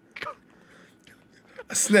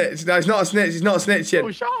 A snitch. No, it's not a snitch. It's not a snitch yet.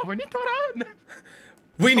 Oh, sure. We need to run.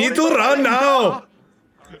 We need to run now.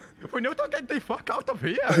 We need to get the fuck out of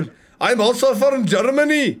here. I'm also from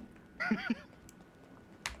Germany.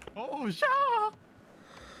 Oh, sure.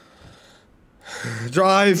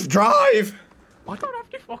 Drive. I don't have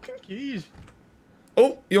the fucking keys.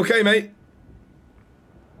 Oh, you okay, mate?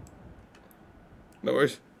 No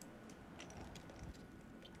worries.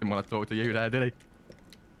 Didn't want to talk to you there, did he?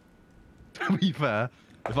 To be fair,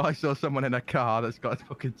 if I saw someone in a car that's got a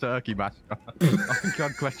fucking turkey mask on, I think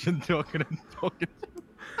I'd question talking.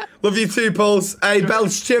 Love you too, Pulse. Hey,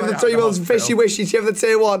 Belch, cheer for the 2 months. Fishy Wishy, cheer for the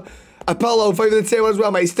tier 1. Apollo, fight for the tier 1 as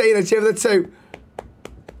well, mate. Steiner, cheer for the 2.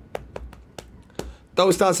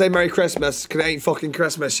 Don't start saying Merry Christmas, because it ain't fucking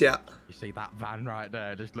Christmas yet. You see that van right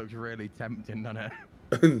there? Just looks really tempting, doesn't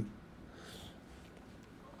it?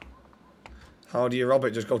 How do you rob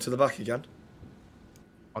it? Just go to the back again?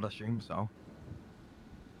 I'd assume so.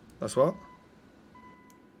 That's what?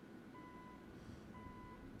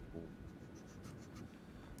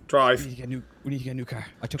 Drive. We need to get a new car.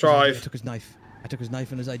 I took Drive. his knife. I took his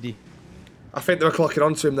knife and his ID. I think they were clocking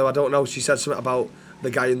onto him though. I don't know. She said something about the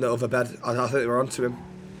guy in the other bed. I think they were onto him.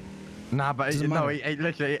 Nah, but he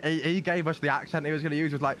literally he gave us the accent he was going to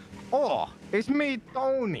use. Was like, oh, it's me,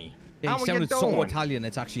 Tony. Yeah, he sounded so Italian.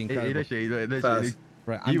 It's actually incredible. Literally,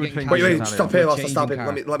 right, wait, stop here whilst I stab him.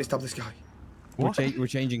 Let me stab this guy. We're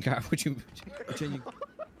changing car. We're changing.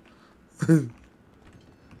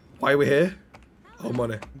 Why are we here? Oh,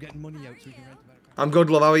 money. I'm getting money out so we can rent a better car. I'm good,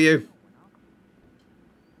 love. How are you?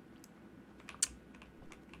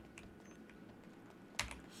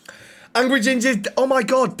 Angry Ginger's. Oh my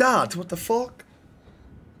god, Dad. What the fuck?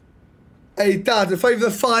 Hey, Dad, thank you for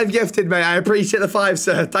the 5 gifted, mate. I appreciate the 5,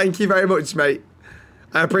 sir. Thank you very much, mate.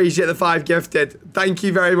 I appreciate the 5 gifted. Thank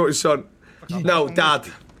you very much, son. No, Dad.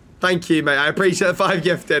 Thank you, mate. I appreciate the 5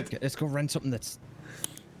 gifted. Let's go rent something that's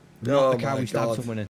Oh not the car my we stabbed God. someone in.